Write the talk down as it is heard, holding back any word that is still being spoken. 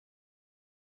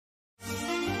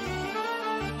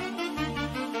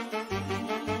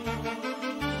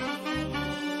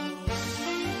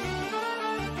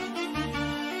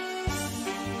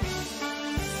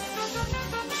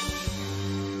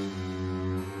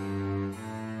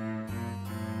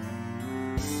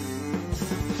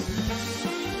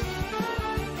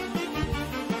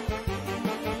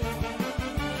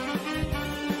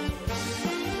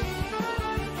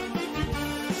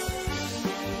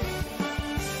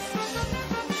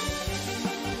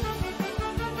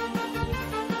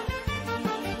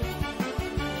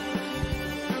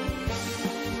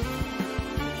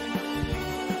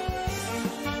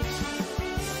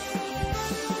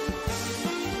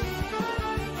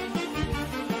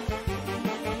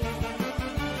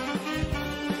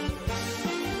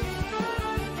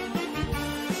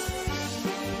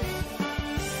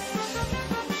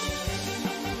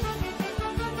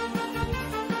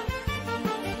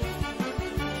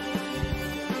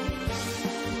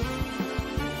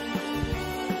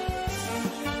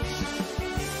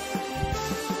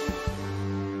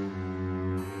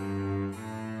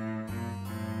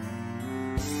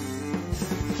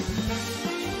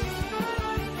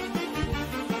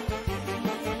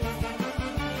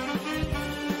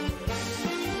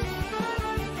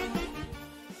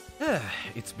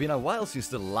It's been a while since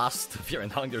the last Fear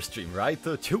and Hunger stream, right?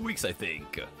 2 weeks, I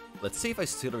think. Let's see if I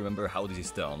still remember how this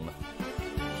is done.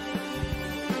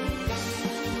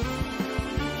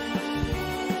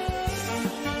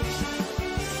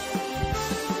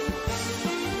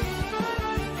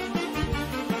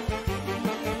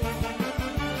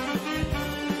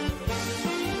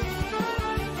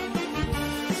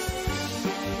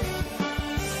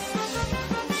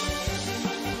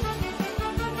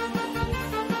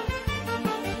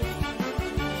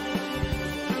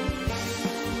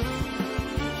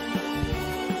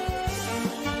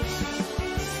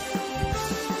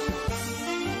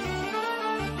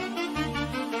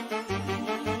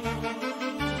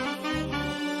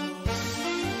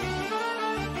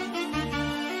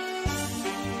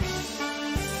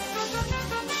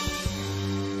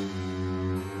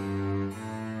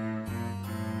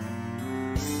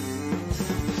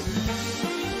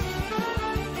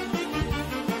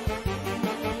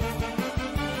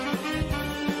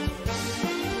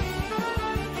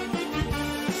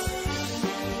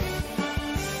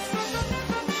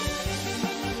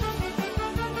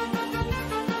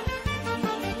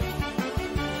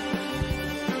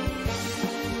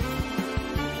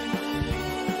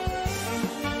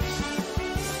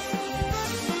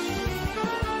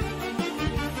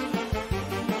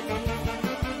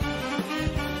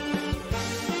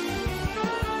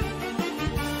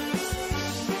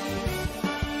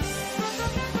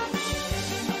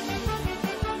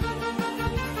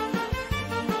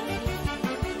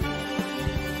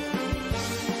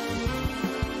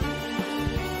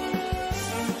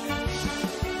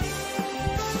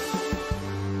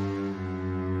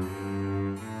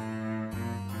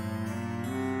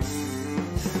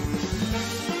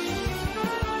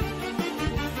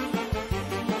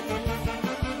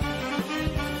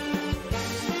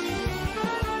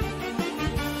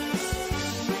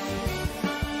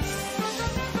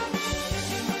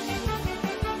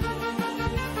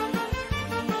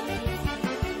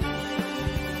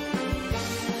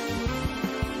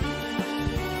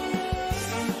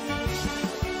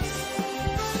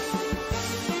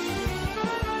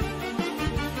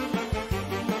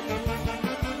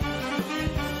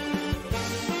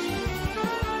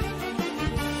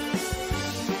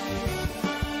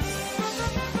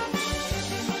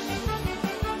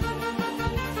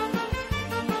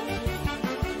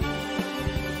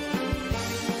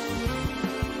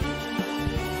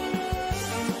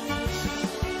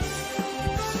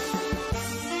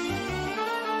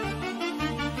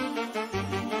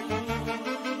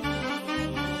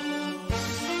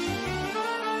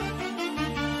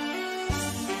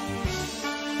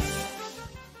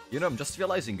 You know, I'm just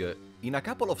realizing, in a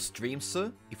couple of streams,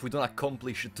 if we don't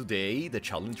accomplish today the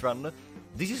challenge run,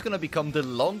 this is gonna become the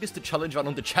longest challenge run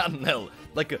on the channel.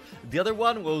 Like, the other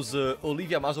one was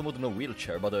Olivia Masomod no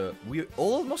wheelchair, but we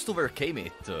almost overcame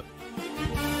it.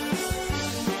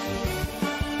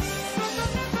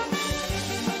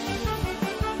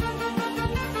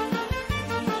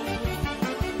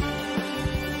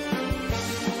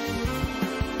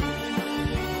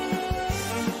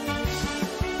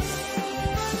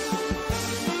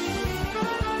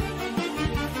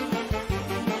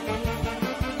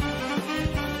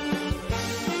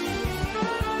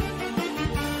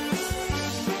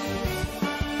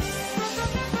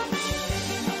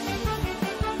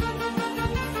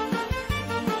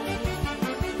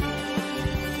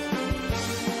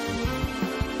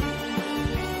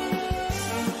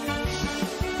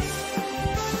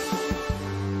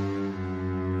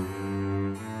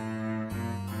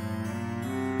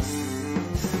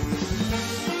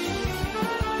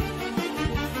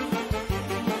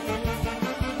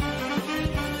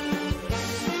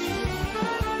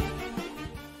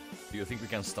 Do you think we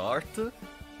can start? Do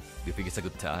you think it's a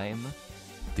good time?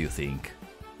 Do you think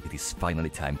it is finally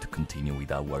time to continue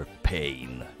with our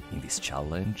pain in this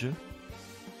challenge?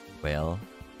 Well,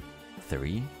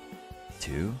 3,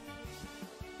 2,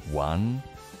 1...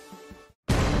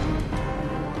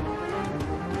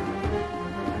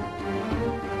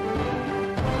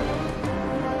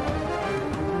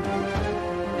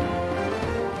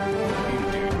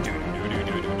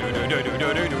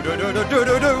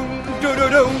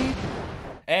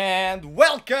 And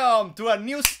welcome to a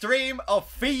new stream of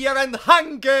Fear and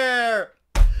Hunger!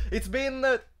 It's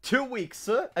been 2 weeks,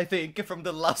 I think, from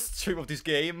the last stream of this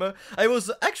game. I was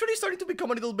actually starting to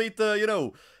become a little bit, you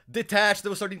know, detached. I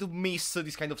was starting to miss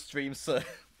these kind of streams.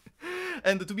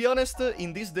 And to be honest,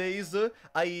 in these days,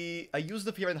 I use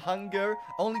the Fear and Hunger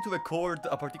only to record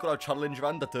a particular challenge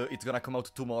run that it's gonna come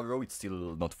out tomorrow. It's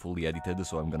still not fully edited,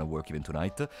 so I'm gonna work even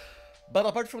tonight. But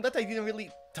apart from that, I didn't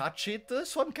really touch it,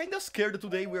 so I'm kinda scared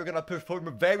today we're gonna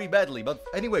perform very badly. But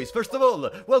anyways, first of all,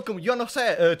 welcome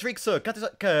Janose, Trix,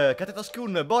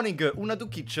 Katetaskun, Boning,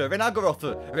 Unadukic,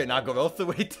 Renagoroth,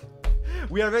 wait.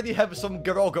 We already have some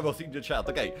Grogoroth in the chat,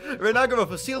 okay.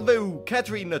 Renagoroth, Silveu,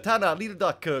 Catherine, Tana, Little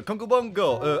Duck, Congo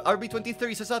Bongo,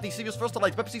 RB23, Sesati, Sirius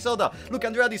Frostolite, Pepsi Soda, Luke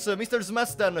Andradis, Mr.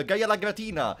 Zmastan, Gaia La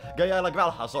Gratina, Gaia La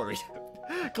Gralha, sorry.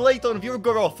 Clayton,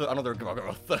 Grogoroth, another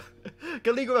Grogoroth.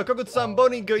 Caligula, Kogut Sam,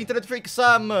 Boning, Internet Freak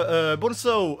Sam,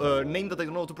 Bonso, name that I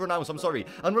don't know how to pronounce, I'm sorry.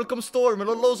 Unwelcome Storm,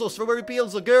 Lolozo, Strawberry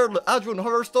Peels, Girl, Adrun,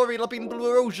 Horror Story, Lapin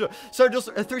Blue Rouge, Sergius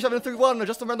 3731,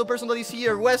 just a random person that is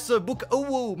here, Wes, Book,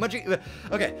 Owo, Magic.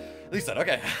 Okay, listen,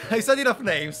 okay, I said enough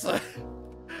names.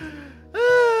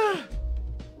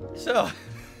 So,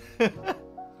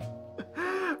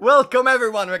 welcome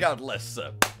everyone, regardless.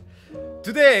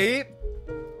 Today,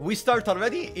 we start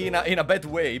already in a bad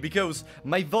way because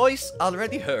my voice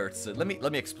already hurts. Let me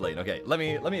explain. Okay, let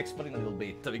me explain a little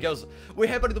bit because we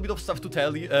have a little bit of stuff to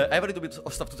tell you. I have a little bit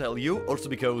of stuff to tell you. Also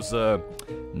because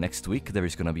next week there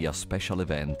is gonna be a special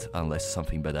event unless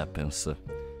something bad happens.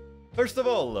 First of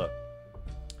all,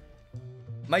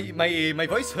 my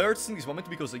voice hurts in this moment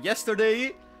because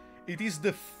yesterday it is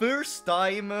the first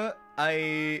time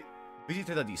I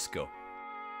visited a disco.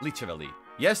 Literally.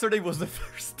 Yesterday was the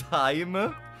first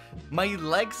time. My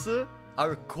legs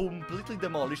are completely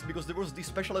demolished because there was this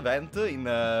special event in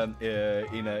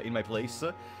my place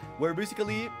where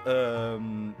basically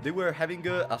they were having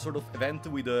a sort of event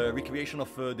with a recreation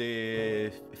of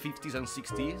the 50s and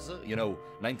 60s, you know,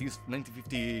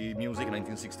 1950 music,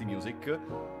 1960 music,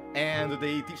 and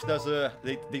they teach us,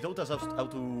 they taught us how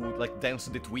to like dance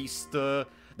the twist,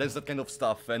 dance that kind of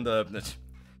stuff, and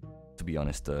to be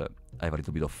honest, I have a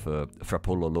little bit of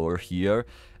Frappolo lore here.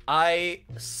 I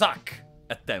suck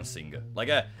at dancing.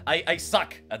 Like, I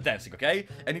suck at dancing, okay?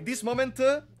 And in this moment,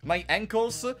 my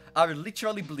ankles are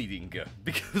literally bleeding.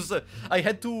 Because I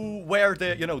had to wear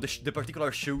the, you know, the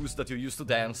particular shoes that you use to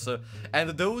dance. And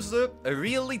those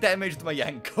really damaged my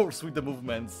ankles with the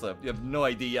movements. You have no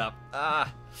idea.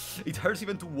 It hurts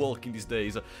even to walk in these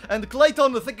days. And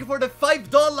Clayton, thank you for the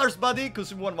 $5, buddy!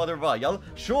 Consume one mother vial.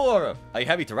 Sure, I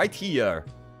have it right here.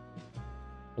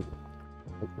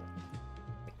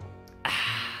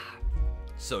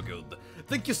 So good.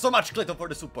 Thank you so much, Clayton, for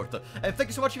the support. And thank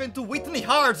you so much even to Whitney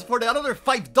Hards for the another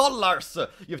 $5.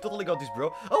 You've totally got this,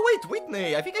 bro. Oh, wait,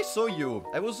 Whitney, I think I saw you.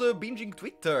 I was binging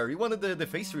Twitter. You wanted the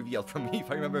face reveal from me,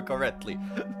 if I remember correctly.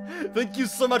 Thank you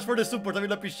so much for the support. I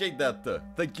will appreciate that.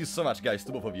 Thank you so much, guys,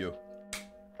 to both of you.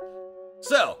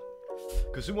 So,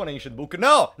 consume one ancient book.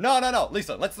 No!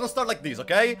 Listen, let's not start like this,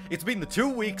 okay? It's been 2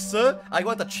 weeks. I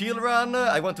want a chill run.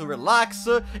 I want to relax.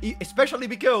 Especially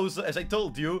because, as I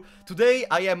told you, today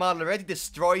I am already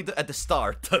destroyed at the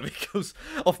start because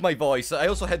of my voice. I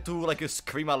also had to, like,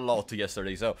 scream a lot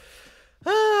yesterday, so...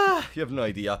 you have no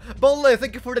idea. Bolle,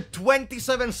 thank you for the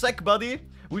 27 sec, buddy.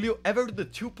 Will you ever do the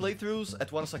 2 playthroughs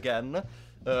at once again?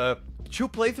 2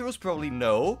 playthroughs? Probably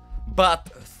no. But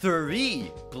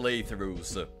 3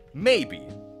 playthroughs.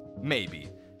 Maybe.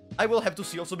 I will have to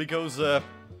see also because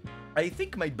I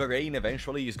think my brain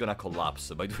eventually is gonna collapse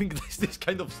by doing this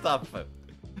kind of stuff.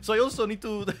 So I also need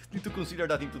to consider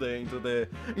that into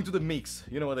the mix.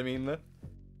 You know what I mean?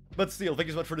 But still, thank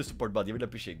you so much for the support, buddy. I really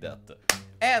appreciate that.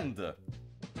 And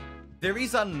there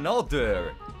is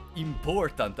another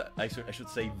important, I should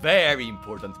say, very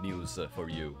important news for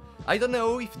you. I don't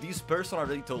know if this person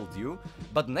already told you,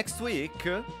 but next week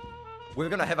we're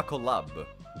gonna have a collab.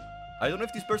 I don't know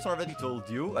if this person already told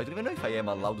you. I don't even know if I am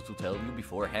allowed to tell you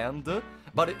beforehand.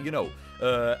 But you know,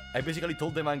 I basically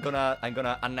told them I'm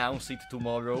gonna announce it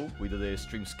tomorrow with the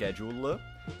stream schedule.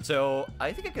 So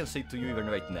I think I can say it to you even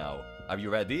right now. Are you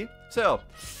ready? So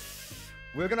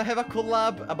we're gonna have a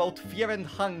collab about Fear and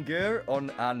Hunger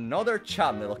on another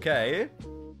channel, okay?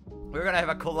 We're gonna have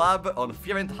a collab on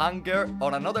Fear and Hunger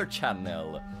on another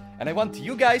channel. And I want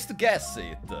you guys to guess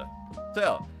it.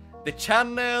 So, the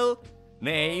channel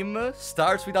name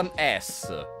starts with an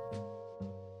S.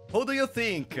 Who do you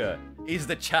think is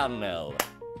the channel?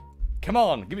 Come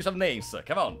on, give me some names.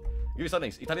 Come on, give me some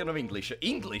names. Italian or English?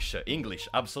 English,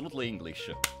 absolutely English.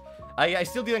 I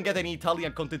still didn't get any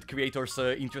Italian content creators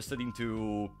interested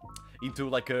into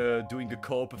like doing a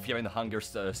co-op Fear and Hunger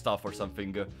stuff or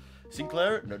something.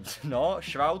 Sinclair? No.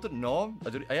 Shroud? No.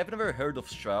 I have never heard of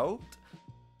Shroud.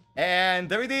 And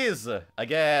there it is, I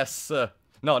guess.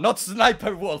 No, not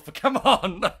Sniper Wolf, come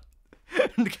on!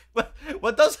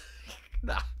 What does...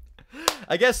 Nah.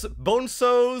 I guess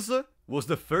Bonsos was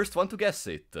the first one to guess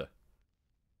it.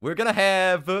 We're gonna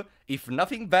have, if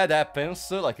nothing bad happens,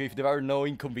 like if there are no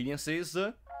inconveniences,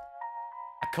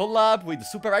 a collab with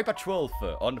Super iPad 12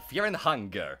 on Fear and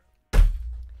Hunger.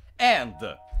 And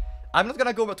I'm not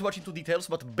gonna go too much into details,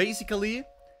 but basically,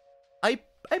 I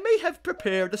may have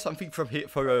prepared something for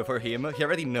him. He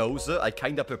already knows. I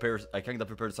kinda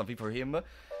prepared something for him.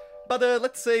 But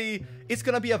let's say it's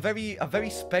gonna be a very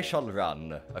special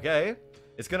run. Okay,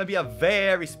 it's gonna be a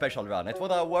very special run. At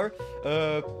what hour?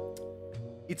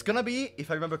 It's gonna be,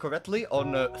 if I remember correctly,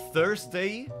 on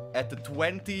Thursday at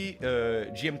 20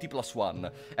 GMT +1.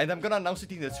 And I'm gonna announce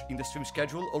it in the stream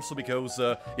schedule, also because,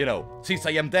 you know, since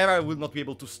I am there, I will not be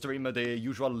able to stream the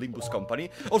usual Limbus Company.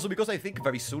 Also because I think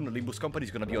very soon Limbus Company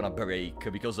is gonna be on a break,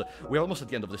 because we're almost at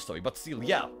the end of the story. But still,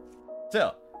 yeah.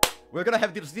 So, we're gonna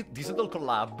have this little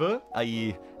collab.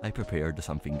 I prepared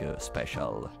something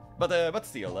special. But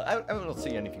still, I will not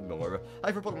say anything more.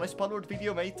 I prepared a nice Palworld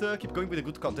video, mate. Keep going with the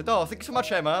good content. Oh, thank you so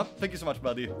much, Emma. Thank you so much,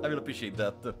 buddy. I will appreciate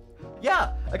that.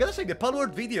 Yeah, I gotta say, the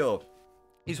Palworld video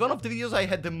is one of the videos I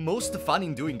had the most fun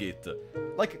in doing it.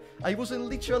 Like, I wasn't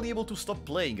literally able to stop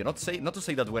playing. Not to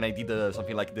say that when I did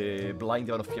something like the Blind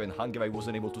Run of Fear and Hunger, I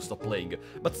wasn't able to stop playing.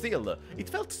 But still, it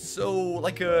felt so,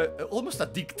 like, almost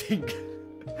addicting.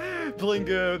 Playing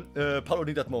Palworld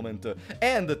in that moment.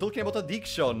 And talking about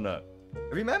addiction,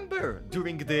 remember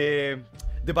during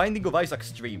the Binding of Isaac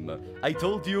stream, I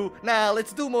told you, nah,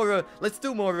 let's do more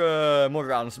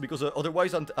runs, because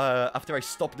otherwise, after I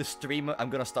stop the stream, I'm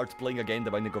gonna start playing again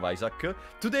the Binding of Isaac.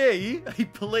 Today, I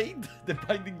played the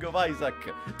Binding of Isaac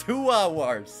 2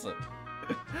 hours.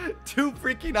 2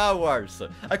 freaking hours.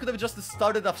 I could have just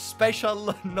started a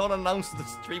special non-announced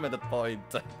stream at that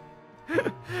point.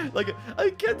 Like, I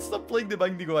can't stop playing the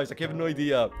Binding of Isaac, I have no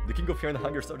idea. The King of Fear and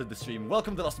Hunger started the stream.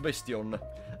 Welcome to Last Bastion.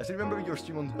 I still remember your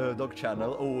stream on Dog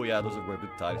Channel. Oh yeah, those were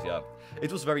good times, yeah. It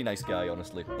was very nice guy,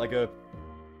 honestly. Like,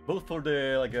 both for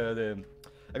the, like,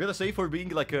 I gotta say, for being,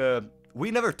 like, we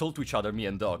never told to each other, me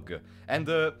and Dog. And,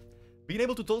 being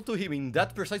able to talk to him in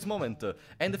that precise moment,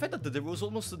 and the fact that there was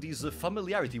almost this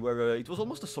familiarity where it was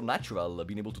almost so natural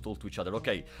being able to talk to each other.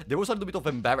 Okay, there was a little bit of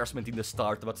embarrassment in the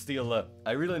start, but still,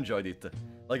 I really enjoyed it.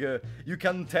 Like, you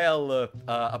can tell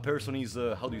a person is,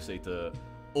 how do you say it,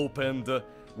 opened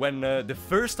when the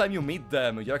first time you meet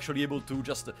them, you're actually able to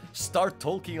just start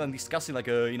talking and discussing like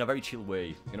in a very chill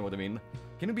way. You know what I mean?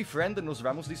 Can you befriend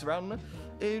Nosramus this run?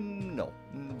 No.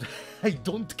 I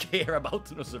don't care about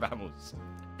Nosramus.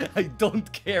 I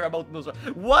don't care about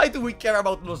Nosramus. Why do we care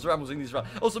about Nosramus in this run?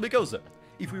 Also because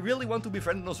if we really want to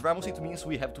befriend Nosramus, it means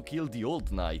we have to kill the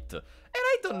Old Knight. And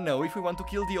I don't know if we want to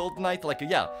kill the Old Knight, like,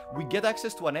 yeah, we get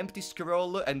access to an empty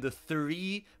scroll and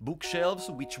 3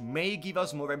 bookshelves, which may give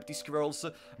us more empty scrolls,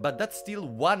 but that's still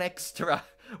one extra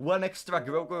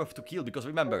Grogoroth to kill, because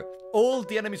remember, all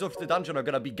the enemies of the dungeon are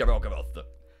gonna be Grogoroth.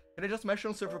 Can I just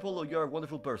mention, Sir Polo, you're a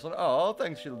wonderful person. Oh,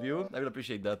 thanks, Shieldview. I will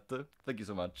appreciate that. Thank you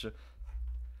so much.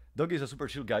 Dog is a super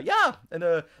chill guy. Yeah,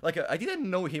 and like I didn't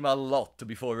know him a lot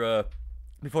before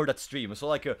that stream. So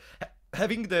like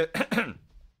having the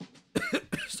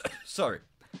sorry.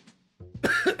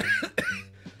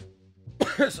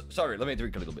 Sorry, let me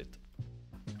drink a little bit.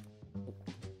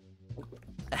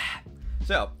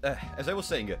 So, as I was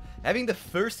saying, having the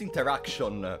first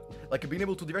interaction, like being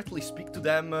able to directly speak to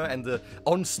them, and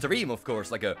on stream, of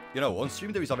course, like, you know, on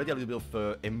stream there is already a little bit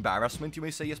of embarrassment, you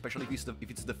may say, especially if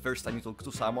it's the first time you talk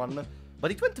to someone,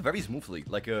 but it went very smoothly.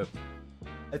 Like,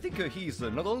 I think he's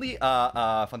not only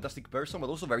a fantastic person, but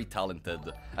also very talented.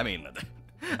 I mean,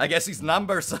 I guess his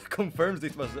numbers confirms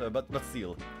it, but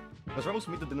still. Nosramus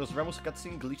admitted the Nosramus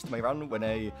cutscene glitched my run when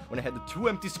I had 2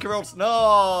 empty scrolls. No!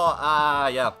 Ah,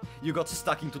 yeah. You got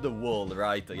stuck into the wall,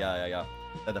 right? Yeah.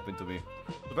 That happened to me.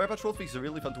 Super iPad 12 is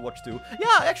really fun to watch too.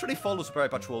 Yeah, I actually follow Super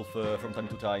iPad 12 from time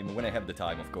to time, when I have the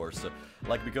time, of course.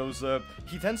 Like, because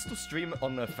he tends to stream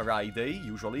on Friday,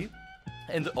 usually.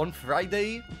 And on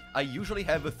Friday, I usually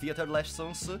have theater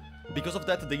lessons. Because of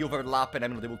that, they overlap and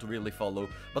I'm not able to really follow.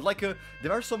 But like,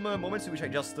 there are some moments in which I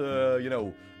just, you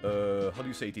know, how do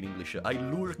you say it in English? I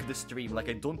lurk the stream. Like,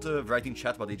 I don't write in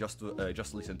chat, but I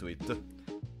just listen to it.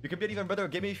 You can be an even better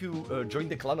gamer if you join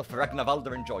the clan of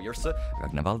Ragnvalder Enjoyers.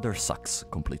 Ragnvalder sucks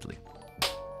completely.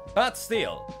 But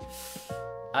still,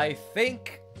 I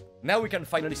think now we can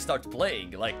finally start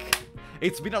playing. Like,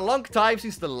 it's been a long time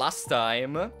since the last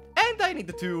time, and I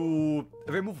need to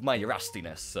remove my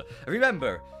rustiness.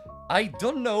 Remember, I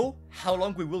don't know how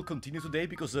long we will continue today,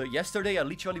 because yesterday I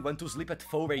literally went to sleep at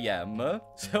 4 AM,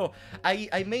 so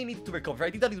I may need to recover. I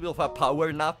did a little bit of a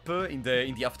power nap in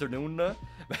the afternoon,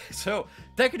 so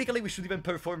technically we should even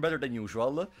perform better than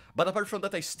usual, but apart from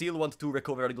that I still want to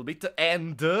recover a little bit,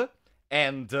 and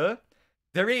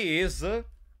there is a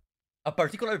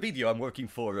particular video I'm working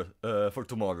for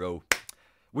tomorrow.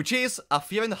 which is a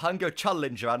Fear and Hunger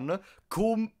challenge run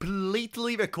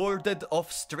completely recorded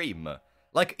off stream.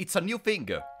 Like, it's a new thing.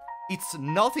 It's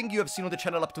nothing you have seen on the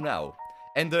channel up to now.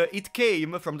 And it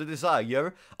came from the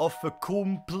desire of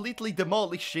completely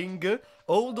demolishing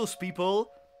all those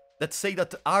people that say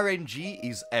that RNG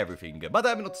is everything. But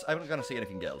I'm not gonna say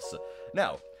anything else.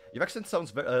 Now, your accent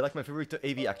sounds like my favorite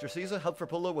AV actresses. Help for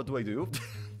Polo, what do I do?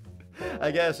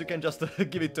 I guess you can just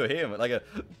give it to him. Like,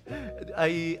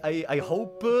 I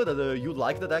hope that you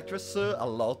like that actress a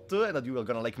lot, and that you are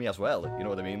gonna like me as well. You know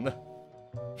what I mean?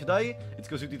 If you die, it's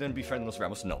because you didn't befriend Los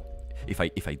Ramos. No. If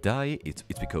I die, it's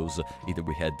because either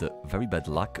we had very bad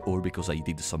luck or because I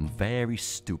did some very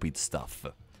stupid stuff.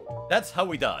 That's how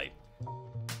we die.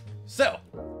 So,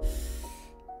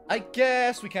 I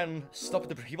guess we can stop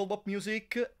the Evil Bop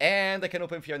music, and I can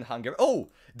open Fear and Hunger. Oh,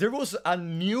 there was a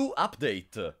new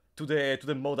update to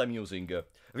the mod I'm using.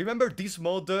 Remember, this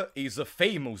mod is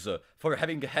famous for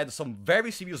having had some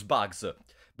very serious bugs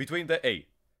between the... Hey,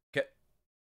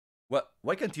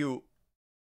 why can't you...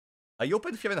 I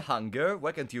opened Fear and Hunger,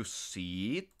 why can't you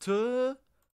see it?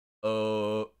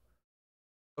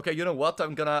 Okay, you know what?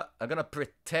 I'm gonna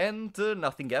pretend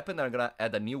nothing happened, and I'm gonna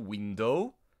add a new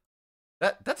window.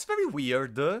 That's very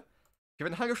weird. Fear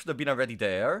and Hunger should have been already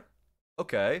there.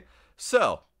 Okay,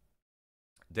 so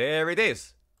there it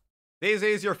is. This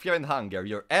is your Fear and Hunger,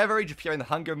 your average Fear and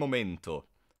Hunger momento.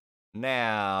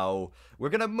 Now, we're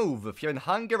gonna move Fear and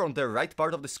Hunger on the right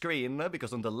part of the screen,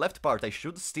 because on the left part I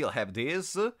should still have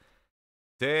this.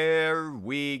 There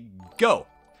we go.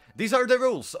 These are the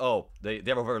rules. Oh,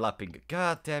 they're overlapping.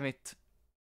 God damn it.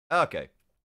 Okay.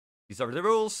 These are the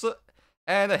rules,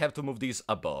 and I have to move these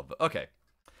above. Okay.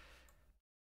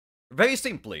 Very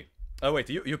simply. Oh, wait,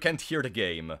 you can't hear the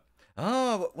game.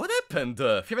 Oh, what happened?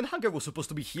 Fear and Hunger was supposed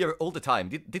to be here all the time.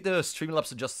 Did the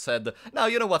Streamlabs just said, now,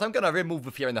 you know what, I'm gonna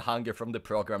remove Fear and Hunger from the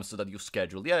programs that you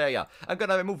scheduled. Yeah. I'm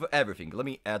gonna remove everything. Let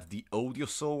me add the audio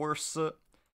source.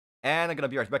 And I'm gonna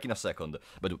be right back in a second.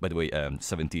 But by the way,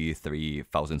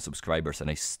 73,000 subscribers, and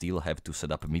I still have to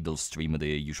set up middle stream the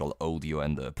usual audio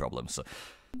and problems.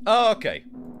 Okay,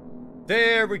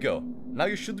 there we go. Now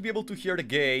you should be able to hear the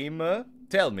game.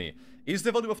 Tell me, is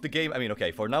the volume of the game... I mean,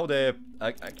 okay, for now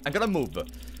I'm gonna move.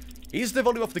 Is the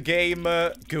volume of the game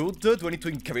good? Do I need to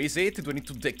increase it? Do I need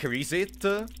to decrease it?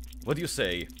 What do you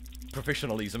say?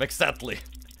 Professionalism, exactly.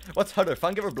 What's harder,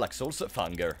 Fanger or Black Souls?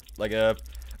 Fanger. Like,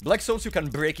 Black Souls, you can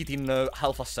break it in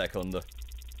half a second.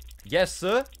 Yes,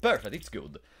 perfect, it's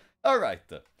good. Alright,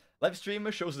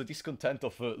 livestream shows the discontent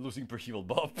of losing Per Evil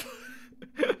Bop.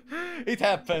 It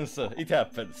happens, it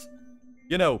happens.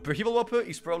 You know, Per Evil Bop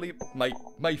is probably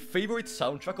my favorite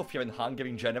soundtrack of Fear and Hunger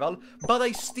in general, but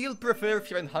I still prefer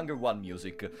Fear and Hunger 1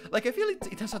 music. Like, I feel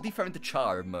it has a different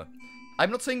charm. I'm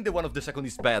not saying the one of the second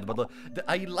is bad, but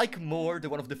I like more the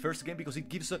one of the first game because it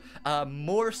gives a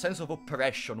more sense of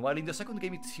oppression, while in the second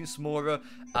game it seems more,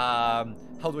 how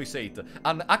do I say it,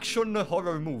 an action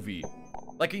horror movie.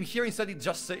 Like in here instead it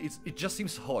just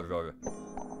seems horror.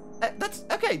 That's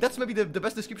okay, that's maybe the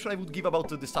best description I would give about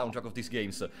the soundtrack of these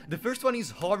games. The first one is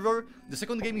horror, the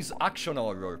second game is action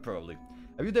horror, probably.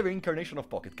 Are you the reincarnation of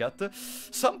Pocket Cat?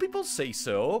 Some people say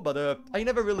so, but I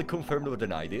never really confirmed or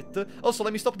denied it. Also,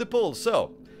 let me stop the poll.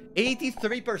 So,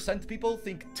 83% people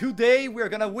think today we're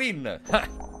gonna win.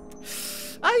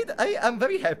 I'm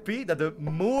very happy that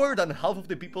more than half of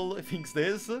the people thinks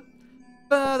this.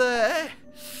 But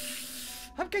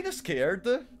I'm kinda scared.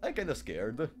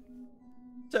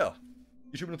 So,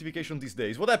 YouTube notification these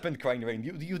days. What happened, Crying Rain?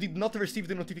 You did not receive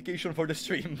the notification for the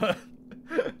stream.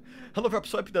 Hello, I'm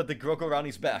so happy that the Grogoroth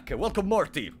is back. Welcome,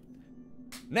 Morty.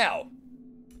 Now,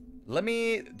 let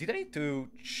me... Did I need to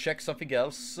check something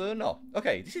else? No.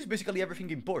 Okay, this is basically everything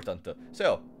important.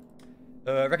 So,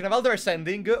 Ragnarvalder is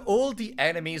sending. All the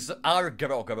enemies are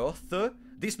Grogoroth.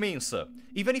 This means,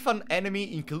 even if an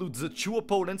enemy includes 2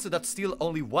 opponents, that's still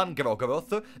only 1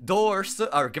 Grogoroth. Doors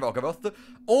are Grogoroth.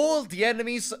 All the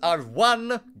enemies are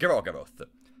 1 Grogoroth.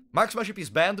 Marksmanship is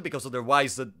banned because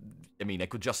otherwise, I mean, I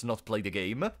could just not play the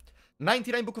game.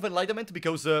 99 Book of Enlightenment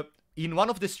because in one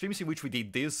of the streams in which we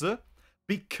did this,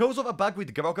 because of a bug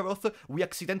with Grogoroth, we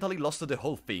accidentally lost the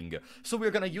whole thing. So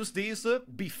we're gonna use this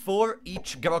before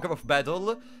each Grogoroth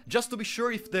battle, just to be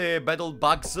sure if the battle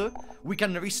bugs, we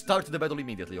can restart the battle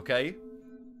immediately, okay?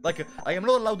 Like, I am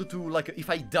not allowed to, like, if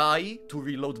I die, to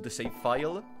reload the save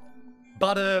file.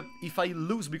 But if I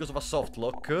lose because of a soft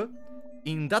lock,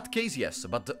 in that case, yes,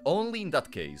 but only in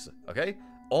that case, okay?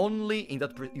 Only in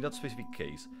that specific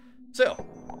case. So,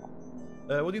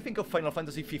 what do you think of Final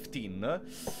Fantasy 15?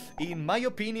 In my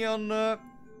opinion,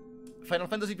 Final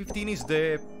Fantasy 15 is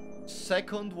the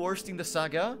second worst in the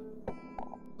saga.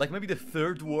 like maybe the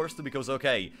third worst, because,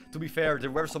 okay, to be fair,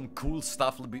 there were some cool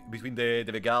stuff between the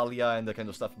regalia and the kind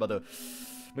of stuff, but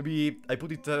maybe I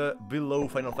put it below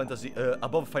Final Fantasy,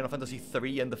 above Final Fantasy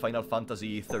 3 and the Final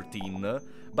Fantasy 13,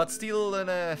 but still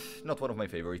not one of my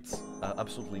favorites,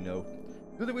 absolutely no.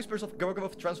 Do the Whispers of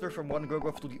Grogoroth transfer from one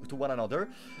Grogoroth to one another?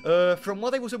 From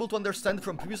what I was able to understand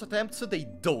from previous attempts, they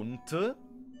don't.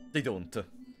 They don't.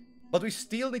 But we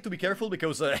still need to be careful,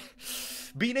 because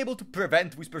being able to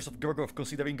prevent Whispers of Grogoroth,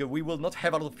 considering we will not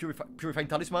have a lot of Purifying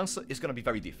Talismans, is gonna be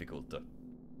very difficult.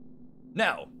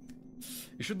 Now,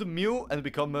 you should do Mew and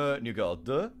become a new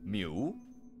god. Mew.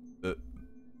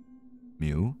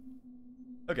 Mew?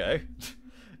 Okay.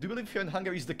 Do you believe Fear and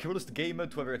Hunger is the coolest game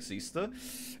to ever exist?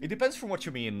 It depends from what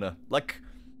you mean. Like,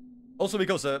 also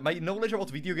because my knowledge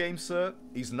about video games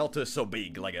is not so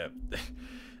big. Like,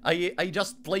 I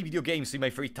just play video games in my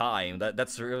free time.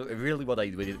 That's really what I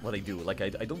do. Like, I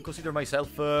don't consider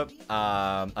myself a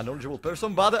knowledgeable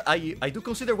person, but I do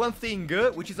consider one thing,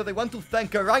 which is that I want to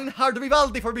thank Reinhard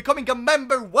Vivaldi for becoming a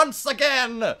member once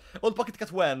again on Pocket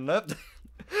Cat when.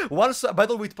 Once a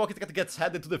battle with Pocket Cat gets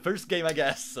added to the first game, I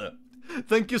guess.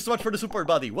 Thank you so much for the support,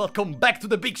 buddy. Welcome back to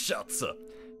the big shots.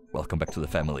 Welcome back to the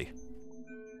family.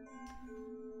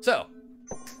 So,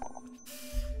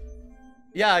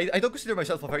 yeah, I don't consider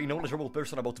myself a very knowledgeable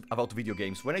person about video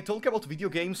games. When I talk about video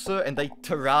games and I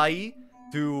try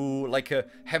to, like,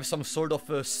 have some sort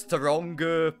of strong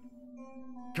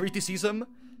criticism,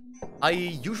 I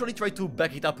usually try to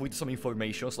back it up with some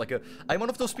informations. Like, I'm one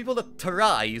of those people that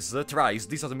tries,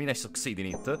 this doesn't mean I succeed in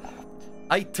it.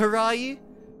 I try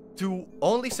to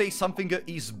only say something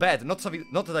is bad, not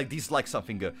that I dislike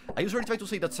something. I usually try to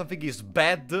say that something is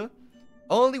bad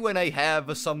only when I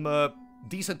have some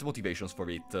decent motivations for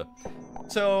it.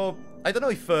 So, I don't know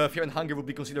if Fear and Hunger would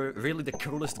be considered really the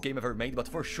cruelest game ever made, but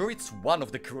for sure it's one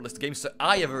of the cruelest games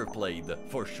I ever played,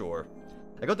 for sure.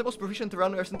 I got the most proficient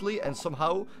run recently and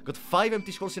somehow got 5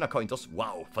 empty scrolls in a coin toss.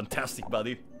 Wow, fantastic,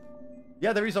 buddy.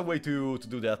 Yeah, there is a way to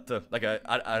do that, like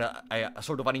a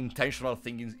sort of unintentional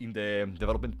thing in the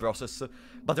development process,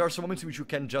 but there are some moments in which you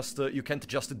can't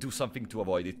just do something to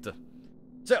avoid it.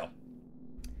 So,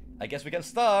 I guess we can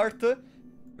start.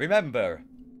 Remember.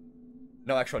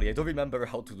 No, actually, I don't remember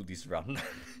how to do this run.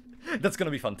 That's gonna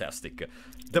be fantastic.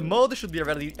 The mod should be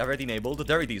already enabled.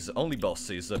 There it is, only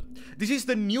bosses. This is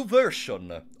the new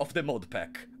version of the mod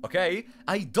pack, okay?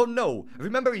 I don't know.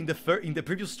 Remember in the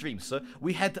previous streams,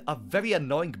 we had a very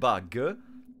annoying bug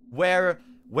where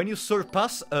when you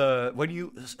surpass,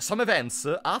 some events,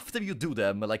 after you do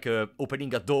them, like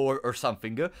opening a door or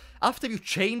something, after you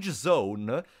change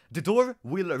zone, the door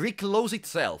will reclose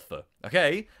itself,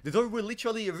 okay? The door will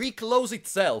literally reclose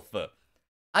itself.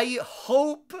 I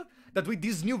hope that with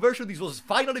this new version this was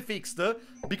finally fixed,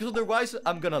 because otherwise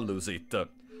I'm gonna lose it.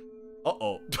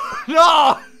 Uh-oh.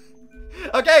 No!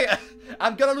 Okay,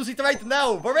 I'm gonna lose it right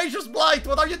now. Voracious Blight,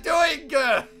 what are you doing?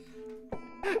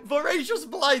 Voracious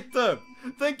Blight,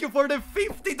 thank you for the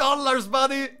 $50,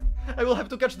 buddy. I will have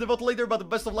to catch the vote later, but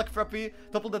best of luck, Frappy.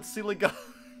 Topple that silica.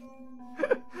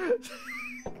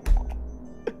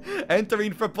 Enter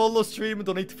in for Polo stream,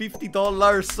 donate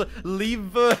 $50,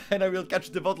 leave, and I will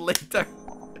catch the VOD later.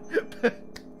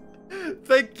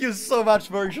 Thank you so much,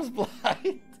 Voracious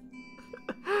Blight.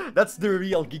 That's the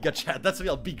real Giga Chat, that's the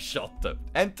real big shot.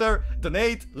 Enter,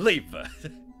 donate, leave.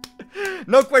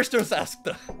 No questions asked.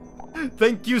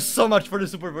 Thank you so much for the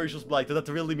super Voracious Blight, that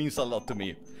really means a lot to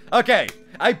me. Okay,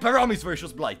 I promise,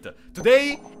 Voracious Blight.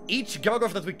 Today, each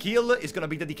Grogoroth that we kill is gonna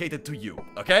be dedicated to you,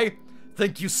 okay?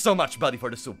 Thank you so much, buddy, for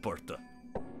the support.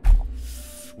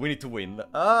 We need to win.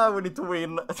 We need to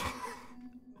win.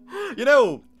 You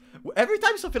know, every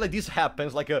time something like this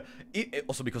happens, like,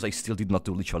 also because I still did not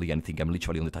do literally anything, I'm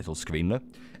literally on the title screen.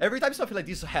 Every time something like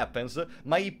this happens,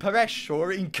 my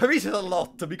pressure increases a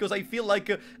lot, because I feel like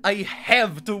I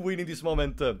have to win in this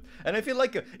moment. And I feel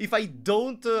like if I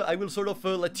don't, I will sort of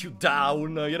let you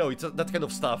down, you know, it's that kind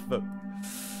of stuff.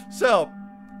 So,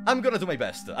 I'm gonna do my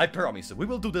best, I promise. We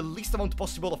will do the least amount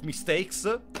possible of mistakes,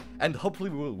 and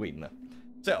hopefully we will win.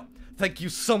 So, thank you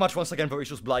so much once again,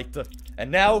 Voracious Blight.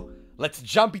 And now, let's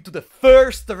jump into the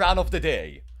first run of the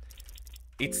day.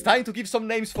 It's time to give some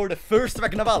names for the first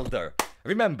Ragnarvalder.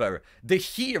 Remember, the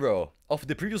hero of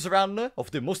the previous run,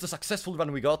 of the most successful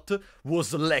run we got,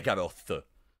 was Legaroth.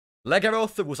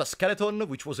 Legaroth was a skeleton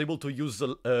which was able to use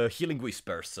healing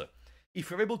whispers. If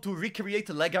we're able to recreate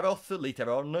Legaroth later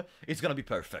on, it's gonna be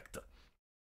perfect.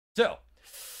 So,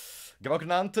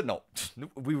 Grognant, no,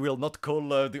 we will not call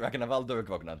the Ragnarvalder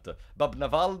Grognant.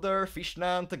 Babnavalder,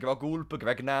 Fishnant, Grogulp,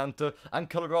 Gregnant,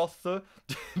 Ankleroth,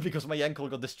 because my ankle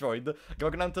got destroyed.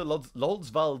 Grognant,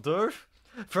 Loldsvalder,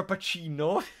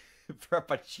 Frappuccino.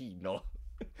 Frappuccino.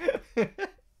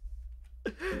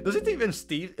 Does it even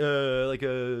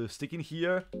stick in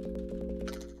here?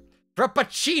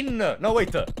 Frappuccino! No,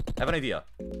 wait. I have an idea.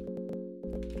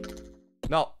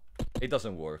 No, it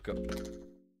doesn't work.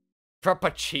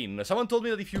 Frappuccino. Someone told me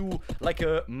that if you like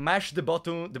mash the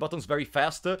buttons very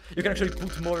fast, you can actually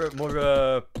put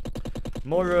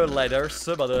more letters,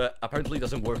 but apparently it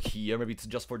doesn't work here. Maybe it's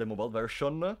just for the mobile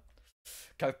version.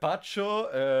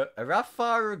 Carpaccio,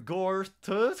 Raffar, Gort,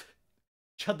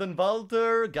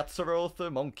 Chadenwalder,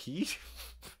 Gatzoroth, Monkey.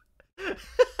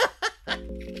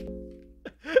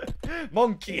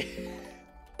 Monkey.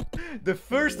 The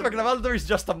first Ragnarvalder is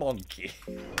just a monkey.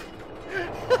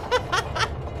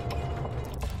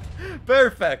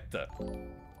 Perfect.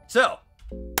 So,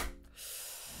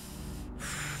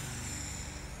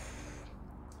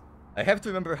 I have to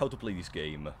remember how to play this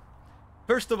game.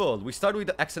 First of all, we start with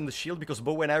the axe and the shield because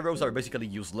bow and arrows are basically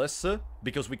useless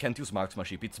because we can't use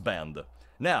marksmanship, it's banned.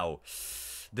 Now,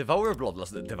 Devour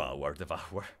Bloodlust,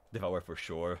 Devour for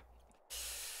sure.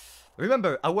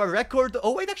 Remember, our record...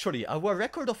 Oh wait, actually, our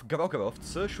record of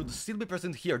Grogoroths should still be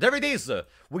present here. There it is!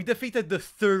 We defeated the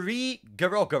 3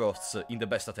 Grogoroths in the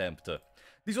best attempt.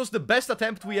 This was the best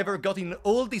attempt we ever got in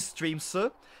all these streams,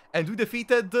 and we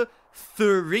defeated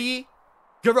 3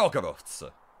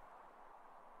 Grogoroths.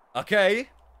 Okay?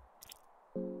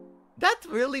 That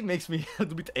really makes me a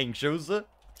little bit anxious.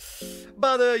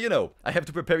 But, you know, I have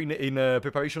to prepare in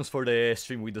preparations for the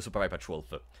stream with the Super iPad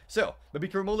 12. So, maybe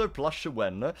Kermoller plush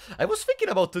when? I was thinking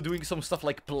about doing some stuff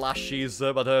like plushes,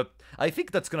 but I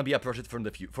think that's gonna be a project for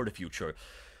the future.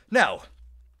 Now,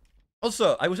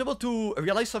 also, I was able to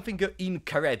realize something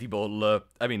incredible.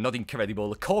 I mean, not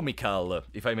incredible, comical,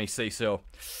 if I may say so.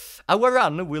 Our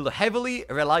run will heavily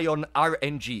rely on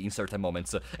RNG in certain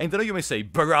moments. And I know you may say,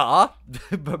 brah,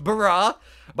 brah,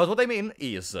 but what I mean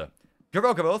is...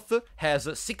 Grogoroth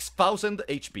has 6,000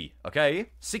 HP, okay?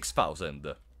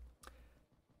 6,000.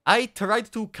 I tried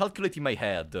to calculate in my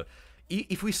head.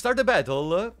 If we start a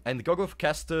battle, and Grogoroth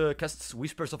casts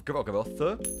Whispers of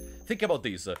Grogoroth, think about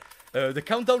this. The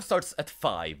countdown starts at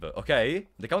 5, okay?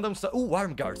 The countdown starts... Ooh,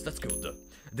 arm guards, that's good.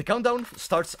 The countdown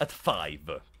starts at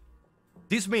 5.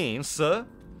 This means...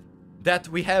 that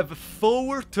we have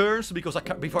 4 turns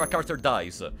before a character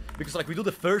dies. Because, like, we do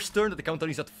the first turn, the countdown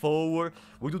is at 4.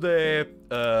 We do the...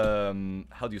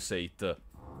 how do you say it?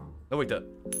 No, wait, 4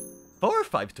 or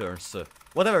 5 turns?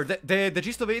 Whatever, the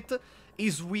gist of it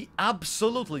is we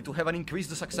absolutely, to have an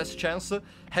increased success chance,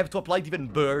 have to apply even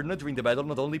burn during the battle,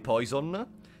 not only poison.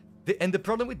 And the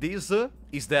problem with this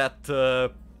is that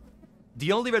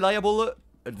the only reliable...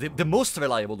 The most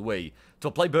reliable way to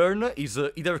apply burn is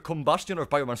either combustion or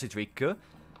pyromancy trick,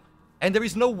 and there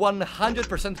is no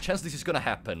 100% chance this is gonna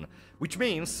happen, which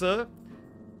means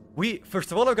we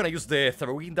first of all are gonna use the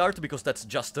throwing dart because that's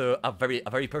just a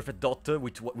very perfect dot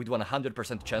with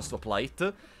 100% chance to apply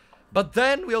it, but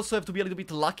then we also have to be a little bit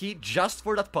lucky just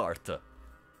for that part,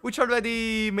 which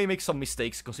already may make some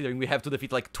mistakes considering we have to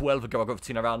defeat like 12 Grogoroths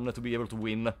in a run to be able to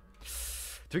win.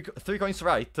 3 coins,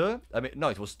 right? I mean, no,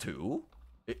 it was 2.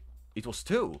 It was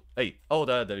 2. Hey, oh,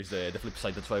 there is the flip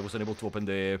side. That's why I wasn't able to open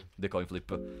the coin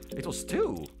flip. It was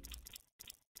 2.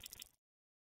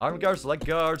 Arm guards, leg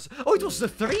guards. Oh, it was the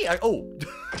 3. Oh,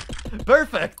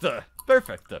 perfect,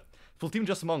 perfect. Full team,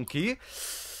 just monkey.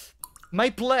 My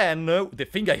plan, the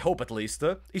thing I hope at least,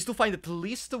 is to find at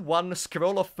least 1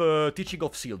 scroll of teaching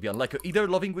of Sylvian, like either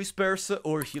Loving Whispers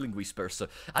or Healing Whispers.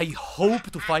 I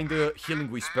hope to find Healing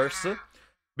Whispers.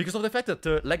 Because of the fact that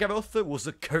Legaroth was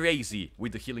crazy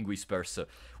with the Healing Whispers,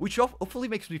 which hopefully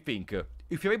makes me think,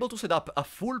 if you're able to set up a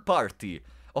full party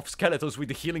of skeletons with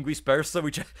the Healing Whispers,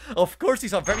 which of course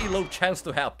is a very low chance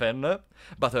to happen,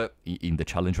 but in the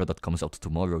challenger that comes out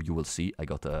tomorrow you will see I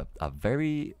got a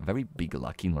very big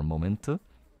luck in one moment.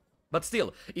 But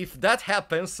still, if that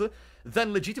happens,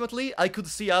 then legitimately I could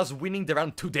see us winning the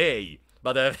run today,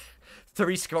 but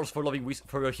 3 scrolls for Healing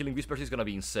Whispers is gonna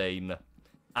be insane.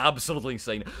 Absolutely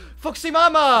insane. Foxy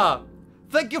Mama!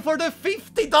 Thank you for the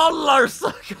 $50!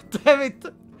 God damn it!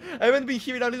 I haven't been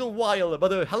here in a little while,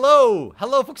 but hello!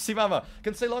 Hello, Foxy Mama!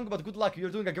 Can't say long, but good luck. You're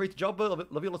doing a great job.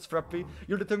 Love you lots, Frappy.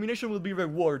 Your determination will be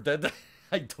rewarded.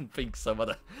 I don't think so,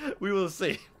 but we will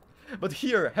see. But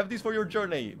here, have this for your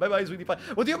journey. Bye-bye, sweetie pie.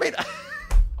 What do you mean?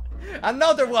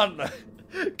 Another one!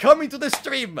 Coming to the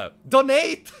stream!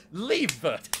 Donate! Leave!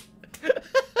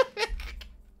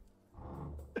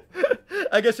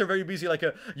 I guess you're very busy, like,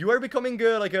 you are becoming,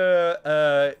 like,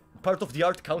 part of the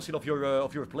art council of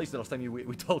your place the last time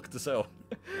we talked, so...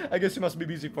 I guess you must be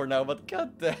busy for now, but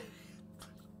god damn...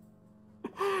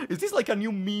 Is this like a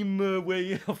new meme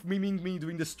way of miming me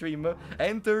doing the stream?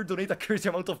 Enter, donate a crazy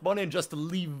amount of money and just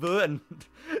leave and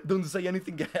don't say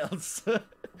anything else.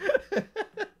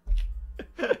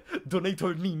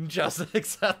 Donator ninjas,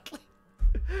 exactly.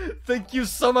 Thank you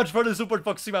so much for the support,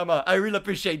 Foxy Mama. I really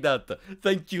appreciate that.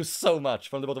 Thank you so much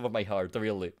from the bottom of my heart,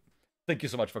 really. Thank you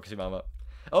so much, Foxy Mama.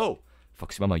 Oh,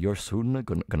 Foxy Mama, you're soon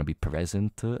gonna be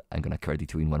present. I'm gonna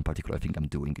credit you in one particular thing I'm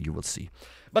doing, you will see.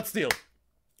 But still,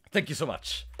 thank you so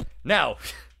much. Now,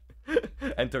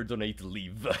 enter, donate,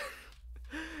 leave.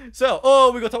 So,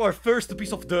 oh, we got our first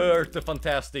piece of dirt,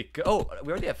 fantastic. Oh,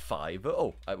 we already have 5.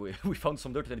 Oh, we found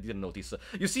some dirt that I didn't notice.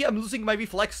 You see, I'm losing my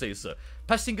reflexes.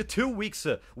 Passing 2 weeks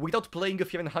without playing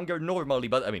Fear and Hunger normally,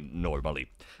 but, I mean, normally.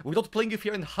 Without playing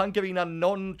Fear and Hunger in a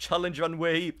non-challenge run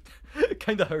way,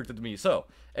 kinda hurted me. So,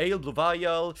 Ale, Blue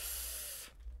Vial...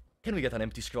 Can we get an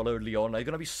empty scroll early on? I'm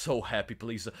gonna be so happy,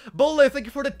 please. Bolle, thank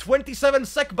you for the 27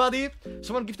 sec, buddy.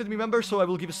 Someone gifted me member, so I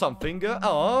will give something.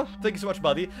 Aw, thank you so much,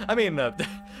 buddy. I mean,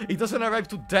 it doesn't arrive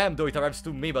to them, though it arrives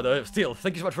to me, but still,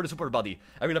 thank you so much for the support, buddy.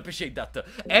 I will appreciate that.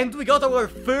 And we got our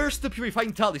first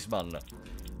Purifying Talisman.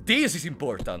 This is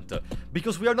important,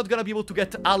 because we are not gonna be able to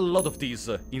get a lot of these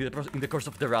in the course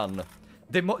of the run.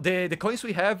 The coins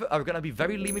we have are gonna be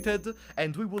very limited,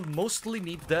 and we will mostly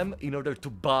need them in order to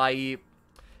buy...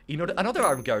 another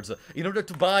arm guards, in order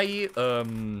to buy,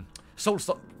 soul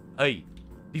stone. Hey,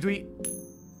 did we...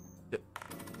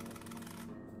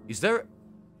 Is there...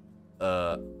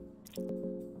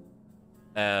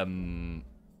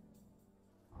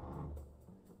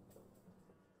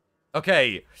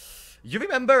 Okay, you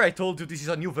remember I told you this is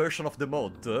a new version of the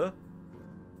mod?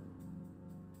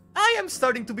 I am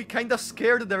starting to be kinda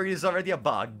scared there is already a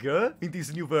bug in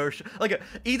this new version. Like,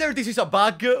 either this is a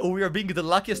bug or we are being the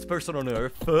luckiest person on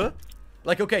Earth.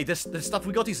 Like, okay, the stuff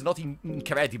we got is not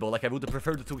incredible. Like, I would have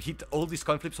preferred to hit all these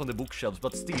coin flips on the bookshelves,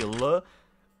 but still...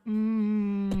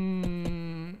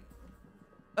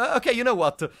 okay, you know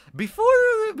what?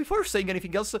 Before saying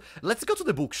anything else, let's go to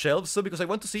the bookshelves, because I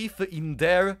want to see if in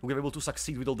there we're able to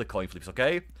succeed with all the coin flips,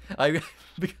 okay?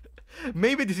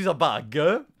 Maybe this is a bug.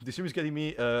 This stream is getting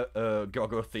me a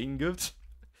Grogoroth thing.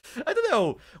 I don't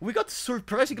know. We got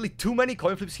surprisingly too many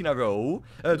coin flips in a row.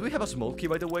 Do we have a small key,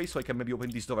 by the way? So I can maybe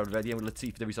open this door already and let's see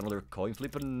if there is another coin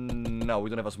flip. No, we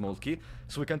don't have a small key,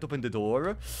 so we can't open the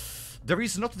door. There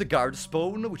is not the guard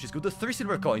spawn, which is good. 3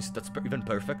 silver coins, that's even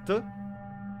perfect.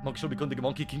 Monk shall become the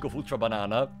Monkey King of Ultra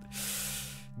Banana.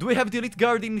 Do we have the elite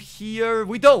guard in here?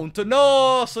 We don't.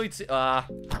 No, so it's in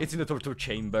the torture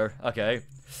chamber. Okay.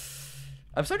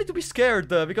 I'm starting to be scared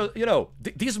because, you know,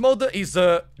 this mod is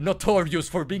notorious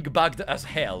for being bugged as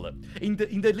hell. In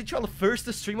the literal first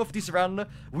stream of this run,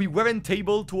 we weren't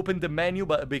able to open the menu,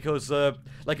 but because if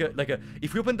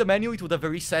we opened the menu, it would have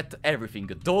reset everything,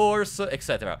 doors,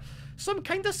 etc. So I'm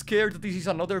kinda scared that this is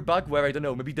another bug where, I don't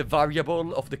know, maybe the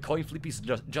variable of the coin flip is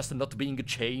just not being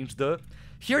changed.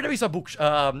 Here there is a book,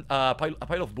 a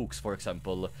pile of books, for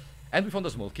example, and we found a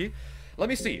small key. Let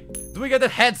me see. Do we get the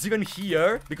heads even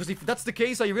here? Because if that's the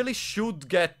case, I really should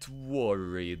get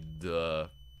worried.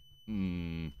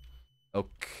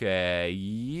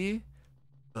 Okay.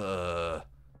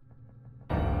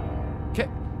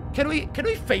 Can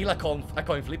we fail a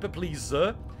coin flip, please?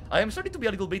 I am starting to be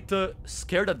a little bit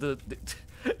scared that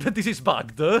that this is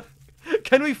bugged.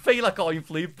 Can we fail a coin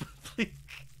flip, please?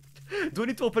 Do we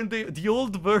need to open the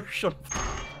old version?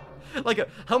 Like,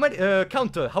 how many,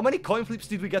 how many coin flips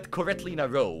did we get correctly in a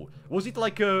row? Was it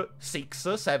like, 6,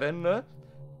 7?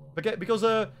 Okay, because,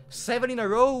 7 in a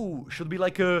row should be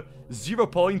like,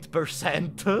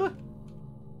 0%.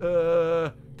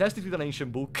 Test it with an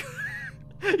ancient book.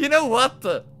 You know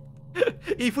what?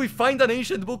 If we find an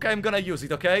ancient book, I'm gonna use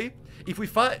it, okay? If we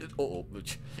find...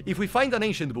 if we find an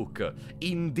ancient book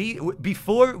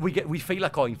before we fail a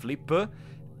coin flip,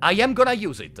 I am gonna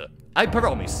use it. I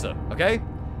promise, okay?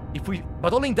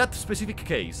 But only in that specific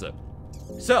case.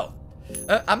 So,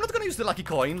 I'm not gonna use the lucky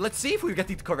coin. Let's see if we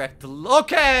get it correct.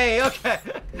 Okay, okay.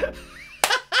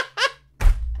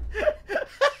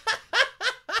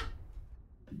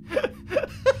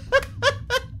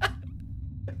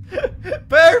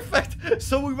 Perfect.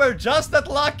 So we were just that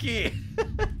lucky.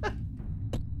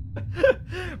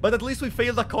 But at least we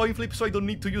failed a coin flip, so I don't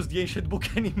need to use the ancient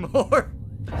book anymore.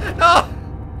 No!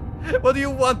 What do you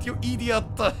want, you idiot?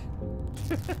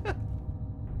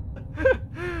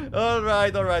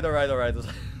 Alright.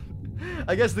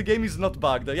 I guess the game is not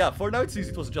bugged. Yeah, for now it seems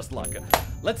it was just luck.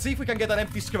 Let's see if we can get an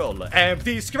empty scroll.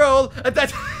 Empty scroll! And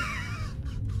that...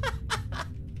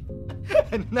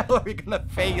 And now we're gonna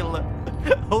fail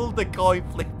all the coin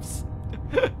flips.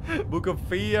 Book of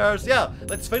Fears. Yeah,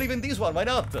 let's fail even this one, why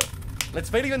not? Let's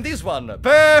fail even this one.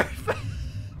 Perfect.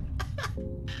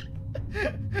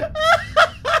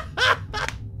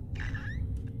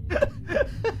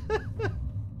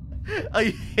 I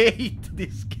hate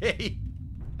this game.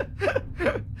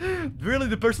 Really,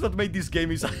 the person that made this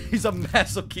game is a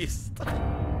masochist.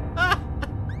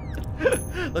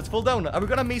 Let's fall down. Are we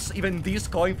gonna miss even this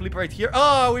coin flip right here?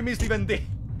 Oh, we missed even this.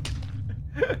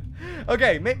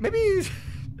 Okay, maybe...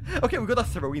 Okay, we got a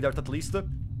throwing dart at least.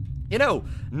 You know,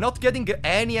 not getting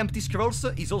any empty scrolls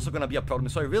is also gonna be a problem,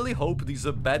 so I really hope this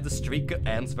bad streak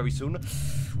ends very soon.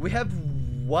 We have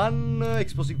one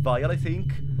explosive vial, I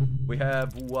think. We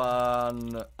have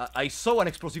one... I saw an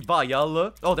explosive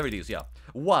vial. Oh, there it is, yeah.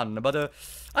 One, but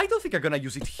I don't think I'm gonna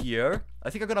use it here. I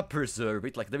think I'm gonna preserve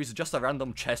it. Like, there is just a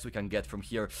random chest we can get from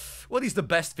here. What is the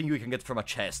best thing we can get from a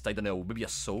chest? I don't know, maybe a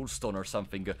soulstone or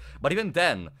something. But even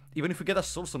then, even if we get a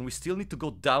soulstone, we still need to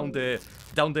go down the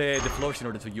floors in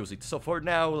order to use it. So for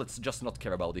now, let's just not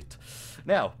care about it.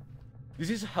 Now, this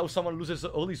is how someone loses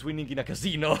all his winning in a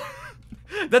casino.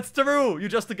 That's true! You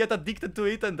just get addicted to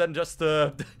it and then just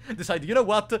decide, you know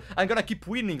what, I'm gonna keep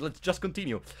winning, let's just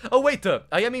continue. Oh wait,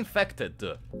 I am infected.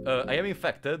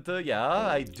 Yeah,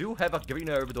 I do have a green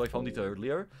herb, though I found it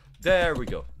earlier. There we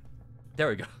go. There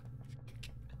we go.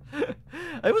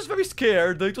 I was very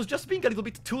scared, it was just being a little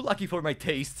bit too lucky for my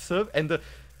tastes, and...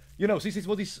 you know, since it's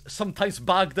what is sometimes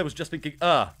bugged, I was just thinking,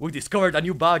 we discovered a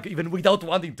new bug even without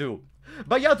wanting to.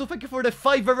 But yeah, thank you for the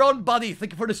 5-round, buddy.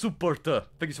 Thank you for the support.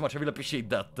 Thank you so much, I really appreciate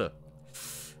that.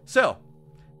 So,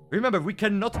 remember, we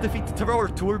cannot defeat Terror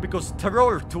Tour because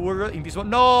Terror Tour in this one...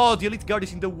 No, the Elite Guard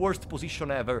is in the worst position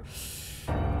ever.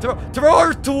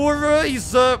 Terror Tour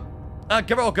is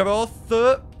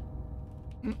Grogoroth.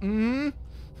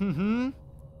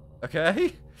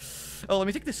 Okay. Oh, let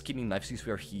me take the skinning knife since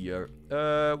we are here.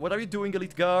 What are you doing,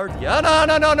 Elite Guard? Yeah, no.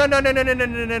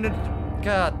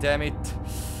 God damn it.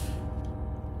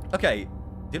 Okay,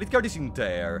 the Elite Guard is in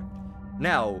there.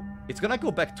 Now, it's gonna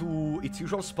go back to its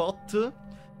usual spot.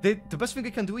 The best thing I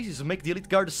can do is make the Elite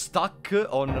Guard stuck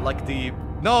on, like, the...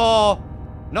 No!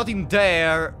 Not in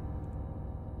there!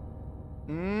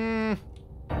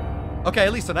 Okay,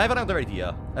 listen, I have another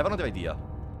idea.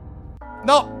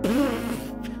 No!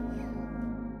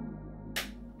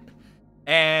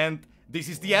 And this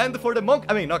is the end for the monk.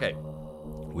 I mean, okay.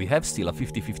 We have still a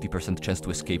 50-50% chance to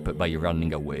escape by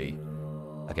running away.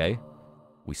 Okay?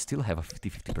 We still have a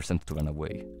 50-50% to run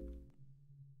away.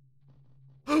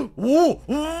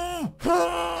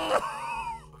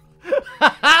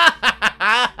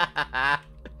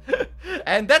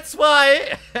 And that's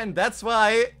why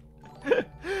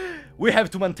we have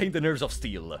to maintain the nerves of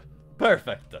steel.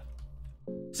 Perfect.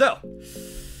 So,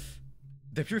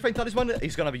 the Purifying Talisman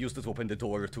is gonna be used to open the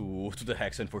door to the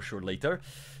Hexen for sure later.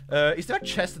 Is there a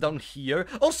chest down here?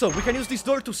 Also, we can use this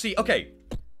door to see... Okay,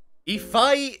 if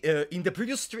I, in the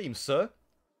previous streams,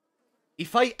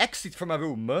 if I exit from a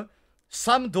room,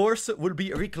 some doors will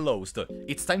be reclosed.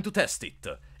 It's time to test it.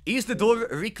 Is the door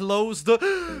reclosed?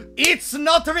 It's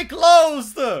not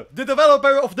reclosed! The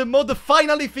developer of the mod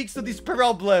finally fixed this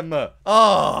problem.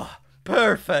 Ah,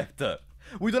 perfect.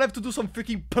 We don't have to do some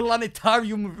freaking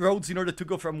planetarium roads in order to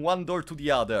go from one door to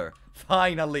the other.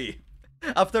 Finally.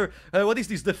 After, what is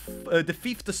this, the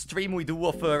 5th stream we do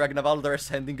of Ragnavaldr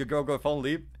ascending Grogoroth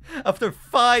only. After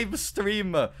 5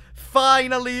 streams,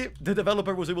 finally, the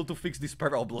developer was able to fix this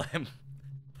problem.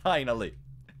 Finally.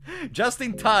 Just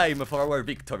in time for our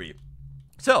victory.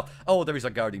 So, oh, there is a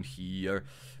garden here.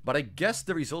 But I guess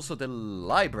there is also the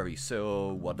library,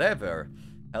 so whatever.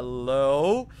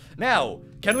 Hello? Now,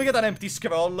 can we get an empty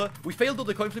scroll? We failed on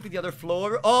the coin flip in the other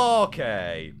floor.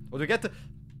 Okay. What do we get?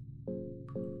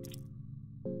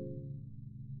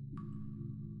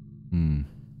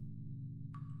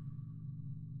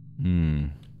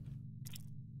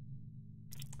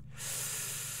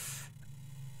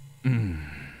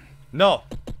 No.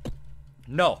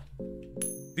 No.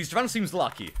 This run seems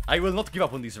lucky. I will not give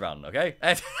up on this run, okay?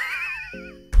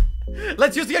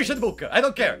 Let's use the ancient book. I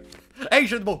don't care.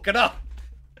 Ancient book, no.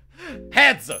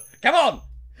 Heads. Come on.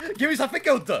 Give me something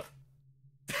good.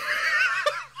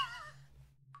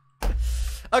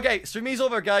 Okay, stream is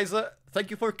over, guys. Thank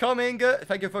you for coming.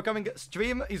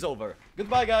 Stream is over.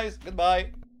 Goodbye, guys.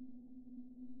 Goodbye.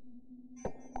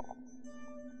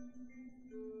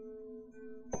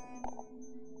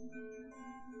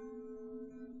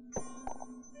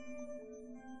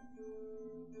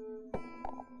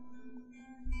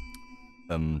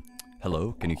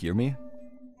 Hello, can you hear me?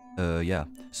 Yeah.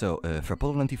 So,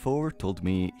 Frappolo94 told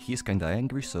me he's kinda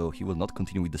angry, so he will not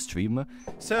continue with the stream.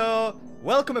 So,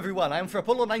 welcome everyone, I'm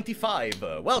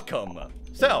Frappolo95, welcome!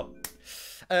 So,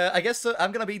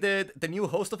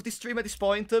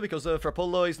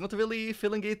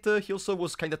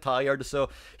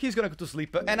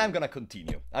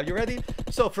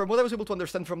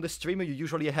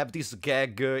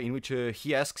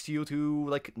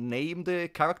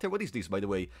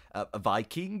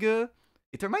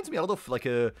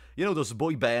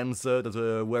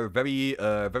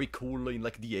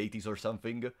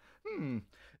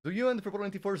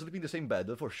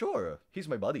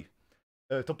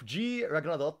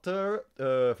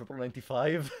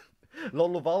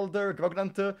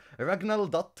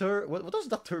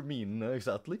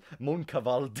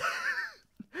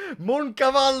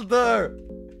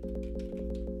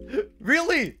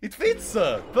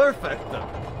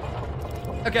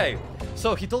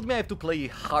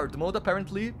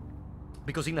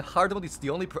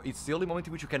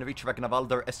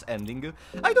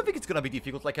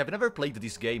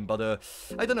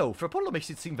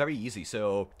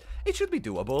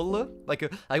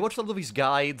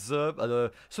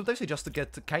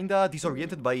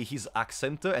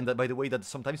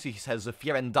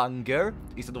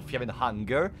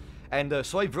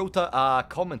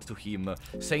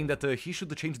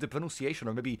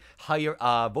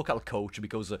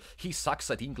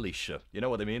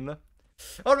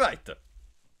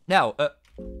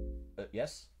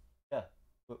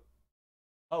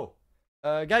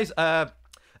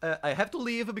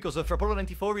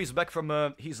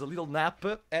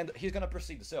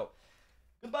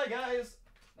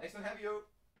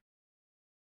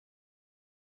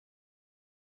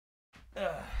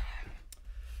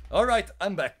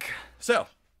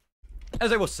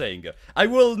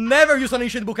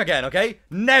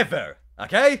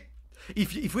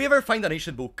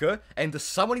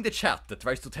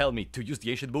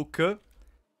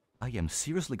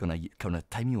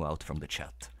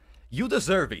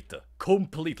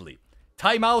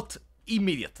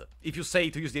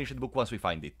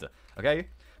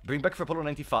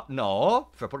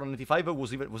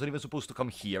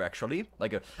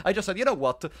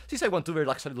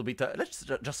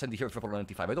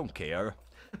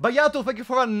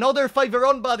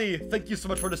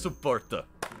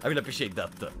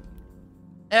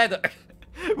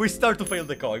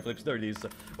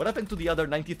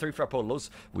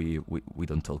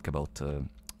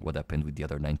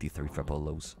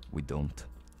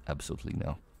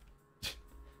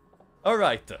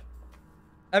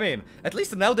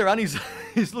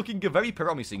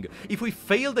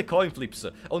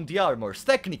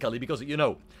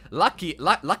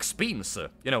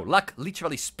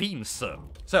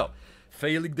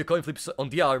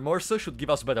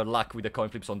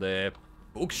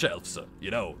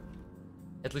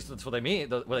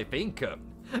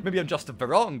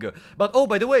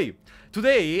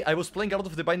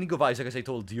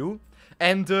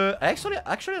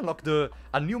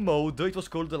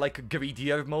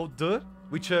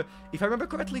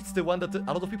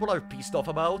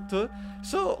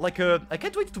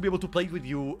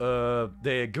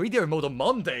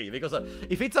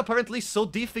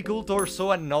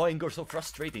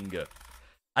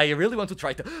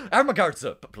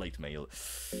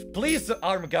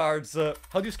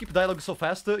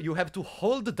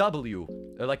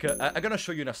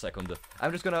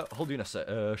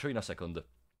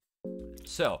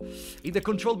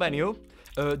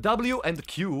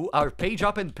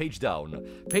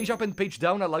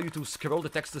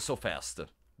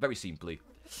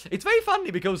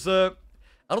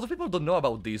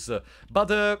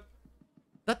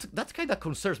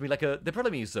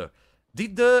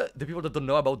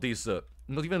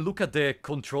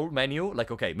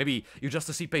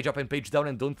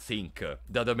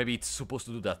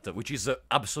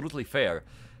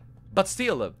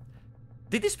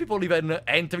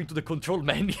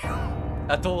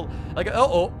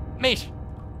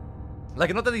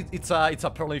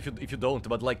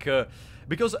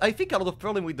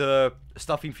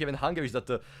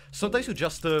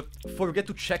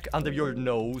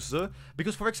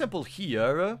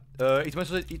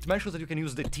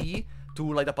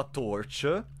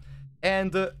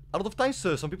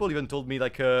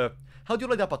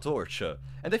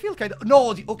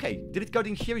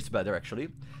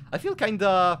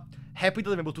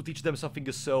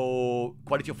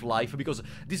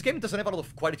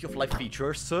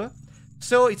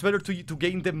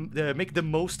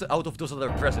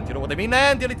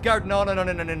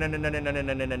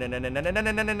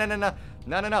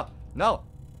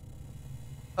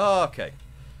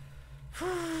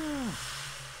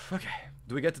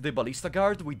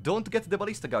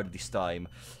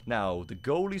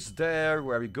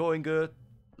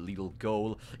 little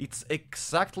goal. It's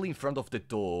exactly in front of the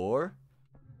door.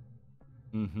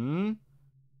 Where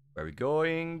are we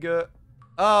going?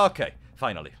 Okay,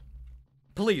 finally.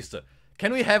 Please,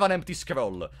 can we have an empty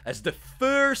scroll as the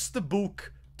first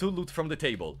book to loot from the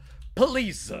table?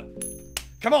 Please!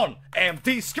 Come on!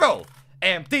 Empty scroll!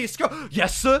 Empty scroll!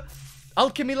 Yes!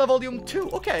 Alchemilla Volume 2,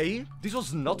 okay. This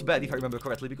was not bad if I remember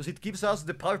correctly, because it gives us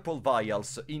the purple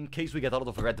vials in case we get a lot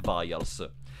of red vials.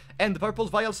 And the purple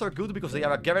vials are good because they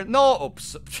are a guarantee. No!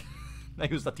 Oops! I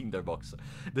used a tinderbox.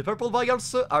 The purple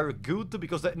vials are good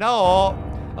because they. No!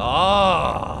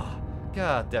 Ah!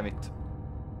 God damn it.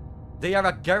 They are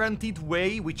a guaranteed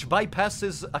way which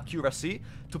bypasses accuracy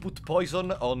to put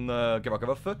poison on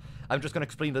Grogoroth. I'm just gonna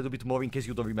explain a little bit more in case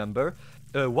you don't remember.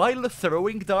 While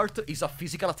throwing dart is a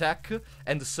physical attack,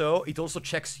 and so it also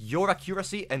checks your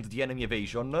accuracy and the enemy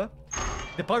evasion.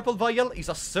 The purple vial is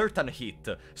a certain hit,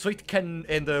 so it can,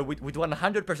 and with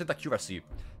 100% accuracy,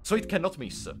 so it cannot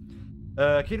miss.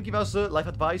 Can you give us life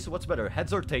advice? What's better,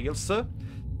 heads or tails?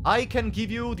 I can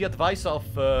give you the advice of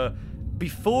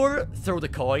before, throw the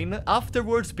coin,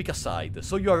 afterwards pick a side,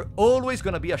 so you are always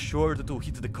gonna be assured to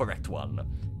hit the correct one.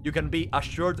 You can be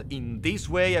assured in this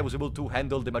way I was able to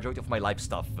handle the majority of my life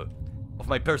stuff. Of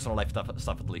my personal life stuff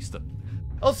at least.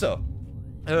 Also,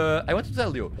 I want to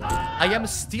tell you, I am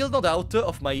still not out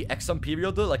of my exam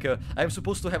period, like, I am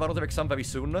supposed to have another exam very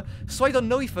soon, so I don't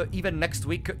know if even next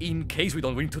week, in case we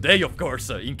don't win today, of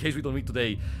course, in case we don't win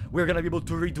today, we're gonna be able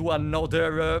to redo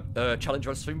another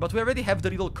Challenger stream, but we already have the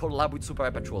little collab with Super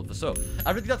Apex Wolf, so I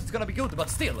really thought it's gonna be good, but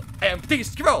still, empty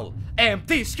scroll!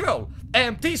 Empty scroll!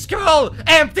 Empty scroll!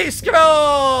 Empty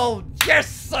scroll!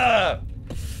 Yes!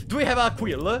 Do we have a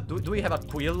quill? Do we have a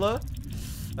quill?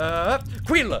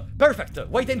 Quill! Perfect!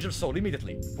 White Angel Soul,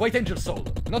 immediately. White Angel Soul.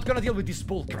 Not gonna deal with this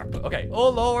bull crap. Okay. Oh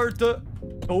lord.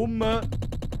 Boom.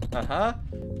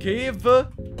 Give.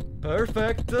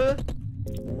 Perfect.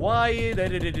 White.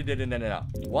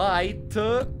 White.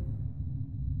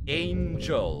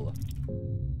 Angel.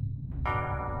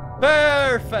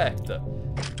 Perfect!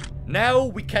 Now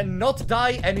we cannot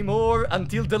die anymore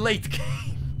until the late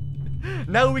game.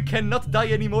 Now we cannot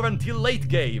die anymore until late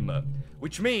game.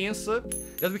 Which means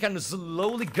that we can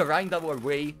slowly grind our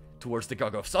way towards the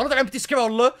Grogoroth. So another empty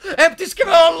scroll! Empty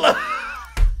scroll!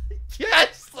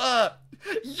 Yes!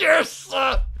 Yes!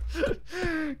 God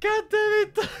damn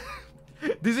it!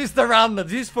 This is the run.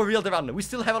 This is for real the run. We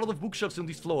still have a lot of bookshelves on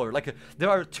this floor. Like,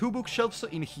 there are 2 bookshelves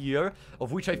in here,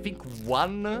 of which I think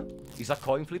one is a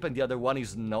coin flip and the other one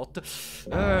is not.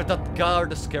 That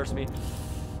guard scares me.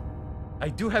 I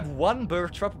do have 1 bear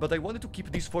trap, but I wanted to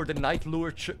keep this for the night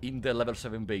lurch in the level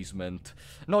 7 basement.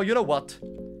 No, you know what?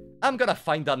 I'm gonna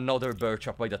find another bear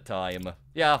trap by that time.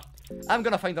 Yeah, I'm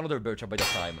gonna find another bear trap by that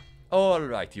time.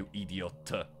 Alright, you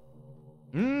idiot.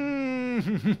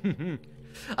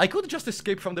 I could just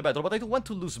escape from the battle, but I don't want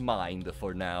to lose mind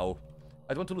for now.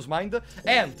 I don't want to lose mind.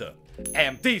 And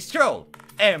empty scroll!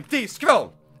 Empty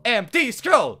scroll! Empty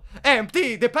scroll!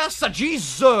 Empty the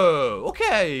passages!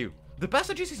 Okay! The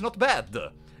passages is not bad.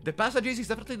 The passages is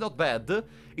definitely not bad.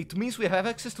 It means we have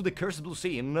access to the cursed blue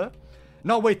scene.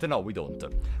 No, wait, no, we don't.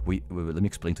 Let me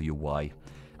explain to you why.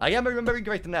 I am remembering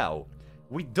right now.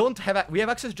 We don't have... we have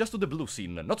access just to the blue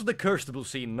scene, not to the cursed blue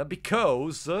scene,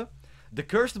 because the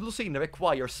cursed blue scene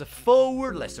requires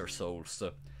 4 lesser souls.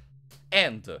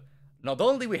 And not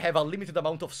only we have a limited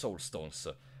amount of soul stones,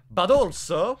 but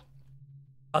also...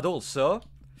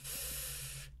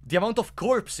 the amount of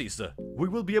corpses we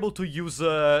will be able to use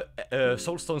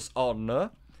soul stones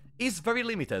on is very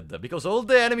limited, because all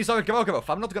the enemies are Grogoroth.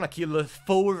 I'm not gonna kill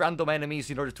 4 random enemies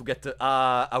in order to get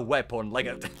a weapon. Like,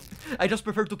 I just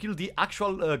prefer to kill the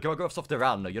actual Grogoroths of the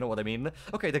run, you know what I mean?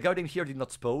 Okay, the guardian here did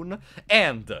not spawn,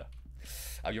 and...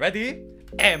 are you ready?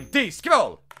 Empty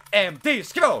scroll! Empty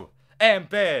scroll!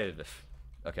 Empty...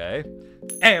 okay.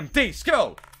 Empty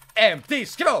scroll! Empty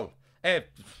scroll!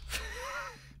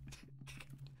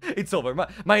 It's over.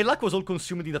 My luck was all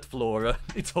consumed in that floor.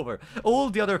 It's over. All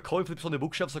the other coin flips on the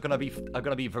bookshelves are gonna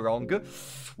be wrong.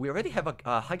 We already have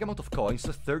a high amount of coins,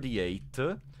 38,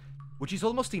 which is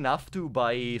almost enough to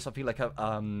buy something like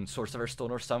a Sorcerer's Stone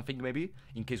or something, maybe,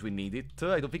 in case we need it.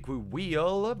 I don't think we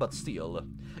will, but still.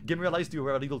 Game realized you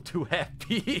were a little too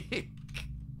happy.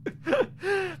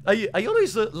 I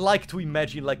always like to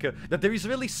imagine, like, that there is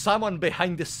really someone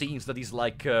behind the scenes that is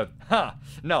like,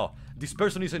 no, this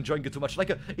person is enjoying it too much.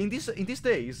 Like, in these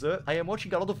days, I am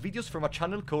watching a lot of videos from a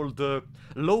channel called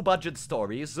Low Budget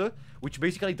Stories, which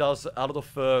basically does a lot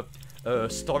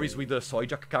of stories with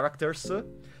Soyjak characters.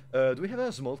 Do we have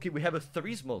a small key? We have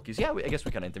 3 small keys. Yeah, I guess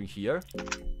we can enter in here.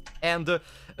 And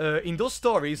in those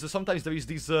stories, sometimes there is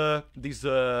this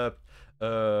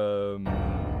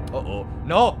Uh-oh.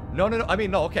 No! I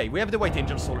mean, no, okay. We have the White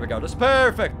Angel Soul regardless.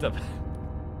 Perfect!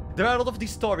 There are a lot of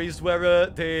these stories where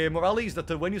the morale is that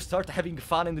when you start having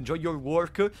fun and enjoy your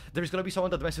work, there is gonna be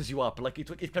someone that messes you up. Like,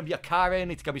 it can be a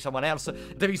Karen, it can be someone else.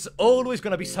 There is always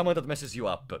gonna be someone that messes you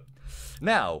up.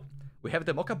 Now, we have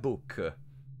the Mocha Book.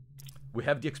 We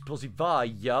have the Explosive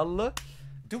Vial.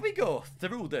 Do we go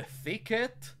through the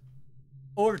thicket?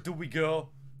 Or do we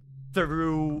go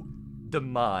through the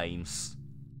mines?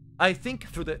 I think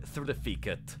through the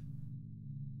thicket.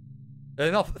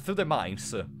 No, through the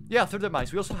mines. Yeah, through the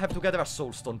mines. We also have to gather a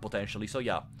soulstone potentially, so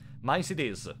yeah. Mines it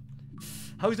is.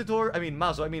 How is the tour? I mean,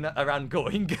 Mazo, a run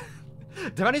going.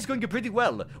 The run is going pretty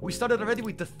well. We started already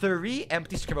with the 3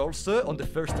 empty scrolls on the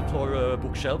first floor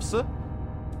bookshelves.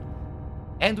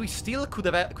 And we still could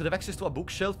have access to a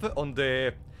bookshelf on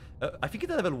the... I think at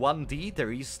level 1D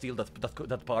there is still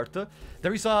that part.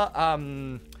 There is a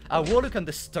wall you can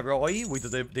destroy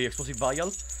with the explosive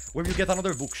vial, where you get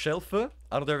another bookshelf.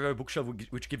 Another bookshelf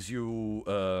which gives you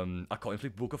a coin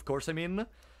flip book, of course, I mean.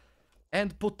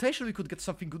 And potentially we could get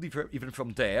something good even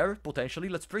from there, potentially.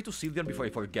 Let's pray to Sylvian before I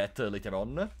forget later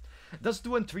on. Does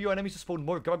 2 and 3 enemies spawn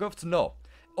more Grogoroths? No.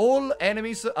 All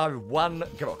enemies are 1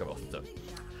 Grogoroth.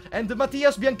 And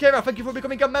Matthias Bianchera, thank you for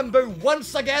becoming a member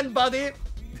once again, buddy!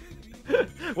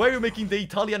 Why are you making the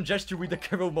Italian gesture with the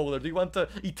Caromolar? Do you want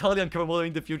Italian Caromolar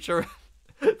in the future?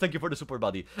 Thank you for the super,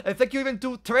 buddy. And thank you even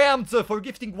to Triumph for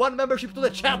gifting 1 membership to the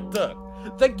chat!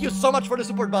 Thank you so much for the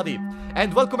support, buddy!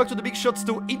 And welcome back to the big shots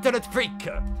to Internet Freak!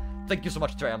 Thank you so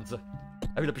much, Triumph.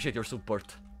 I really appreciate your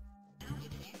support.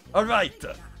 Alright!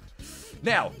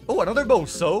 Now, oh, another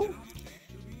Bonesaw!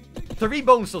 3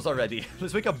 Bonesaws already.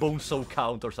 Let's make a Bonesaw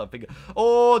count or something.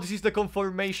 Oh, this is the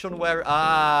confirmation where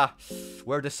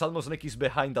the Salmo Snake is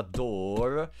behind that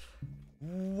door.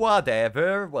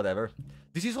 Whatever.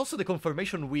 This is also the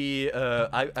confirmation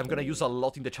I'm gonna use a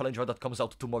lot in the challenge run that comes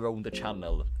out tomorrow on the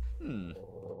channel.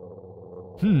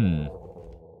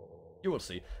 You will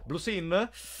see. Blue Scene.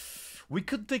 We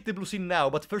could take the Blue Scene now,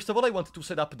 but first of all I want to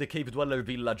set up the Cave Dweller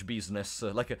Village business.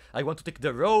 I want to take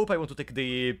the rope, I want to take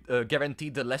the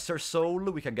guaranteed lesser soul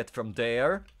we can get from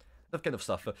there. That kind of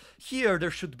stuff. Here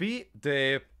there should be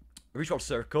the Ritual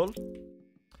Circle.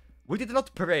 We did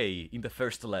not pray in the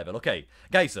first level, okay.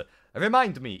 Guys,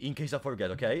 remind me in case I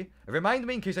forget, okay? Remind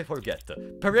me in case I forget.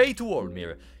 Pray to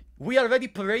Olmir. We already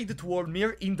prayed to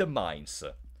Olmir in the mines.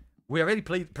 We already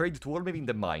prayed to Olmir in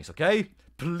the mines, okay?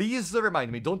 Please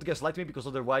remind me, don't gaslight me, because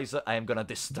otherwise I am gonna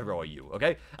destroy you,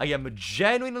 okay? I am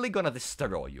genuinely gonna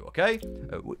destroy you, okay?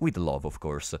 With love, of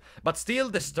course, but still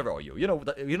destroy you. You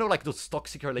know, like those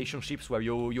toxic relationships where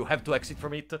you have to exit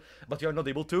from it, but you're not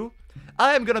able to?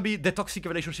 I am gonna be the toxic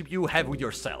relationship you have with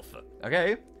yourself,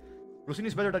 okay? Blue Scene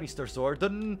is better than Easter Sword,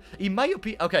 in my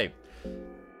opinion. Okay,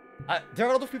 there are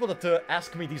a lot of people that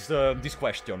ask me this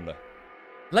question.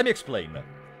 Let me explain.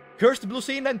 Cursed Blue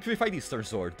Scene and Purified Eastern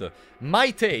Sword. My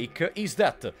take is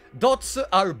that dots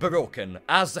are broken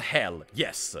as hell,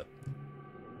 yes.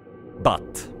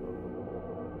 But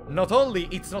not only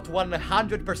it's not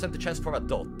 100% chance for a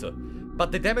dot,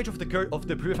 but the damage of the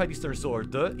Purified Eastern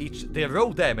Sword, the raw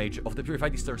damage of the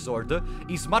Purified Eastern Sword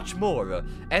is much more,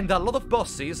 and a lot of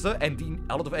bosses and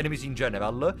a lot of enemies in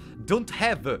general don't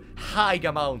have a high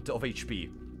amount of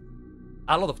HP.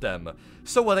 A lot of them.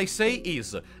 So what I say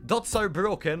is, dots are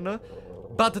broken,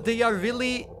 but they are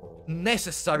really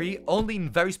necessary only in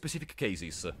very specific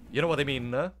cases. You know what I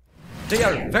mean? They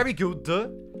are very good,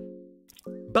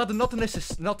 but not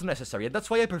necessary, and that's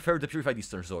why I prefer the Purified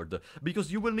Eastern Sword,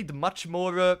 because you will need much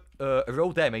more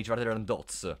raw damage rather than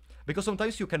dots. Because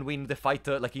sometimes you can win the fight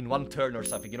like in 1 turn or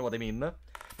something, you know what I mean?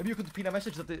 Maybe you could pin a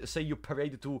message that say you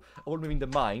parade to Olmir in the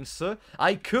mines.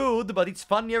 I could, but it's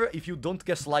funnier if you don't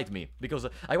gaslight me, because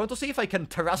I want to see if I can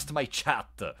trust my chat.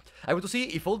 I want to see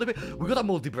if all the... We got a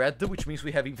moldy bread, which means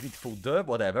we have infinite food,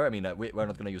 whatever. I mean, we're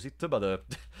not gonna use it, but...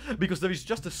 because there is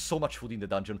just so much food in the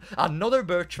dungeon. Another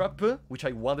bird trap, which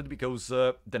I wanted because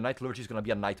the Night Lurch is gonna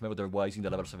be a nightmare otherwise in the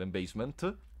level 7 basement.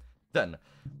 Then,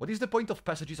 what is the point of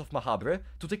Passages of Mahabre?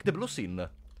 To take the Blue Scene.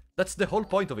 That's the whole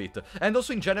point of it. And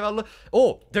also in general...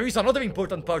 Oh, there is another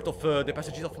important part of the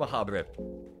Passages of Mahabre.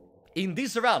 In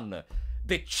this run,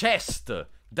 the chest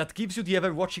that gives you the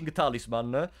ever-watching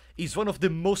talisman is one of the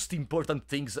most important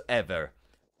things ever.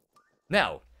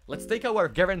 Now, let's take our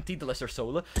guaranteed lesser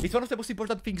soul. It's one of the most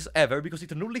important things ever because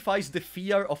it nullifies the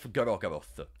fear of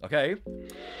Grogoroth, okay?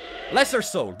 Lesser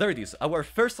soul, there it is. Our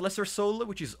first lesser soul,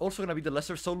 which is also gonna be the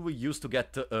lesser soul we use to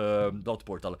get Dot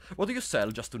Portal. What do you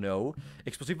sell, just to know?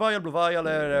 Explosive vial, blue vial,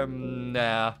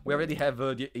 nah. We already have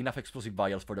enough explosive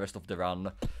vials for the rest of the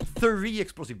run. 3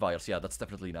 explosive vials, yeah, that's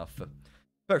definitely enough.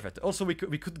 Perfect. Also, we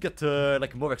could get,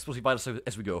 like, more explosive vials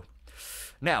as we go.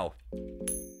 Now,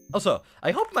 also,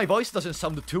 I hope my voice doesn't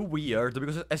sound too weird,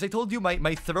 because as I told you,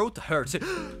 my throat hurts.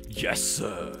 Yes,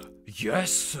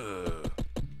 yes.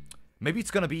 Maybe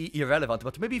it's gonna be irrelevant,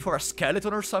 but maybe for a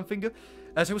skeleton or something.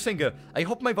 As I was saying, I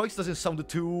hope my voice doesn't sound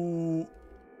too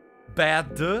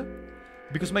bad,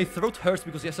 because my throat hurts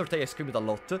because yesterday I screamed a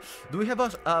lot. Do we have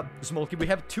a small key? We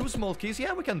have 2 small keys.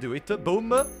 Yeah, we can do it.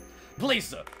 Boom.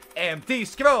 Please, empty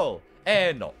scroll.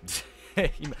 No.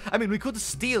 I mean, we could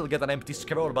still get an empty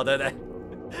scroll, but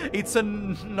it's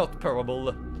not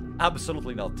probable.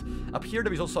 Absolutely not. Up here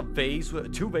there is also a vase,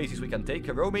 2 vases we can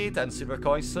take, raw meat and silver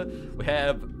coins.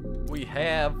 We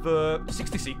have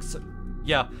 66.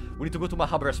 Yeah, we need to go to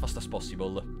Mahabra as fast as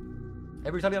possible.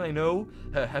 Every Italian I know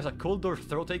has a cold or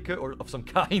throat ache or of some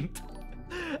kind.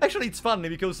 Actually, it's funny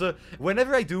because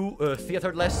whenever I do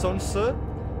theater lessons,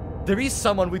 there is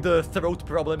someone with throat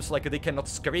problems, like they cannot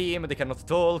scream, they cannot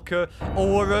talk,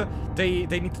 or they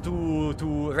need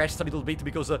to rest a little bit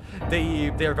because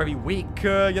they are very weak,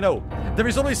 you know. There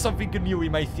is always something new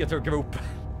in my theater group.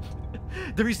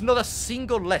 There is not a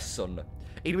single lesson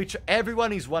in which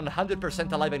everyone is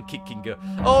 100% alive and kicking.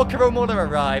 Oh, Crowmoner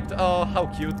arrived. Oh, how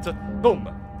cute. Boom.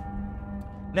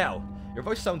 Now, your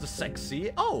voice sounds sexy.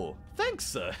 Oh,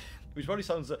 thanks. Which probably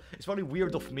sounds, it's probably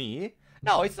weird of me.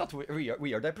 No, it's not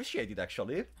weird. I appreciate it,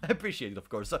 actually. I appreciate it, of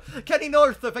course. Kenny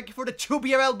North, thank you for the 2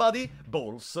 BRL, buddy.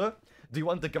 Balls. Do you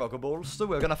want the Grogo balls?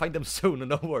 We're gonna find them soon,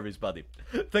 no worries, buddy.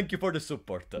 Thank you for the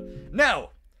support.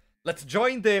 Now, let's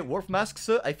join the Wolf Masks.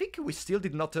 I think we still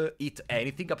did not eat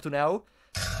anything up to now.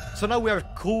 So now we are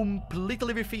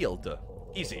completely refilled.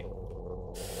 Easy.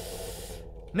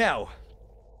 Now,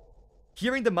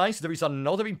 here in the mines, there is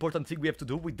another important thing we have to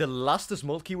do with the last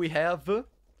small key we have.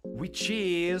 Which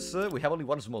is... we have only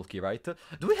 1 small key, right?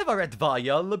 Do we have a red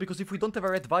vial? Because if we don't have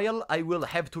a red vial, I will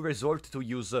have to resort to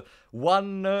use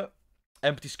 1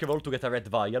 empty scroll to get a red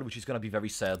vial, which is gonna be very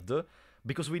sad.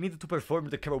 Because we need to perform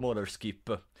the Crowmoner skip.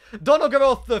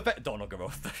 Grogoroth!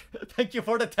 Grogoroth! Thank you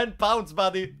for the 10 pounds,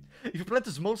 buddy! If you plant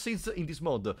small seeds in this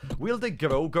mod, will they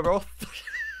grow, Grogoroth?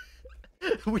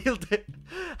 Will they...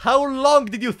 How long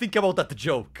did you think about that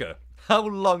joke? How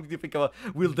long did you think about...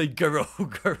 Will they grow,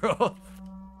 Grogoroth?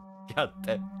 God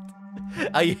damn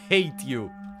it. I hate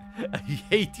you. I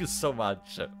hate you so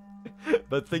much.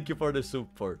 But thank you for the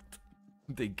support.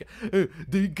 The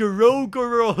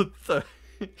Grogoroth.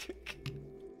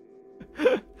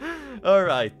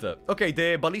 Alright. Okay,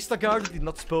 the Ballista Guard did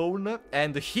not spawn.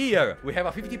 And here we have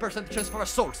a 50% chance for a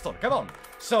Soulstone. Come on.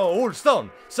 Soulstone.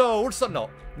 Soulstone. No.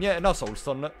 Yeah, no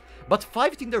Soulstone. But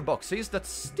 5 Tinder boxes. That's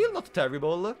still not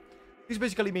terrible. This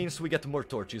basically means we get more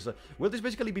torches. Will this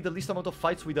basically be the least amount of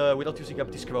fights without using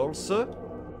empty scrolls?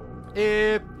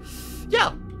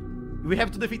 Yeah. We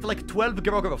have to defeat like 12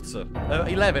 Grogoroths.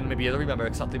 11 maybe, I don't remember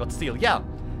exactly, but still, yeah.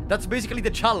 That's basically the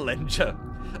challenge.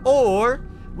 Or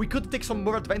we could take some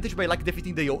more advantage by like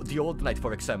defeating the Old Knight,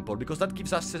 for example, because that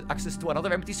gives us access to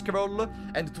another empty scroll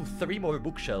and to 3 more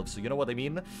bookshelves, you know what I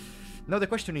mean? Now the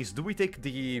question is, do we take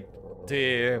the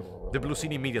blue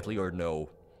scene immediately or no?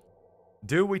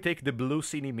 Do we take the blue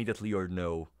scene immediately or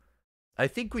no? I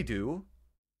think we do.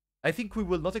 I think we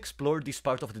will not explore this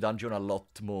part of the dungeon a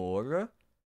lot more.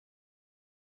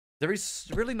 There is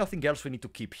really nothing else we need to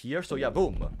keep here, so yeah,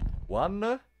 boom.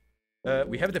 1.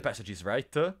 We have the passages,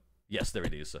 right? Yes, there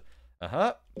it is.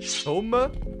 Boom.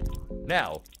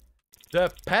 Now,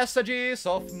 the passages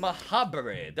of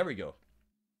Mahabra. There we go.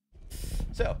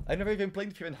 So, I never even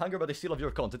played Fear and Hunger, but I still love your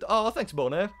content. Oh, thanks,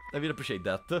 Bone. I really appreciate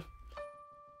that.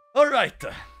 Alright,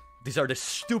 these are the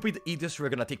stupid idiots we're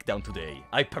gonna take down today,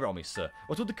 I promise.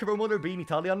 What would the Crowmoner be in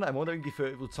Italian? I'm wondering if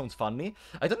it would sound funny.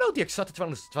 I don't know the exact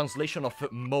translation of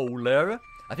molar.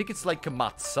 I think it's like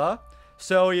mazza.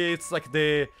 So it's like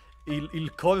the il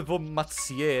corvo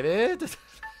mazziere.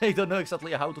 I don't know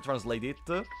exactly how to translate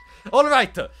it.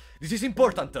 Alright, this is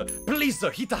important. Please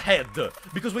hit ahead,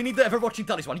 because we need the Ever-Watching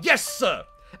Talisman. Yes!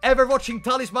 Ever-Watching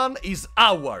Talisman is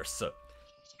ours.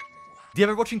 The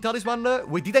Ever-Watching Talisman,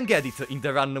 we didn't get it in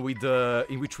the run with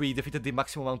in which we defeated the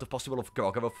maximum amount of possible of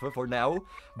Grogoroth for now,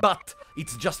 but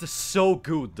it's just so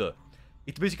good.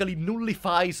 It basically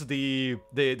nullifies the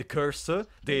curse,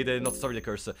 the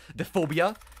curse, the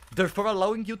phobia, therefore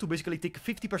allowing you to basically take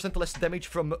 50% less damage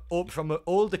from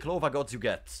all the Clova gods you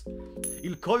get.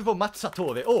 Il Corvo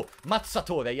Mazzatore. Oh,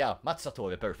 Mazzatore, yeah,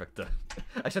 Mazzatore, perfect.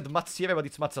 I said Mazziere, but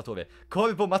it's Mazzatore.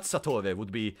 Corvo Mazzatore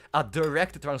would be a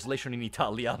direct translation in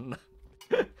Italian.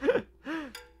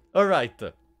 Alright.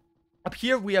 Up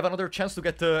here we have another chance to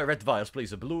get red vials,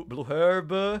 please. Blue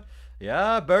herb.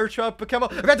 Yeah, birch up, come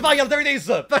on. Red vial, there it is!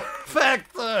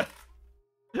 Perfect!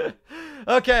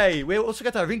 Okay, we also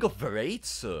got a Ring of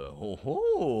Wraiths.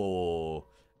 Oh.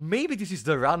 Maybe this is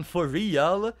the run for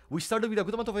real. We started with a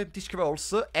good amount of empty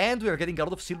scrolls, and we are getting a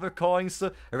lot of silver coins,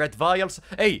 red vials.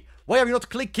 Hey, why are you not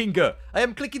clicking? I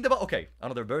am clicking the okay,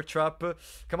 another bird trap.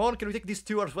 Come on, can we take these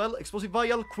two as well? Explosive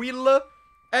vial, quill,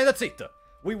 and that's it.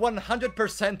 We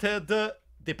 100%ed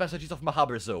the passages of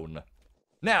Mahaber Zone.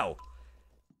 Now,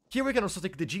 here we can also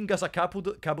take the Jingasa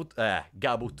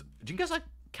Gabut. Jingasa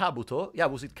Kabuto? Yeah,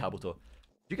 was it Kabuto?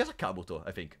 Jingasa Kabuto,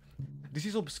 I think. This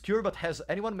is obscure, but has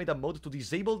anyone made a mod to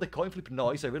disable the coin flip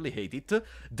noise? I really hate it.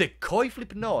 The coin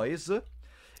flip noise?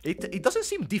 It doesn't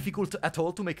seem difficult at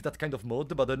all to make that kind of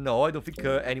mod, but no, I don't think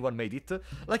anyone made it.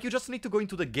 Like, you just need to go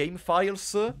into the game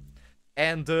files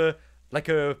and,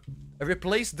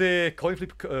 replace the coin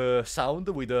flip sound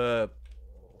with, turn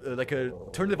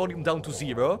the volume down to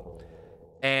 0,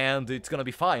 and it's gonna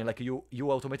be fine. Like, you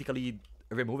automatically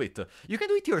remove it. You can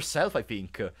do it yourself, I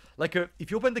think. If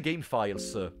you open the game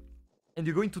files and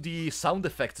you go into the sound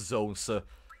effects zones,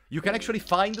 you can actually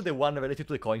find the one related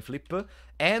to the coin flip,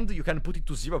 and you can put it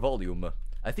to 0 volume.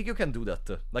 I think you can do that.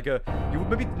 You would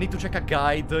maybe need to check a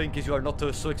guide in case you are not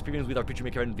so experienced with RPG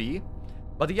Maker NV.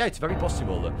 But yeah, it's very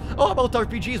possible. Oh, about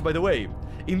RPGs, by the way.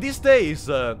 In these days,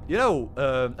 I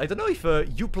don't know if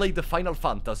you played the Final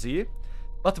Fantasy,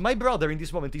 but my brother in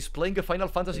this moment is playing a Final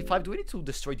Fantasy V. Do we need to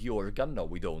destroy the organ? No,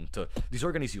 we don't. This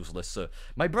organ is useless.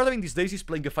 My brother in these days is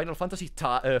playing a Final Fantasy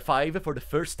V for the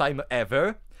first time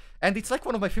ever. And it's like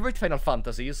one of my favorite Final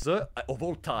Fantasies of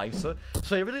all times.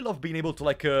 So I really love being able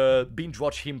to binge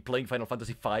watch him playing Final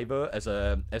Fantasy V as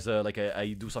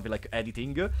I do something like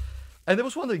editing. And I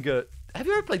was wondering, have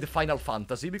you ever played the Final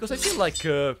Fantasy? Because I feel like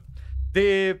I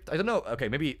don't know, okay,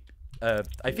 maybe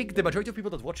I think the majority of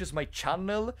people that watches my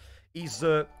channel is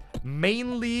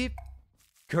mainly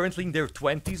currently in their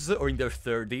 20s or in their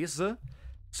 30s.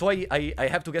 So I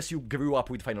have to guess you grew up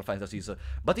with Final Fantasies.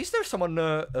 But is there someone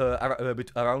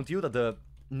around you that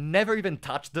never even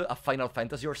touched a Final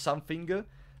Fantasy or something?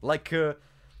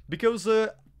 Because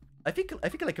I think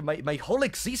like my whole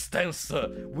existence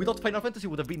without Final Fantasy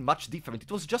would have been much different. It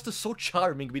was just so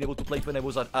charming being able to play it when I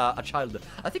was a child.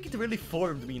 I think it really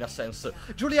formed me in a sense.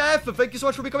 Julia F, thank you so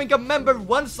much for becoming a member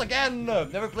once again.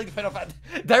 Never played Final Fantasy.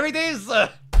 There it is.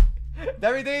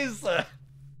 There it is.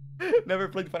 Never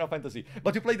played Final Fantasy.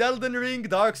 But you played Elden Ring,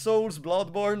 Dark Souls,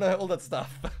 Bloodborne, all that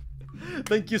stuff.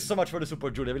 Thank you so much for the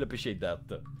support, Julia. I really appreciate that.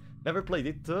 Never played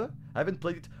it. I haven't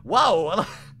played it. Wow.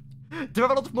 There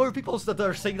are a lot more people that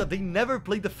are saying that they never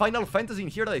played the Final Fantasy in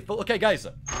here that I thought. Okay, guys,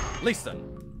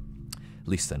 listen.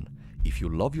 Listen, if you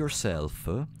love yourself,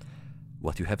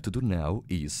 what you have to do now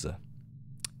is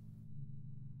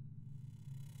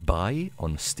buy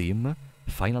on Steam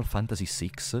Final Fantasy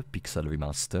VI Pixel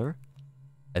Remaster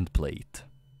and play it.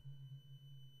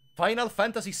 Final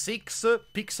Fantasy VI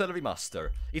Pixel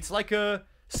Remaster. It's like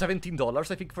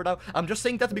 $17, I think, for now. I'm just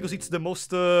saying that because it's the most,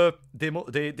 the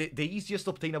easiest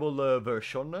obtainable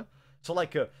version. So,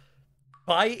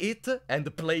 buy it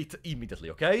and play it immediately,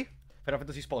 okay? Final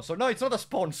Fantasy sponsor. No, it's not a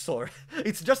sponsor.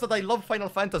 It's just that I love Final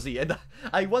Fantasy, and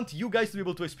I want you guys to be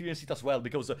able to experience it as well,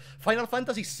 because Final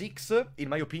Fantasy VI, in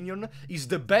my opinion, is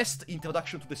the best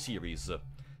introduction to the series.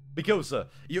 Because,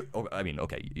 you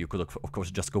could of course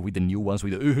just go with the new ones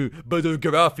with better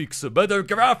graphics,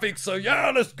 yeah,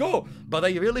 let's go! But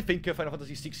I really think Final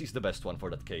Fantasy VI is the best one for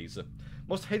that case.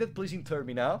 Most hated place in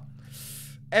Termina?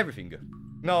 Everything.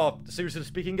 No, seriously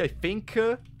speaking, I think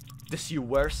the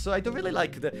sewers, I don't really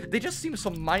like they just seem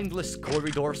some mindless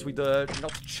corridors with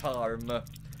not charm.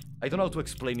 I don't know how to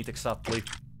explain it exactly.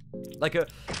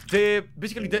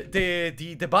 Basically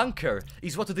the bunker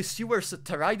is what the sewers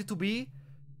tried to be,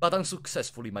 but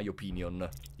unsuccessful, in my opinion.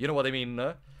 You know what I mean?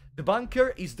 The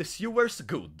bunker is the sewers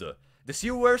good. The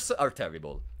sewers are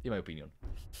terrible, in my opinion.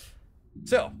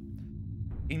 So,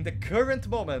 in the current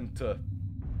moment,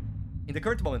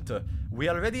 we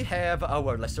already have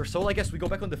our Lesser Soul. I guess we go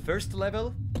back on the first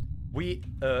level. We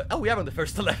are on the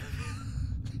first level.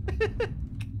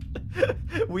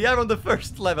 We are on the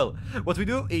first level. What we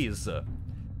do is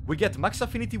we get max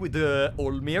affinity with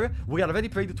Olmir. We already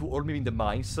prayed to Olmir in the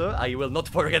mines. I will not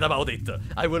forget about it.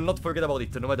 I will not forget about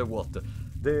it, no matter what.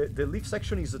 The leaf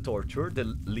section is a torture. The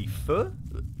leaf. Are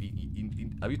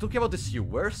you talking about the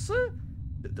sewers?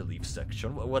 The leaf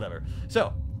section, whatever.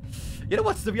 So, you know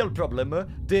what's the real problem?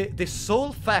 The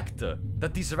sole fact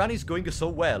that this run is going so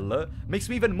well makes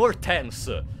me even more tense.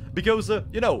 Because,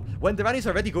 you know, when the run is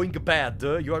already going bad,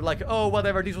 you are like, oh,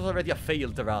 whatever, this was already a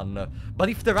failed run. But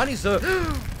if the run is...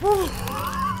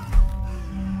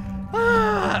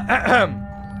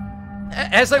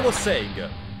 As I was saying,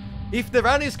 if the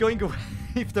run is going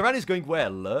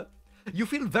well, you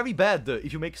feel very bad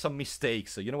if you make some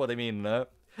mistakes, you know what I mean?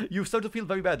 You start to feel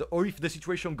very bad, or if the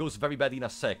situation goes very bad in a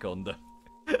second.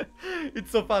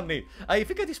 It's so funny. I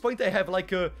think at this point I have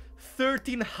like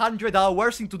 1300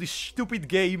 hours into this stupid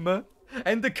game,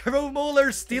 and the Crow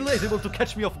Mauler still is able to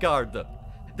catch me off guard.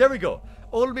 There we go.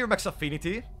 Olmir max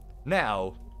affinity.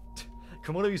 Now,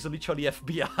 Crow Mauler is literally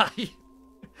FBI.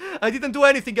 I didn't do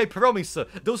anything, I promise.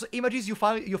 Those images you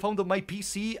found on my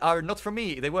PC are not from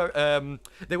me. They were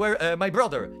my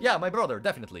brother. Yeah, my brother,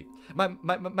 definitely.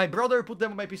 My brother put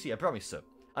them on my PC. I promise.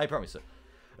 I promise.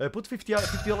 Put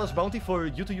 $50 bounty for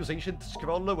you to use Ancient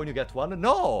Scroll when you get one.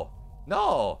 No,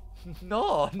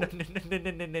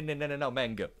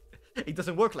 Meng. It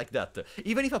doesn't work like that.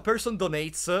 Even if a person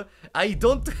donates, I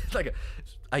don't like.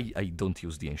 I don't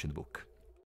use the Ancient Book.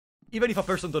 Even if a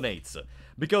person donates,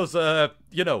 because,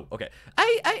 you know, okay.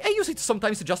 I use it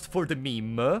sometimes just for the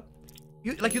meme.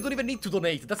 You don't even need to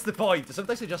donate, that's the point.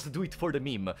 Sometimes I just do it for the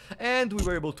meme. And we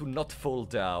were able to not fall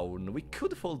down. We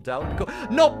could fall down because...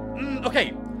 No!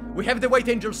 Okay, we have the White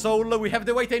Angel Soul,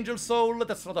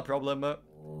 that's not a problem.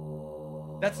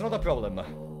 That's not a problem.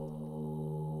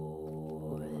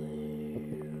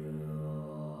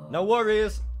 No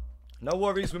worries. No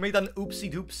worries, we made an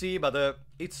oopsie-doopsie, but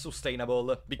it's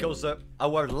sustainable, because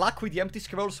our luck with the empty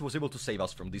scrolls was able to save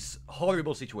us from these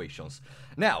horrible situations.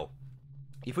 Now,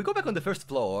 if we go back on the first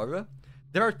floor,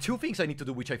 there are two things I need to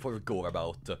do which I forgot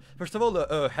about. First of all,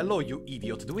 hello you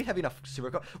idiot, do we have enough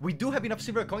silver coins? We do have enough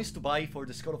silver coins to buy for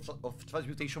the Scroll of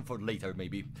Transmutation for later,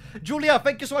 maybe. Julia,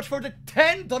 thank you so much for the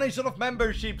 10 donation of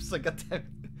memberships!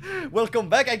 Welcome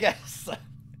back, I guess!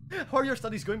 How are your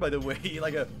studies going, by the way?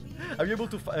 Like, are you able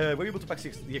to, were you able to pass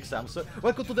the exams?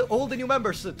 Welcome to all the new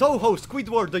members. Toho,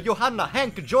 Squidward, Johanna,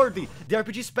 Hank, Jordi, the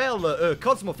RPG Spell,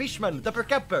 Cosmo, Fishman, Dapper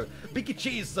Capper, Bicky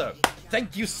Cheese.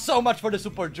 Thank you so much for the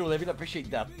support, Julie. I really appreciate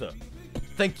that.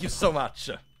 Thank you so much.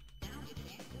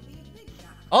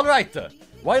 Alright,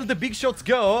 while the big shots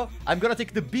go, I'm gonna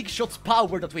take the big shots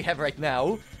power that we have right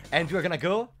now, and we're gonna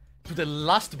go to the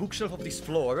last bookshelf of this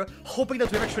floor, hoping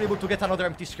that we're actually able to get another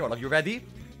empty scroll. Are you ready?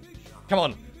 Come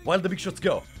on, while the big shots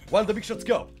go. While the big shots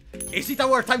go. Is it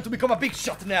our time to become a big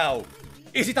shot now?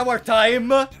 Is it our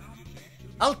time?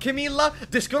 Alchemilla,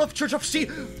 the Scroll of Church of Sea.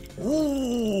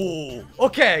 Ooh,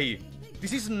 okay.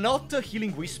 This is not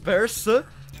Healing Whispers,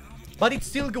 but it's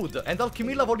still good. And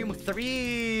Alchemilla Volume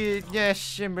 3...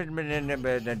 Yes. You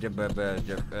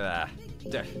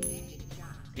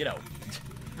know.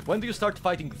 When do you start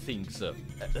fighting things?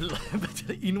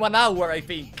 In 1 hour, I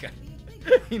think.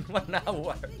 In 1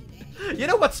 hour. You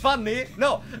know what's funny?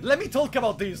 No, let me talk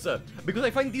about this, because I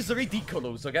find this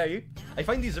ridiculous, okay? I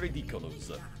find this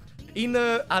ridiculous. In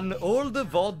an old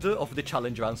VOD of the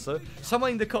challenge runs,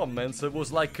 someone in the comments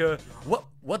was like,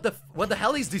 what the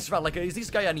hell is this run? Like, is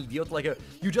this guy an idiot? Like,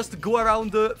 you just go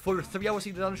around for 3 hours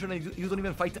in the dungeon and you don't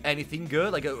even fight anything,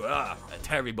 like,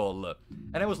 terrible.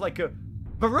 And I was like,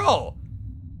 bro,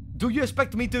 do you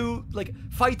expect me to, like,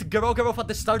 fight Grogoroth at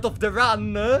the start of the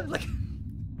run? Like...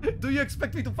 Do you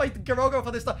expect me to fight Grogoroth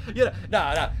at this time? Yeah,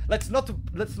 nah, let's not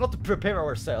prepare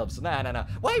ourselves. Nah.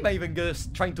 Why am I even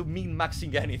trying to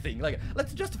min-maxing anything? Like,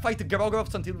 let's just fight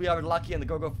Grogoroth until we are lucky and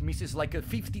Grogoroth misses like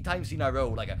 50 times in a row.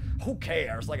 Like, who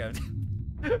cares? Like,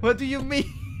 what do you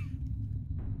mean?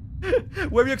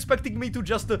 Were you expecting me to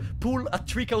just pull a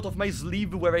trick out of my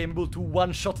sleeve where I am able to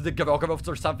one-shot the Grogoroths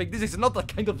or something? This is not that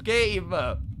kind of game.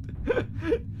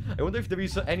 I wonder if there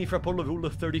is any for Apollo Rule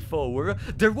 34.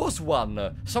 There was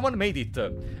one. Someone made it.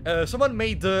 Someone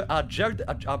made a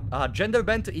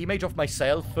gender-bent image of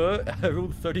myself.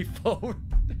 Rule 34.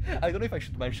 I don't know if I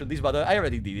should mention this, but I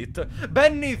already did it.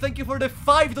 Benny, thank you for the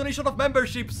 5 donation of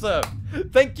memberships.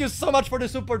 Thank you so much for the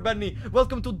support, Benny.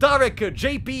 Welcome to Darek,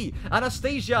 JP,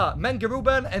 Anastasia,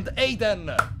 Mangaruben, and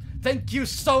Aiden. Thank you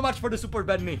so much for the support,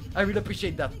 Benny. I really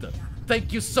appreciate that.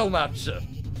 Thank you so much.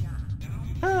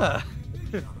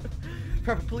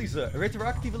 Please,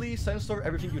 retroactively censor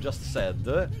everything you just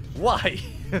said. Why?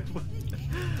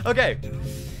 Okay.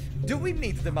 Do we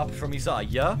need the map from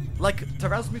Isaiah? Like,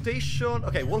 transmutation...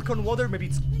 Okay, walk on water, maybe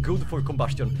it's good for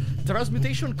combustion.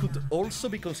 Transmutation could also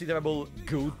be considerable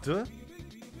good.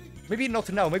 Maybe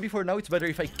not now, maybe for now it's better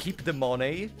if I keep the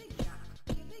money.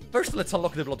 First, let's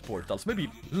unlock the blood portals.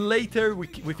 Maybe later we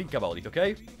think about it,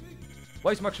 okay?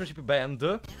 Why is marksmanship banned?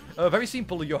 Very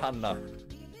simple, Johanna.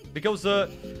 Because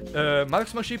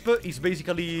marksmanship is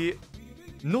basically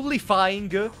nullifying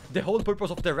the whole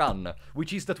purpose of the run,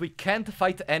 which is that we can't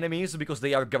fight enemies because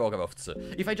they are Grogoroths.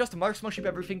 If I just marksmanship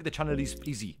everything, the channel is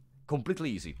easy. Completely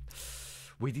easy.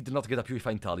 We did not get a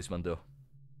purifying talisman, though.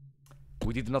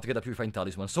 We did not get a Purifying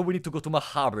Talisman, so we need to go to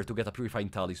Mahabre to get a Purifying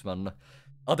Talisman.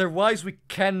 Otherwise, we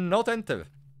cannot enter.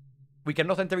 We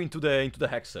cannot enter into the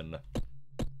Hexen.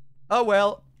 Oh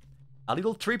well. A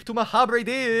little trip to Mahabre it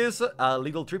is. A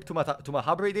little trip to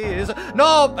Mahabre it is.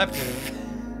 No!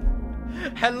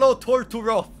 Hello,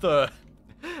 Torturoth.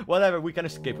 Whatever, we can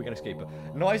escape, we can escape.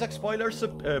 No Isaac spoilers,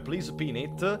 please pin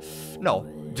it. No.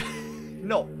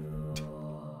 No.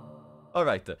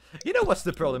 Alright, you know what's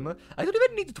the problem? I don't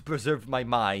even need to preserve my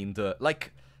mind.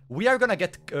 Like, we are gonna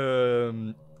get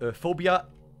phobia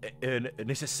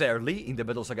necessarily in the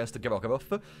battles against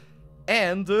Grogoroth.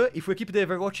 And if we keep the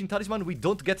Everwatching Talisman, we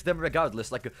don't get them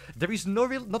regardless. Like, there is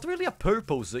not really a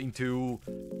purpose into,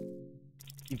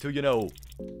 you know,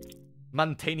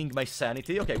 maintaining my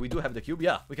sanity. Okay, we do have the cube.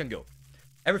 Yeah, we can go.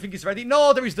 Everything is ready.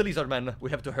 No, there is the Lizardman.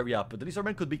 We have to hurry up. The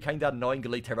Lizardman could be kinda annoying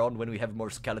later on when we have more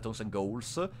skeletons and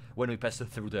ghouls when we pass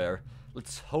through there.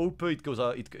 Let's hope it goes.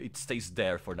 It stays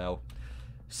there for now.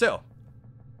 So,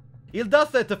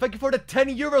 Ildathet, thank you for the 10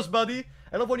 euros, buddy.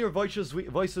 I love when your voices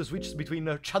switch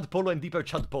between Chad Polo and Deeper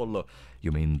Chad Polo.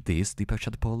 You mean this Deeper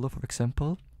Chad Polo, for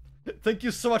example? Thank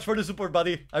you so much for the support,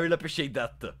 buddy. I really appreciate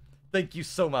that. Thank you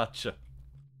so much.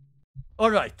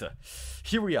 Alright,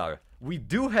 here we are. We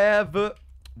do have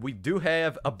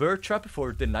a bird trap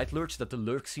for the Night Lurch that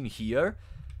lurks in here.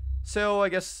 So I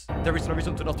guess there is no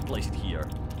reason to not place it here.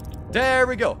 There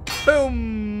we go.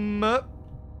 Boom!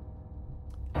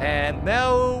 And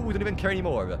now we don't even care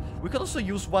anymore. We could also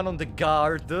use one on the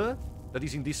guard that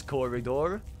is in this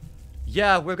corridor.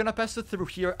 Yeah, we're gonna pass it through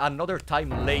here another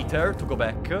time later to go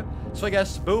back. So I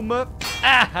guess, boom.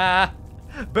 Aha!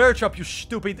 Bird trap, you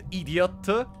stupid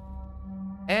idiot.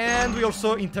 And we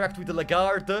also interact with the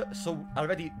Lagarde, so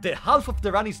already the half of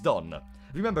the run is done.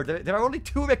 Remember, there are only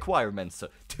two requirements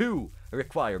to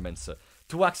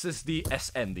access the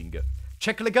S ending.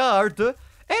 Check Lagarde,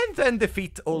 and then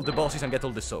defeat all the bosses and get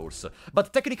all the souls.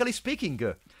 But technically speaking,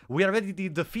 we already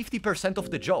did 50% of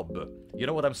the job. You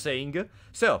know what I'm saying?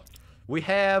 So, we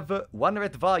have 1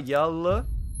 red vial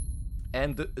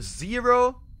and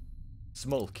 0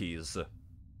 small keys.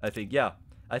 I think, yeah.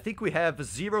 I think we have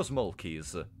 0 small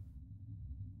keys.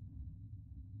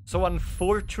 So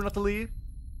unfortunately,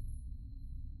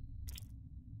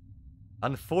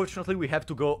 we have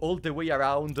to go all the way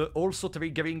around, also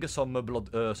triggering some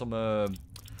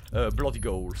bloody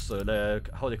goals.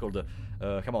 How they called?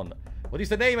 Come on, what is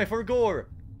the name? I forgot.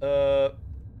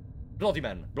 Bloody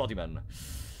man.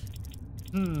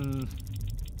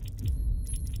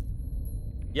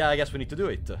 Yeah, I guess we need to do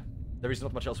it. There is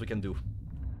not much else we can do.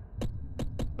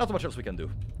 Not much else we can do.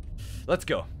 Let's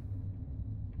go.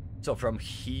 So from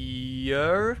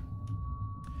here,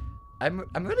 I'm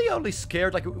really only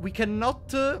scared. Like we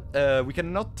cannot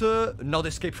not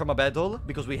escape from a battle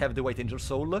because we have the White Angel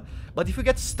Soul. But if we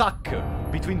get stuck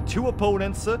between 2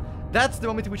 opponents, that's the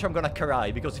moment in which I'm gonna cry.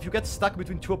 Because if you get stuck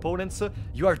between 2 opponents,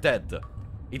 you are dead.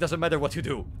 It doesn't matter what you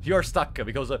do. You are stuck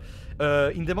because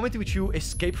in the moment in which you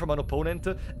escape from an opponent,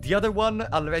 the other one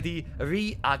already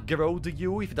re-aggroed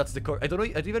you. If that's the I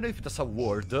don't even know if that's a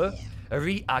word.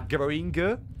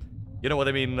 Re-aggroing. You know what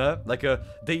I mean? Like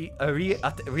they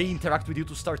re-interact with you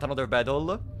to start another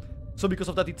battle. So because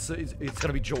of that, it's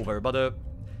gonna be Jover. But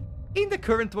in the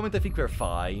current moment, I think we're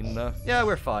fine. Yeah,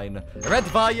 we're fine. Red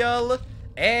vial.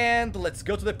 And let's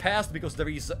go to the past because there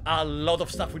is a lot of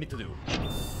stuff we need to do.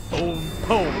 Boom,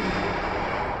 boom.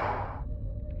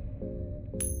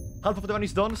 Half of the one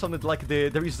is done. Sounded like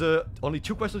there is only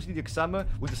 2 questions in the exam,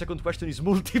 with the second question is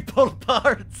multiple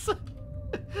parts.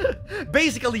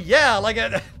 Basically, yeah, like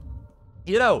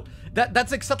you know,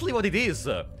 that's exactly what it is.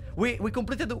 We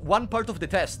completed 1 part of the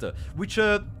test, which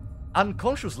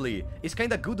unconsciously is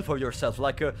kinda good for yourself.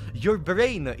 Like your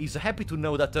brain is happy to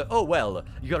know that oh well,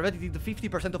 you already did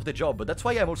 50% of the job. That's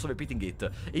why I'm also repeating it.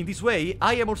 In this way,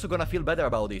 I am also gonna feel better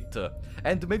about it,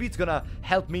 and maybe it's gonna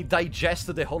help me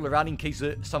digest the whole run in case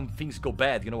some things go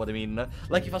bad. You know what I mean?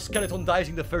 Like if a skeleton dies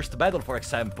in the first battle, for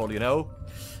example. You know.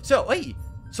 So hey.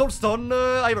 Soulstone,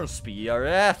 Iron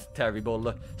Spear,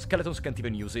 terrible. Skeletons can't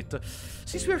even use it.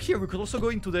 Since we're here, we could also go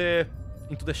into the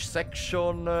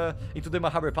section, into the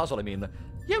Mahabre puzzle, I mean.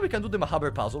 Yeah, we can do the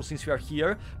Mahabre puzzle since we are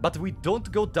here, but we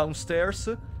don't go downstairs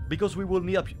because we will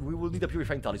need a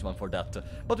Purifying Talisman for that.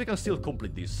 But we can still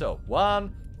complete this. So,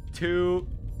 1, 2...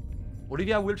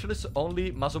 Olivia Wilshire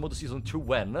only Mazomod Season 2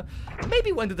 when?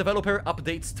 Maybe when the developer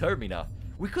updates Termina.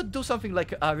 We could do something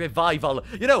like a revival.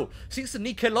 You know, since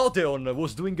Nickelodeon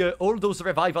was doing all those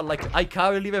revival, like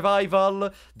iCarly revival,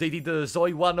 they did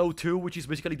Zoe 102, which is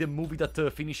basically the movie that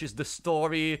finishes the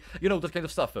story, you know, that kind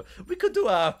of stuff. We could do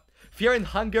a Fear and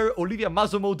Hunger Olivia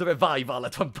Mazomode revival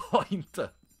at one point.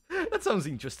 That sounds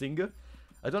interesting.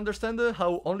 I don't understand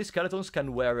how only skeletons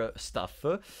can wear stuff.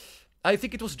 I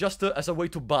think it was just as a way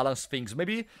to balance things.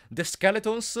 Maybe the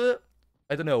skeletons,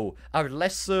 I don't know, are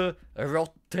less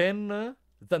rotten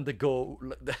than the ghoul.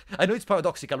 I know it's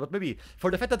paradoxical, but maybe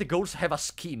for the fact that the ghouls have a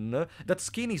skin, that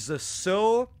skin is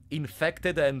so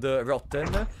infected and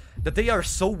rotten that they are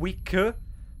so weak that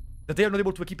they are not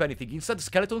able to keep anything. Instead,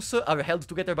 skeletons are held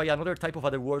together by another type of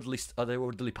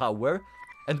otherworldly power.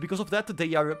 And because of that,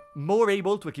 they are more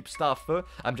able to equip stuff.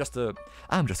 I'm just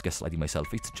gaslighting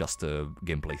myself. It's just a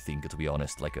gameplay thing, to be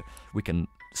honest. Like, we can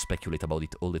speculate about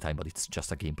it all the time, but it's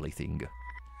just a gameplay thing.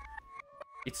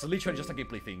 It's literally just a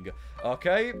gameplay thing.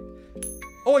 Okay.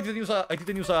 Oh, I didn't use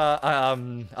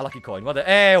a lucky coin. What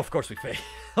the? Of course we fail.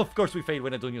 Of course we fail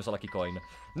when I don't use a lucky coin.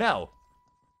 Now,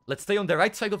 let's stay on the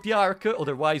right side of the arc.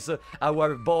 Otherwise,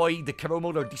 our boy, the Chrome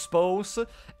will dispose.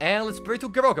 And let's pray to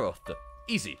Grogoroth.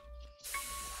 Easy.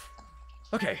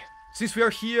 Okay, since we are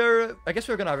here, I guess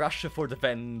we're gonna rush for the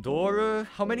vendor.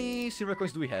 How many silver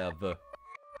coins do we have?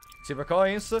 Silver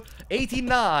coins?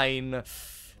 89!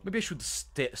 Maybe I should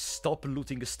stop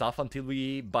looting stuff until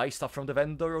we buy stuff from the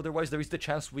vendor, otherwise there is the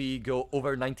chance we go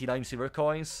over 99 silver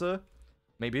coins.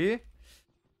 Maybe?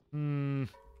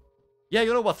 Yeah,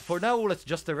 you know what, for now, let's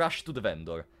just rush to the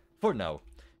vendor. For now.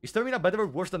 Is Termina better or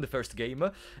worse than the first game?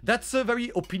 That's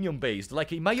very opinion-based.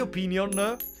 Like, in my opinion,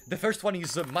 the first one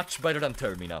is much better than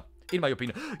Termina. In my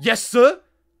opinion. Yes!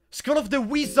 Scroll of the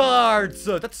Wizards!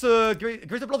 That's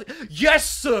greater blood.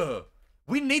 Yes!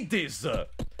 We need this!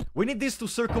 We need this to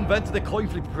circumvent the coin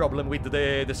flip problem with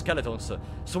the skeletons.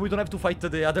 So we don't have to fight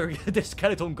the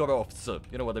skeleton Goroths.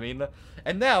 You know what I mean?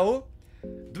 And now,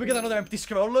 do we get another empty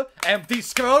scroll? Empty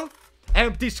scroll?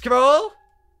 Empty scroll?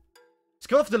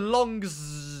 Scroll of the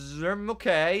Longs.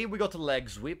 Okay, we got a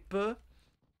Legs Whip.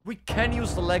 We can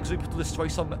use the Legs Whip to destroy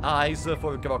some eyes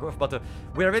for Grogoroth, but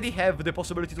we already have the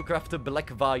possibility to craft a Black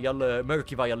Vial,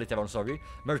 Murky Vial later on, sorry.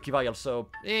 Murky Vial, so,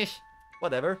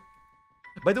 whatever.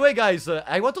 By the way, guys,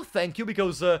 I want to thank you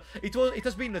because it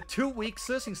has been 2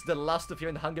 weeks since the last Fear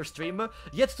and Hunger stream,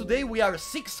 yet today we are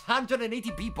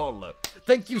 680 people.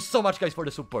 Thank you so much, guys, for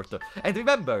the support. And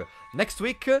remember, next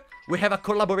week we have a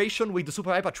collaboration with the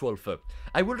Super Eye Patch Wolf.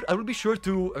 I will be sure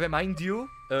to remind you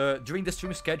during the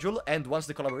stream schedule and once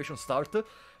the collaboration starts.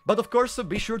 But of course,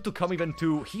 be sure to come even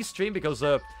to his stream because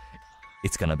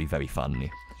it's gonna be very funny.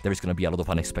 There is gonna be a lot of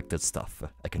unexpected stuff,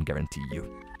 I can guarantee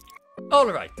you.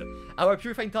 Alright, our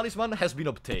Purifying Talisman has been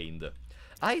obtained.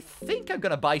 I think I'm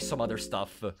gonna buy some other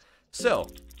stuff. So,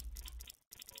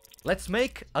 let's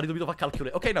make a little bit of a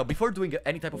calculation. Okay, now, before doing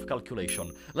any type of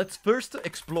calculation, let's first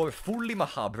explore fully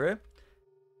Mahabre.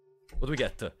 What do we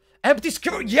get? Empty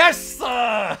scroll! Yes!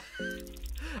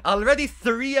 Already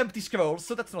 3 empty scrolls,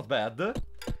 so that's not bad.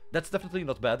 That's definitely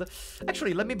not bad.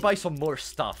 Actually, let me buy some more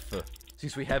stuff.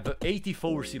 Since we have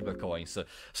 84 silver coins.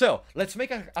 So, let's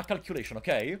make a calculation,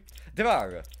 okay? There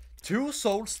are 2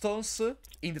 soul stones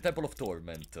in the Temple of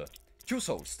Torment. 2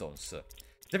 soul stones.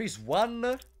 There is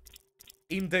 1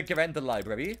 in the Grand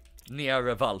Library,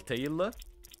 near Valtail.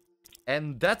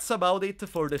 And that's about it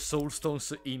for the soul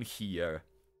stones in here.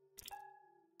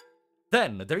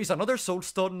 Then, there is another soul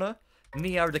stone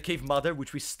near the Cave Mother,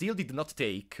 which we still did not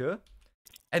take.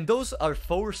 And those are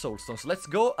 4 soul stones. Let's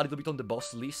go a little bit on the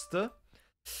boss list.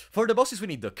 For the bosses we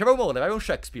need Caramole, Iron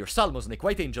Shakespeare, Salmon Snake,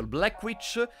 White Angel, Black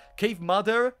Witch, Cave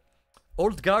Mother,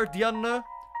 Old Guardian,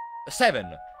 7.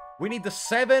 We need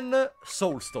 7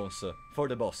 soul stones for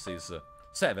the bosses.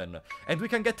 7. And we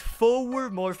can get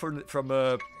 4 more from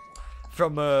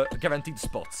guaranteed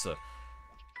spots.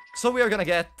 So we are gonna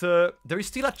get, there is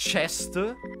still a chest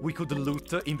we could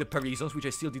loot in the Parisons, which I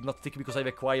still did not take because I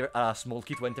require a small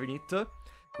key to enter in it.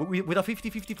 With a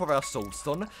 50-50 for a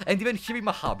soulstone, and even here in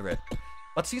Mahabre.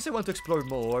 But since I want to explore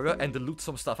more and loot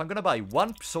some stuff, I'm gonna buy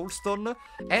 1 soulstone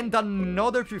and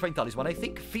another Purifying Talisman. I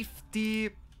think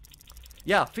 50...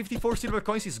 Yeah, 54 silver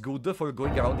coins is good for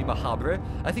going around in Mahabre.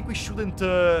 I think we shouldn't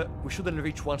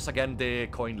reach once again the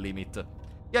coin limit.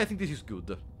 Yeah, I think this is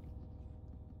good.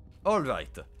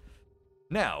 Alright.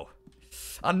 Now,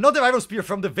 another Iron Spear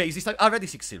from the vase. This time already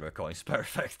 6 silver coins.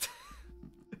 Perfect.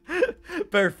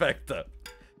 Perfect.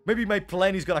 Maybe my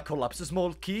plan is gonna collapse a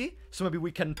small key, so maybe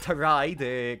we can try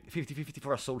the 50-50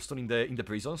 for a soulstone in the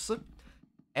prisons.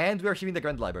 And we are here in the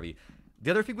Grand Library.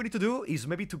 The other thing we need to do is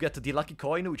maybe to get the lucky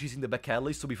coin, which is in the back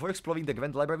alleys. So before exploring the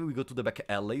Grand Library, we go to the back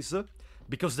alleys,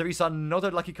 because there is another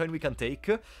lucky coin we can take.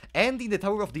 And in the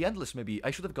Tower of the Endless, maybe.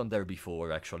 I should have gone there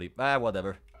before, actually.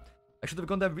 Whatever. I should have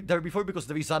gone there before because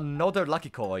there is another lucky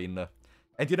coin.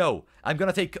 And you know, I'm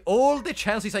gonna take all the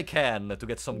chances I can to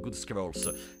get some good scrolls.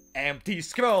 Empty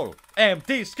scroll!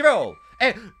 Empty scroll!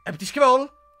 Empty scroll!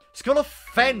 Scroll of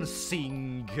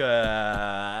Fencing.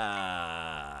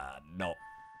 No.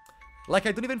 Like,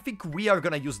 I don't even think we are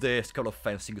gonna use the Scroll of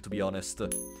Fencing, to be honest.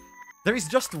 There is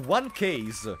just one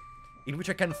case in which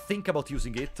I can think about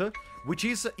using it, which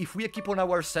is if we keep on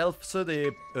ourselves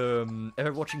the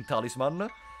ever-watching talisman.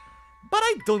 But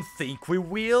I don't think we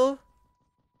will.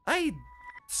 I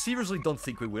seriously don't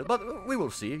think we will, but we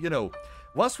will see, you know.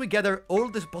 Once we gather all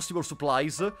the possible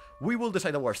supplies, we will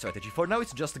decide our strategy. For now,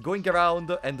 it's just going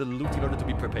around and loot in order to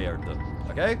be prepared,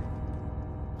 okay?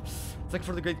 Thanks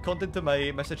for the great content,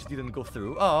 my message didn't go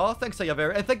through. Oh, thanks,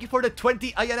 Ayaver, and thank you for the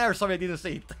 20 INR, sorry I didn't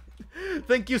see it.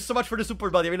 Thank you so much for the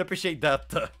support, buddy, I really appreciate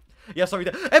that. Yeah,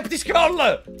 sorry, empty scroll!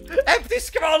 Empty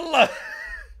scroll!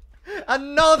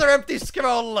 Another empty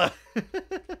scroll!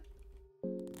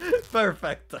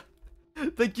 Perfect.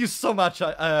 Thank you so much,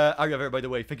 Ayaver, by the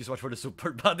way. Thank you so much for the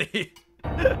support, buddy.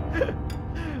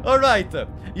 Alright,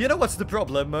 you know what's the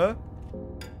problem?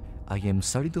 I am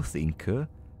starting to think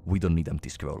we don't need empty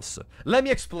scrolls. Let me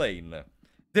explain.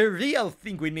 The real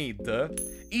thing we need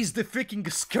is the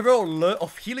freaking scroll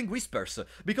of Healing Whispers.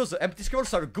 Because empty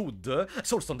scrolls are good.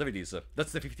 Soulstone, there it is.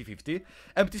 That's the 50-50.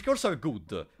 Empty scrolls are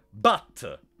good. But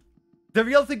the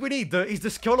real thing we need is the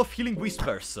scroll of Healing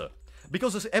Whispers.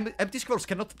 Because empty scrolls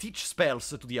cannot teach spells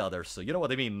to the others. You know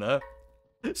what I mean?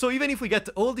 So even if we get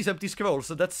all these empty scrolls,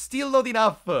 that's still not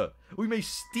enough. We may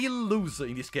still lose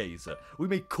in this case. We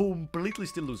may completely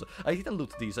still lose. I didn't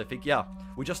loot these, I think. Yeah,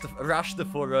 we just rushed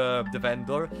for the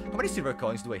vendor. How many silver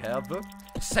coins do I have?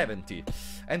 70.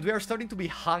 And we are starting to be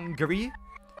hungry.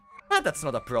 But that's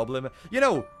not a problem. You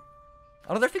know,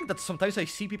 another thing that sometimes I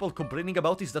see people complaining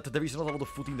about is that there is not a lot of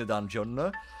food in the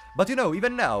dungeon. But you know,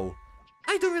 even now,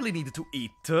 I don't really need to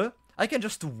eat. I can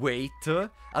just wait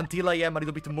until I am a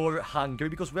little bit more hungry,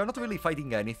 because we are not really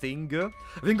fighting anything.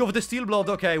 Ring of the Steel Blood,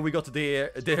 okay, we got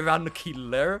the Run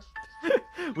Killer.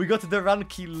 We got the Run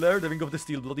Killer, the Ring of the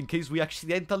Steel Blood, in case we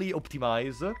accidentally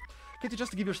optimize. Can't you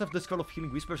just give yourself the Scroll of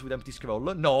Healing Whispers with empty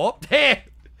scroll? No!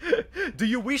 Do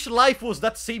you wish life was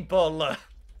that simple?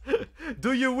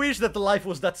 Do you wish that life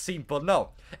was that simple?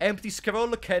 No. Empty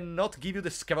scroll cannot give you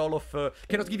the scroll of...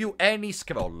 cannot give you any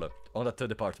scroll on that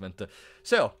department.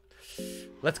 So,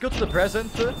 let's go to the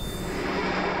present. Did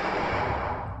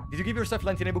you give yourself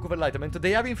 99 Book of Enlightenment?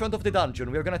 They are in front of the dungeon.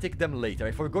 We are gonna take them later.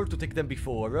 I forgot to take them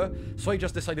before. So I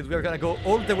just decided we are gonna go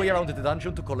all the way around the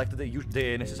dungeon to collect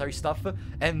the necessary stuff.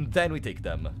 And then we take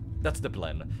them. That's the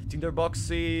plan. Tinder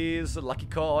boxes, lucky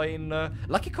coin.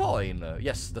 Lucky coin!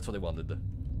 Yes, that's what I wanted.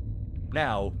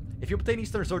 Now, if you obtain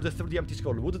Eastern Sword through the empty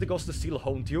scroll, would the ghost still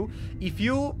haunt you? If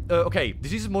you... okay,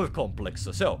 this is more complex,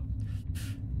 so...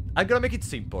 I'm gonna make it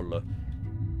simple.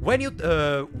 When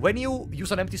you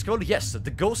use an empty scroll, yes, the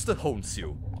ghost haunts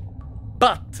you.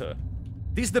 But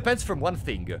this depends from one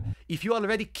thing. If you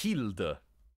already killed...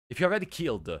 If you already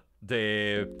killed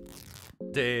the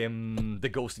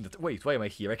ghost in the... Wait, why am I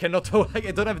here? I cannot...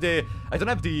 I don't have the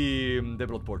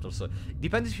blood portals.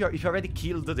 Depends if you already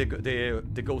killed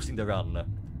the ghost in the run.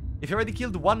 If you already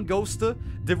killed one ghost,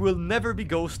 there will never be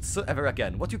ghosts ever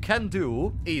again. What you can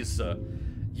do is...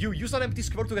 you use an empty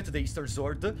scroll to get the Eastern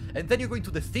Sword, and then you go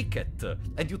into the thicket,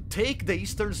 and you take the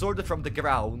Eastern Sword from the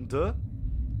ground.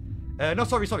 No,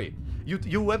 sorry.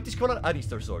 You empty scroll an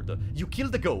Eastern Sword. You kill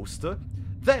the ghost.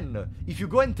 Then, if you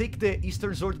go and take the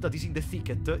Eastern Sword that is in the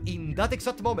thicket, in that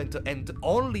exact moment, and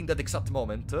only in that exact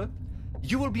moment,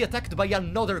 you will be attacked by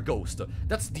another ghost.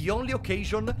 That's the only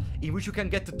occasion in which you can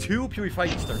get 2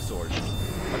 purified Eastern Swords.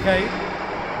 Okay?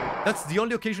 That's the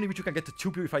only occasion in which you can get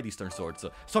 2 purified Eastern Swords.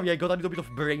 Sorry, I got a little bit of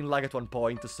brain lag at one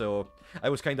point, so I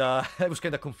was kinda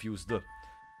confused.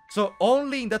 So,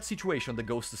 only in that situation the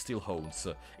ghost still haunts.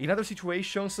 In other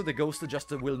situations, the ghost just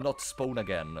will not spawn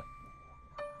again.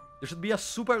 There should be a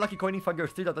super lucky coin in Figure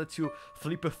 3 that lets you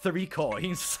flip 3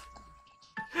 coins.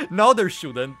 No, there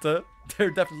shouldn't. There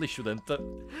definitely shouldn't.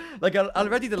 Like,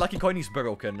 already the lucky coin is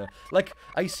broken. Like,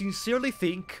 I sincerely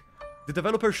think the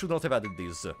developer should not have added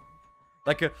this.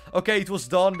 Like, okay, it was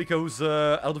done because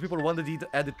a lot of people wanted it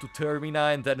added to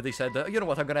Termina, and then they said, you know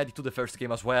what, I'm gonna add it to the first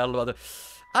game as well, but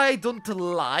I don't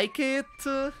like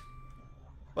it.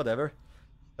 Whatever.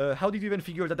 How did you even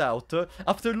figure that out?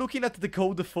 After looking at the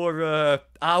code for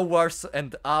hours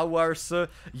and hours,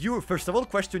 you first of all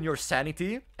question your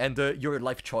sanity and your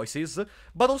life choices,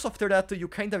 but also after that you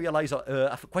kinda realize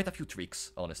quite a few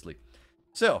tricks, honestly.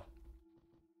 So,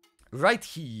 right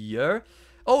here...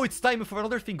 Oh, it's time for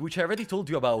another thing which I already told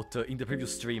you about in the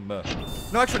previous stream.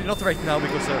 No, actually not right now,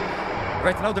 because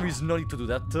right now there is no need to do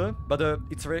that, but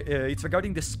it's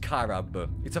regarding the Scarab.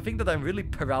 It's a thing that I'm really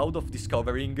proud of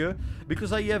discovering,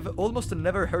 because I have almost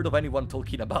never heard of anyone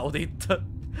talking about it.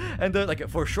 And like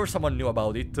for sure someone knew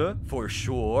about it, for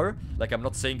sure. Like I'm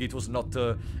not saying it was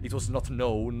not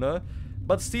known,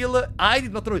 but still I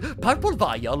did not know it. Purple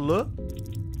vial.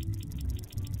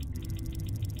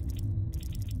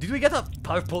 Did we get a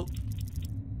purple?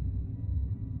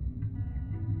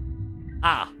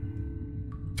 Ah.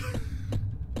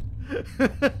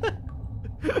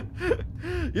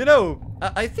 You know,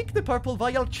 I think the purple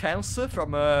vial chance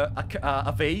from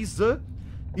a vase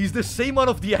is the same one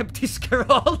of the empty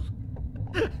scroll.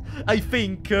 I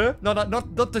think. No,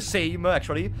 not the same,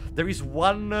 actually. There is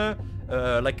one,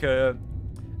 like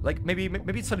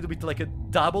maybe it's a little bit like a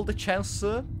double the chance.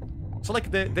 So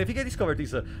like the thing I discovered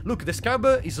is, look, the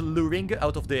scarab is luring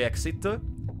out of the exit,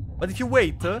 but if you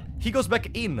wait, he goes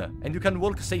back in, and you can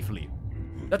walk safely.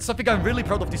 That's something I'm really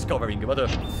proud of discovering, but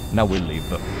now we'll leave.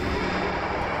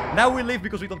 Now we leave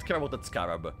because we don't care about that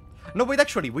scarab. No, wait,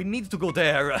 actually, we need to go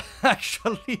there,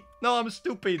 actually. No, I'm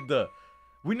stupid.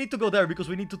 We need to go there because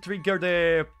we need to trigger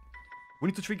the...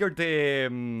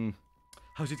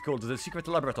 how's it called? The secret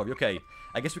laboratory. Okay,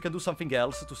 I guess we can do something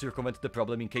else to circumvent the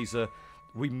problem in case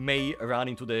we may run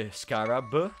into the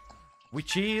scarab.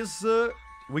 Which is...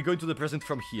 we're going to the present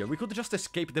from here. We could just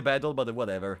escape the battle, but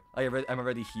whatever. I'm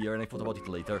already here and I thought about it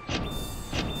later.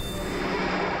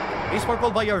 Is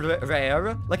purple vial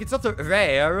rare? Like, it's not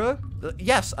rare.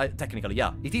 Yes, technically,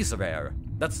 yeah. It is rare.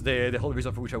 That's the whole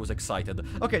reason for which I was excited.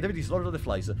 Okay, there it is, Lord of the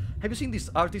Flies. Have you seen this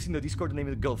artist in the Discord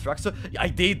named Goldthrax? I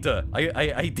did.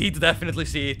 I did definitely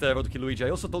see it, Roadkill Luigi. I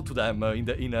also told to them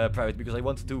in private because I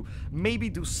wanted to maybe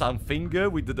do something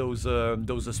with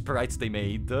those sprites they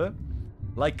made.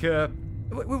 Like,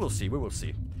 we will see, we will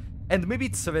see. And maybe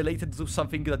it's related to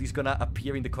something that is gonna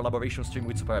appear in the collaboration stream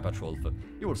with Super Patch Wolf.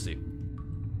 You will see.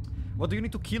 What do you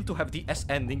need to kill to have the S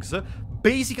endings?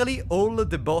 Basically, all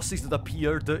the bosses that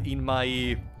appeared in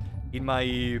my...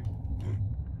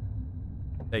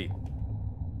 Hey.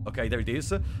 Okay, there it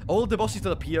is. All the bosses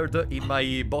that appeared in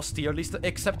my boss tier list,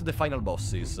 except the final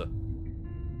bosses.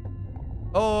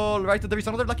 Alright, there is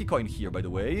another lucky coin here, by the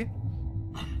way.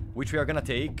 Which we are gonna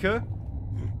take.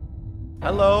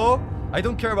 Hello? I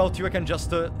don't care about you, I can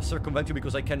just circumvent you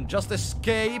because I can just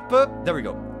escape. There we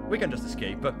go. We can just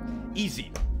escape.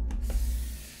 Easy.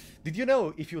 Did you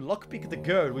know if you lockpick the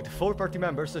girl with 4 party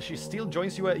members, she still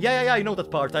joins you? Yeah, I know that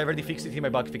part. I already fixed it in my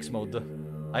bug fix mode.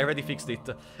 I already fixed it.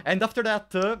 And after that,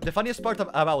 the funniest part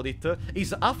about it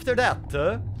is after that,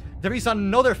 there is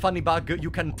another funny bug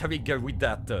you can trigger with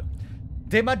that.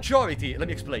 The majority, let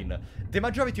me explain. The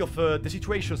majority of the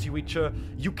situations in which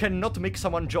you cannot make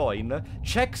someone join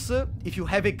checks if you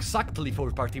have exactly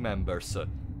 4 party members.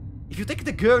 If you take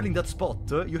the girl in that spot,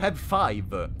 you have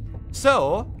 5.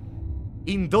 So...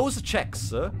 in those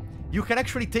checks, you can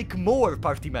actually take more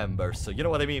party members, you know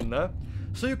what I mean?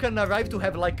 So you can arrive to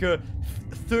have like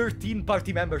 13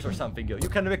 party members or something. You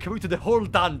can recruit the whole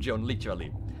dungeon,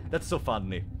 literally. That's so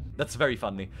funny. That's very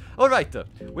funny. Alright,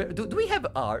 do we have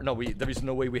arms? No, there is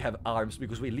no way we have arms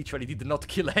because we literally did not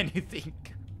kill anything.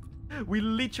 We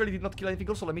literally did not kill anything.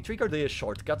 Also, let me trigger the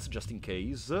shortcuts just in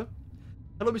case.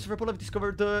 Hello, Mr. Repol, I've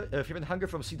discovered Fear and Hunger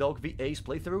from Sea-Dog VA's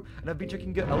playthrough, and I've been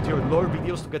checking out your lore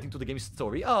videos to get into the game's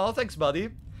story. Oh, thanks, buddy.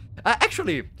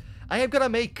 Actually, I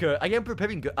am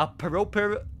preparing a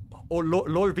proper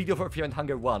lore video for Fear and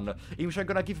Hunger 1, in which I'm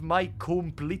gonna give my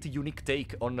complete unique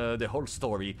take on the whole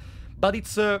story. But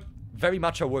it's very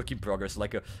much a work in progress.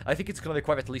 Like, I think it's gonna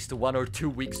require at least 1 or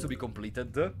 2 weeks to be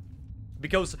completed.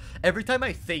 Because every time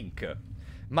I think,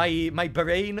 my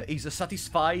brain is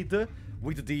satisfied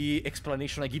with the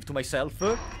explanation I give to myself,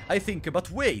 I think,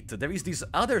 but wait, there is this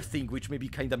other thing which may be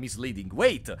kinda misleading.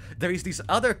 Wait, there is this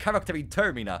other character in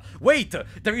Termina. Wait,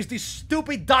 there is this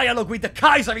stupid dialogue with the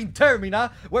Kaiser in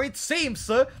Termina, where it seems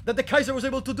that the Kaiser was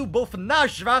able to do both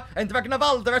Najra and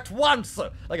Ragnavaldr at once.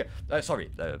 Like, sorry,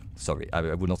 I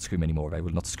will not scream anymore. I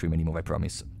will not scream anymore, I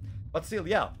promise. But still,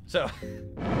 yeah, so...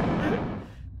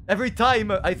 Every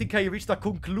time I think I reached a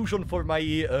conclusion for my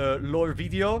lore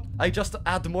video, I just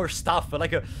add more stuff.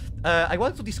 Like, I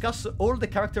want to discuss all the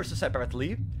characters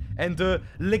separately, and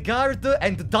Legard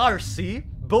and Darcy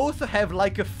both have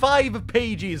like 5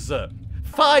 pages.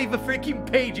 5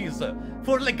 freaking pages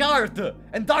for Legard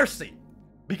and Darcy.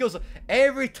 Because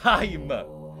every time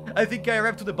I think I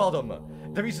arrive to the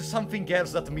bottom, there is something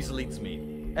else that misleads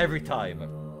me. Every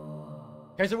time.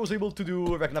 Kaiser was able to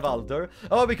do Ragnavaldr.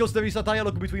 Oh, because there is a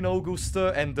dialogue between August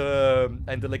and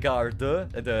Legard,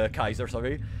 the Kaiser,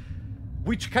 sorry,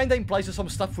 which kinda implies some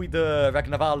stuff with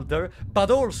Ragnavaldr, but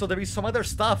also there is some other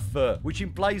stuff which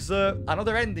implies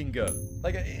another ending.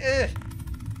 Like,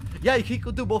 yeah, he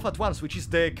could do both at once, which is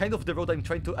the kind of the road I'm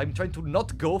trying to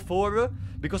not go for,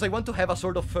 because I want to have a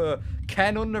sort of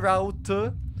canon route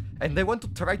lot, and I want to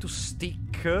try to stick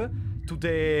to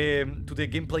the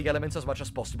gameplay elements as much as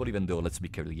possible, even though, let's be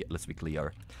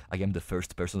clear, I am the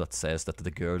first person that says that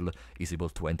the girl is able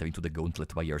to enter into the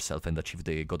gauntlet by herself and achieve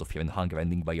the God of Fear and Hunger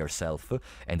ending by herself,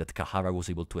 and that Kahara was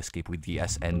able to escape with the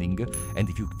S ending, and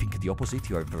if you think the opposite,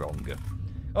 you are wrong.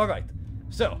 Alright,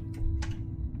 so,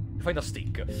 find a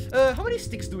stick. How many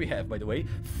sticks do we have, by the way?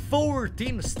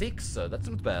 14 sticks, that's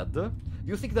not bad. Do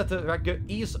you think that Rag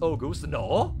is August?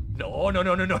 No.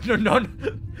 No.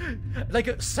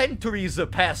 Like, centuries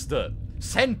passed.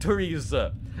 Centuries.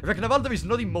 Ragnavaldo is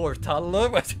not immortal.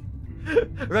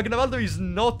 Ragnavaldo is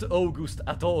not August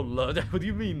at all. What do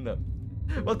you mean?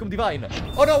 Welcome, Divine.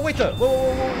 Oh no, wait! Whoa.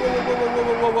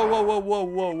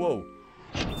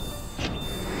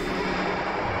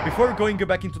 Before going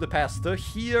back into the past,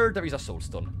 here there is a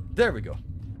soulstone. There we go.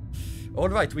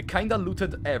 Alright, we kinda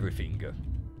looted everything.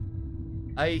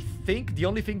 I think the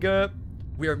only thing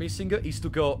we are missing is to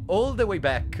go all the way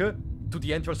back to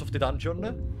the entrance of the dungeon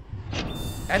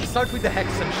and start with the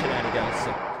Hexen shenanigans.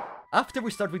 After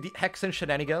we start with the Hexen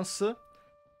shenanigans,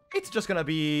 it's just gonna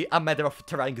be a matter of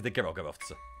trying the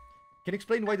Grogoroths. Can you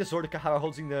explain why the sword Kahara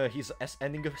holds in his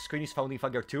S-ending screen is found in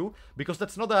Fangor 2? Because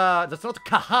that's not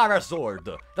Kahara's sword.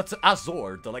 That's a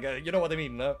sword. Like, you know what I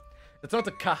mean? That's not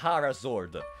a Kahara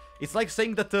sword. It's like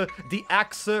saying that the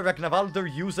axe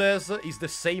Ragnavalder uses is the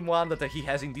same one that he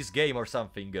has in this game or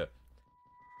something.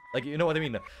 Like, you know what I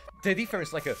mean? The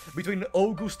difference, like, between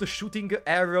August shooting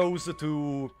arrows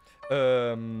to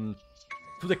the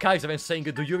Kaiser and saying,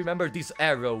 do you remember these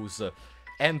arrows?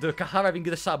 And Kahara having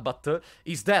the Sabbat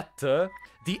is that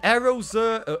the arrows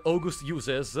August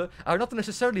uses are not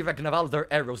necessarily Ragnavalder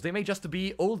arrows. They may just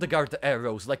be Oldegard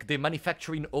arrows, like they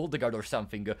manufacture in Oldegard or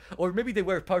something. Or maybe they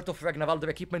were part of Ragnavalder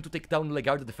equipment to take down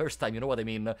Legard the first time, you know what I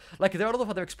mean? Like, there are a lot of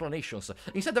other explanations.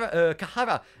 Instead,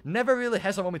 Kahara never really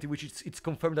has a moment in which it's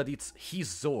confirmed that it's his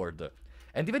sword.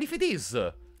 And even if it is,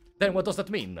 then what does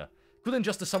that mean? Couldn't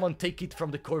just someone take it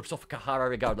from the corpse of Kahara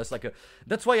regardless? Like,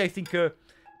 that's why I think...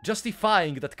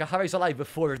 justifying that Kahara is alive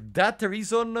for that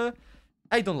reason,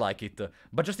 I don't like it.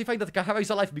 But justifying that Kahara is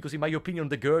alive because, in my opinion,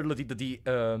 the girl did the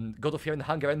God of Fear and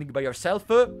Hunger ending by herself,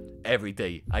 every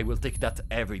day. I will take that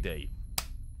every day.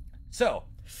 So,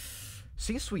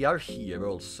 since we are here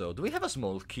also, do we have a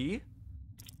small key?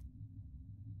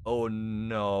 Oh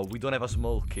no, we don't have a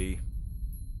small key.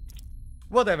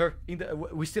 Whatever,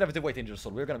 we still have the White Angel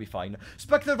Soul, we're gonna be fine.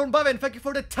 Spectre von Baven, thank you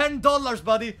for the $10,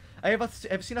 buddy! I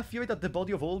have seen a theory that the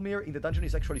body of Olmir in the dungeon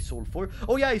is actually Soul 4.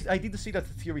 Oh yeah, I did see that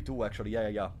theory too, actually,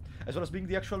 yeah. As well as being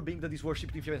the actual being that is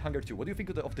worshipped in Fear and Hunger too. What do you think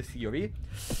of the theory?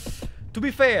 To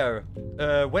be fair,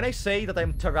 when I say that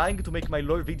I'm trying to make my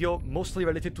lore video mostly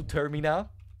related to Termina,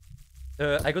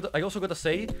 I also gotta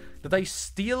say that I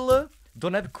still...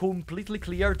 don't have completely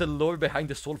clear the lore behind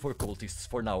the Soul 4 cultists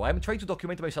for now. I'm trying to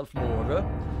document myself more.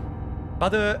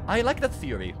 But I like that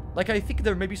theory. Like, I think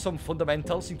there may be some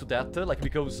fundamentals into that. Like,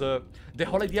 because the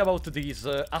whole idea about this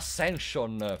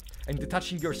ascension and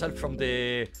detaching yourself from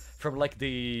like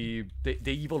the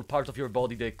evil part of your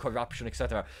body, the corruption,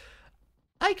 etc.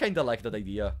 I kinda like that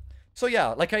idea. So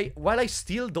yeah, like, while I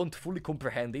still don't fully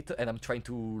comprehend it, and I'm trying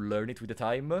to learn it with the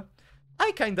time,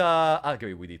 I kinda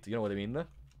agree with it, you know what I mean?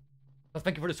 But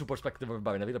thank you for the super perspective,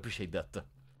 Baron. I really appreciate that.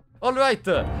 Alright,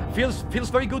 feels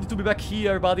very good to be back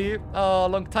here, buddy.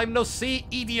 Long time no see,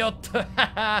 idiot.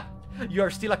 You are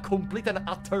still a complete and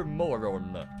utter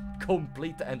moron.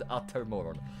 Complete and utter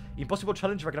moron. Impossible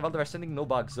challenge, Ragnavalder ascending, no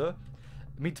bugs.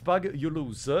 Meat bug, you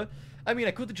lose. I mean,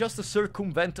 I could just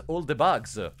circumvent all the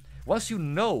bugs. Once you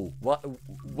know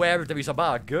where there is a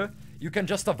bug, you can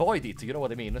just avoid it, you know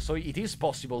what I mean? So it is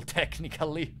possible,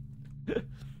 technically.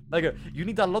 Like, you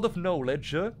need a lot of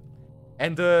knowledge,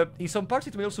 and in some parts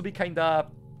it may also be kinda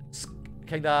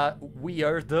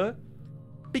weird,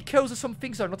 because some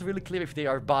things are not really clear if they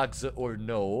are bugs or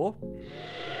no.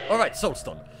 Alright,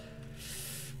 Soulstone.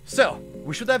 So,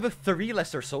 we should have 3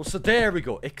 Lesser Souls. There we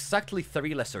go, exactly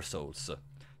 3 Lesser Souls.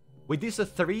 With these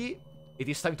 3, it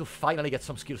is time to finally get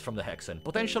some skills from the Hexen.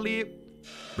 Potentially,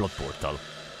 Blood Portal.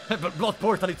 But Blood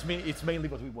Portal, it's mainly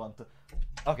what we want.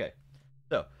 Okay.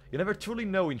 So, you never truly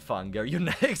know in Fangor.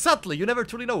 Exactly, you never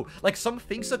truly know. Like, some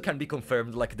things can be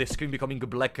confirmed, like the screen becoming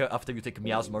black after you take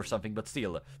miasma or something, but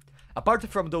still. Apart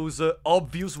from those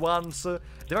obvious ones,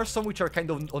 there are some which are kind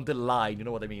of on the line, you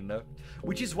know what I mean?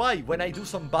 Which is why, when I do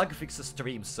some bug fix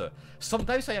streams,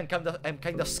 sometimes I'm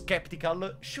kinda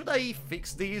skeptical. Should I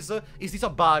fix these? Is this a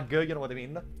bug? You know what I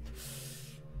mean?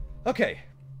 Okay.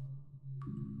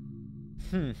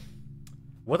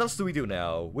 What else do we do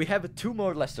now? We have 2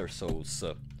 more Lesser Souls.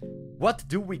 What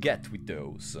do we get with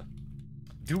those?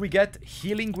 Do we get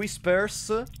Healing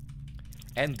Whispers?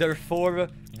 and therefore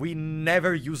we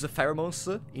never use pheromones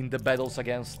in the battles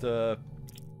against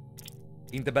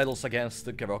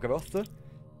Grogoroth.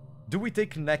 Do we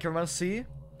take necromancy,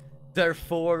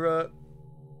 therefore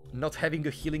not having a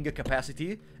healing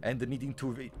capacity and needing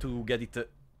to get it,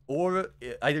 or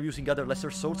either using other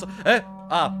lesser swords? A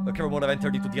pheromone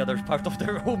entered into the other part of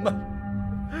the room.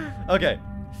 Okay.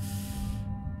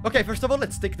 Okay, first of all,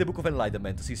 let's take the Book of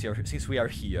Enlightenment since we are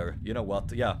here. You know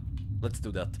what? Yeah, let's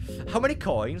do that. How many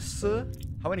coins?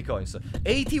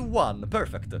 81.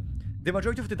 Perfect. The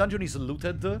majority of the dungeon is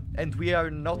looted, and we are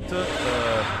not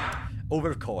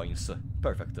over coins.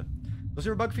 Perfect. Does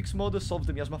your bug fix mode solve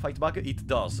the miasma fight bug? It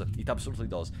does. It absolutely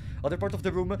does. Other part of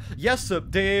the room? Yes, the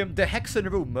Hexen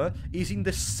room is in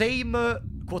the same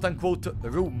quote-unquote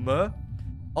room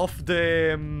of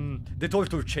the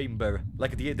torture chamber,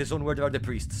 like the zone where there are the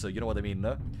priests, you know what I mean?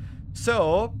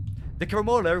 So, the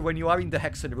Chromolar, when you are in the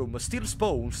Hexen room, still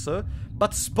spawns,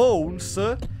 but spawns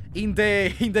in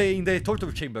the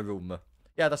torture chamber room.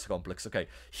 Yeah, that's complex, okay.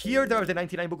 Here there are the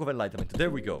 99 Book of Enlightenment, there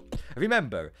we go.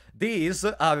 Remember, these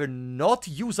are not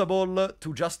usable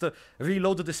to just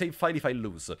reload the save file if I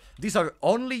lose. These are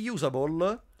only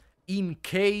usable in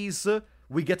case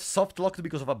we get soft locked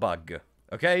because of a bug,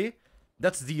 okay?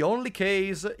 That's the only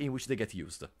case in which they get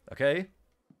used, okay?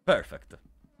 Perfect.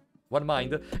 One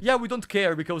mind. Yeah, we don't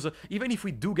care, because even if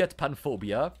we do get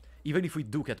panphobia,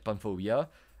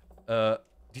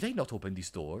 did I not open this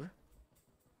door?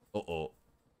 Uh-oh.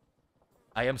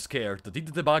 I am scared. Did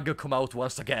the bug come out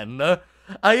once again?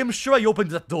 I am sure I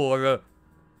opened that door.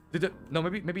 No,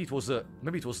 maybe it was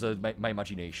my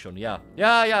imagination. Yeah.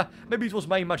 Maybe it was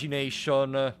my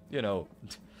imagination. You know.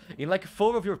 In like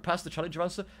 4 of your past challenge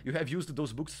runs, you have used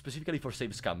those books specifically for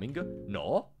save scamming.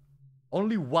 No.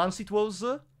 Only once it was,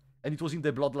 and it was in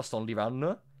the Bloodlust only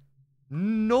run.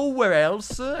 Nowhere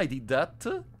else I did that.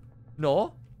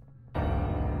 No.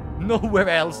 Nowhere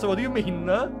else. What do you mean?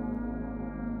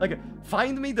 Like,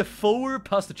 find me the 4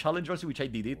 past challenge runs in which I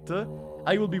did it.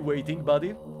 I will be waiting, buddy.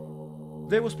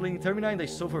 Today I was playing Termina and I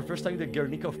saw for the first time the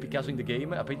Guernica of Picasso in the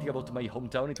game. A painting about my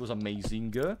hometown. It was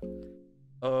amazing.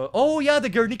 Oh yeah, the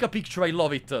Guernica picture. I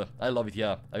love it.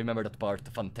 Yeah. I remember that part.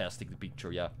 Fantastic, the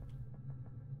picture, yeah.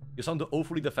 You sound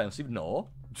awfully defensive. No.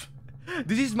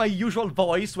 This is my usual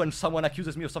voice when someone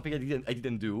accuses me of something I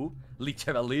didn't do.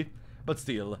 Literally. But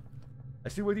still.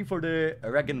 I'm still waiting for the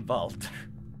Regenwald.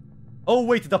 Oh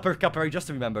wait, Dapper Capper, I just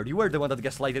remembered. You were the one that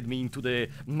gaslighted me into the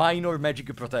minor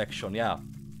magic protection, yeah.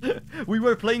 We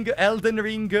were playing Elden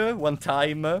Ring one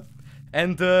time,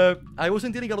 and I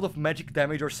wasn't dealing a lot of magic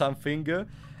damage or something,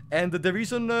 and the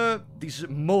reason this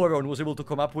moron was able to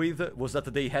come up with was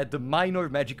that they had the minor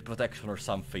magic protection or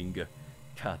something.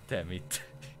 God damn it.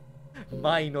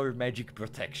 Minor magic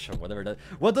protection, whatever that...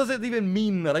 What does it even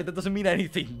mean? Like, that doesn't mean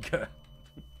anything.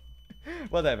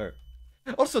 Whatever.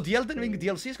 Also, the Elden Ring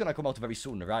DLC is gonna come out very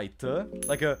soon, right?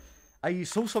 I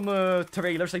saw some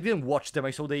trailers. I didn't watch them.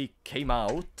 I saw they came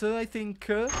out, I think.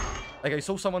 Like, I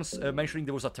saw someone mentioning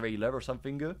there was a trailer or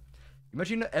something.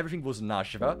 Imagine everything was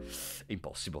Nashra.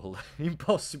 Impossible.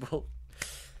 Impossible.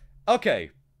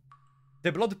 Okay.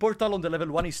 The blood portal on the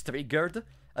level 1 is triggered.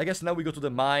 I guess now we go to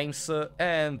the mines,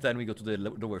 and then we go to the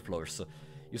lower floors.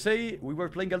 You say we were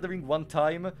playing Elden Ring one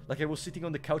time, like I was sitting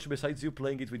on the couch beside you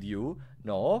playing it with you.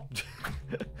 No.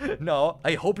 No,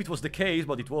 I hope it was the case,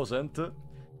 but it wasn't.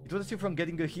 It was you from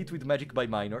getting a hit with magic by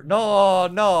minor. No,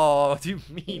 no, what do you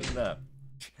mean?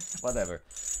 Whatever.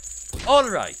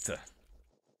 Alright.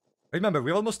 Remember,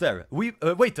 we're almost there. Wait,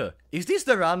 is this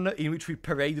the run in which we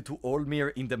parade to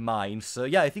Olmir in the mines?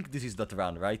 Yeah, I think this is that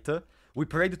run, right? We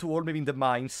parade to Olmir in the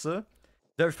mines.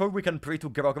 Therefore, we can pray to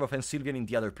Grogoroth and Sylvian in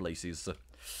the other places.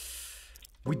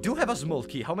 We do have a small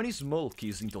key. How many small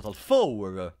keys in total?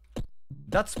 4.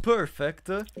 That's perfect.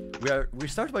 We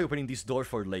start by opening this door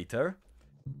for later.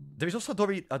 There is also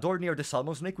a door near the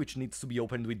Salmon Snake, which needs to be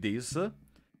opened with this.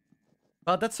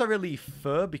 But that's a relief,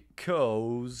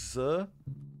 because...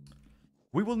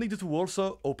 we will need to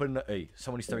also open... Hey,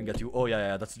 someone is staring at you. Oh,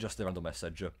 yeah, that's just a random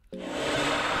message.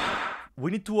 We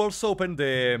need to also open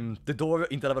the door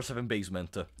in the level 7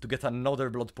 basement to get another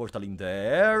blood portal in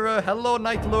there. Hello,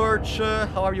 Night Lurch.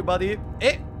 How are you, buddy?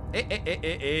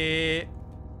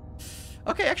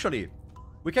 Okay, actually,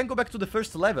 we can go back to the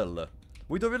first level.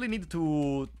 We don't really need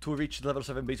to reach the level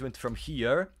 7 basement from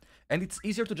here. And it's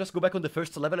easier to just go back on the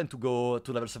first level and to go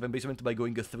to level 7 basement by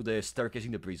going through the staircase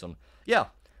in the prison. Yeah,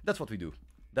 that's what we do.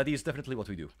 That is definitely what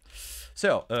we do.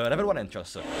 So, level 1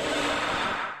 entrance.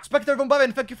 Spectre von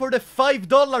Baven, thank you for the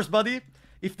 $5, buddy!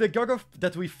 If the Grogoroth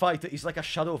that we fight is like a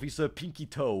shadow of his pinky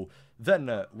toe,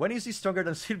 then when is he stronger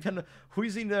than Sylvian, who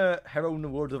is in her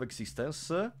own world of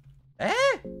existence?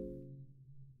 Eh?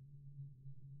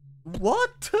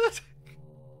 What?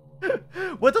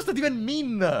 What does that even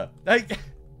mean?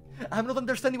 I'm not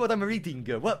understanding what I'm reading.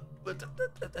 What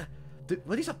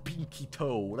is a pinky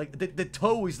toe? Like, the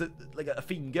toe is like a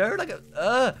finger? Like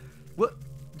a, what?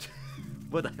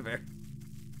 Whatever.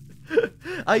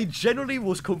 I genuinely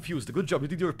was confused. Good job, you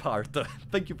did your part.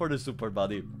 Thank you for the super,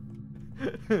 buddy.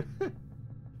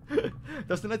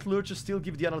 Does the Night Lurch still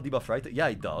give the anal debuff, right? Yeah,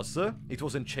 it does. It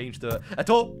wasn't changed at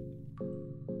all.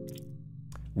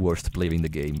 Worst player in the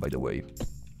game, by the way.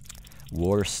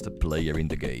 Worst player in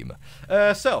the game.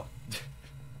 So...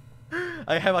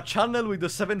 I have a channel with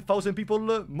 7,000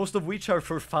 people, most of which are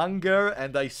for Fanger,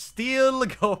 and I still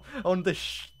go on the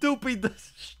stupid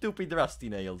Rusty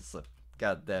Nails.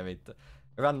 God damn it.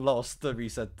 Run lost,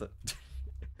 reset.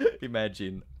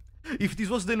 Imagine. If this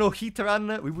was the no-hit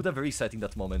run, we would have reset in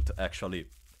that moment, actually.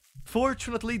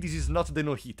 Fortunately, this is not the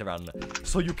no-hit run,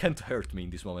 so you can't hurt me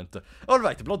in this moment.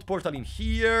 Alright, blood portal in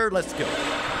here, let's go.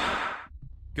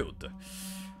 Good.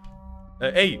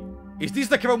 Hey, is this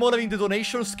the chromola in the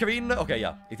donation screen? Okay,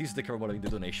 yeah, it is the chromola in the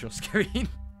donation screen.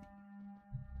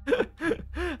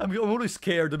 I'm always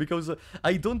scared because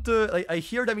I don't, I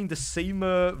hear them in the same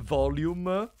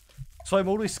volume, so I'm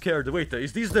always scared. Wait,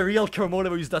 is this the real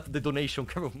chromola or is that the donation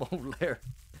chromola?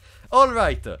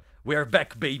 Alright, we're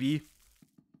back, baby.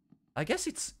 I guess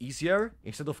it's easier,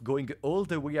 instead of going all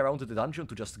the way around the dungeon,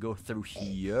 to just go through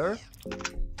here.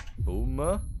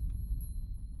 Boom.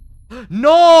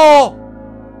 No!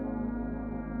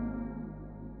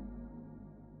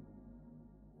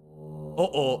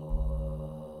 Uh-oh.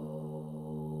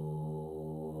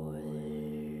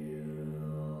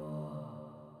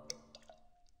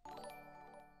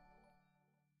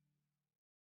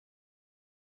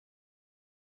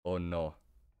 Oh no.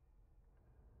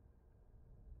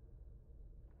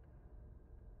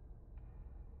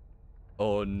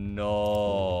 Oh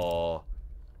no.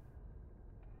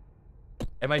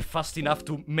 Am I fast enough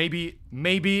to maybe...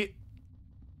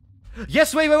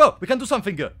 Yes, wait. We can do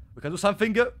something. We can do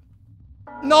something.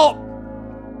 No!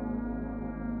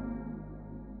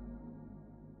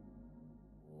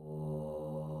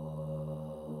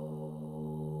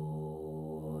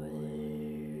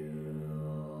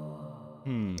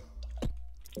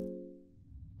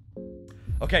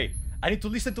 Okay, I need to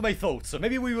listen to my thoughts.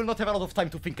 Maybe we will not have a lot of time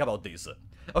to think about this.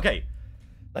 Okay,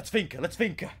 let's think.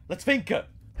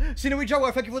 Sinewy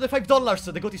Jaguar, thank you for the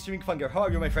 $5. The goat is streaming Fanger. How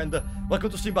are you, my friend? Welcome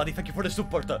to stream, buddy. Thank you for the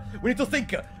support. We need to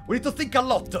think. We need to think a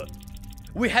lot.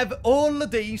 We have all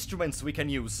the instruments we can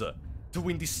use to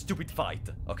win this stupid fight,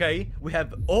 okay? We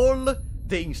have all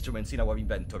the instruments in our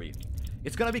inventory.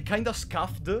 It's gonna be kinda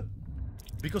scuffed,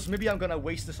 because maybe I'm gonna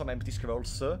waste some empty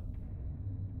scrolls.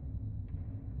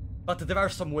 But there are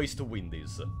some ways to win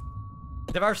this.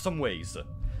 There are some ways.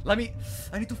 I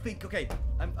need to think, okay.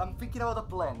 I'm thinking about a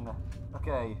plan.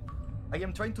 Okay. I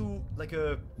am trying to, like,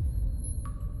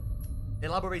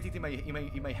 elaborate it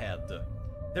in my head.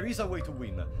 There is a way to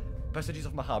win. Passages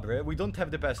of Mahabre. We don't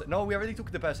have the passage. No, we already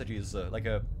took the passages.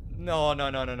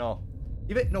 No.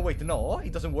 Even... No, wait, no.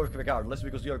 It doesn't work regardless,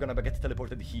 because you're gonna get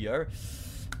teleported here.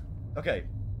 Okay.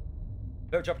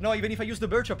 Birch up. No, even if I use the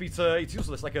birch up, it's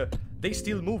useless. Like, they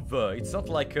still move. It's not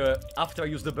like, after I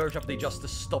use the birch up, they just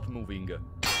stop moving.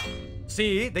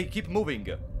 See? They keep moving.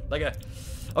 Like,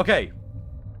 okay.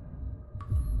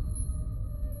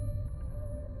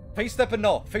 Face step,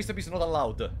 no. Face step is not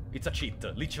allowed. It's a cheat.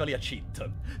 Literally a cheat.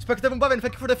 Spectatum Baven,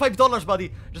 thank you for the $5,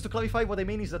 buddy. Just to clarify, what I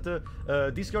mean is that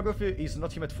this Grogoroth is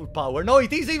not him at full power. No,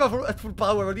 it is him at full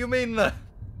power. What do you mean?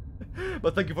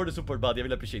 But thank you for the support, buddy. I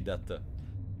will appreciate that.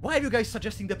 Why are you guys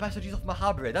suggesting the passages of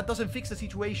Mahabre? That doesn't fix the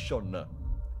situation.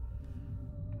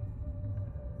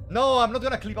 No, I'm not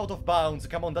gonna clip out of bounds.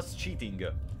 Come on, that's cheating.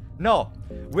 No,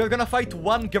 we're gonna fight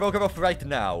one Grogoroth right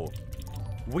now.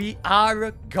 We are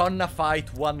gonna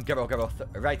fight one Grogoroth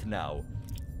right now.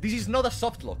 This is not a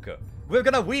soft lock. We're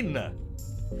gonna win.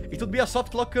 It would be a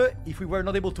soft lock if we were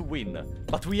not able to win.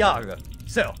 But we are.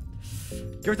 So,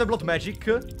 Greater Blood Magic.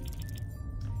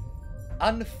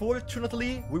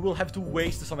 Unfortunately, we will have to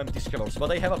waste some empty scrolls,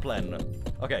 but I have a plan.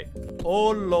 Okay.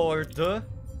 Oh lord.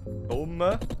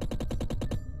 Boom.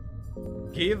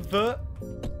 Give.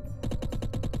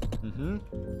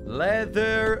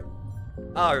 Leather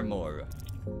armor.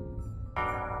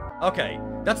 Okay,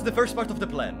 that's the first part of the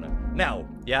plan. Now,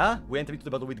 yeah, we enter into the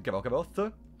battle with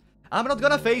Grogoroth. I'm not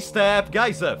gonna face step,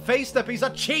 guys. Face step is a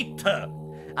cheat.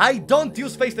 I don't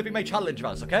use face step in my challenge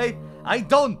runs, okay? I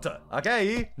don't,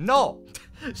 okay? No.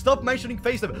 Stop mentioning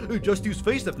face step. Just use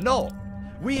face step. No.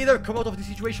 We either come out of the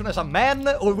situation as a man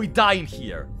or we die in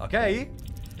here, okay?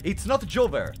 It's not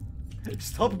Jover.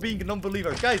 Stop being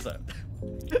non-believer. Guys,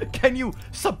 can you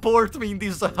support me in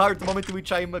this hard moment in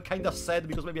which I'm kinda sad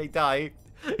because maybe I die?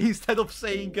 Instead of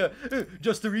saying,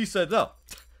 just a reset. No.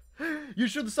 You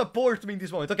should support me in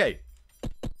this moment. Okay.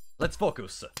 Let's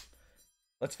focus.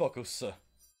 Let's focus.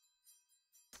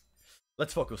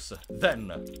 Let's focus.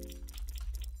 Then,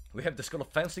 we have the Skull of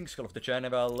Fencing, Skull of the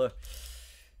General.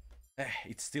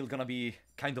 It's still gonna be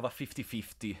kind of a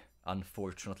 50-50,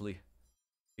 unfortunately.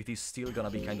 It is still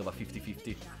gonna be kind of a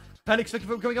 50-50. Panic, thank you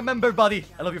for becoming a member, buddy!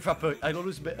 I love you, Frappe. I'll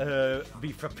always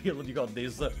be Frappe when you got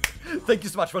this. Thank you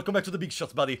so much. Welcome back to the big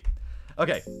shots, buddy.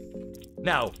 Okay.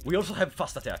 Now, we also have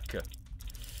Fast Attack.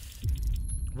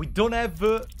 We don't have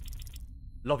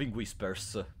Loving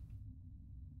Whispers.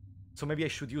 So maybe I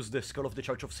should use the Skull of the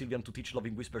Church of Sylvian to teach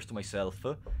Loving Whispers to myself.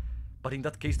 But in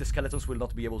that case, the skeletons will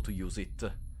not be able to use it.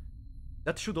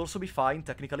 That should also be fine,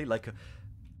 technically, like...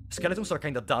 Skeletons are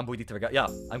kinda dumb with it. Yeah,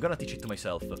 I'm gonna teach it to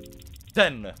myself.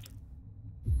 Then...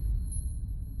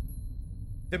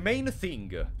 The main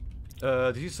thing...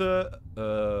 this is...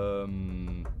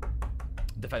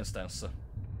 Defense stance,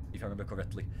 if I remember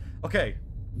correctly. Okay.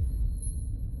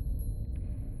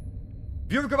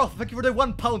 Grogoroth, thank you for the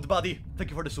 £1, buddy. Thank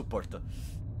you for the support.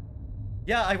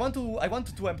 Yeah, I want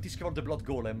to empty scroll the Blood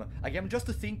Golem. I am just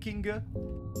thinking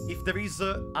if there is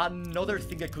another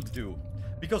thing I could do.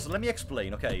 Because let me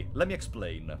explain, okay? Let me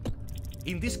explain.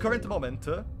 In this current moment,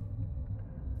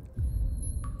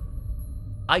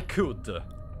 I could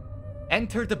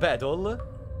enter the battle.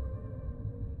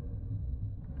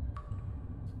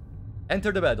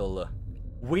 Enter the battle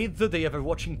with the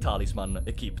Ever-Watching Talisman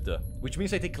equipped, which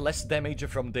means I take less damage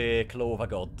from the Claw of a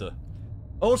God.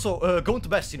 Also, Gaunt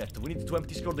Bassinet. We need to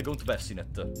empty scroll the Gaunt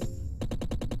Bassinet.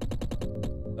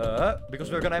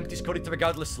 Because we're gonna empty scroll it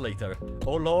regardless later.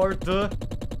 Oh lord.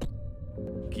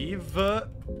 Give...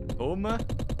 boom.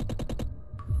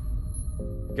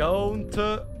 Gaunt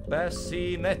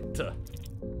Bassinet.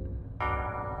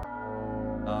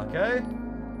 Okay.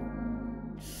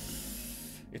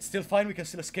 It's still fine, we can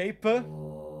still escape. Why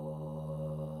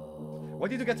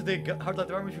did you get the hard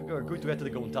leather armor if you are going to get the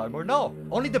Gaunt armor? No!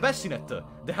 Only the Bassinet!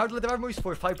 The hard leather armor is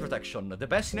for 5 protection. The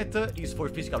Bassinet is for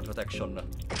physical protection.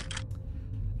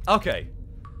 Okay.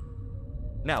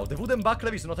 Now, the wooden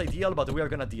buckler is not ideal, but we are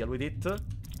gonna deal with it.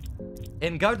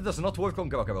 And guard does not work on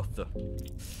Grogoroth.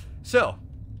 So,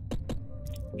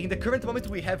 in the current moment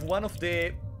we have one of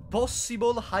the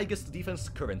possible highest defense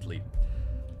currently.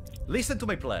 Listen to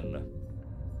my plan.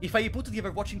 If I put the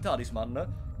Ever-Watching Talisman,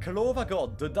 Claw of a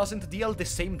God doesn't deal the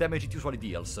same damage it usually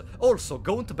deals. Also,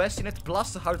 Gaunt Bassinet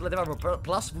plus Hard Leather Armor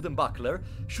plus Wooden Buckler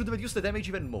should reduce the damage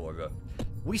even more.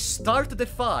 We start the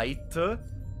fight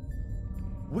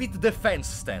with Defense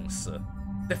Stance.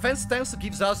 Defense Stance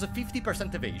gives us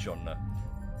 50% evasion.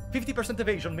 50%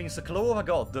 evasion means Claw of a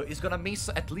God is gonna miss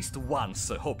at least once,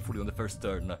 hopefully on the first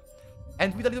turn.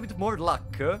 And with a little bit more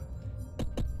luck...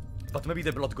 But maybe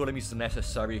the Blood Golem is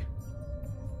necessary.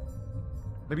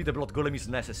 Maybe the Blood Golem is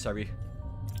necessary.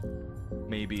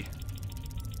 Maybe.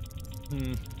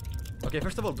 Okay,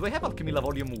 first of all, do I have Alchemilla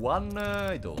Volume 1?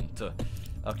 I don't.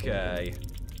 Okay.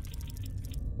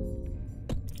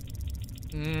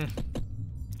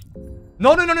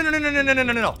 No, no, no, no, no, no, no, no, no, no,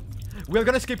 no, no. We're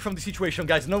gonna escape from the situation,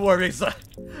 guys. No worries.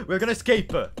 We're gonna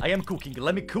escape. I am cooking.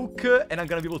 Let me cook, and I'm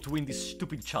gonna be able to win this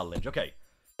stupid challenge. Okay.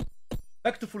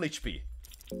 Back to full HP.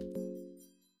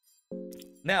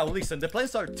 Now, listen, the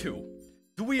plans are two.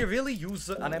 Do we really use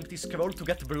an empty scroll to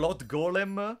get Blood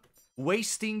Golem,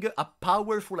 wasting a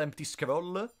powerful empty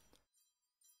scroll?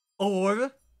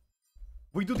 Or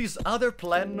we do this other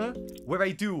plan where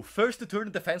I do first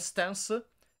turn defense stance,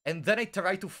 and then I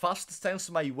try to fast stance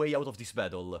my way out of this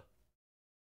battle.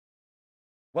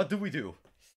 What do we do?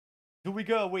 Do we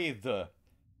go with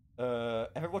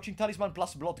Ever-Watching Talisman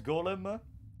plus Blood Golem?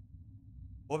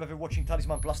 Or Ever-Watching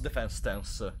Talisman plus defense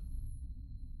stance?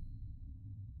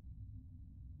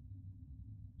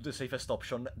 The safest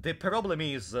option. The problem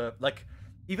is, like,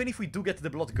 even if we do get the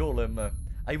Blood Golem,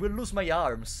 I will lose my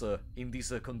arms in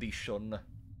this condition.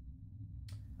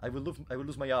 I will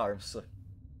lose my arms.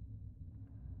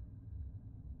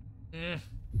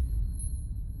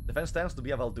 Defense stance to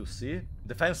be a Valdusi.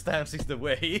 Defense stance is the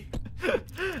way.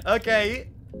 Okay.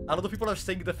 A lot of people are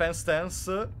saying defense stance.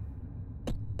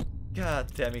 God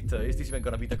damn it. Is this even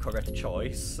gonna be the correct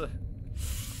choice?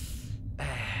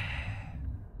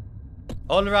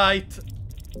 Alright.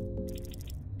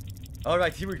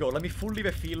 Alright, here we go. Let me fully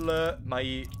refill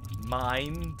my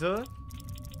mind.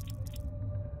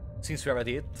 Since we are at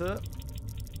it.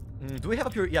 Do we have a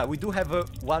pure... Yeah, we do have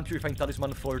one Purifying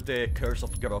Talisman for the Curse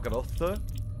of Grogoroth.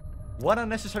 One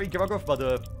unnecessary Grogoroth,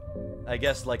 but I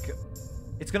guess, like,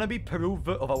 It's gonna be proof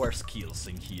of our skills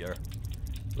in here.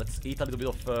 Let's eat a little bit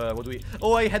of, what do we...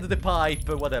 Oh, I had the pipe,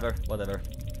 whatever.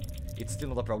 It's still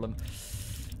not a problem.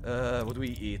 What do we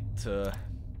eat?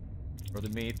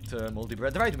 Rotten meat, moldy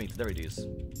bread, dried meat, there it is.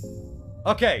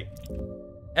 Okay,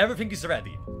 everything is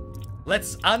ready.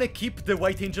 Let's unequip the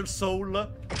White Angel Soul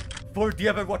for the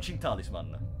ever-watching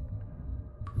talisman.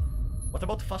 What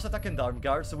about fast attack and arm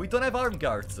guards? We don't have arm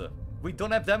guards. We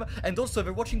don't have them, and also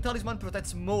ever-watching talisman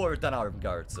protects more than arm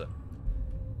guards.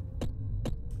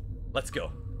 Let's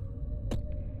go.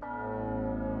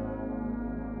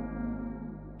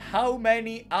 How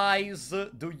many eyes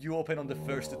do you open on the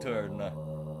first turn?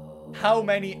 How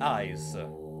many eyes?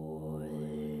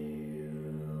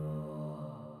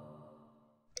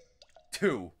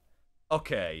 2.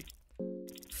 Okay.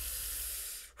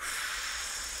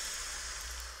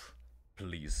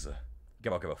 Please.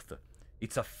 Grogoroth.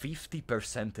 It's a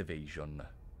 50% evasion.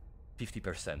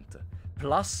 50%.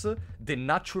 Plus the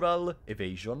natural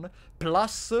evasion.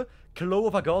 Plus Claw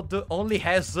of a God only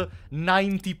has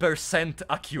 90%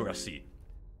 accuracy.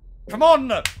 Come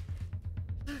on!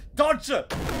 Dodge!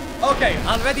 Okay,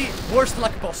 already worst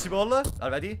luck possible.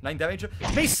 Already, 9 damage.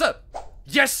 Miss!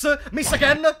 Yes! Miss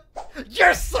again!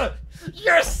 Yes!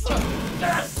 Yes!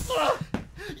 Yes!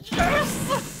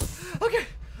 Yes! Okay,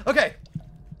 okay.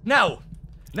 Now,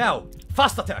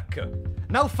 fast attack.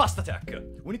 Now fast attack.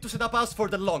 We need to set up us for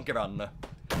the long run.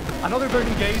 Another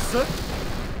burning gaze.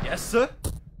 Yes.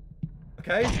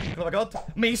 Okay, oh my god.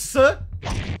 Miss.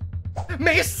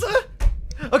 Miss!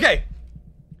 Okay.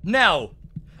 Now,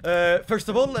 first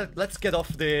of all, let's get off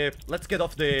the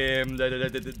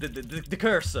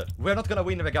curse. We're not gonna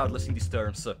win regardless in these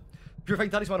turns. Purifying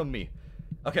talisman on me.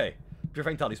 Okay,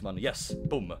 purifying talisman. Yes.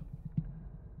 Boom.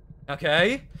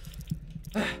 Okay.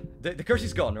 The curse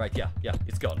is gone, right? Yeah,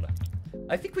 it's gone.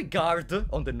 I think we guard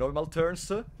on the normal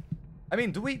turns. I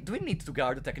mean, do we need to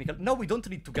guard technical? No, we don't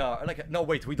need to guard. Like, no,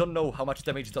 wait, we don't know how much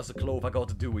damage does a Claw of a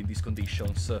God do in these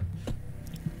conditions.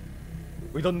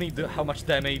 We don't need how much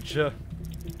damage.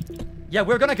 Yeah,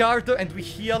 we're gonna guard and we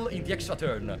heal in the extra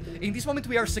turn. In this moment,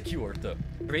 we are secured.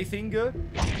 Breathing.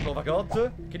 Claw of a God.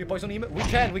 Can you poison him?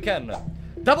 We can.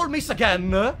 Double miss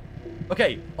again.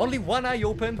 Okay, only one eye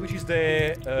opened, which is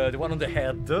the one on the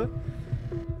head.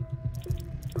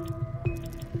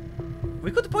 We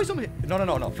could poison him.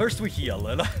 No. First we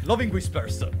heal. Loving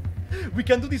Whispers. We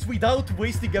can do this without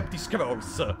wasting empty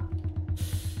scrolls.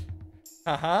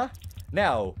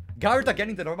 Now, guard again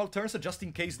in the normal turns, just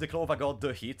in case the Claw of a God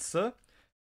hits.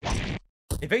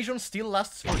 Evasion still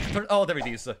lasts for 2 turns. Oh, there it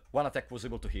is. One attack was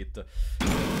able to hit.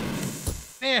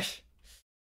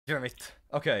 Damn it.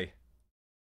 Okay.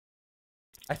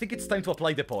 I think it's time to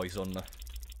apply the poison.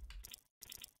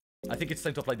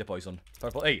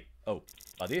 Purple. Hey. Oh,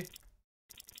 buddy.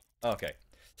 Okay.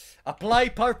 Apply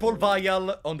purple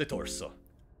vial on the torso.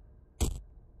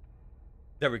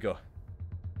 There we go.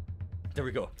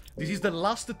 This is the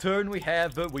last turn we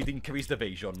have with increased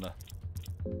evasion.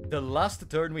 The last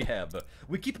turn we have.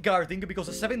 We keep guarding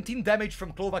because 17 damage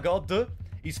from Claw of a God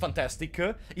is fantastic.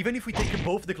 Even if we take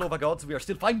both the Claw of a Gods, we are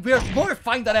still fine. We are more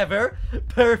fine than ever.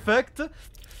 Perfect.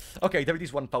 Okay, there it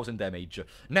is, 1000 damage.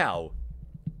 Now,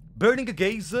 Burning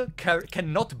Gaze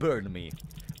cannot burn me.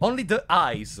 Only the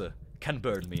eyes can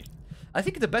burn me. I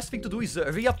think the best thing to do is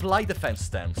reapply Defense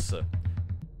Stance.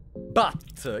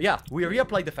 But, yeah, we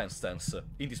reapply Defense Stance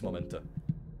in this moment.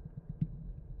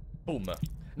 Boom.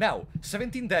 Now,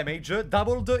 17 damage,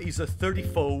 doubled is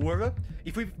 34.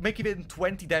 If we make even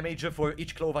 20 damage for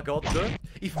each Claw of a God,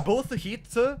 if both hit,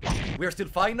 we are still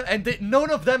fine, and none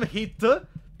of them hit.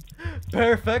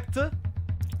 Perfect.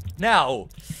 Now,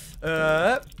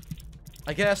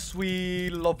 I guess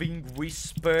we Loving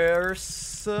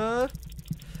Whispers.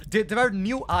 There are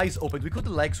new eyes opened. We could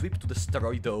leg sweep to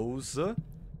destroy those.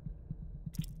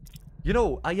 You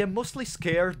know, I am mostly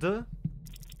scared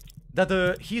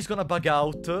that he's gonna bug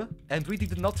out, and we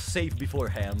did not save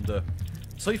beforehand.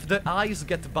 So if the eyes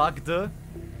get bugged...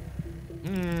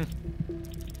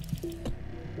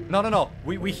 No.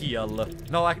 We heal.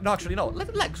 No, actually, no.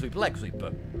 Leg sweep.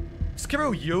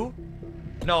 Screw you.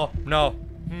 No.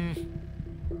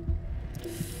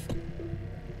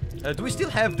 Do we still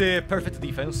have the perfect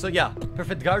defense? Yeah,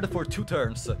 perfect guard for 2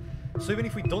 turns. So even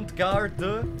if we don't guard,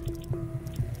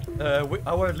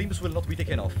 our limbs will not be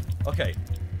taken off. Okay.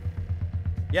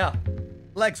 Yeah,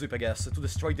 leg sweep, I guess, to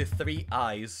destroy the 3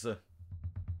 eyes.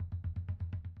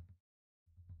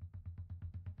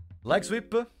 Leg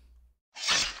sweep.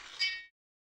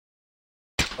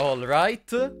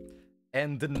 Alright.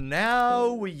 And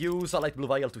now we use a light blue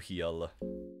vial to heal.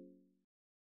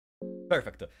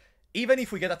 Perfect. Even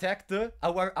if we get attacked,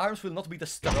 our arms will not be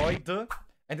destroyed.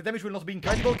 And the damage will not be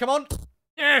incredible, come on!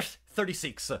 Yes!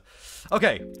 36.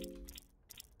 Okay.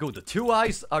 Good, 2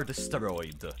 eyes are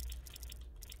destroyed.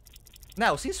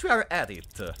 Now, since we are at it...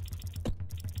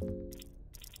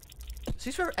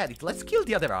 let's kill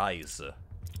the other eyes.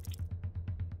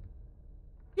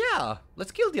 Yeah,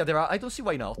 let's kill the other eye. I don't see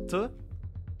why not.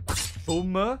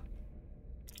 Boom.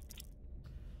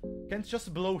 Can't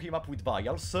just blow him up with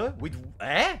vials. With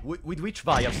which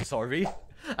vials, sorry?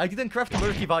 I didn't craft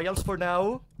murky vials for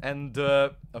now. And,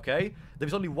 okay.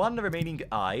 There's only 1 remaining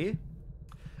eye.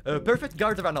 Perfect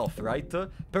guard ran off, right?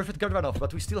 Perfect guard ran off,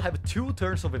 but we still have 2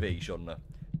 turns of evasion.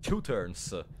 2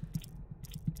 turns.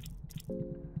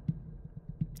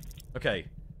 Okay.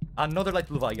 Another light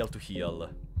blue vial to heal.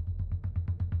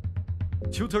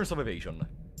 2 turns of evasion.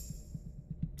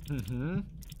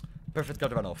 Perfect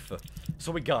guard ran off.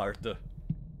 So we guard.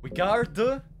 We guard.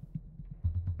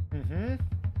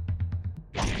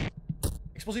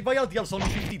 Explosive vial deals only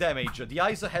 50 damage. The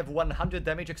eyes have 100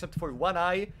 damage except for 1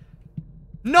 eye.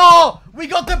 No! We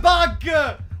got the bug!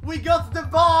 We got the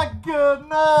bug!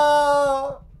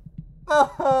 No!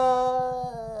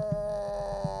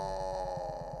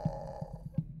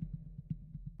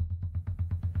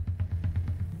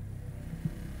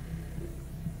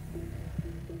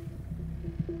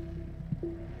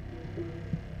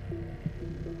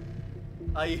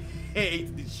 I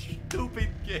hate this stupid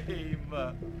game.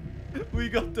 We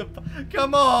got the...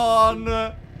 Come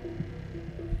on!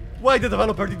 Why the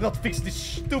developer did not fix this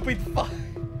stupid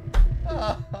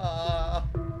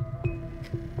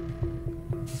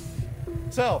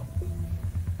So,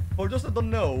 for those that don't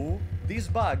know, this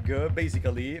bug,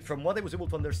 basically, from what I was able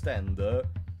to understand,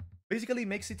 basically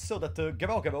makes it so that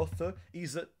Grogoroth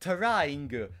is trying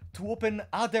to open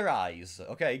other eyes.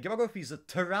 Okay, Grogoroth is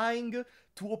trying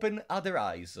to open other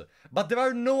eyes. But there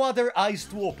are no other eyes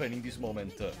to open in this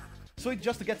moment. So it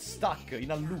just gets stuck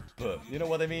in a loop. You know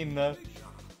what I mean?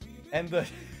 And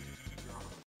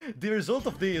the result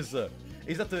of this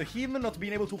is that him not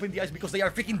being able to open the eyes because they are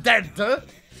freaking dead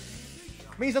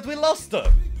means that we lost.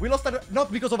 We lost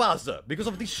not because of us, because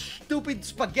of this stupid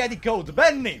spaghetti code.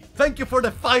 Benny, thank you for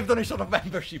the 5 donation of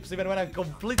memberships, even when I'm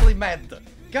completely mad.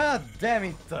 God damn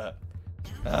it.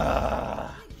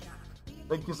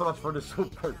 Thank you so much for the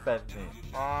super, Benny.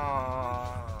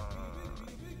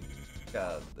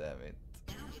 God damn it.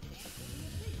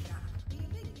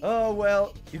 Oh,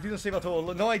 well, you didn't save at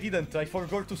all. No, I didn't. I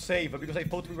forgot to save because I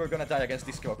thought we were gonna die against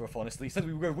this Grogoroth, honestly. Instead,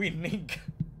 we were winning.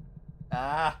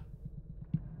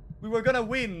 We were gonna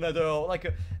win, though.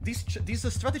 Like, this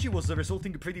strategy was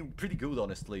resulting pretty good,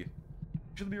 honestly.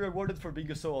 Should be rewarded for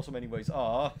being so awesome anyways.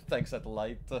 Aw, thanks,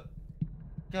 Satellite.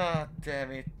 God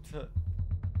damn it.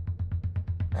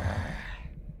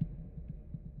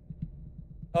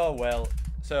 Oh, well.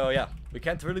 So, yeah, we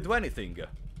can't really do anything.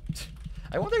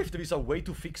 I wonder if there is a way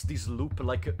to fix this loop,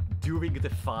 like, during the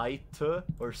fight,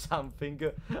 or something.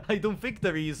 I don't think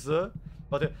there is,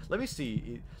 but let me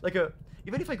see. Like,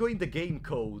 even if I go in the game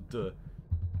code,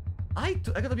 I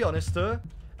gotta be honest, I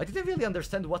didn't really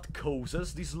understand what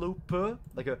causes this loop.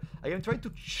 Like, I am trying to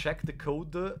check the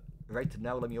code right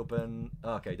now. Let me open...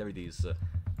 Okay, there it is.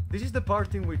 This is the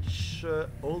part in which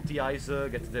all the eyes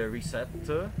get the reset.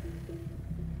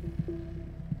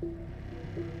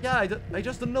 Yeah, I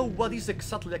just don't know what is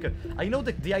exactly, like, I know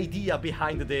the idea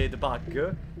behind the bug,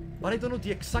 but I don't know the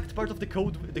exact part of the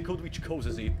code which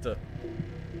causes it.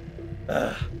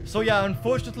 So yeah,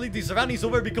 unfortunately this run is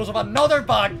over because of another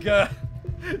bug!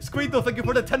 Squiddo, thank you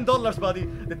for the $10, buddy!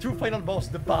 The true final boss,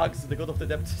 the bugs, the god of the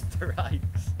depth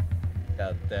strikes.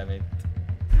 God damn it.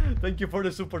 Thank you for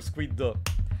the super, Squiddo.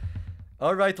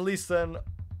 Alright, listen.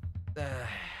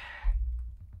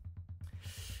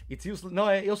 It's useless. No,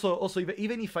 also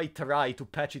even if I try to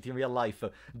patch it in real life,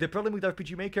 the problem with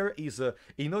RPG Maker is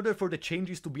in order for the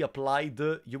changes to be applied,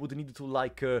 you would need to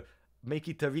like make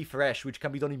it a refresh, which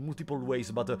can be done in multiple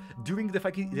ways. But during the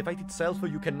fight itself,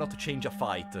 you cannot change a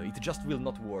fight. It just will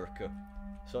not work.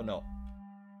 So no.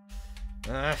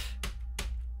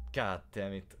 God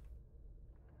damn it.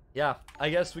 Yeah, I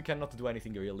guess we cannot do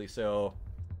anything really. So.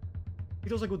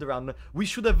 It was a good run. We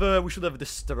should have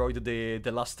destroyed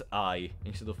the last eye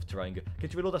instead of trying.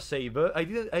 Can't you reload a save?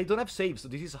 I don't have saves, so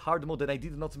this is hard mode, and I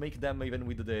did not make them even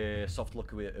with the soft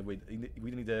lock with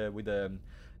the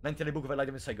 99 book of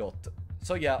items I got.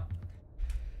 So yeah,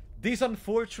 this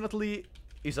unfortunately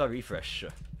is a refresh.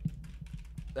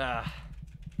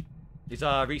 It's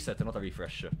a reset, not a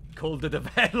refresh. Call the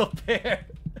developer.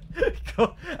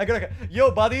 I'm gonna, yo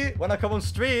buddy, wanna come on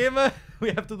stream? We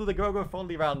have to do the Grogoroth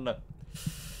only run.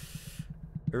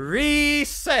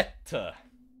 Reset!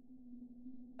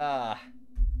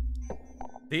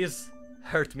 This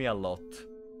hurt me a lot.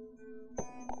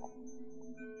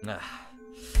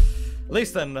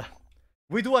 Listen,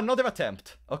 we do another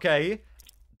attempt, okay?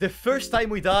 The first time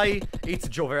we die, it's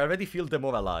Jover. I already feel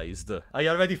demoralized.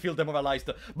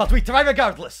 But we try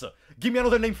regardless. Give me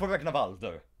another name for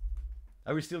Ragnavaldr.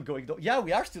 Are we still going though? Yeah,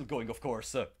 we are still going, of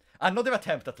course. Another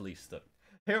attempt at least.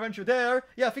 Hey, aren't you there?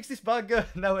 Yeah, fix this bug.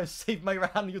 Now I save my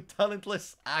run, you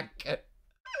talentless hack.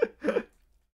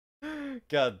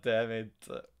 God damn it.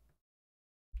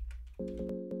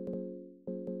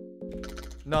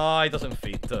 No, it doesn't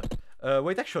fit.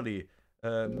 Wait, actually.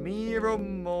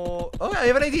 Oh, I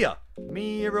have an idea.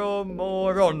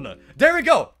 Miromoron. There we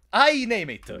go. I name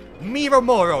it.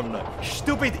 Miromoron.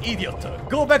 Stupid idiot.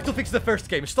 Go back to fix the first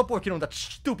game. Stop working on that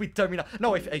stupid terminal.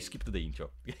 No, I skipped the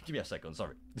intro. Give me a second,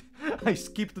 sorry. I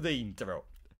skipped the intro.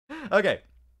 Okay.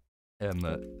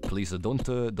 Please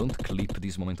don't clip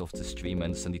this moment of the stream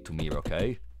and send it to Miro,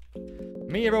 okay?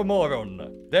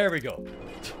 Miromoron. There we go.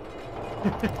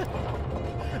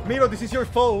 Miro, this is your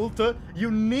fault. You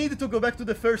need to go back to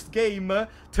the first game.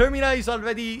 Termina is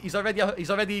already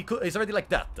like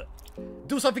that.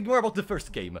 Do something more about the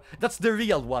first game. That's the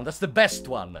real one. That's the best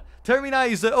one. Termina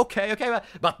is okay,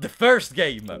 but the first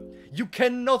game. You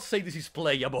cannot say this is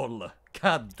playable.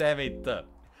 God damn it.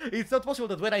 It's not possible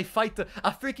that when I fight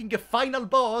a freaking final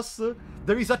boss,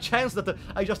 there is a chance that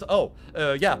I just... Oh,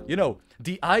 yeah, you know,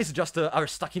 the eyes just are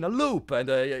stuck in a loop, and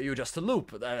you just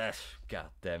loop. God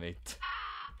damn it.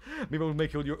 Maybe we'll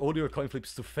make all your coin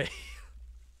flips to fail.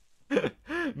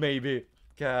 Maybe.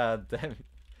 God damn it.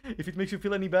 If it makes you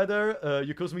feel any better,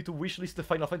 you caused me to wishlist the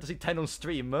Final Fantasy X on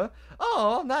stream.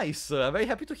 Oh, nice. I'm very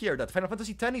happy to hear that. Final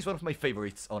Fantasy X is one of my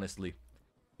favorites, honestly.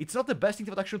 It's not the best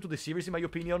introduction to the series, in my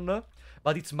opinion,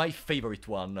 but it's my favorite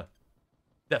one.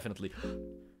 Definitely.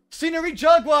 Scenery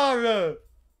Jaguar!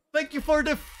 Thank you for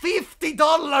the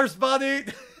 $50, buddy!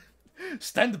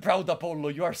 Stand proud, Apollo,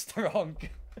 you are strong.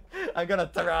 I'm gonna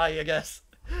try, I guess.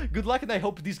 Good luck, and I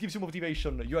hope this gives you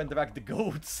motivation. You interact the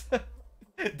goats.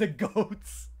 The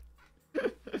goats.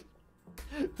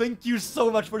 Thank you so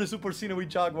much for the Super Scenery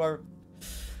Jaguar.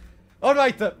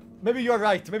 Alright, maybe you're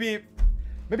right.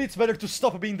 Maybe it's better to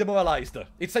stop being demoralized.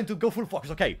 It's time to go full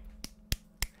focus, okay?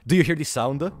 Do you hear this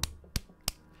sound?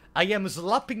 I am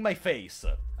slapping my face.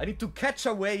 I need to catch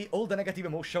away all the negative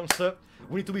emotions.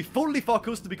 We need to be fully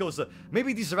focused because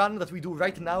maybe this run that we do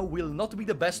right now will not be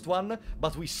the best one,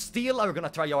 but we still are gonna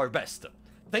try our best.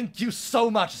 Thank you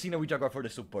so much, Scenery Jaguar, for the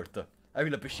support. I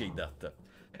will appreciate that.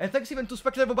 And thanks even to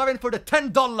Spectre Barbarian for the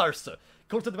 $10!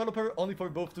 Calls the developer only for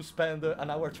both to spend an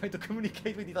hour trying to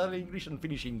communicate with Italian English and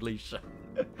Finnish English.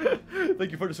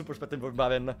 Thank you for the super Spectre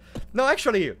Barbarian. No,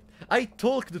 actually, I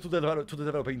talked to the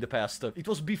developer in the past. It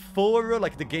was before,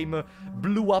 like, the game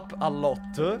blew up a lot.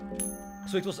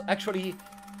 So it was actually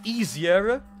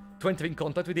easier to enter in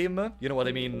contact with him. You know what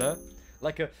I mean?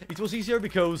 Like, it was easier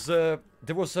because there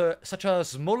was such a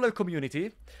smaller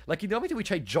community. Like, in the moment in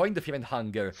which I joined the Fear and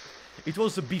Hunger, it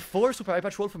was before Super Eye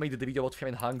Patch Wolf made the video about Fear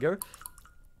and Hunger.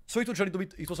 So it was a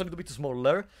little bit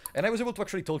smaller, and I was able to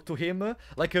actually talk to him,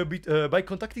 like, by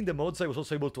contacting the mods. I was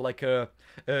also able to, like,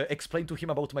 explain to him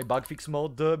about my bug fix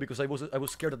mod, because I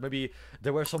was scared that maybe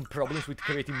there were some problems with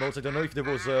creating mods. I don't know if there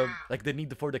was, like, the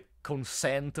need for the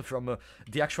consent from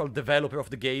the actual developer of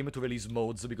the game to release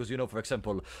mods, because, you know, for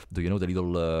example, do you know the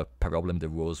little problem there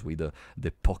was with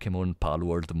the Pokemon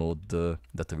Palworld mod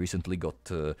that recently got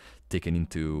taken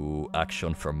into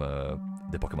action from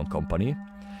the Pokemon Company?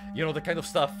 You know, the kind of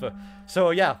stuff. So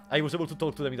yeah, I was able to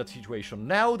talk to them in that situation.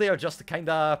 Now they are just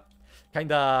kinda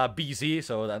busy,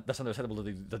 so that's understandable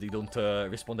that they don't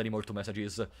respond anymore to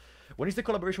messages. When is the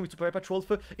collaboration with Super Eye Patch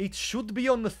Wolf? It should be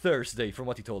on Thursday, from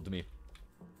what he told me.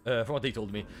 From what they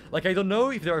told me. Like, I don't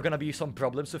know if there are gonna be some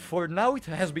problems. For now, it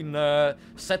has been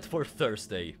set for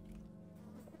Thursday.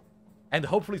 And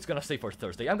hopefully it's gonna stay for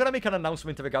Thursday. I'm gonna make an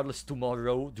announcement regardless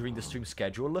tomorrow during the stream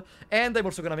schedule. And I'm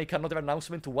also gonna make another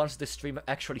announcement once the stream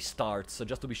actually starts,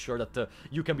 just to be sure that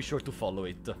you can be sure to follow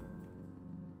it.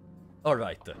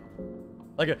 Alright.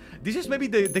 Like, this is maybe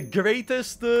the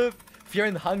greatest Fear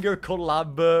and Hunger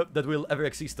collab that will ever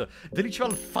exist. The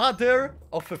literal father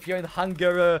of Fear and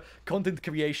Hunger content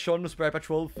creation, Super Eye Patch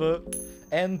Wolf,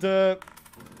 and a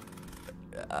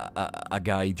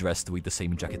guy dressed with the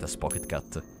same jacket as Pocket Cat.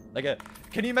 Like,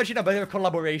 can you imagine a better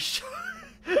collaboration?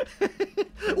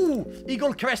 Ooh,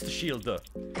 Eagle Crest Shield.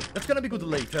 That's gonna be good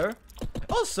later.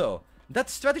 Also, that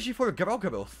strategy for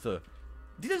Grogoroth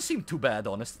didn't seem too bad,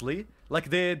 honestly. Like,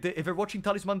 the Everwatching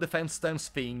Talisman defense stance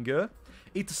thing,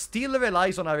 it still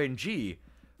relies on RNG.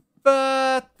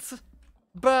 But,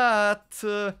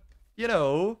 you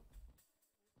know,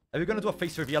 Are we gonna do a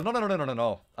face reveal?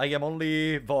 No. I am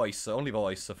only voice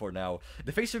for now.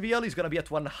 The face reveal is gonna be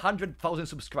at 100,000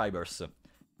 subscribers.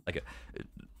 Like,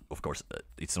 of course,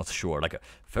 it's not sure. Like,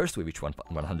 first we reach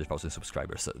 100,000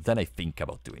 subscribers, then I think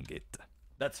about doing it.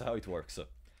 That's how it works.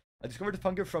 I discovered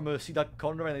Funger from C.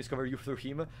 Connor, and I discovered you through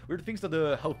him. Weird things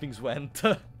that how things went.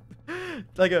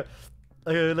 Like,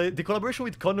 the collaboration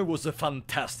with Connor was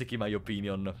fantastic in my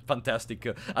opinion. Fantastic.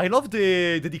 I love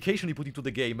the dedication he put into the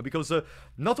game, because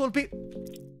not all people...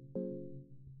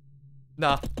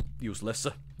 Nah, useless.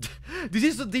 This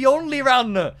is the only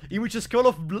run in which a Skull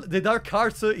of the Dark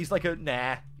Arts is like a...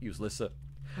 Nah, useless.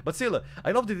 But still,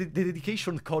 I love the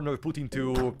dedication Connor put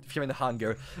into Fear and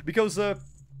Hunger, because...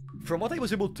 from what I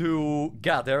was able to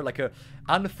gather, like,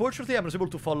 unfortunately I was able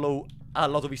to follow a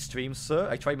lot of his streams,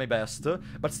 I tried my best,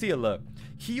 but still,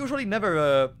 he usually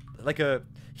never,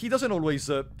 he doesn't always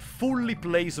fully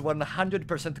plays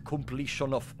 100%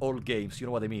 completion of all games, you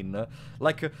know what I mean?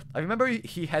 Like, I remember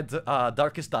he had a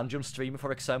Darkest Dungeon stream,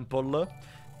 for example.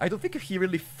 I don't think he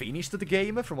really finished the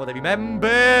game, from what I remember.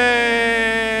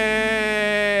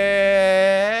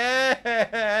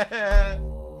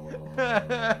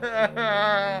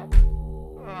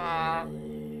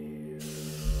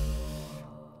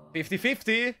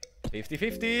 50-50.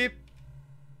 50-50.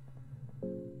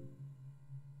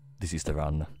 This is the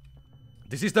run.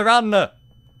 This is the run.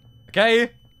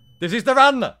 Okay? This is the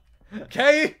run.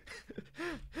 Okay?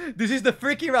 This is the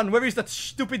freaky run. Where is that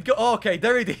stupid go? Oh, okay,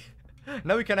 there it is.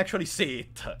 Now we can actually see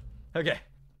it. Okay.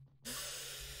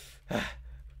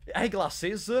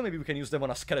 Eyeglasses, maybe we can use them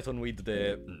on a skeleton with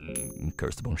the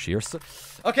cursed bone shears.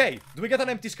 Okay, do we get an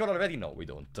empty skull already? No, we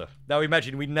don't. Now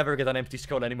imagine we never get an empty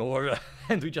skull anymore,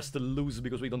 and we just lose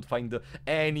because we don't find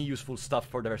any useful stuff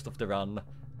for the rest of the run.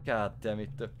 God damn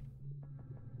it.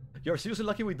 You're seriously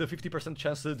lucky with the 50%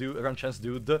 chance to do run chance,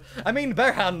 dude. I mean,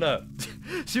 Berhan,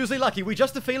 seriously lucky. We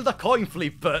just failed a coin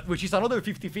flip, which is another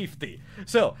 50-50.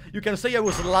 So, you can say I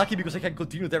was lucky because I can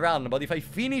continue the run, but if I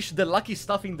finish the lucky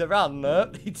stuff in the run,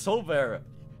 it's over.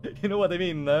 You know what I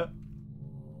mean?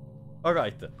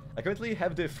 Alright. I currently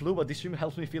have the flu, but this stream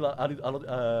helps me feel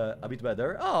a bit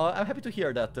better. Oh, I'm happy to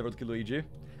hear that, Roadkill Luigi.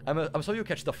 I'm sorry you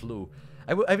catch the flu.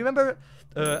 I remember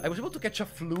I was able to catch a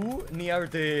flu near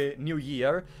the New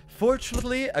Year.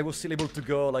 Fortunately, I was still able to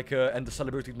go like and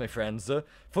celebrate with my friends.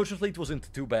 Fortunately, it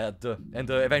wasn't too bad, and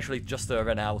eventually it just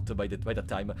ran out by that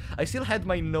time. I still had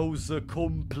my nose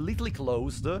completely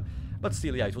closed, but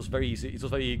still, yeah, it was very easy. It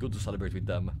was very good to celebrate with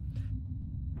them.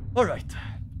 All right.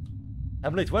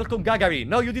 I'm late. Welcome, Gagari.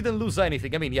 No, you didn't lose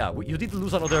anything. I mean, yeah, you did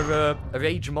lose another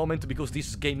rage moment because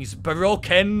this game is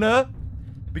broken.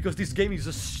 Because this game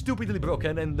is stupidly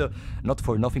broken, and not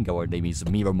for nothing our name is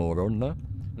Mirror Moron.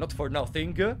 Not for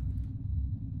nothing.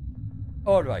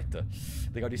 Alright.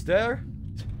 The guard is there.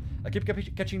 I keep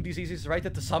catching diseases right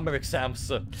at the summer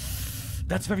exams.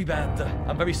 That's very bad.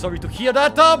 I'm very sorry to hear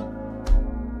that.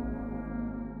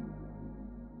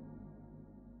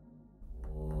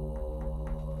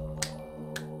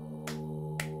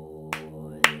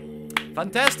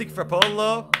 Fantastic,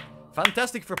 Frapollo.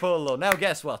 Fantastic, Frapollo. Now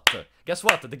guess what? Guess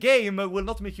what? The game will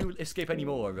not make you escape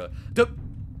anymore.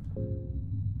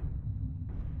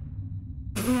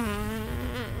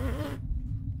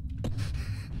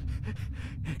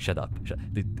 Shut up.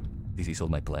 This is all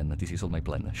my plan. This is all my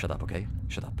plan. Shut up, okay?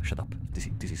 Shut up. Shut up.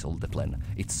 This is all the plan.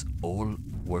 It's all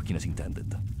working as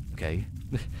intended. Okay?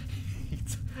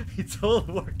 it's all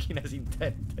working as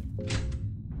intended.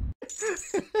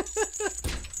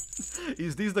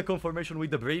 Is this the confirmation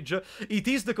with the bridge? It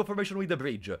is the confirmation with the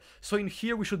bridge. So in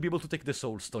here we should be able to take the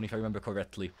soul stone, if I remember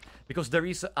correctly. Because there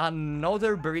is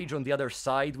another bridge on the other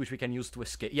side which we can use to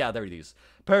escape. Yeah, there it is.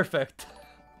 Perfect.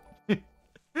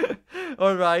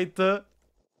 Alright.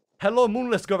 Hello,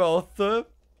 Moonless Goroth.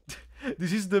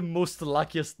 This is the most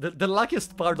luckiest, the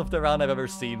luckiest part of the run I've ever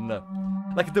seen.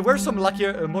 Like, there were some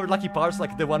luckier, more lucky parts,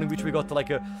 like the one in which we got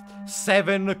like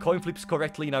 7 coin flips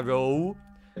correctly in a row.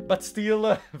 But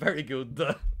still, very good.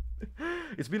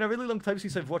 It's been a really long time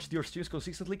since I've watched your streams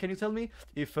consistently. Can you tell me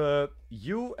if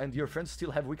you and your friends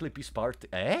still have weekly peace party?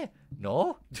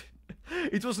 No?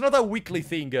 It was not a weekly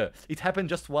thing. It happened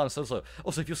just once. Also,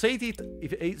 if you say it,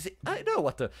 I know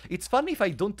what. It's funny if I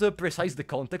don't precise the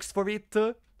context for it,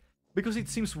 because it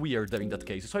seems weird in that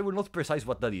case. So I will not precise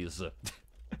what that is.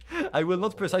 I will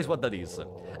not precise what that is.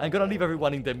 I'm gonna leave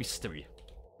everyone in the mystery.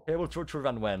 I will try to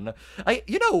run when.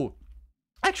 You know.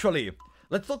 Actually,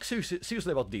 let's talk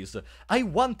seriously about this. I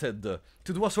wanted to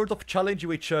do a sort of challenge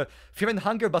which Fear and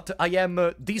Hunger, but I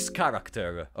am this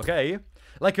character, okay?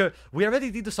 Like, we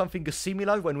already did something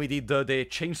similar when we did the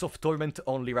Chains of Torment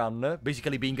only run,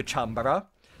 basically being a Chambara.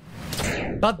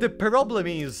 But the problem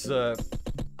is,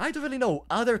 I don't really know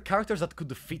other characters that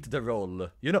could fit the role,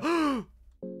 you know?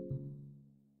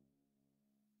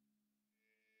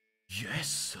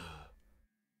 Yes!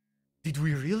 Did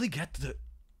we really get the...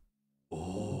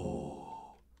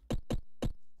 Oh...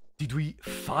 Did we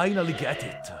finally get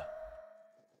it?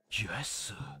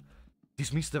 Yes!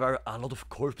 This means there are a lot of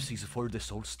corpses for the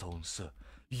soul stones.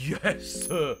 Yes!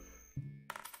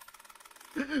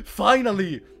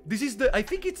 Finally! This is the... I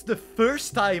think it's the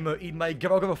first time in my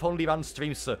Grogoroth Only Run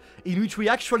streams in which we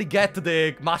actually get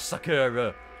the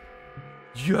massacre.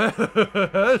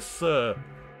 Yes!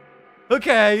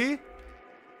 Okay!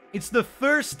 It's the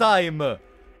first time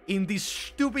in this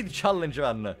stupid challenge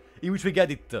run in which we get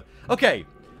it. Okay.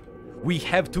 We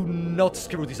have to not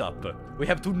screw this up. We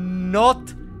have to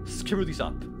not screw this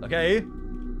up, okay?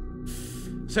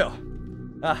 So,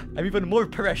 I'm even more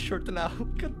pressured now.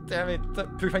 God damn it.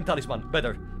 Purifying Talisman.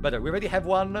 Better. We already have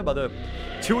one, but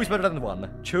 2 is better than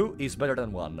 1. 2 is better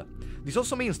than 1. This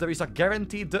also means there is a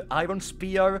guaranteed iron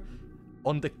spear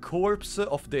on the corpse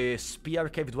of the spear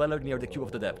cave dweller near the Cube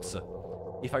of the Depths.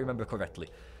 If I remember correctly.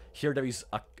 Here there is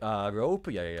a rope.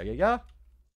 Yeah.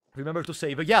 Remember to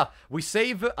save. Yeah, we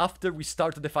save after we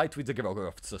start the fight with the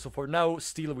Grogoroths. So for now,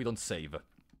 still we don't save.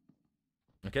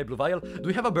 Okay, Blue Vial. Do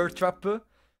we have a bird trap?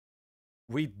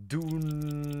 We do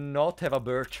not have a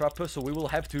bird trap, so we will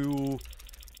have to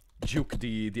juke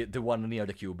the one near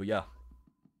the cube, yeah.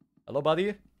 Hello,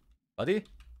 buddy? Buddy?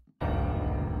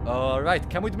 Alright,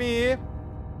 come with me.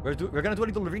 We're gonna do a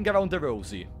little ring around the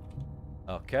rosy.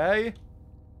 Okay.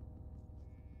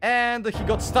 And he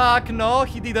got stuck. No,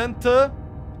 he didn't.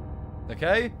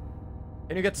 Okay.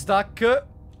 Can you get stuck?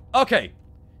 Okay.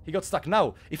 He got stuck.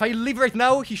 Now, if I leave right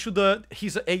now, he should,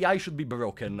 his AI should be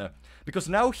broken. Because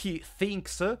now he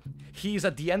thinks he's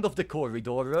at the end of the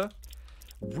corridor.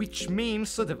 Which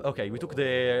means... okay, we took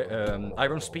the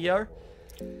Iron Spear.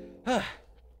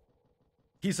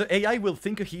 His AI will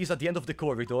think he's at the end of the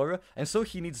corridor. And so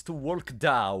he needs to walk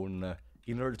down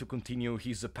in order to continue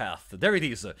his path. There it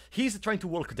is. He's trying to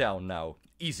walk down now.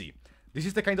 Easy. This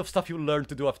is the kind of stuff you learn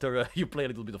to do after you play a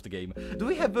little bit of the game. Do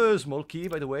we have a small key,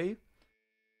 by the way?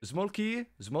 Small key?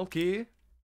 Small key?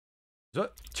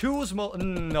 Two small...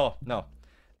 No.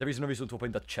 There is no reason to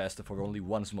open that chest for only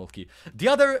one small key. The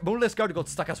other boneless guard got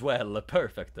stuck as well.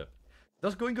 Perfect.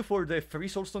 Does going for the free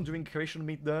soulstone during creation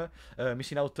mean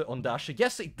missing out on dash?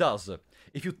 Yes, it does.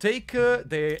 If you take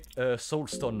the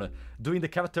soulstone during the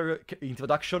character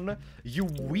introduction, you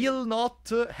will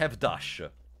not have dash.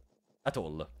 At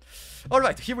all.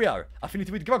 Alright, here we are.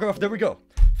 Affinity with Grogoroth, there we go.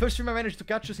 First stream I managed to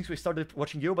catch since we started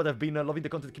watching you, but I've been loving the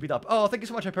content, keep it up. Oh, thank you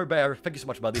so much, Hyper Bear. Thank you so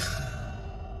much, buddy.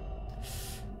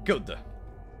 Good.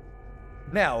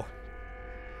 Now,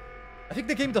 I think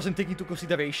the game doesn't take into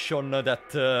consideration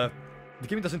that... the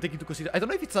game doesn't take into consideration... I don't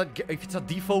know if it's a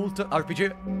default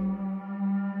RPG.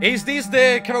 Is this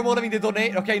the Cromolar in the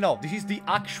donate? Okay, no. This is the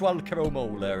actual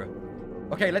Cromolar.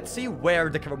 Okay, let's see where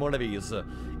the Cromolar is.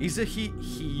 Is he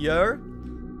here?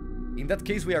 In that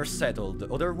case, we are settled.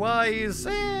 Otherwise,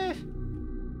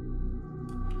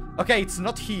 okay, it's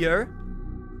not here.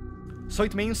 So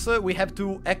it means we have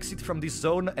to exit from this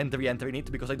zone and re-enter in it,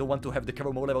 because I don't want to have the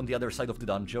Cromolar on the other side of the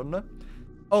dungeon.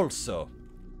 Also,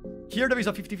 here there is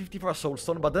a 50-50 for a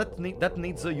soulstone, but that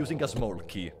needs using a small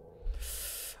key.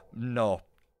 No.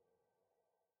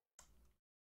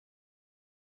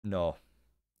 No.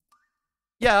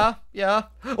 Yeah.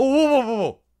 Oh,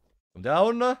 whoa. Come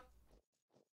down.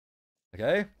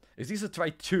 Okay. Is this a try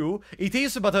 2? It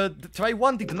is, but try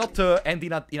 1 did not end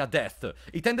in a death.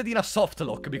 It ended in a soft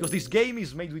lock, because this game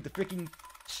is made with freaking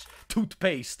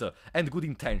toothpaste and good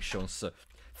intentions.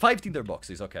 5 tinder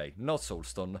boxes, okay. Not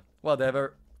soulstone.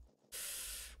 Whatever.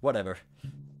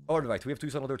 Alright, we have to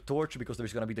use another torch, because there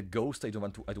is gonna be the ghost I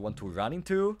don't want to run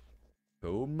into.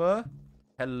 Boom.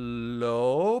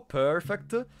 Hello.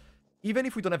 Perfect. Even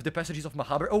if we don't have the passages of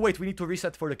Mahaber... Oh, wait, we need to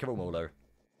reset for the Cromolar.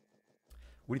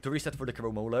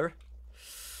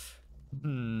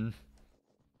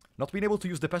 Not being able to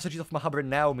use the passages of Mahaber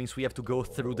now means we have to go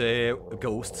through the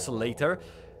ghosts later.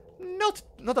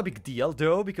 Not a big deal,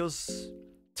 though, because...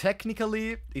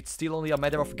 technically, it's still only a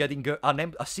matter of getting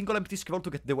a single empty scroll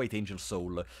to get the White Angel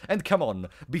Soul. And come on,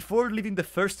 before leaving the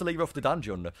first layer of the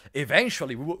dungeon,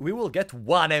 eventually we will get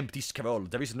one empty scroll.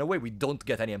 There is no way we don't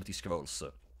get any empty scrolls.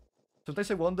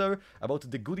 Sometimes I wonder about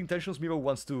the good intentions Miro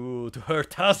wants to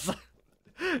hurt us.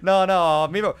 No,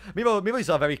 Miro is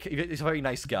a very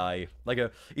nice guy.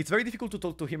 Like, it's very difficult to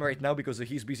talk to him right now because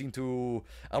he's busy into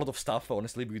a lot of stuff,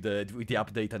 honestly, with the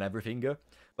update and everything.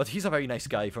 But he's a very nice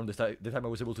guy from the time I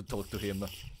was able to talk to him.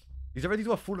 Is ready to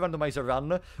do a full randomizer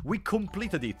run. We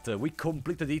completed it. We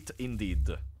completed it indeed.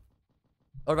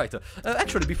 Alright,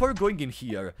 actually, before going in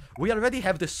here, we already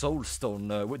have the soul stone,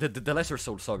 the lesser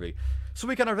soul, sorry. So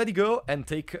we can already go and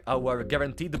take our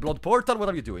guaranteed blood portal. What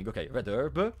are you doing? Okay, red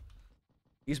herb.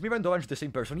 Is Mira and Orange the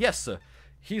same person? Yes.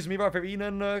 He's Mira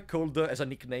Verinen, called as a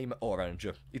nickname Orange.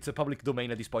 It's a public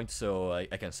domain at this point, so I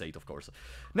can say it, of course.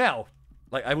 Now,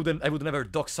 like, I would never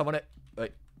dox someone.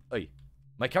 Hey,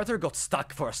 my character got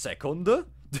stuck for a second.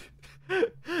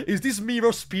 Is this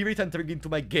Miro spirit entering into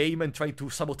my game and trying to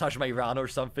sabotage my run or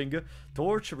something?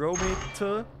 Torch, roam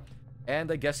it.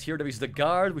 And I guess here there is the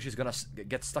guard, which is gonna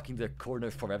get stuck in the corner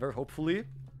forever, hopefully.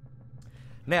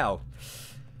 Now,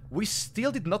 we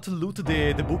still did not loot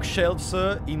the bookshelves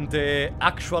in the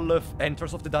actual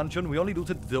entrance of the dungeon. We only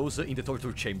looted those in the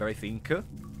torture chamber, I think.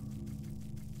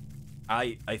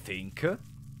 I think.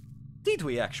 Did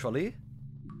we actually?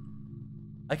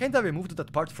 I kinda removed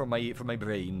that part from my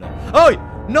brain.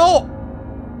 Oh no!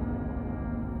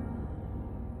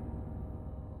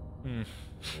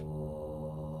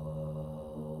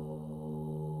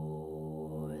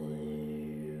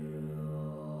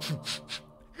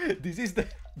 This is the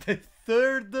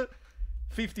third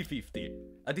 50-50.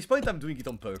 At this point, I'm doing it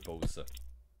on purpose.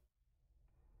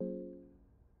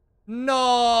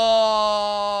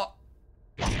 No!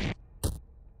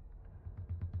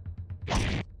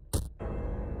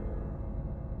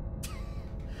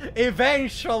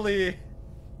 Eventually!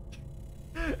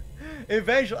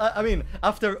 I mean,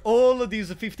 after all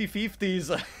these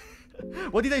 50-50s,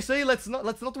 what did I say? Let's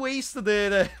not waste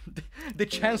the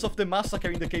chance of the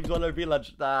massacre in the Cave Dweller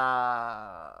village.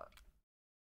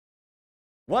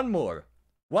 One more,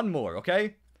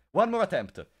 okay? One more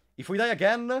attempt. If we die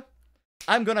again,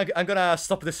 I'm gonna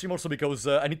stop the stream also because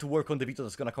I need to work on the video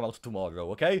that's gonna come out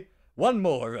tomorrow. Okay? One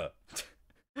more.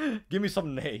 Give me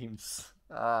some names.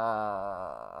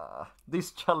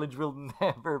 This challenge will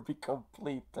never be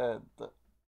completed.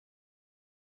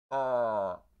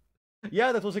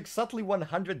 Yeah, that was exactly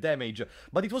 100 damage.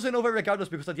 But it wasn't over regardless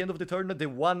because at the end of the turn, the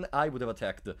one I would have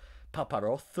attacked.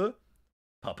 Paparoth?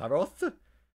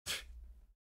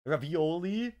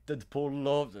 Ravioli?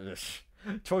 Deadpool?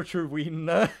 Torture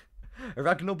Win?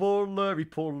 Ragnoball?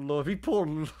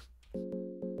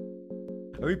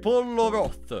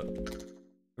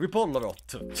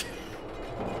 Ripolloroth.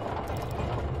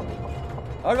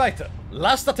 Alright,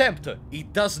 last attempt.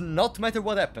 It does not matter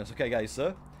what happens, okay guys?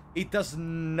 It does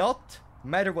not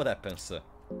matter what happens.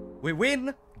 We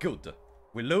win, good.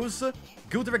 We lose,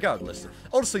 good regardless.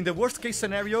 Also, in the worst case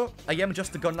scenario, I am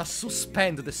just gonna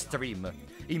suspend the stream,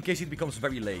 in case it becomes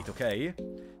very late, okay?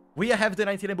 We have the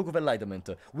 99 Book of Enlightenment.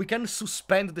 We can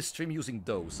suspend the stream using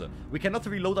those. We cannot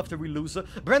reload after we lose.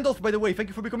 Brandolph, by the way, thank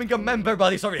you for becoming a member,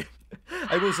 buddy. Sorry.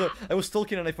 I was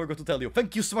talking and I forgot to tell you.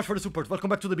 Thank you so much for the support. Welcome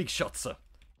back to the big shots.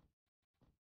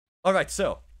 Alright,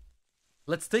 so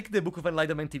let's take the Book of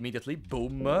Enlightenment immediately.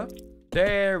 Boom.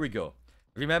 There we go.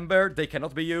 Remember, they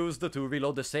cannot be used to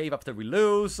reload the save after we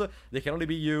lose. They can only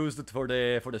be used for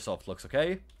the softlocks,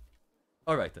 okay?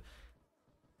 Alright.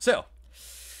 So,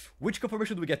 which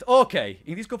confirmation do we get? Okay,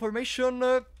 in this confirmation,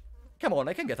 come on,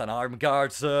 I can get an arm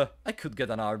guards. I could get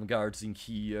an arm guards in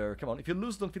here. Come on, if you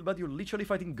lose, don't feel bad, you're literally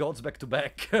fighting gods back to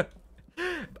back.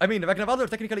 I mean, Ragnarvalder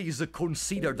technically is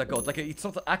considered a god, like, it's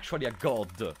not actually a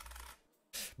god.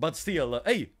 But still,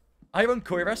 hey, Iron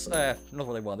Cuirass, not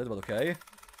what I wanted, but okay.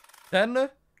 Then,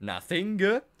 nothing.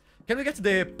 Can we get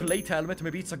the plate helmet?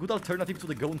 Maybe it's a good alternative to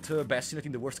the Gaunt Bassinet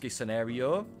in the worst case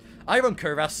scenario. Iron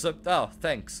Cuirass, oh,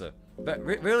 thanks.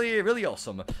 Really, really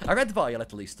awesome. A red vial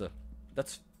at least.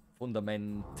 That's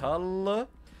fundamental.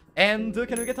 And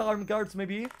can we get arm guards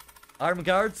maybe? Arm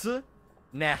guards?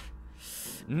 Nah.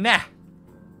 Nah.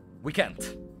 We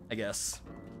can't, I guess.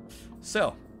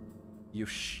 So, you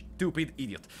stupid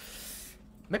idiot.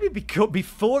 Maybe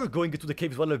before going to the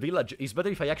Cave Dweller village, it's better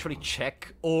if I actually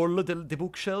check all the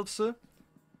bookshelves.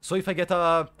 So if I get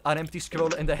an empty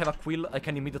scroll and I have a quill, I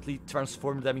can immediately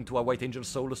transform them into a White Angel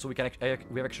Soul, so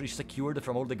we're actually secured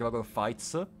from all the Grogoroth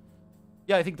fights.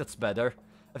 Yeah, I think that's better.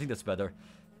 By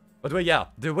the way, yeah,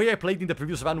 the way I played in the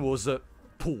previous run was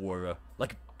poor.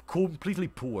 Like, completely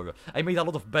poor. I made a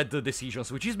lot of bad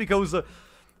decisions, which is because,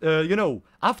 you know,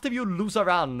 after you lose a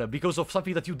run because of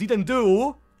something that you didn't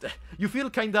do, you feel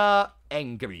kinda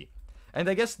angry. And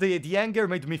I guess the anger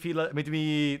made me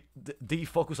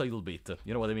defocus a little bit.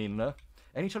 You know what I mean?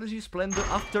 Any challenges planned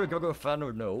after Grogoroth run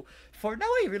or no? For now,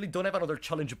 I really don't have another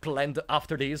challenge planned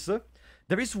after this.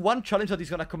 There is one challenge that is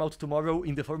gonna come out tomorrow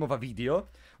in the form of a video,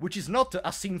 which is not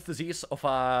a synthesis of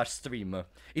a stream.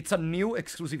 It's a new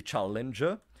exclusive challenge.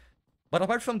 But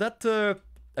apart from that,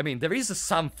 I mean, there is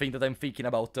something that I'm thinking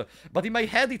about, but in my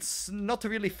head it's not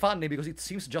really funny because it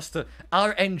seems just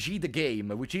RNG the game,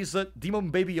 which is Demon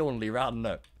Baby only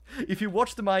run. If you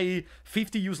watched my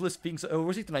 50 useless things, or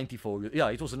was it 94? Yeah,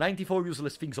 it was 94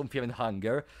 useless things on Fear and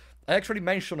Hunger. I actually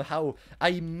mentioned how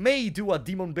I may do a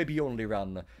Demon Baby only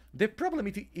run. The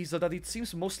problem is that it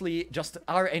seems mostly just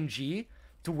RNG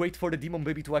to wait for the Demon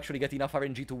Baby to actually get enough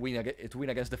RNG to win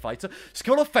against the fights.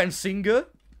 Scroll of Fencing.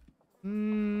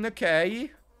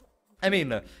 Okay. I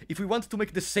mean, if we want to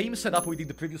make the same setup we did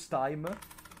the previous time,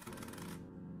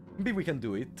 maybe we can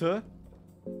do it.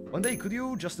 One day, could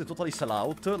you just totally sell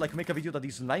out? Like, make a video that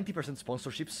is 90%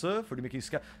 sponsorships for the making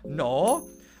sky? No!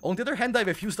 On the other hand, I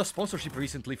refused a sponsorship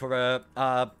recently for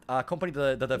a company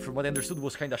that from what I understood,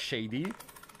 was kinda shady.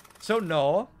 So,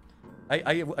 no.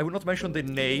 I will not mention the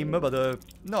name, but,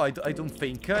 no, I don't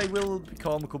think I will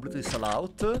become completely sell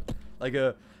out. Like,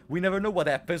 we never know what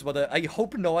happens, but I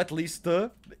hope no, at least.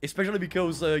 Especially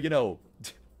because, you know...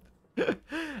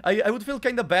 I would feel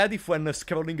kinda bad if when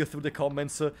scrolling through the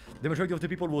comments, the majority of the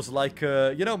people was like,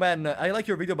 you know, man, I like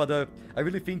your video, but I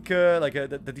really think,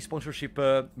 that the sponsorship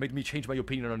made me change my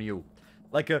opinion on you.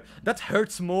 Like, that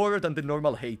hurts more than the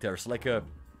normal haters, like,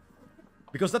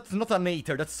 because that's not an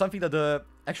hater, that's something that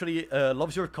actually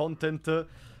loves your content,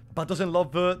 but doesn't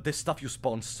love the stuff you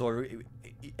sponsor,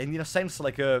 and in a sense,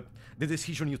 like, the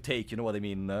decision you take, you know what I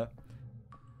mean?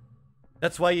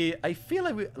 That's why I feel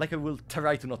I will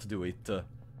try to not do it.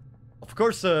 Of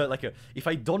course, like, if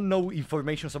I don't know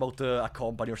information about a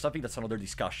company or something, that's another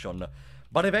discussion.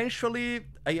 But eventually,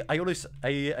 I always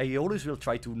will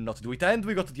try to not do it. And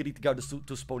we got the Elite Guards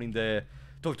to spawn in the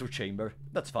torture chamber.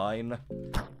 That's fine.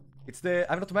 It's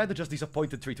the I'm not mad, just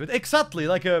disappointed treatment. Exactly,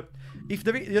 like, if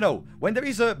there is, you know, when there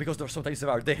is because sometimes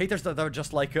there are the haters that are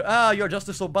just like, you're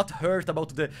just so butthurt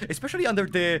about the, especially under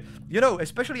the, you know,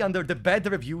 especially under the bad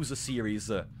reviews series,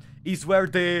 is where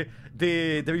there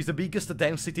is the biggest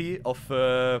density of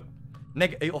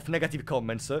negative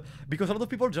comments, because a lot of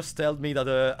people just tell me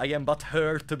that I am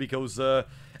butthurt because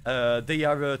they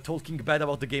are talking bad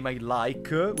about the game I like,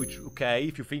 which, okay,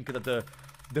 if you think that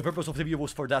the purpose of the video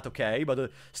was for that, okay, but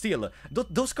still,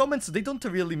 those comments, they don't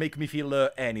really make me feel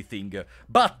anything.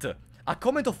 But a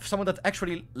comment of someone that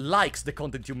actually likes the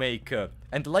content you make,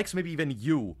 and likes maybe even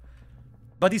you,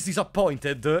 but is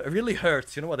disappointed, really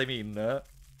hurts, you know what I mean? That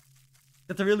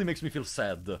really makes me feel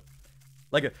sad.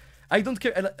 Like, I don't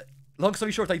care, long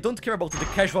story short, I don't care about the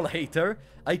casual hater,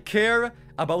 I care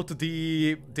about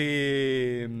the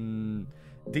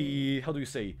how do you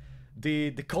say,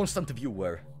 the constant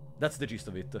viewer. That's the gist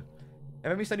of it.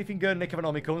 Have I missed anything,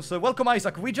 Necronomicons? Welcome,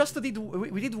 Isaac. We just did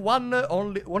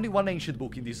only one ancient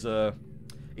book in this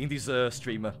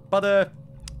stream, but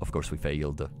of course we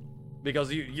failed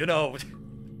because you know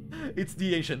it's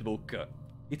the ancient book.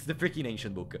 It's the freaking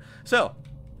ancient book. So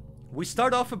we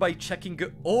start off by checking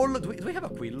all. Do we have a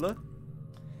quill?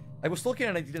 I was talking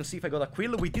and I didn't see if I got a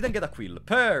quill. We didn't get a quill.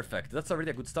 Perfect. That's already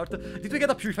a good start. Did we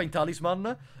get a purifying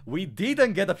talisman? We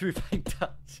didn't get a purifying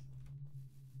talisman.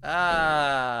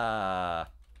 I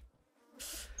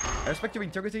respect your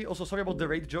integrity. Also, sorry about the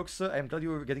raid jokes. I am glad you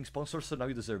were getting sponsors, so now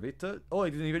you deserve it. Oh, I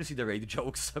didn't even see the raid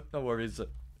jokes. No worries.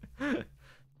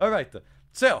 Alright,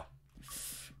 so.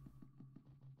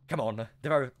 Come on.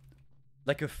 There are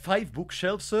like 5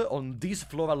 bookshelves on this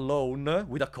floor alone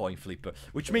with a coin flip.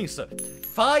 Which means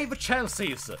 5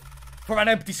 chances for an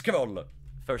empty scroll.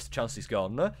 First chance is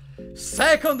gone.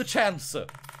 Second chance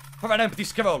for an empty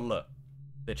scroll.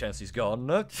 The chance is gone.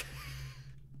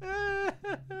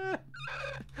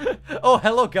 Oh,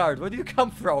 hello, guard. Where did you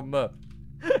come from?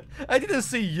 I didn't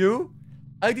see you.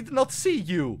 I did not see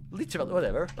you. Literally,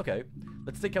 whatever. Okay.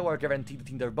 Let's take our guaranteed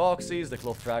tinder boxes. The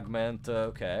cloth fragment.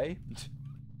 Okay.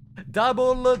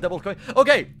 Double coin.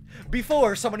 Okay.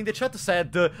 Before, someone in the chat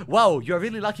said, wow, you're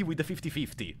really lucky with the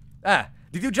 50-50.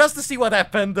 Did you just see what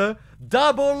happened?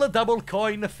 Double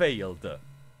coin failed.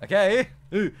 Okay?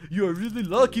 You're really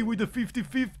lucky with the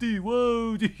 50-50.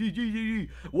 Whoa.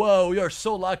 Wow, you're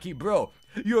so lucky, bro.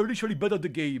 You're literally better at the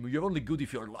game. You're only good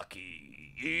if you're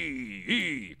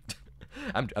lucky.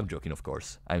 I'm joking, of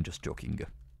course. I'm just joking.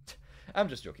 I'm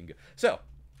just joking. So,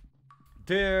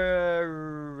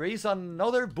 there is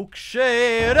another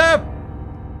bookshelf.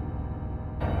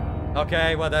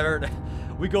 Okay, whatever.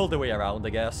 We go all the way around, I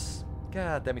guess.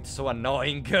 God damn, it's so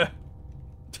annoying.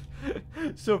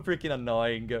 So freaking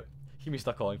annoying. He missed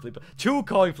a coin flip. 2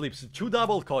 coin flips. 2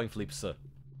 double coin flips.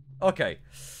 Okay.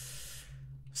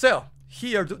 So,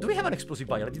 here, do we have an explosive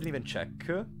vial? I didn't even check.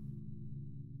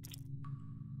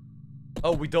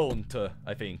 Oh, we don't,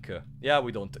 I think. Yeah,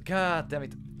 we don't. God damn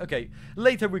it. Okay,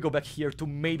 later we go back here to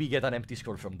maybe get an empty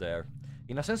scroll from there.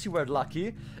 In a sense, you were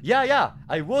lucky. Yeah,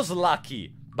 I was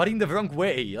lucky, but in the wrong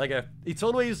way. Like, it's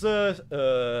always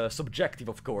subjective,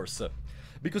 of course.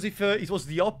 Because if it was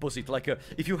the opposite, like,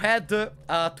 if you had a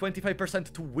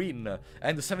 25% to win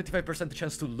and a 75%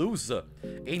 chance to lose,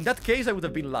 in that case, I would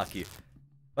have been lucky.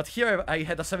 But here, I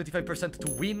had a 75%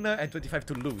 to win and 25%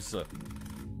 to lose.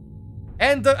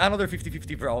 And another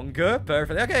 50-50 wrong.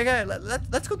 Perfect. Okay,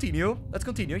 let's continue. Let's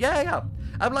continue. Yeah.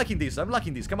 I'm liking this.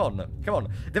 Come on.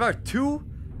 There are 2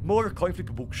 more coin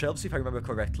flip bookshelves, if I remember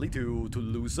correctly, to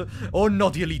lose. Oh, no,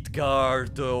 the Elite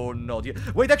Guard. Oh, no.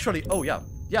 Wait, actually. Oh, yeah.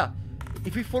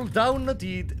 If we fall down,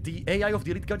 the AI of the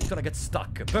Elite Guard is gonna get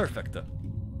stuck. Perfect.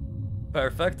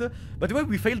 By the way,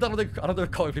 we failed another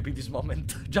coin flip in this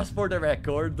moment. Just for the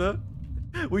record.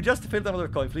 We just failed another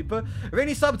coin flip.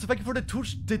 Rainy subs, thank you for the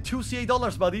two CA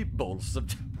dollars, buddy. Balls.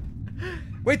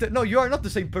 Wait, no, you are not the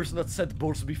same person that said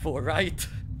balls before, right?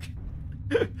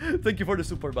 Thank you for the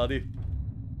super, buddy.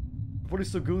 Paul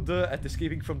is so good at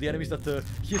escaping from the enemies that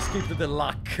he escaped the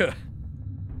luck.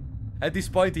 At this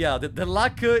point, yeah, the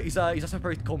luck is a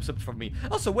separate concept for me.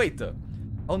 Also, wait.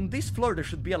 On this floor, there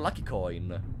should be a lucky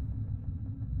coin.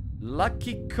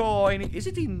 Lucky coin. Is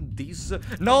it in this?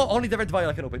 No, only the red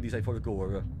vial can open this. I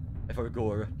forgot.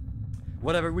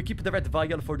 Whatever, we keep the red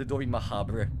vial for the door in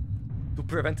Mahabre. To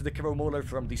prevent the Crow Mauler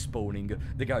from despawning.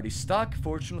 The guard is stuck,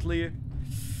 fortunately.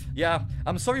 Yeah,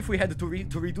 I'm sorry if we had to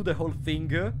redo the whole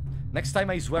thing. Next time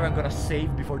I swear I'm gonna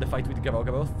save before the fight with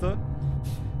Grogoroth.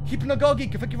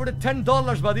 Hypnagogic, thank you for the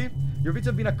 $10, buddy. Your vids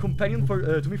have been a companion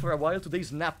to me for a while.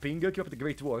 Today's napping. Keep up the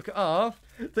great work.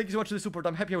 Thank you so much for the support.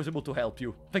 I'm happy I was able to help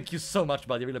you. Thank you so much,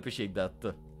 buddy. I really appreciate that.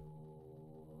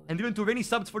 And even to Rainy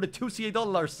subs for the 2 CA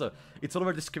dollars. It's all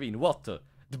over the screen. What?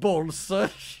 The balls.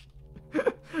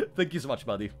 Thank you so much,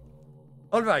 buddy.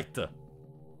 Alright.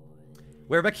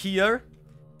 We're back here.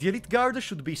 The Elite Guard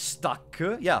should be stuck.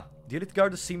 Yeah, the Elite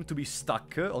Guard seem to be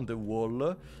stuck on the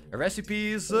wall.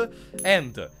 Recipes.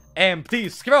 And empty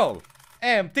scroll.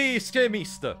 Empty scroll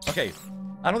missed. Okay.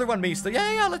 Another one missed.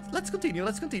 Yeah, let's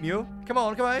continue. Come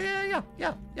on.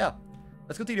 Yeah.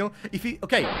 Let's continue.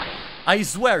 Okay. I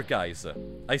swear, guys.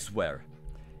 I swear.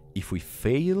 If we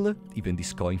fail even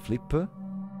this coin flip,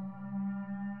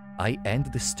 I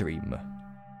end the stream.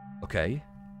 Okay?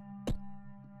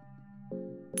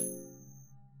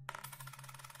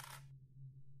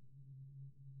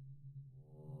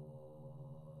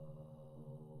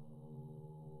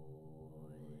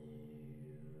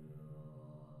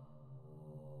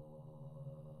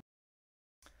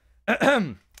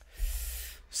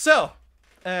 So,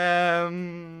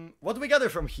 what do we gather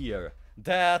from here?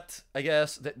 That, I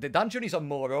guess, the dungeon is a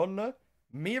moron.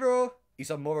 Miro is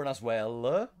a moron as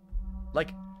well.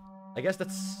 Like, I guess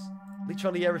that's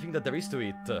literally everything that there is to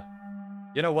it.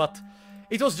 You know what?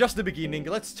 It was just the beginning.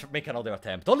 Let's make another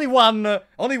attempt. Only one. And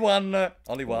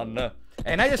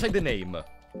I decide the name.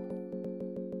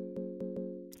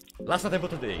 Last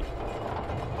attempt of the day.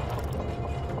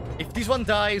 If this one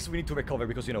dies, we need to recover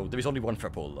because, you know, there is only one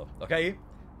Frapollo, okay?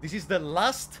 This is the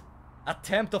last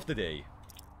attempt of the day.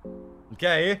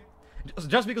 Okay?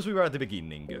 Just because we were at the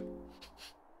beginning.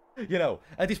 You know,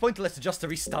 at this point, let's just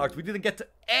restart. We didn't get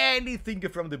anything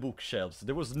from the bookshelves.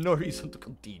 There was no reason to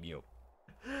continue.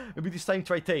 Maybe this time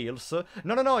try Tails.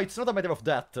 No, it's not a matter of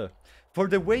that. For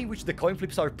the way in which the coin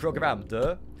flips are programmed,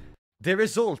 the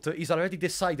result is already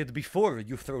decided before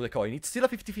you throw the coin. It's still a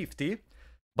 50-50.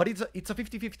 But it's a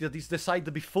 50-50 that is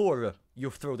decided before you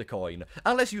throw the coin.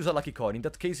 Unless you use a lucky coin. In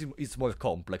that case, it's more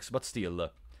complex, but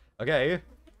still. Okay?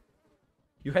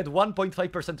 You had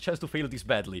 1.5% chance to fail this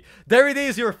badly. There it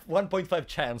is, your 1.5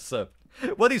 chance.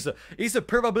 What is? Is a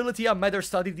probability a matter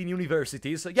studied in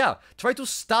universities? Yeah, try to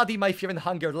study My Fear and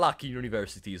Hunger luck in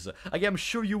universities. I am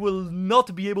sure you will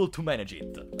not be able to manage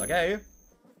it. Okay?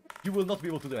 You will not be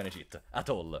able to manage it at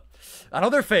all.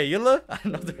 Another fail.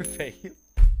 Another fail.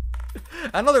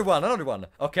 Another one.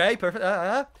 Okay, perfect.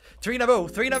 3 in a row.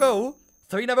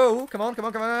 Come on.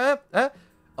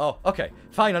 Oh, okay.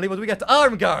 Finally, what do we get?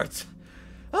 Arm guards.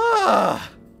 God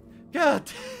damn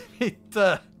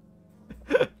it.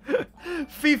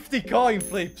 50 coin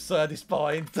flips at this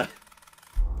point.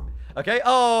 Okay.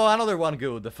 Oh, another one.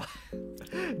 Good.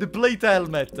 The plate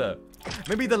helmet.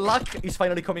 Maybe the luck is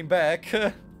finally coming back.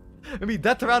 Maybe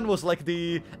that run was like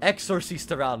the Exorcist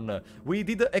run. We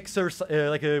did the Exorcist.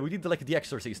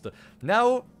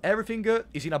 Now everything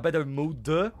is in a better mood,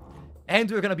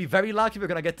 and we're gonna be very lucky. We're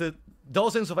gonna get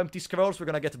dozens of empty scrolls. We're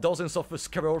gonna get dozens of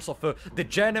scrolls of the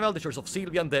General, the Church of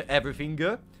Sylvian, the everything,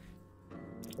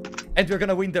 and we're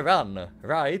gonna win the run,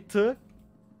 right? A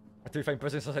terrifying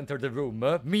presence has entered the room.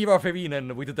 Mira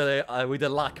Verinen with the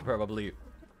luck probably.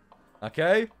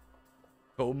 Okay,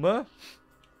 boom.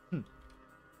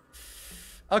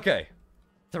 Okay.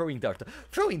 Throwing dart.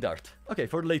 Throwing dart. Okay,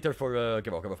 for later for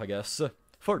Grogoroth, I guess.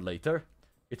 For later.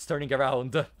 It's turning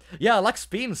around. Yeah, luck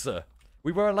spins.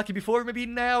 We were unlucky before, maybe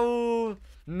now...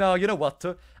 No, you know what?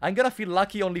 I'm gonna feel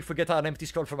lucky only if we get an empty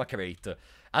scroll from a crate.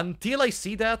 Until I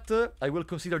see that, I will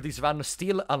consider this run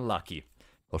still unlucky.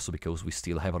 Also because we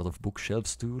still have a lot of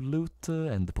bookshelves to loot,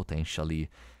 and potentially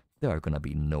there are gonna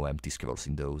be no empty scrolls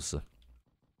in those.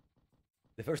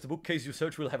 The first bookcase you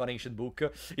search will have an ancient book.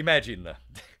 Imagine.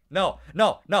 No,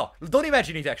 no, no. Don't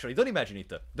imagine it, actually. Don't imagine it.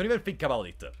 Don't even think about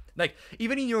it. Like,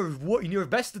 even in your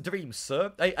best dreams,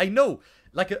 I know,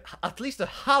 like, at least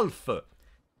half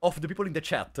of the people in the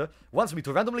chat wants me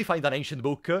to randomly find an ancient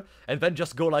book and then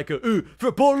just go like,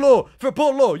 for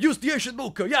Polo, use the ancient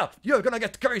book. Yeah, you're gonna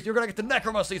get crazy. You're gonna get the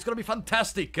necromancy. It's gonna be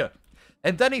fantastic.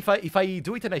 And then if I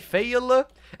do it and I fail,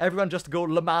 everyone just go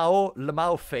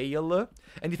Lemao fail.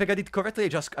 And if I get it correctly,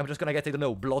 I'm just gonna get, I don't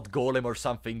know, Blood Golem or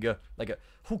something. Like,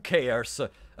 who cares?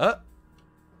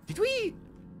 Did we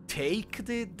take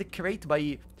the crate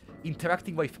by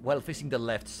interacting while facing the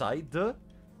left side?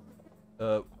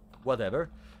 Whatever.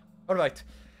 Alright.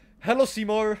 Hello,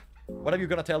 Seymour. What are you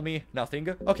gonna tell me? Nothing.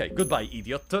 Okay, goodbye,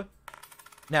 idiot.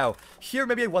 Now, here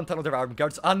maybe I want another arm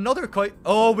guards. Another coin.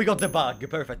 Oh, we got the bug.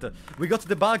 Perfect. We got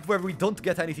the bug where we don't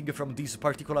get anything from this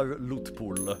particular loot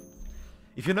pool.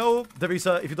 If you know,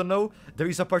 if you don't know, there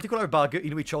is a particular bug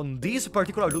in which on this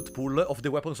particular loot pool of the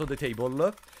weapons on the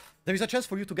table, there is a chance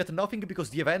for you to get nothing because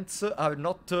the events are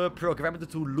not programmed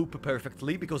to loop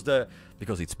perfectly because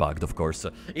it's bugged, of course.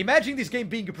 Imagine this game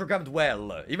being programmed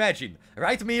well. Imagine.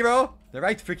 Right, Miro?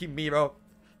 Right, freaking Miro.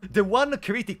 The one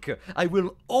critic I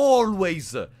will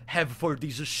always have for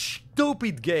this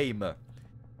stupid game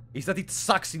is that it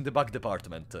sucks in the bug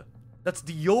department. That's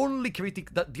the only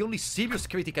critic, the only serious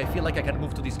critic I feel like I can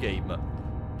move to this game.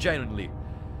 Genuinely.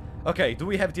 Okay, do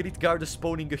we have the elite guard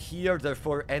spawning here,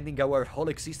 therefore ending our whole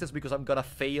existence because I'm gonna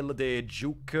fail the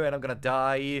juke and I'm gonna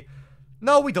die?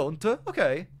 No, we don't.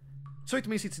 Okay. So it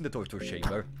means it's in the torture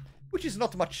chamber. Which is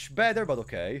not much better, but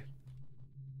okay.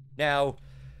 Now...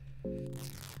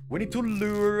 we need to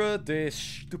lure the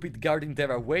stupid guard in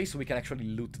there away so we can actually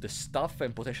loot the stuff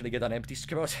and potentially get an empty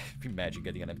scroll. Imagine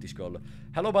getting an empty scroll.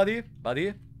 Hello, buddy.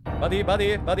 Buddy. Buddy,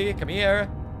 buddy, buddy. Come here.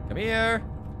 Come here.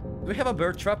 Do we have a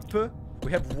bird trap?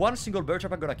 We have one single bird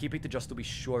trap. I'm gonna keep it just to be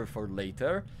sure for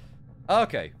later.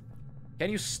 Okay. Can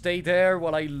you stay there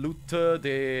while I loot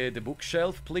the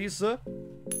bookshelf, please?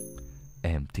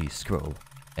 Empty scroll.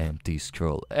 Empty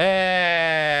scroll.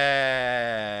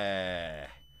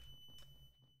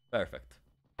 Perfect.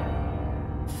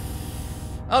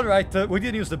 Alright, we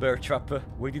didn't use the bear trap.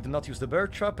 We did not use the bear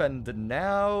trap, and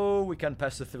now we can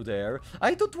pass it through there.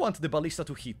 I don't want the ballista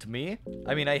to hit me.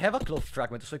 I mean, I have a cloth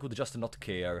fragment, so I could just not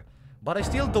care. But I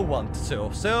still don't want to.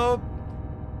 So,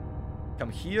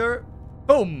 come here.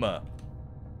 Boom!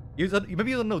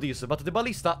 Maybe you don't know this, but the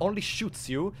ballista only shoots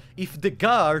you if the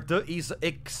guard is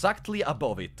exactly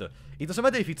above it. It doesn't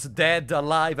matter if it's dead,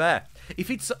 alive, If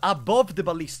it's above the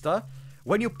ballista...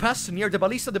 when you pass near the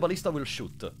ballista will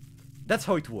shoot. That's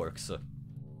how it works.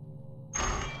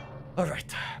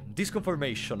 Alright. This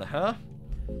confirmation, huh?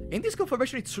 In this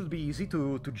confirmation it should be easy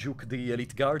to juke the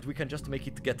elite guard. We can just make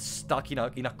it get stuck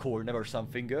in a corner or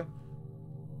something.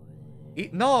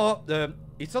 No,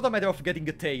 it's not a matter of getting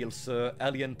tails,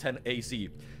 Alien 10 AZ.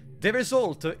 The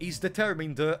result is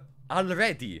determined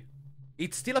already.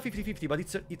 It's still a 50-50, but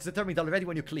it's determined already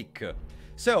when you click.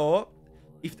 So,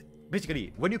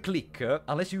 basically, when you click,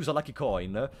 unless you use a lucky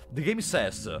coin, the game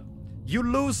says you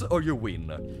lose or you win.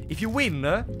 If you win,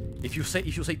 if you say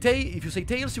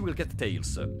tails, you will get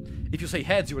tails. If you say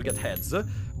heads, you will get heads.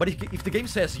 But if the game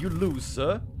says you lose,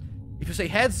 if you say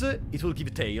heads, it will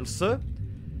give tails.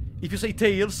 If you say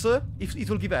tails, it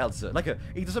will give heads. Like,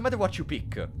 it doesn't matter what you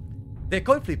pick. The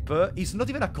coin flip is not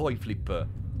even a coin flip.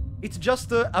 It's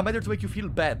just a matter to make you feel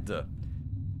bad.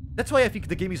 That's why I think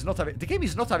the game is not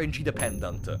RNG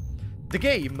dependent. The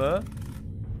game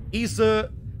is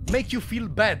make you feel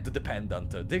bad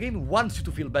dependent. The game wants you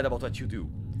to feel bad about what you do.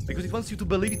 Because it wants you to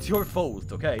believe it's your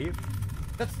fault, okay?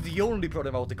 That's the only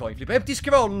problem about the coin flip. Empty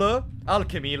scroll!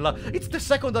 Alchemilla. It's the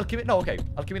second Alchemilla. No, okay.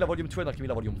 Alchemilla Volume 2 and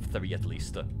Alchemilla Volume 3 at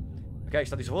least. Okay,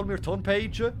 so this is Volmir tone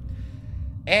page.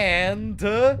 And...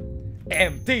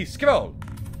 empty scroll!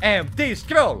 Empty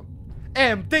scroll!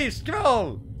 Empty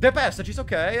scroll! The passage is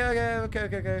okay.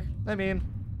 Okay. I mean...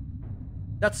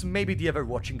 that's maybe the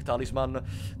ever-watching talisman.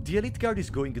 The elite guard is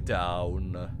going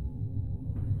down.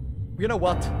 You know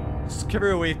what?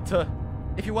 Screw it.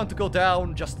 If you want to go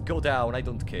down, just go down. I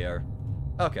don't care.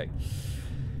 Okay.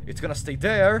 It's gonna stay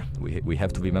there. We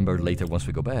have to remember later once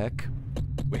we go back.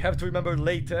 We have to remember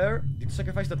later. Did you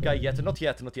sacrifice that guy yet? Not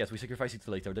yet, not yet. We sacrifice it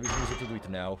later. There is no reason to do it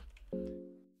now.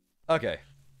 Okay.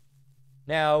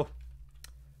 Now,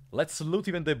 let's loot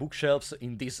even the bookshelves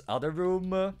in this other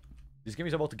room. This game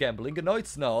is about gambling. No,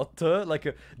 it's not.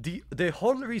 The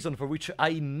whole reason for which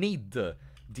I need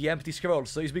the empty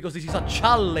scrolls is because this is a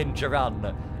challenge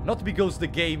run. Not because the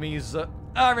game is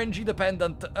RNG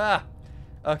dependent.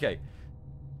 Okay.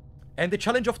 And the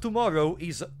challenge of tomorrow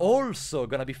is also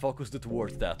gonna be focused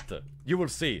towards that. You will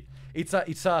see. It's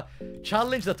a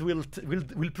challenge that will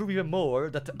prove even more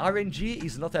that RNG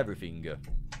is not everything.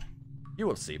 You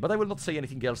will see, but I will not say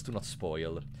anything else to not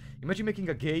spoil. Imagine making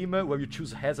a game where you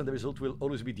choose heads and the result will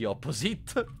always be the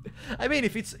opposite. I mean,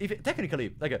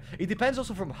 technically, like, it depends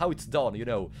also from how it's done, you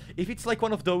know. If it's like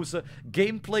one of those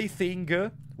gameplay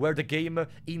thing where the game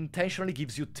intentionally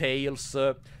gives you tails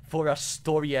for a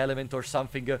story element or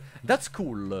something, that's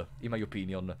cool, in my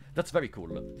opinion. That's very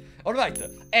cool. Alright,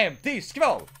 empty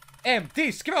scroll!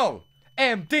 Empty scroll!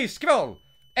 Empty scroll!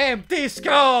 Empty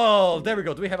scroll! There we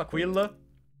go, do we have a quill?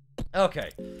 Okay.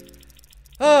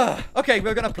 Okay,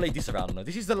 we're gonna play this run.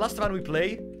 This is the last run we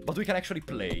play, but we can actually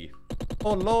play.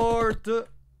 Oh lord.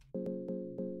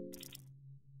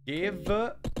 Give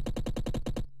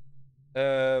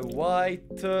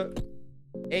white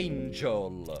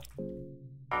angel.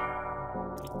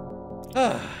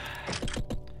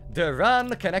 The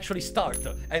run can actually start.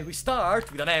 And we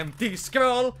start with an empty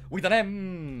scroll with an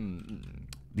M.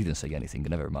 Didn't say anything,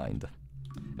 never mind.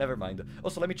 Never mind.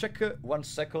 Also, let me check 1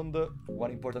 second,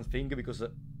 one important thing, because...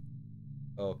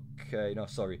 okay, no,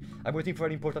 sorry. I'm waiting for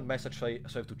an important message, so I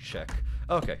have to check.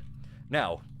 Okay,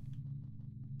 now.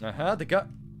 The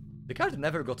card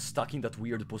never got stuck in that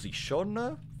weird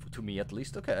position, to me at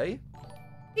least, okay.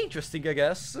 Interesting, I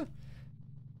guess.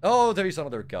 Oh, there is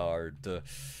another card.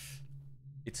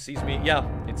 It sees me, yeah,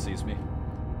 it sees me.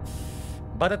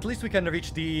 But at least we can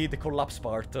reach the collapse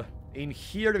part. In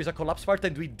here there is a collapse part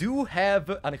and we do have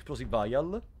an explosive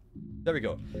vial. There we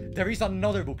go. There is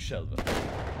another bookshelf.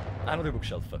 Another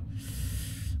bookshelf.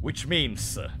 Which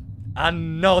means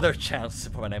another chance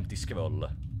for an empty scroll.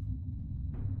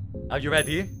 Are you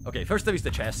ready? Okay, first there is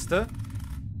the chest.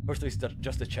 First there is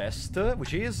just the chest,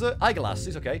 which is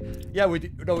eyeglasses, okay. Yeah, we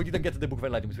didn't get the book of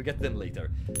enlightenment, we get them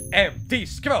later. Empty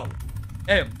scroll!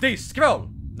 Empty scroll!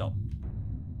 No.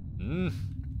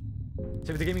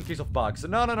 Save the game in case of bugs.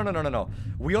 No.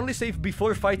 We only save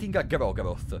before fighting a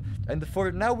Grogoroth. And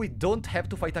for now we don't have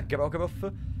to fight a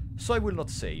Grogoroth, so I will not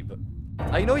save.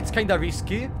 I know it's kinda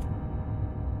risky,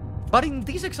 but in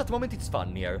this exact moment it's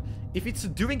funnier. If it's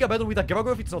during a battle with a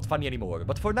Grogoroth, it's not funny anymore.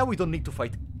 But for now we don't need to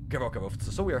fight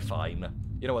Grogoroths, so we are fine.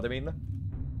 You know what I mean?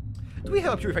 Do we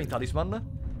have a Purifying Talisman?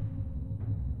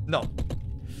 No.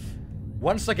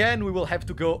 Once again, we will have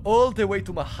to go all the way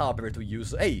to Mahabre to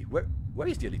use... Hey, where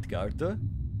is the elite guard?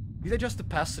 Did I just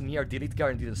pass near the elite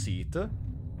guard and didn't see it?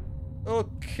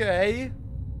 Okay.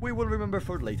 We will remember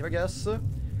for later, I guess.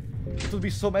 It would be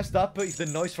so messed up if the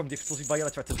noise from the explosive vial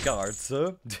attracted guards.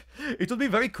 It would be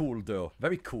very cool, though.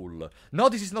 Very cool. No,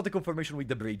 this is not the confirmation with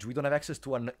the bridge. We don't have access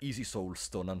to an easy soul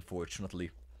stone,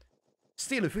 unfortunately.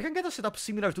 Still, if we can get a setup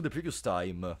similar to the previous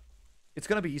time, it's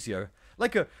gonna be easier.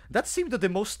 Like, that seemed the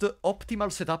most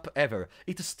optimal setup ever.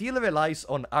 It still relies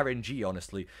on RNG,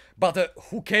 honestly. But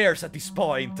who cares at this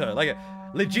point? Like,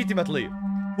 legitimately,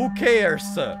 who cares?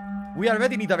 We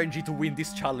already need RNG to win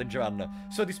this challenge run.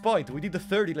 So at this point, we did the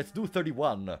 30, let's do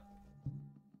 31.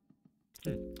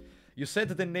 You said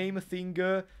the name thing,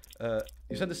 you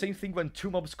said the same thing when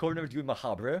 2 mobs cornered you in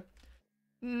Mahabre.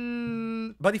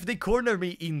 But if they corner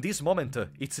me in this moment,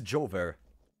 it's Jover.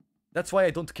 That's why I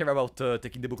don't care about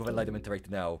taking the Book of Enlightenment right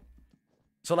now.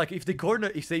 So like, if they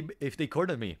corner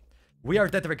me, we are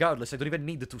dead regardless. I don't even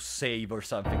need to save or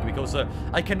something, because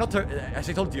I cannot, as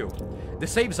I told you, the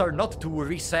saves are not to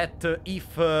reset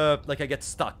if, like, I get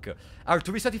stuck. Are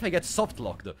to reset if I get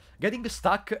soft-locked. Getting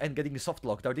stuck and getting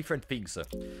soft-locked are different things.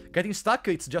 Getting stuck,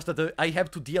 it's just that I have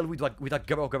to deal with a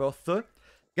Grogoroth.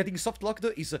 Getting soft-locked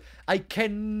is I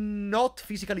cannot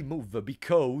physically move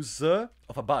because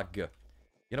of a bug.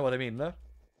 You know what I mean?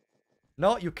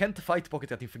 No, you can't fight Pocket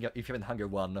Cat if you're in Hunger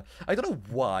 1. I don't know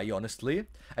why, honestly.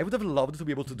 I would have loved to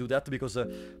be able to do that, because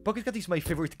Pocket Cat is my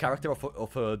favorite character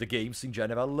of the games in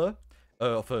general.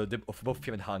 Of both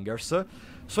Fear and Hungers. So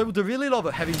I would really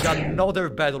love having another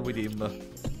battle with him.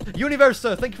 Universe,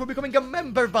 thank you for becoming a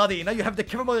member, buddy! Now you have the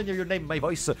camera model in your name. My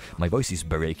voice is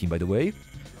breaking, by the way.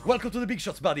 Welcome to the big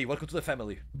shots, buddy. Welcome to the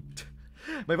family.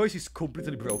 My voice is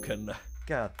completely broken.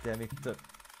 God damn it.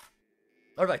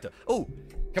 Alright. Oh,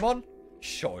 come on.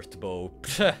 Short bow.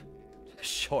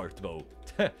 Short bow.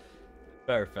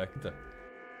 Perfect.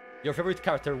 Your favorite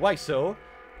character, why so?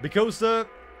 Because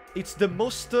it's the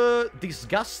most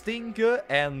disgusting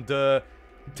and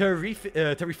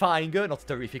terrifying, not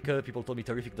terrific, people told me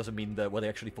terrific doesn't mean what I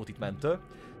actually thought it meant.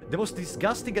 The most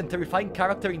disgusting and terrifying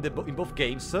character in both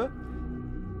games,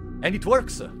 and it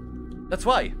works. That's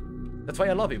why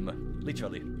I love him,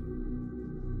 literally.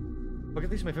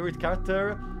 Pocket is my favorite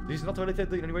character. This is not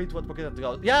related in any way to what Pocket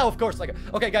has. Yeah, of course. Like,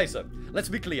 okay, guys, let's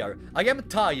be clear. I am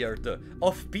tired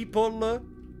of people.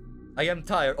 I am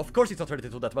tired. Of course, it's not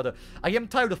related to that, but I am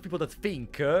tired of people that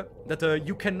think that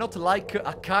you cannot like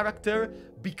a character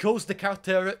because the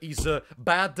character is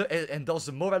bad and does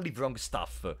morally wrong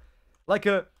stuff. Like,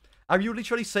 are you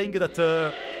literally saying that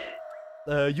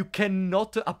you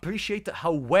cannot appreciate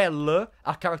how well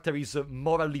a character is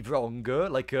morally wrong?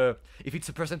 Like, if it's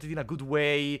presented in a good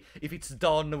way, if it's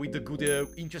done with the good,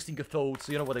 interesting thoughts,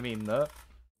 you know what I mean?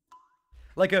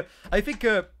 Like, I think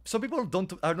some people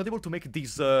are not able to make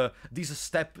this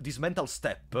mental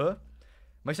step.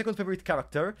 My second favorite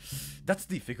character, that's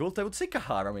difficult. I would say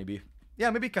Kahara, maybe. Yeah,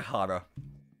 maybe Kahara.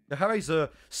 Kahara is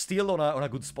still on a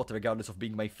good spot, regardless of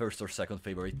being my first or second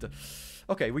favorite.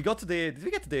 Okay, we got the... Did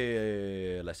we get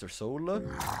the Lesser Soul?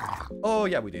 Oh,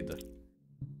 yeah, we did.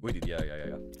 We did,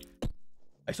 yeah.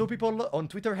 I saw people on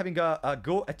Twitter having a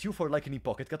go at you for liking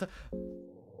Pocket Cat.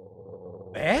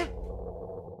 Eh?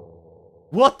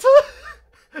 What?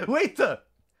 Wait!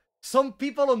 Some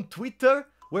people on Twitter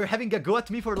were having a go at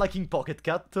me for liking Pocket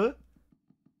Cat?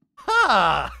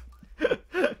 Ha!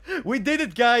 We did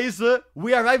it, guys!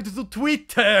 We arrived to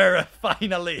Twitter,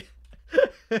 finally!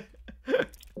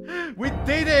 We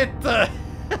did it!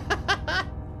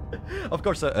 Of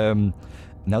course,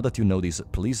 now that you know this,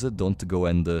 please don't go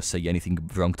and say anything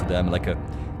wrong to them. Like,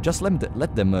 just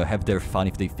let them have their fun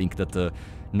if they think that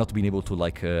not being able to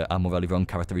like a morally wrong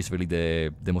character is really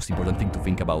the most important thing to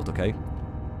think about, okay?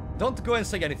 Don't go and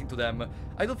say anything to them.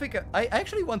 I don't think... I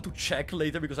actually want to check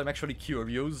later because I'm actually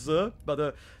curious.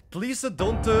 But please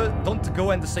don't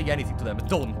go and say anything to them.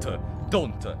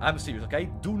 Don't. I'm serious, okay?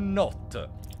 Do not.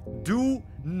 Do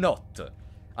not.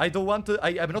 I don't want to...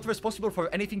 I'm not responsible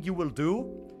for anything you will do.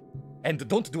 And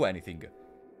don't do anything.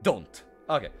 Don't.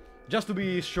 Okay. Just to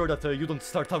be sure that you don't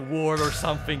start a war or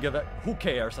something. Who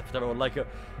cares after all? Like,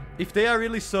 if they are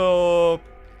really so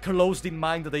closed in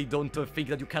mind that they don't think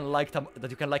that you can like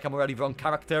a morally wrong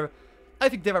character, I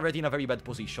think they're already in a very bad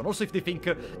position. Also, if they think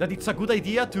that it's a good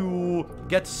idea to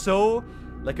get so,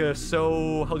 like,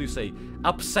 so, how do you say,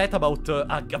 upset about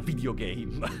a video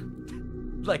game.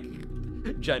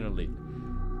 Like, genuinely.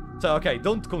 So, okay,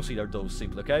 don't consider those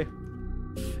simply, okay?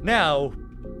 Now,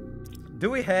 do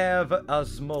we have a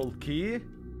Smolky?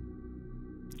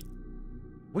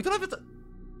 We don't have it.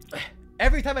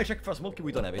 Every time I check for a Smolky,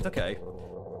 we don't have it, okay.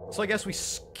 So I guess we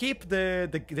skip the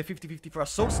 50-50 for a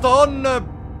Soulstone.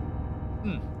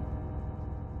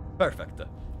 Perfect.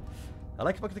 I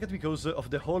like Pocket Cat because of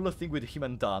the whole thing with him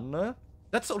and Dan.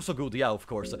 That's also good, yeah, of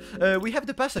course. We have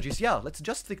the passages, yeah. Let's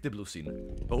just take the blue scene.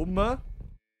 Boom.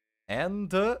 And...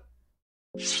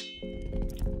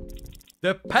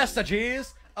 the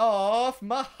passages of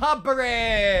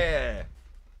Mahabharata!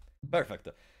 Perfect.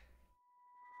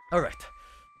 Alright.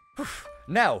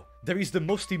 Now, there is the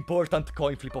most important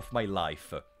coin flip of my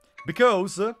life.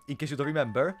 Because, in case you don't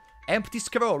remember, empty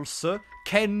scrolls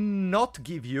cannot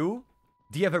give you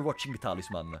the ever-watching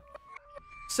talisman.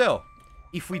 So,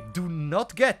 if we do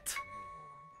not get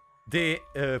the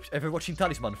ever-watching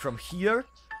talisman from here,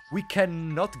 we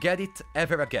cannot get it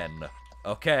ever again.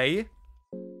 Okay?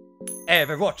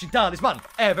 Ever-watching talisman!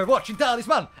 Ever-watching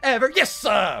talisman! Yes,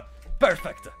 sir!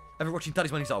 Perfect! Ever-watching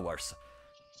talisman is ours.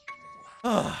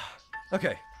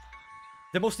 Okay.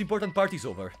 The most important part is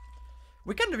over.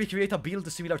 We can recreate a build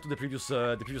similar to the previous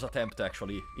attempt,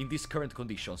 actually, in these current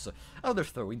conditions. Another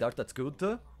throwing dart, that's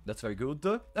good. That's very good.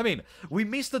 I mean, we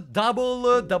missed a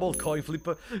double coin flip,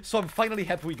 so I'm finally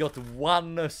happy we got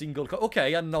one single coin.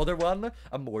 Okay, another one.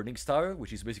 A Morning Star,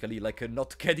 which is basically like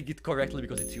not getting it correctly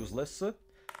because it's useless.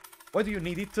 Why do you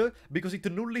need it? Because it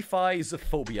nullifies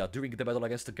phobia during the battle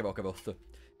against Grogoroth.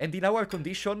 And in our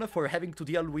condition, for having to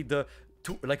deal with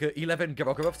 11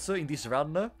 Grogoroths in this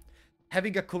run,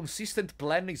 having a consistent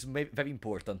plan is very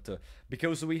important.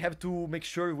 Because we have to make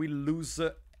sure we lose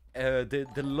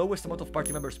the lowest amount of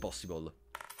party members possible.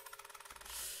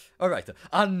 Alright,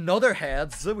 another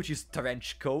heads, which is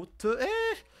Trench Coat.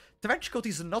 Trench Coat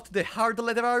is not the hard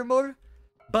leather armor,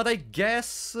 but I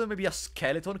guess maybe a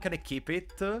skeleton can equip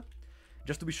it.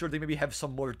 Just to be sure they maybe have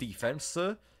some more defense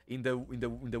in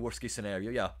the worst case scenario,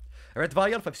 yeah. Red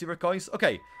Vial, 5 silver coins.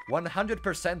 Okay,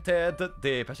 100%ed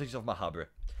the Passages of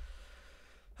Mahabharata.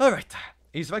 Alright,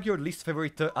 is like your least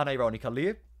favorite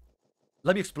unironically?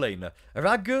 Let me explain.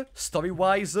 Rag,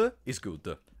 story-wise, is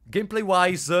good.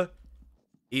 Gameplay-wise,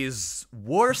 is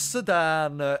worse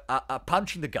than a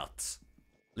punch in the gut.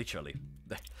 Literally.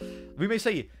 We may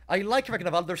say, I like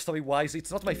Ragnarvalder story-wise,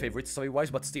 it's not my favorite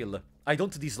story-wise, but still, I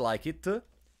don't dislike it.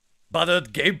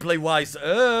 But gameplay-wise,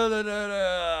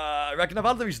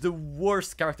 Ragnarvalder is the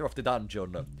worst character of the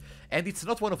dungeon. And it's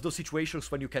not one of those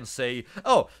situations when you can say,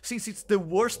 oh, since it's the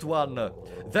worst one,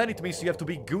 then it means you have to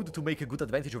be good to make a good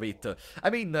advantage of it. I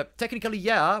mean, technically,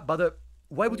 yeah, but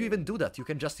why would you even do that? You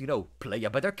can just, you know, play a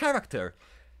better character.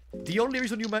 The only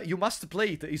reason you must play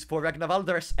it is for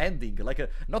Ragnarvalder's ending.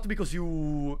 Like, not because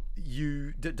there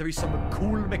is some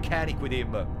cool mechanic with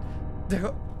him.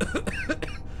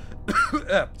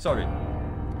 Sorry.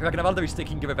 Ragnarvalder is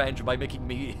taking revenge by making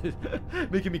me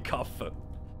making me cough.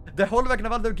 The whole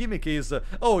Ragnarvalder gimmick is,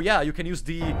 oh yeah, you can use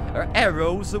the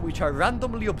arrows, which are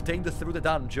randomly obtained through the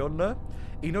dungeon,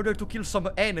 in order to kill some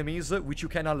enemies, which you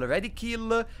can already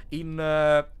kill in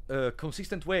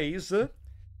consistent ways.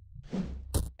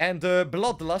 And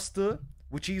Bloodlust,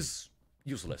 which is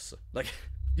useless. Like,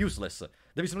 useless.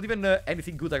 There is not even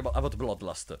anything good about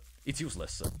Bloodlust. It's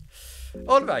useless.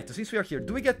 Alright, since we are here, did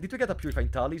we get a Purifying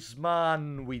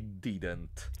Talisman? We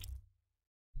didn't.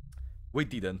 We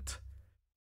didn't.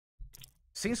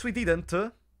 Since we didn't,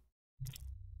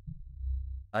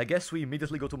 I guess we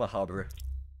immediately go to Mahabre.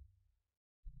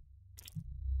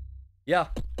 Yeah.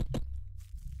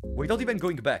 Without even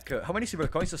going back. How many silver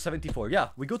coins? 74. Yeah,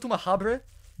 we go to Mahabre.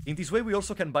 In this way, we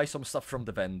also can buy some stuff from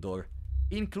the vendor,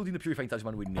 including the Purifying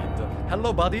Talisman we need.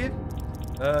 Hello, buddy.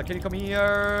 Can you come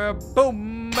here?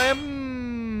 Boom!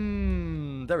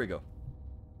 There we go.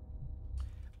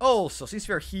 Also, since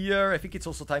we are here, I think it's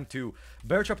also time to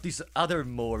birch up this other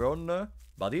moron.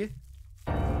 Buddy.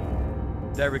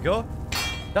 There we go.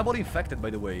 Double infected,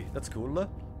 by the way. That's cool.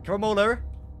 Chromolar.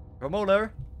 Chromolar.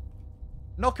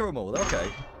 No Chromolar, okay.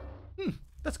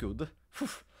 That's good.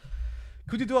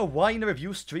 Could you do a wine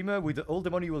review streamer with all the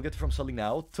money you will get from selling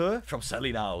out? From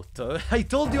selling out? I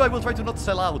told you I will try to not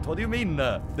sell out. What do you mean?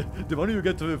 The money you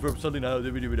get from selling out.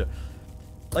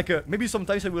 Like, maybe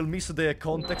sometimes I will miss the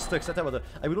context, etc. But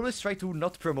I will always try to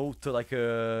not promote, like,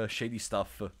 shady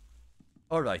stuff.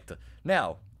 Alright.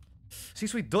 Now,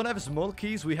 since we don't have small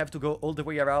keys, we have to go all the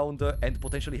way around and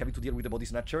potentially having to deal with the body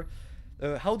snatcher.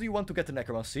 How do you want to get the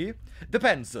necromancy?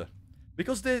 Depends.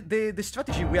 Because the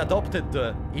strategy we adopted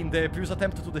in the previous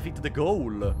attempt to defeat the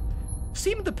goal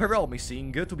seemed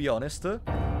promising, to be honest.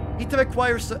 It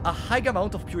requires a high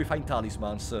amount of Purifying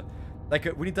Talismans. Like,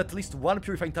 we need at least one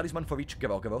Purifying Talisman for each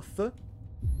Grogoroth.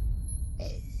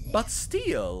 But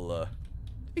still,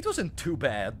 it wasn't too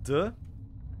bad.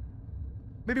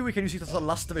 Maybe we can use it as a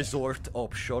last resort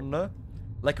option.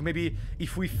 Like, maybe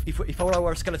if all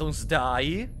our skeletons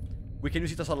die, we can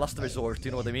use it as a last resort, you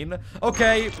know what I mean?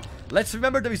 Okay, let's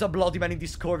remember there is a Bloody Man in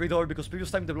this corridor, because previous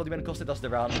time the Bloody Man costed us the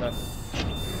run.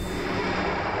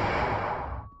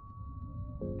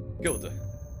 Good.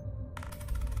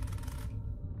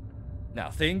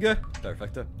 Nothing.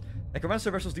 Perfect.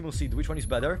 Necromancer versus Demon Seed, which one is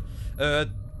better?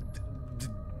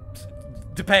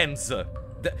 Depends.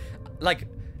 Like,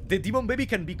 the Demon Baby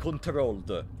can be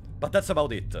controlled, but that's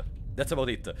about it. That's about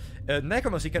it.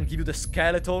 Necromancy can give you the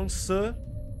skeletons,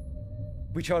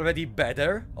 which are already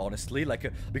better, honestly,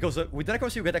 like, because with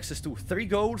Necromancy you get access to 3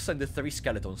 goals and 3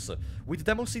 skeletons. With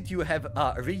Demon Seed you have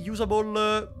a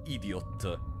reusable idiot.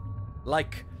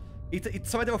 Like,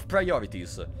 it's a matter of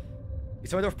priorities.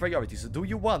 It's a matter of priorities. Do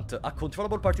you want a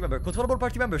controllable party member? Controllable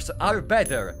party members are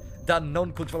better than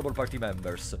non-controllable party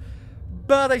members.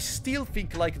 But I still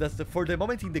think, like, that for the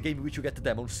moment in the game in which you get the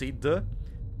Demon Seed,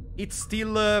 it's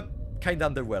still kinda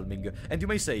underwhelming. And you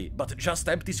may say, but just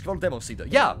empty scroll Demon Seed.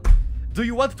 Yeah! Do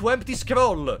you want to empty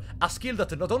scroll? A skill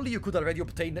that not only you could already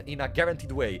obtain in a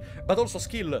guaranteed way, but also a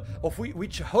skill of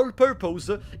which whole purpose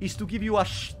is to give you a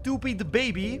stupid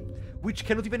baby, which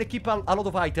cannot even equip a lot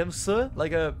of items.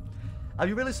 Like, are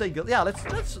you really saying, yeah,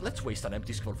 let's waste an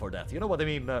empty scroll for that? You know what I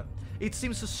mean? It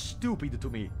seems stupid to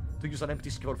me to use an empty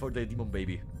scroll for the Demon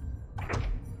Baby.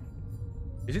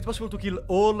 Is it possible to kill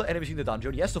all enemies in the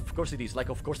dungeon? Yes, of course it is. Like,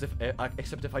 of course,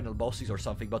 except the final bosses or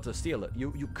something. But still,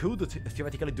 you could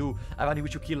theoretically do a run in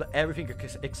which you kill everything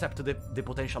except the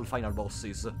potential final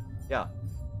bosses. Yeah,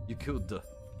 you could. The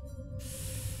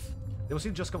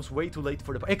machine just comes way too late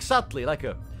for the... Exactly, like...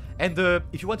 and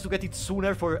if you want to get it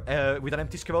sooner for with an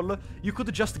empty scroll, you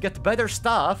could just get better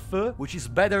stuff, which is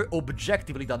better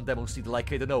objectively than Demon Seed.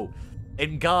 Like, I don't know,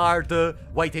 Engard,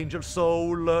 White Angel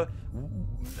Soul, I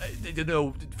don't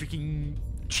know, freaking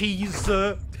cheese.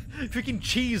 Freaking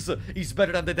cheese is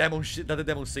better than the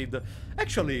Demon Seed.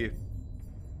 Actually,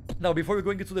 Now, before we go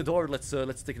into the door, let's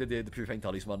take the Purifying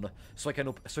Talisman, so I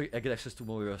can get access to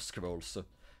more scrolls.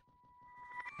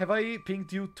 Have I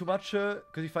pinged you too much?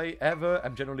 Because if I have,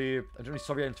 I'm generally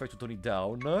sorry. I'll try to tone it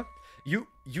down. You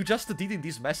just did in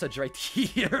this message right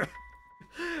here,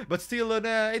 but still,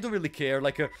 nah, I don't really care.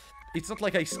 Like, it's not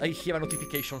like I hear a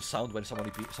notification sound when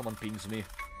someone pings me.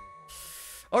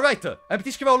 All right,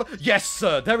 empty scroll. Yes,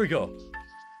 there we go.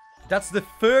 That's the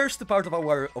first part of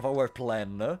our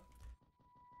plan.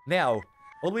 Now,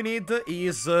 all we need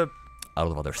is a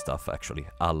lot of other stuff, actually.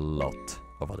 A lot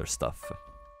of other stuff.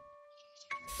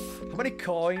 How many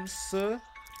coins?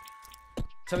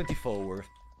 74.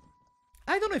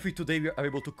 I don't know if today we are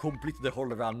able to complete the whole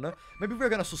run. Maybe we're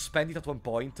gonna suspend it at one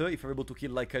point if we're able to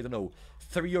kill, like, I don't know,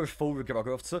 3 or 4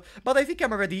 Grogoroths. But I think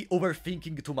I'm already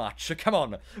overthinking too much. Come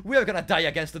on, we are gonna die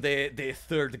against the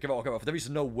third Grogoroth. There is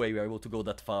no way we are able to go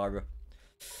that far.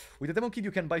 With the Demon Kid, you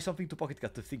can buy something to pocket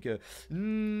cut. I think,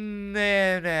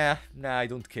 nah, I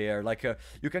don't care. Like,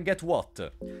 you can get what?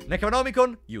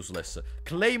 Necronomicon? Useless.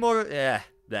 Claymore?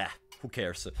 Who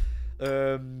cares?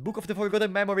 Book of the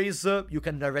Forgotten Memories, you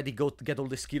can already go get all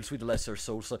the skills with lesser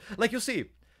souls. Like, you see,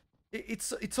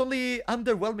 it's only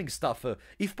underwhelming stuff.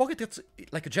 If pocket cuts,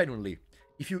 like, genuinely,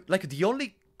 if you, like, the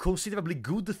only considerably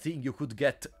good thing you could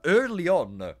get early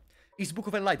on is Book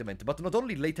of Enlightenment, but not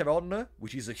only later on,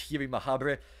 which is here in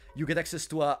Mahabre, you get access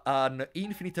to an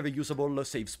infinite reusable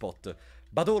save spot,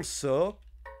 but also,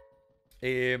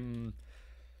 later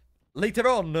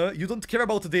on, you don't care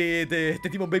about the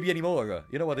demon baby anymore,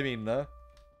 you know what I mean?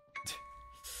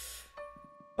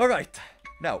 Alright,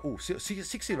 now,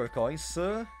 6 silver coins,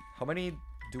 how many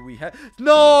do we have?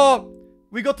 No!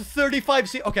 We got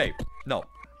 35 okay, no.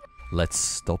 Let's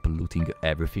stop looting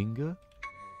everything.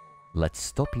 Let's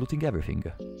stop looting everything.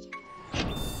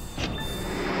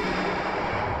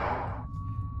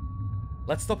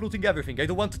 Let's stop looting everything. I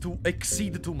don't want to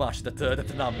exceed too much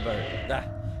that number.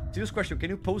 Serious question, can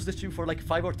you pause the stream for like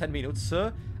 5 or 10 minutes?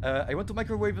 I want to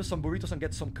microwave some burritos and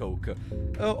get some coke.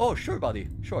 Oh, sure, buddy.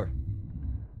 Sure.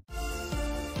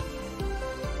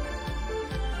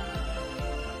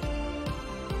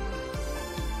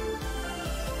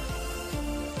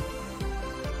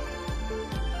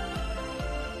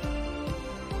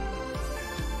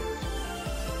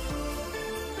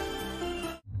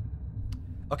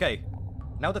 Okay,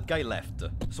 now that guy left,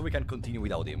 so we can continue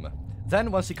without him.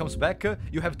 Then, once he comes back,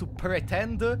 you have to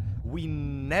pretend we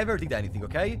never did anything,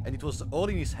 okay? And it was all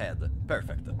in his head.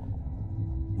 Perfect.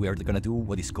 We are gonna do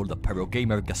what is called a Pyro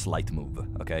Gamer Gaslight move,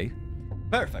 okay?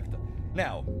 Perfect.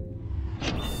 Now...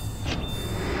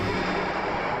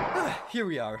 here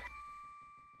we are.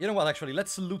 You know what, actually,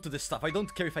 let's loot this stuff. I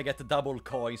don't care if I get double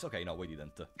coins. Okay, no, we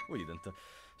didn't.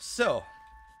 So...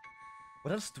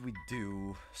 what else do we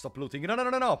do? Stop looting.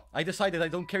 No. I decided I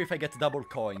don't care if I get double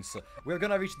coins. We're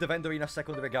gonna reach the vendor in a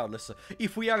second regardless.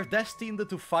 If we are destined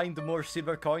to find more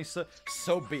silver coins,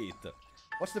 so be it.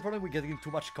 What's the problem with getting too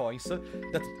much coins?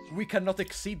 That we cannot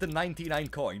exceed the 99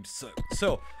 coins.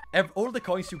 So, all the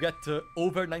coins you get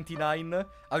over 99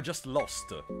 are just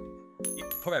lost.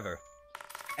 Forever.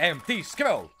 Empty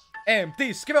scroll!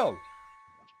 Empty scroll!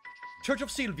 Church of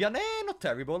Sylvia, not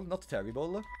terrible, not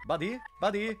terrible. Buddy.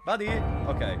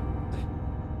 Okay.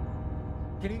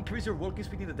 Can you increase your walking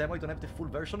speed in the demo? I don't have the full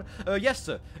version. Yes,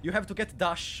 you have to get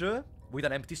dash with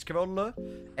an empty scroll,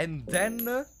 and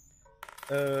then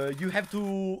you have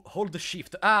to hold the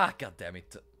shift. Ah, god damn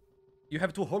it. You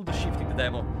have to hold the shift in the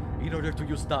demo in order to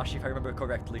use dash, if I remember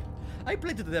correctly. I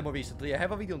played the demo recently, I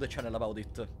have a video on the channel about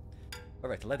it.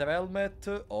 Alright, leather helmet,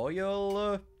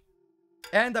 oil,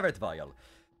 and a red vial.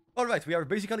 Alright, we are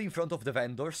basically in front of the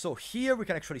vendor, so here we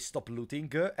can actually stop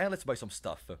looting, and let's buy some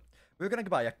stuff. We're gonna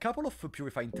buy a couple of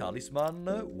Purifying Talisman,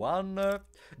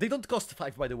 they don't cost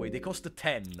 5 by the way, they cost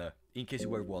 10, in case you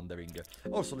were wondering.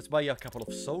 Also, let's buy a couple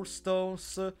of Soul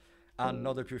Stones,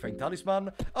 another Purifying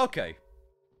Talisman, okay.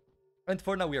 And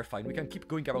for now we are fine, we can keep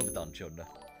going around the dungeon.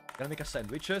 Gonna make a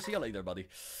sandwich, see you later, buddy.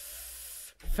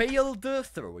 Failed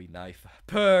throwing knife,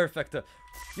 perfect.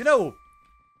 You know...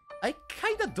 I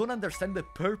kinda don't understand the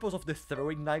purpose of the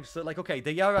throwing knives. Like, okay,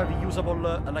 they are a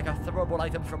reusable, like a throwable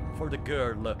item for the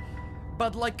girl.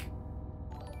 But, like,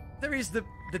 there is the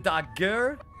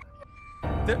dagger.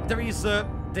 There is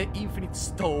the infinite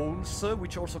stones,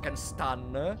 which also can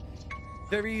stun.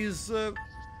 There is,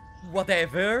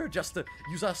 whatever, just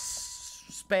use a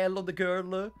spell on the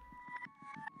girl.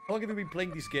 How long have you been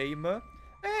playing this game?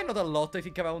 Not a lot, I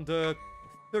think around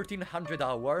 1300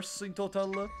 hours in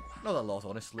total. Not a lot,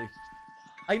 honestly.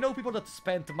 I know people that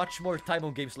spent much more time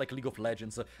on games like League of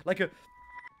Legends. Like,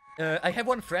 I have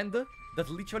one friend that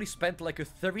literally spent like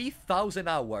 3000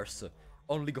 hours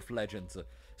on League of Legends.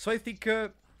 So I think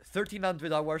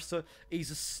 1300 hours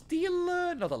is still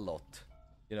not a lot.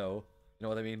 You know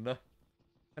what I mean? And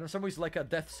for some reason, like a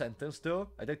death sentence, though.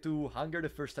 I died to hunger the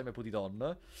first time I put it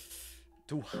on.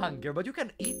 To hunger, but you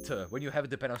can eat when you have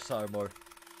the penance armor.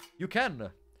 You can.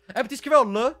 Empty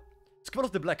scroll! Scroll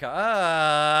of the Black Arts.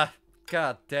 Ah,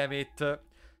 god damn it.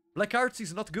 Black Arts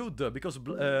is not good, because...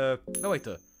 no, wait.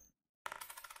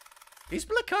 Is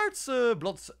Black Arts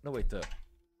blood... No, wait.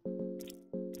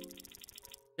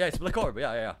 Yeah, it's Black Orb.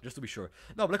 Yeah, just to be sure.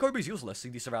 No, Black Orb is useless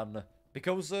in this run,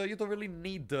 because you don't really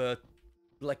need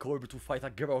Black Orb to fight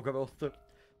a Grogoroth. Do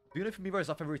you know if Mira is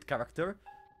a favorite character?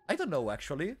 I don't know,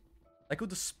 actually. I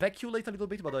could speculate a little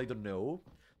bit, but I don't know.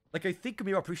 Like, I think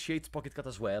Mira appreciates Pocket Cat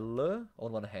as well,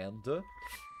 on one hand.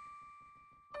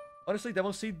 Honestly,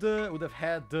 Demon Seed would have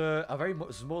had a very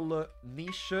small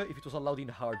niche if it was allowed in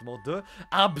hard mode.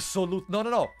 Absolute...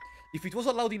 No. If it was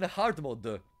allowed in hard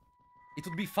mode, it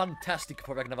would be fantastic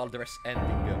for Ragnarvalder's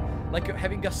ending. Like,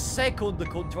 having a second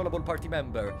controllable party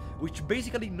member, which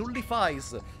basically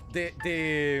nullifies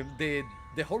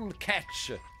the whole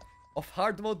catch of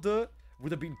hard mode,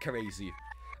 would have been crazy.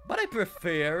 But I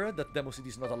prefer that Demo Seed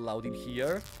is not allowed in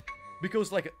here,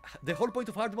 because, like, the whole point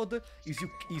of hard mode is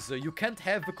you can't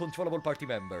have controllable party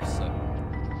members.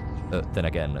 Then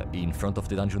again, in front of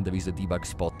the dungeon there is a debug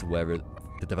spot where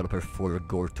the developer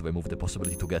forgot to remove the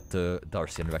possibility to get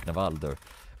Darcy and Ragnarvalder.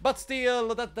 But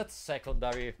still, that's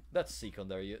secondary. That's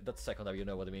secondary, you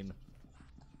know what I mean.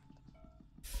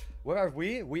 Where are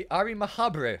we? We are in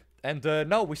Mahabre. And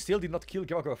no, we still did not kill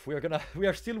Grogoroth. We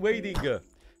are still waiting to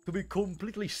be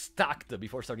completely stacked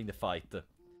before starting the fight.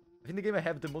 I think the game I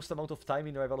have the most amount of time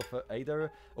in Rival of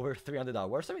Aether, over 300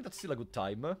 hours. I mean, that's still a good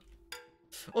time.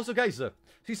 Also, guys,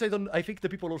 since I think the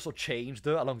people also changed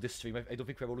along this stream. I don't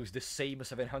think we have always the same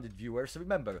 700 viewers.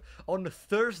 Remember, on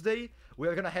Thursday, we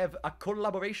are gonna have a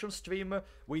collaboration stream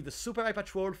with Super Eye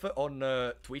Patch Wolf on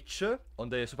Twitch, on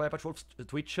the Super Eye Patch Wolf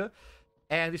Twitch.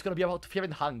 And it's gonna be about Fear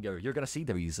and Hunger. You're gonna see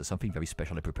there is something very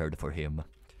special I prepared for him.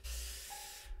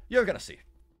 You're gonna see.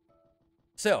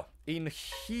 So, in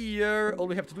here, all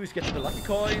we have to do is get the lucky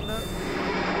coin.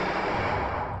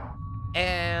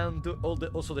 And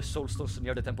also the soul stones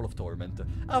near the Temple of Torment.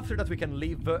 After that we can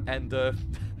leave and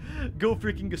go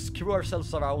freaking screw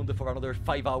ourselves around for another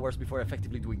 5 hours before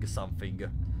effectively doing something.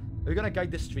 We're gonna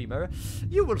guide the streamer.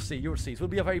 You will see. It will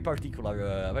be a very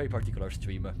particular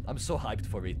stream. I'm so hyped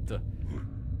for it.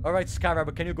 Alright,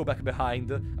 Scarab, can you go back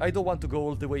behind? I don't want to go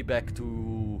all the way back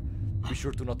to be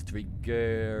sure to not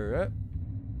trigger.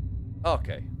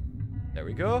 Okay. There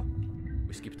we go.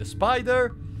 We skip the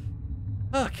spider.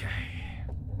 Okay.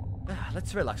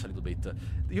 Let's relax a little bit.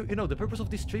 You know, the purpose of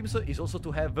these streams is also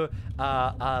to have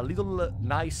a little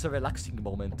nice relaxing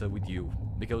moment with you.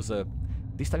 Because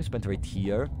this time spent right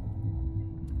here,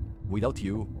 without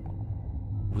you,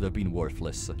 would have been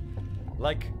worthless.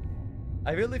 Like,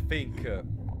 I really think,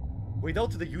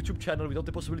 without the YouTube channel, without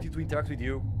the possibility to interact with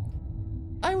you,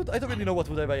 I don't really know what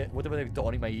would I've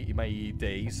done in my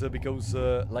days, because,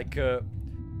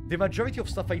 the majority of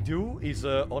stuff I do is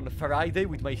on Friday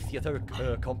with my theater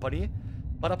company.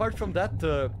 But apart from that,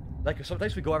 like,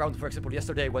 sometimes we go around. For example,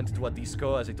 yesterday I went to a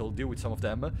disco, as I told you, with some of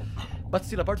them. But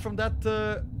still, apart from that,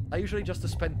 I usually just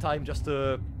spend time just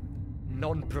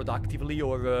non-productively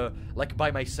or, like,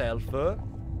 by myself.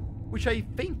 Which I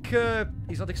think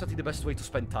is not exactly the best way to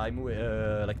spend time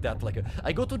like that. Like,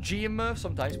 I go to gym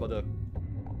sometimes, but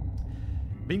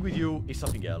being with you is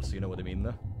something else, you know what I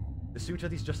mean? The stream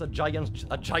chat is just a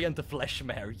giant flesh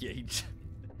marriage.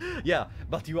 Yeah,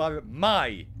 but you are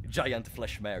my giant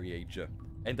flesh marriage.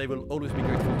 And I will always be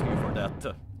grateful to you for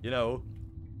that, you know?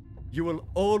 You will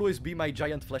always be my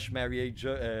giant flesh marriage,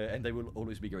 and I will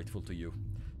always be grateful to you.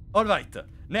 Alright,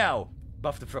 now,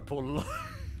 buffed for Apollo.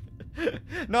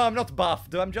 No, I'm not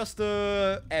buffed, I'm just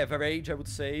average, I would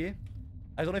say.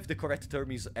 I don't know if the correct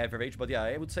term is average, but yeah,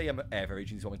 I would say I'm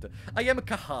average in this moment. I am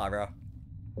Kahara.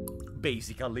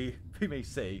 Basically, we may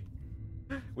say.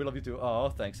 We love you too. Oh,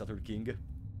 thanks, Saturn King.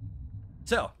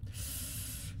 So,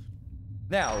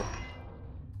 now,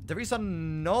 there is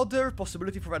another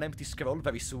possibility for an empty scroll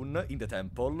very soon in the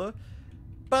temple.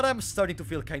 But I'm starting to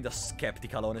feel kind of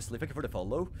skeptical, honestly. Thank you for the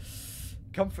follow.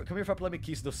 Come here, Fap, let me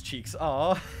kiss those cheeks.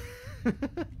 Aww.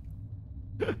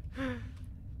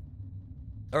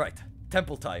 Alright,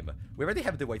 temple time. We already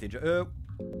have the White Angel.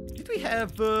 Did we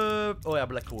have, oh yeah,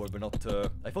 Black Orb, not,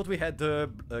 I thought we had,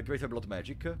 Greater Blood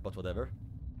Magic, but whatever.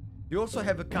 You also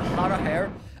have Kahara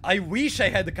hair. I wish I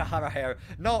had Kahara hair.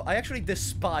 No, I actually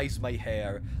despise my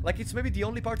hair. Like, it's maybe the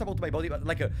only part about my body, but,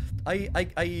 like,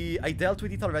 I dealt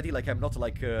with it already, like, I'm not,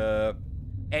 like,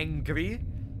 angry.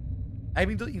 I'm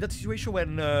in that situation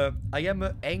when I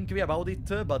am angry about it,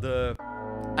 but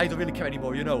I don't really care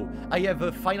anymore, you know. I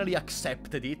have finally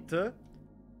accepted it.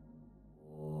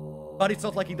 But it's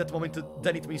not like in that moment,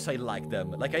 then it means I like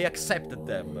them. Like, I accepted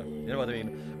them. You know what I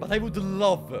mean? But I would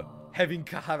love having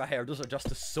Kahara hair. Those are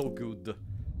just so good.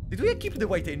 Did we keep the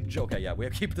White Angel? Okay, yeah, we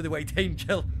kept the White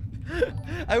Angel.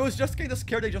 I was just kind of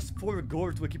scared I just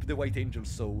forgot to keep the White Angel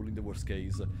soul in the worst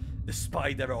case. The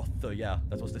Spider-Roth, yeah,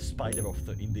 that was the Spider-Roth,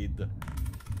 indeed.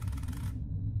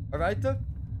 Alright.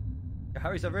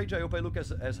 Harry's average, I hope I look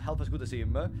as half as good as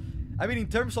him. I mean, in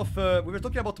terms of, we were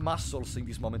talking about muscles in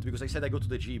this moment, because I said I go to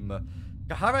the gym.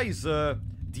 Kahara is,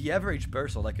 the average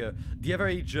person, like, the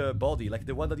average body, like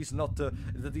the one that is not,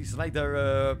 that is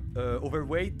neither,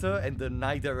 overweight, and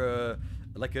neither,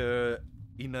 like,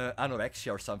 in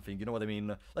anorexia or something, you know what I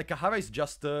mean? Like, Kahara is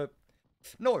just,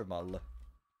 normal.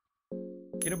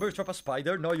 Can you bird trap a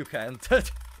spider? No, you can't.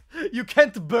 You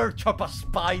can't bird trap a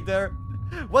spider!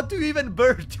 What do you even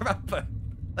bird trap?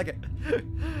 Like,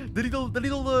 the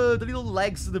little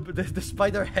legs the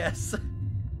spider has.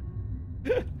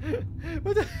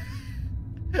 What the...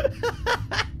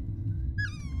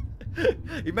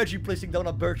 Imagine placing down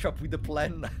a bird trap with a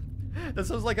plan. That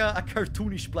sounds like a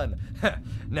cartoonish plan.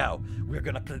 Now we're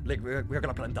gonna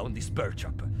plan down this bird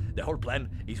trap. The whole plan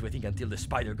is waiting until the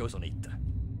spider goes on it,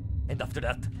 and after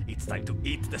that, it's time to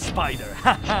eat the spider.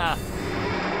 Haha.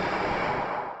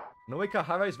 Noe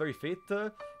Kahara is very fit.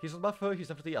 He's not buff. He's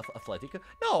definitely athletic.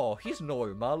 No, he's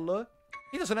normal.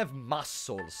 He doesn't have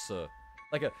muscles.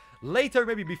 Like, later,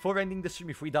 maybe before ending the stream,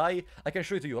 if we die, I can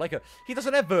show it to you. Like, he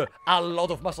doesn't have a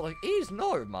lot of muscle. Like, he's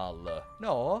normal.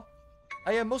 No.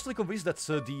 I am mostly convinced that's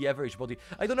the average body.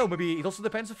 I don't know, maybe it also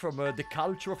depends from the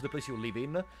culture of the place you live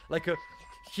in. Like,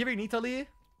 here in Italy,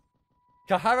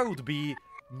 Kahara would be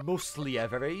mostly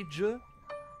average.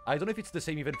 I don't know if it's the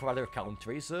same even for other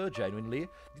countries, genuinely.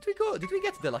 Did we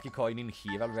get the lucky coin in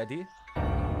here already?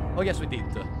 Oh, yes, we did.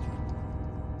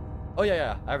 Oh,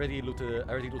 yeah, I already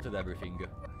looted everything.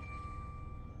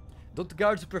 Don't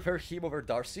guards prefer him over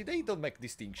Darcy? They don't make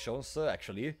distinctions,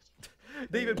 actually.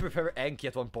 They even prefer Enki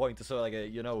at one point, so, like,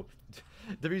 you know,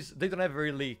 they don't have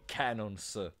really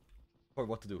canons for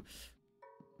what to do.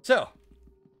 So,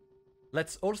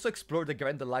 let's also explore the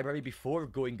Grand Library before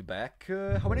going back.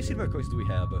 How many silver coins do we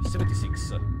have?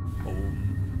 76.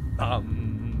 Boom,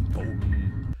 bam,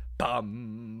 boom,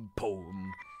 bam,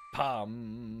 boom,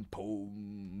 pam,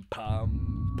 boom,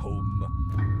 pam,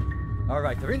 boom.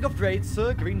 Alright, Ring of Trades,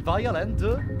 green vial and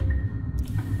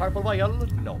purple vial?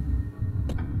 No.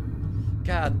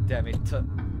 God damn it.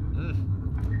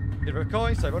 Silver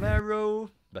coins, iron arrow,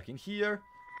 back in here.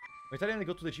 Italian, I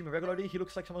go to the gym regularly. He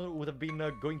looks like someone who would have been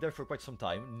going there for quite some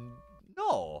time.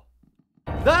 No.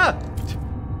 That.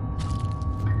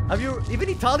 Have you? Even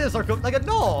Italians are like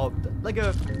no. Like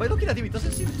by looking at him, it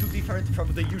doesn't seem too different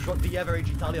from the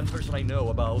average Italian person I know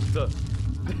about.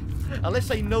 Unless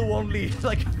I know only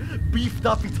like beefed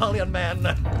up Italian man.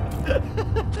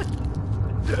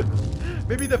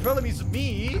 Maybe the problem is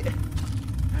me.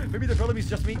 Maybe the problem is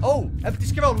just me. Oh, empty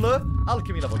scroll.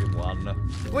 Alchemilla Volume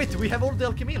 1. Wait, we have all the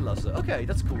Alchemillas. Okay,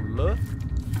 that's cool.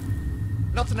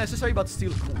 Not necessary, but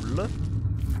still cool.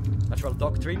 Natural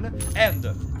Doctrine. And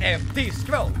empty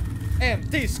scroll.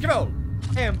 Empty scroll.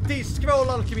 Empty scroll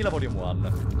Alchemilla Volume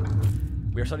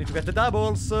 1. We are starting to get the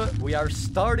doubles. We are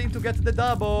starting to get the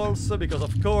doubles. Because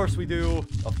of course we do.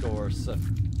 Of course.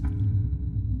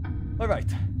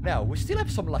 Alright. Now, we still have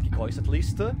some lucky coins at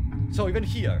least. So even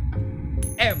here.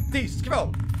 Empty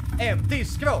scroll! Empty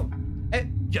scroll!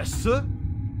 Yes!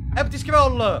 Empty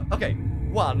scroll! Okay,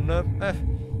 1.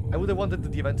 I would have wanted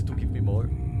the event to give me more.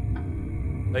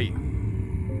 Hey.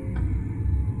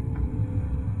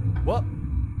 What?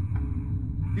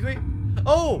 Did we...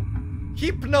 Oh!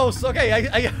 Hypnos! Okay,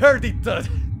 I heard it!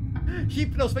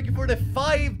 Hypnos, thank you for the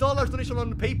 $5 donation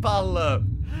on PayPal!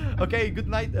 Okay, good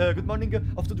night, good morning.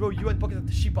 Off to draw you and pocket at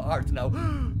the ship art now.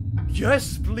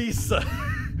 Yes, please!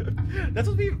 That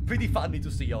would be pretty funny to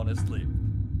see, honestly.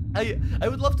 I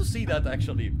would love to see that,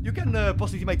 actually. You can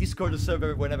post it in my Discord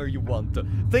server whenever you want.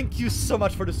 Thank you so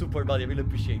much for the super, buddy. I really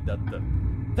appreciate that.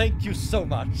 Thank you so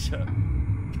much.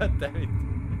 God damn it.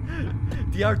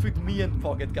 The art with me and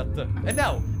Pocket Cat. And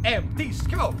now, empty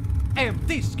scroll!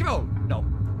 Empty scroll! No.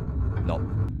 No.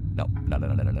 No. No, no,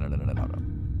 no, no, no, no, no, no, no, no.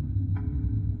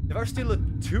 There are still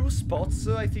 2 spots,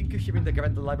 I think, here in the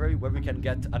Grand Library where we can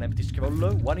get an empty scroll.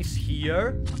 One is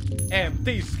here.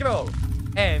 Empty scroll!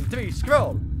 Empty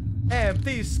scroll!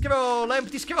 Empty scroll!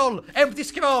 Empty scroll! Empty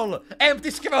scroll!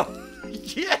 Empty scroll!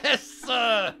 Yes!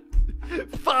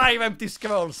 5 empty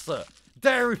scrolls!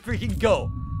 There we freaking go!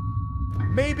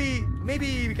 Maybe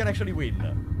we can actually win.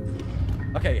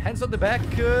 Okay, hands on the back,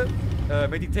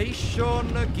 meditation,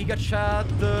 Giga Chat,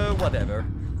 whatever.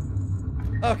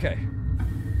 Okay.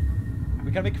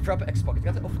 We can make prep X Pocket.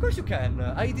 Of course you can.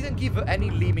 I didn't give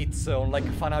any limits on like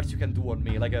fan arts you can do on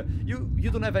me. Like you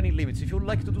don't have any limits. If you would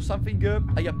like to do something,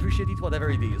 I appreciate it, whatever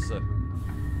it is.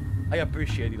 I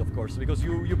appreciate it, of course, because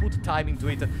you put time into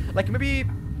it. Like maybe,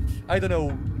 I don't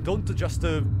know, don't just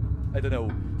I don't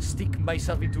know, stick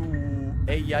myself into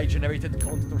AI generated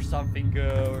content or something,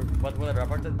 but whatever.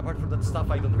 Apart from that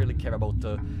stuff, I don't really care about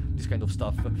this kind of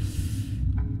stuff.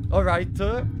 All right,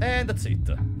 and that's it.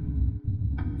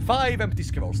 5 empty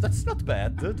scrolls. That's not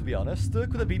bad, to be honest.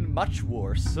 Could have been much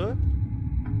worse.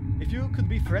 If you could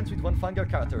be friends with one Fangar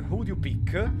character, who would you pick?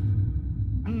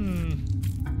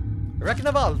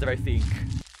 Ragnavalder, I think.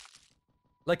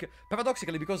 Like,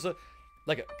 paradoxically, because,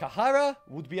 like, Kahara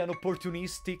would be an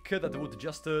opportunistic that would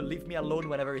just leave me alone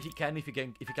whenever he can, if he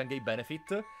can gain benefit.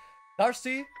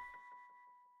 Darcy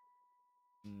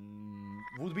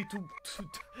would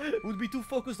be too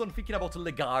focused on thinking about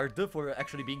Legard for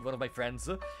actually being one of my friends.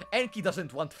 Enki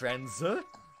doesn't want friends.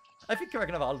 I think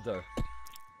Ragnavalder.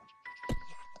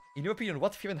 In your opinion,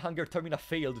 what Fear and Hunger Termina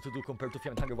failed to do compared to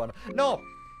Fear and Hunger 1? No!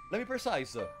 Let me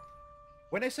precise.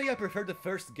 When I say I prefer the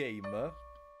first game,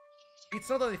 it's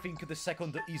not that I think the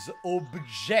second is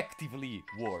objectively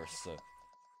worse.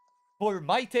 For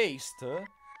my taste,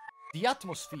 the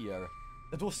atmosphere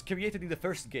that was created in the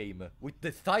first game, with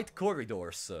the tight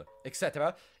corridors,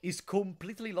 etc., is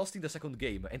completely lost in the second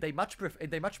game, and I much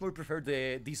more prefer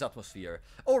this atmosphere.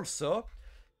 Also,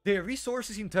 the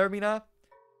resources in Termina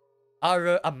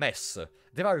are a mess.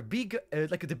 There are big,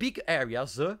 like the big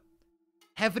areas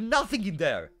have nothing in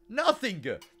there. Nothing!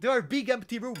 There are big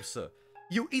empty rooms.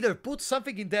 You either put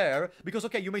something in there, because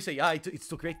okay, you may say, it's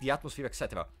to create the atmosphere,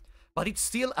 etc., but it's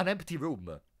still an empty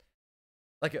room.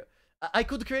 Like, I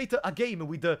could create a game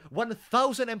with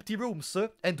 1,000 empty rooms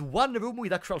and 1 room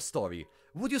with actual story.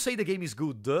 Would you say the game is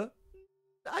good?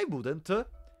 I wouldn't.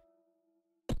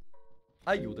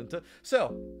 I wouldn't.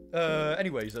 So,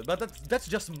 anyways, but that's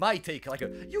just my take. Like,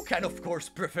 you can of course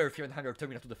prefer Fear and Hunger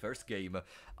Termina to the first game.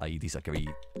 I disagree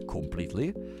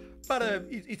completely, but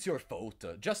it's your fault.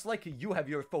 Just like you have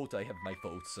your fault, I have my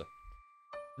faults.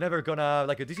 Never gonna,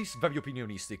 like, this is very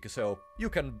opinionistic, so you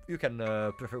can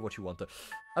prefer what you want.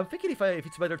 I'm thinking if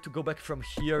it's better to go back from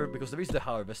here, because there is the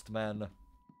Harvest Man.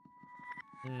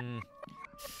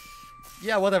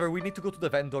 Yeah, whatever, we need to go to the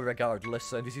vendor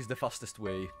regardless, and this is the fastest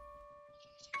way.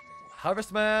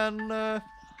 Harvest Man...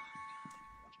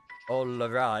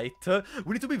 Alright.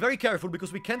 We need to be very careful,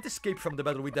 because we can't escape from the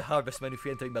battle with the Harvest Man if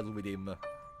we enter in battle with him.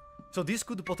 So this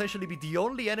could potentially be the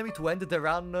only enemy to end the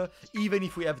run, even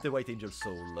if we have the White Angel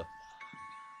Soul.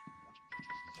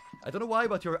 I don't know why,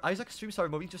 but your Isaac streams are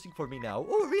more interesting for me now.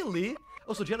 Oh, really?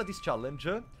 Also, Jenna, this challenge.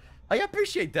 I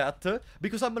appreciate that,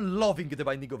 because I'm loving the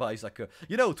Binding of Isaac.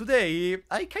 You know, today,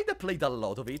 I kinda played a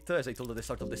lot of it, as I told at the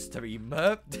start of the stream.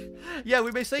 Yeah,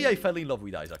 we may say I fell in love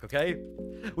with Isaac, okay?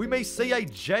 We may say I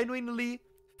genuinely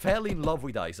fell in love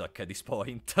with Isaac at this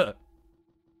point.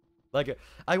 Like,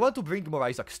 I want to bring more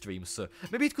Isaac streams.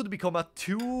 Maybe it could become a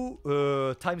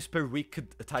 2 times per week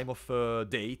time of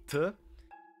date.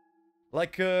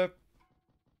 Like, there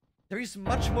is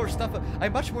much more stuff.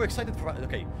 I'm much more excited for...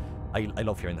 Okay, I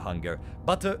love Fear and Hunger.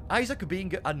 But Isaac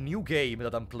being a new game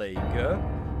that I'm playing,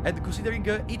 and considering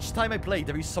each time I play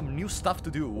there is some new stuff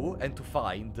to do and to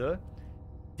find, the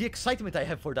excitement I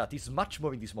have for that is much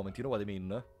more in this moment, you know what I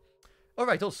mean?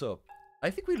 Alright, also... I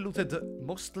think we looted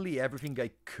mostly everything I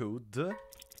could.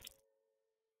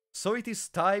 So it is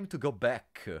time to go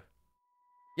back.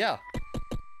 Yeah.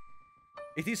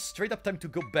 It is straight up time to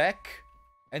go back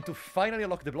and to finally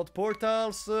unlock the blood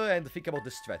portals and think about the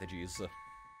strategies.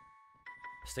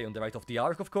 Stay on the right of the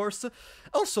arc, of course.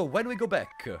 Also, when we go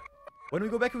back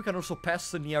we can also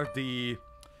pass near the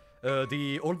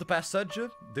old passage,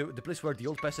 the place where the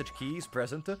old passage key is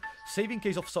present. Save in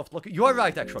case of soft lock. You are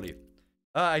right, actually.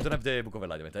 I don't have the Book of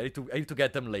Enlightenment. I need to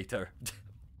get them later.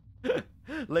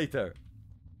 Later.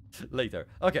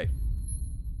 Okay.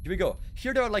 Here we go.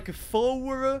 Here there are like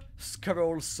 4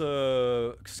 scroll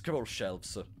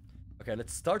shelves. Okay,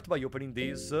 let's start by opening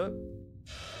these.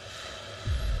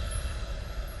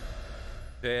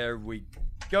 There we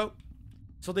go.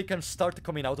 So they can start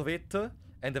coming out of it,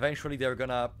 and eventually they're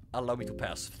gonna allow me to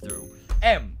pass through.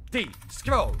 Empty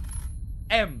scroll!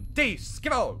 Empty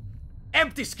scroll!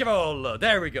 Empty scroll!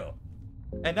 There we go.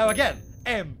 And now again,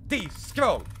 empty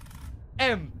scroll!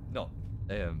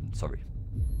 Sorry.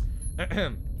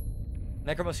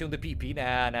 Necromancy on the PP?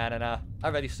 Nah. I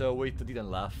already saw it, didn't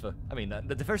laugh. I mean,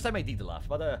 the first time I did laugh,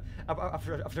 but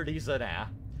after this, nah.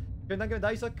 Fire and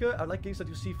Isaac are like games that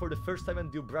you see for the first time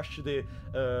and you brush the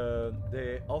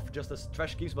off just as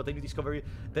trash games, but then you discover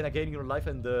then again in your life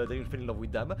and then you fall in love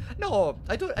with them. No,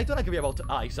 I don't agree about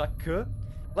Isaac.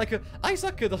 Like,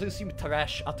 Isaac doesn't seem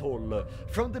trash at all.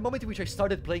 From the moment in which I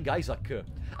started playing Isaac,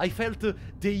 I felt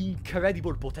the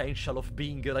incredible potential of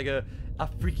being like a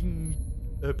freaking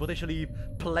potentially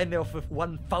planner of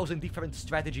 1,000 different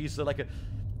strategies. Like,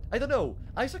 I don't know.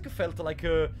 Isaac felt like,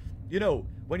 you know,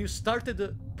 when you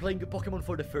started playing Pokemon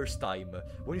for the first time,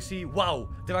 when you see, wow,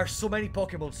 there are so many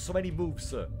Pokemon, so many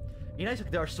moves. In Isaac,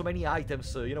 there are so many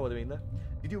items, you know what I mean?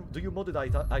 Do you modded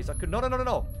Isaac? No.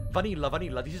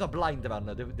 Vanilla. This is a blind run.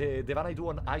 The run I do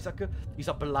on Isaac is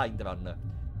a blind run.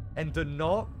 And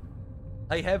no,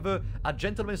 I have a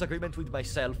gentleman's agreement with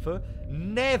myself.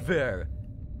 Never,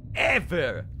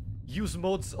 ever use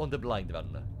mods on the blind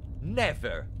run.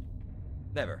 Never.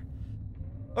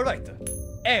 Alright.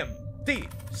 Empty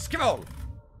scroll.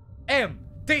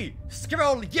 Empty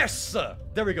scroll. Yes!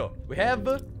 There we go. We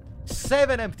have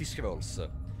 7 empty scrolls.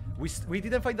 We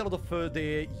didn't find a lot of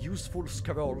the useful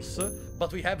scrolls,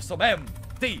 but we have some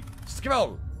empty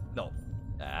scroll. No.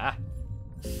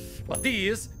 But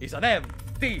this is an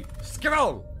empty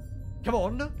scroll. Come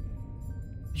on.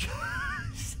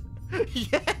 Yes.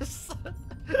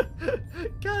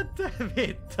 God damn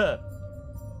it.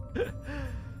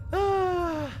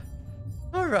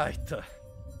 Alright.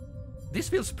 This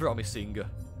feels promising.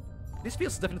 This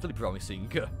feels definitely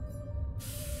promising.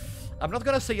 I'm not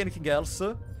gonna say anything else.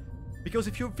 Because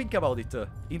if you think about it,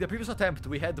 in the previous attempt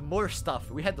we had more stuff,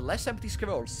 we had less empty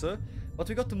scrolls, but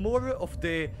we got more of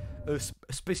the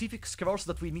specific scrolls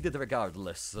that we needed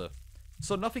regardless.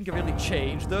 So nothing really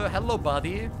changed. Hello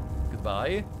buddy,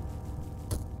 goodbye.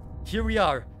 Here we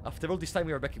are, after all this time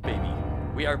we are back, baby.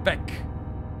 We are back.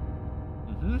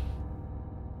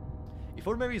 If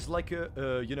Olmer is like,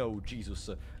 you know, Jesus,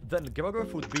 then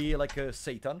Grogoroth would be like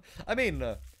Satan. I mean...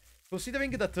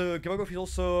 considering that Grogoroth is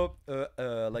also,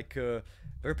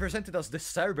 represented as the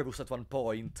Cerberus at one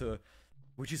point,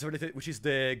 which is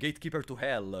the gatekeeper to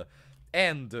hell,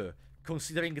 and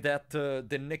considering that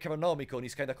the Necronomicon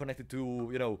is kind of connected to,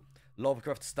 you know,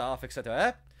 Lovecraft stuff,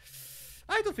 etc.,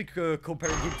 I don't think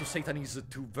comparing him to Satan is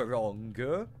too wrong,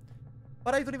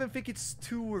 but I don't even think it's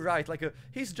too right. Like,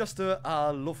 he's just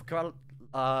a Lovecraft,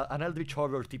 an Eldritch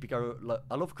Horror typical,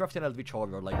 a Lovecraftian Eldritch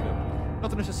Horror, like,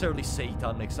 not necessarily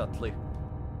Satan, exactly.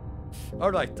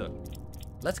 Alright,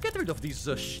 let's get rid of this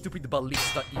stupid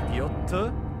ballista idiot.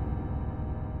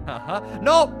 Haha.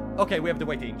 No! Okay, we have the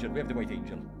White Angel,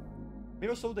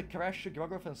 Miro saw the crash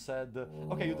Grogoroth and said,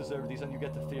 okay, you deserve this and you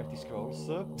get 3 empty scrolls.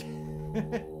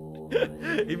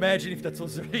 Imagine if that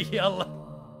was real.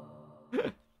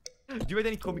 Do you read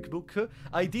any comic book?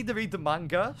 I did read the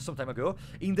manga some time ago.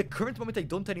 In the current moment I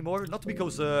don't anymore, not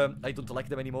because I don't like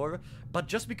them anymore, but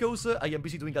just because I am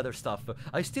busy doing other stuff.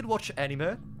 I still watch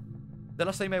anime. The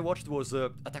last time I watched was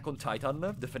Attack on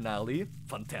Titan, the finale.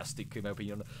 Fantastic, in my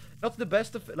opinion. Not the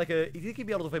best, like, it did give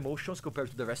me a lot of emotions compared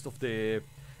to the rest of the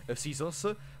seasons,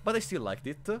 but I still liked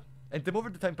it. And the more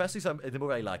the time passes, the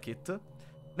more I like it.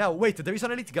 Now, wait, there is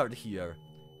an Elite Guard here.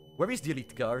 Where is the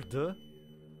Elite Guard?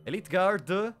 Elite Guard?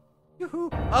 Yoo-hoo.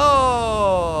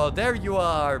 Oh, there you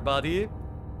are, buddy.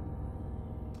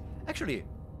 Actually,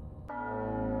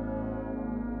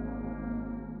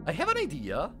 I have an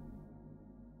idea.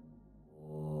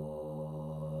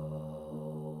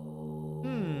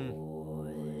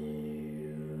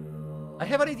 I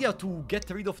have an idea to get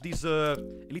rid of this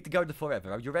Elite Guard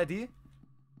forever. Are you ready?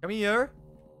 Come here.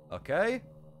 Okay.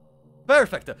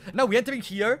 Perfect. Now we enter in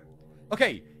here.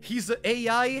 Okay, his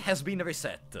AI has been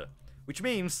reset. Which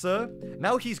means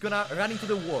now he's gonna run into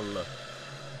the wall.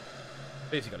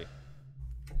 Basically.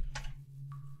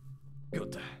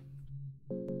 Good.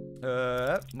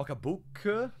 Mock a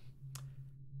book.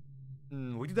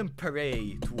 We didn't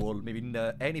pray to Olmir in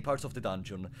any parts of the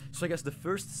dungeon. So I guess the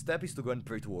first step is to go and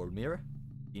pray to Olmir.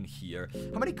 In here.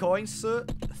 How many coins?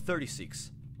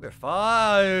 36. We're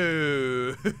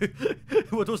fine.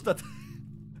 What was that?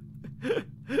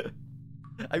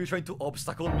 Are you trying to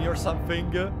obstacle me or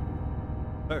something?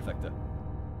 Perfect.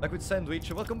 Back with Sandwich.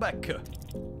 Welcome back.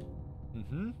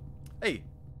 Hey.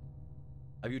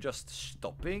 Are you just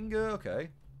stopping?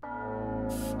 Okay.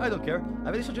 I don't care. I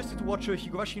really suggested to watch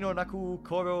Higurashi no Naku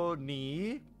Koro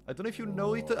ni. I don't know if you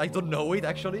know it. I don't know it,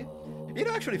 actually. You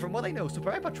know, actually, from what I know,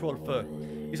 Super Impact Wolf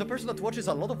is a person that watches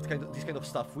a lot of this kind of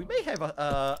stuff. We may have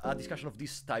a discussion of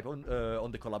this type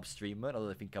on the collab stream, now that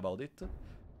I think about it.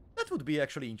 That would be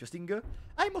actually interesting.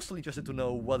 I'm mostly interested to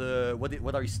know what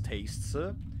are his tastes,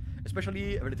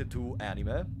 especially related to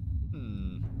anime.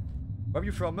 Where are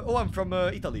you from? Oh, I'm from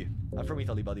Italy. I'm from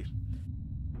Italy, buddy.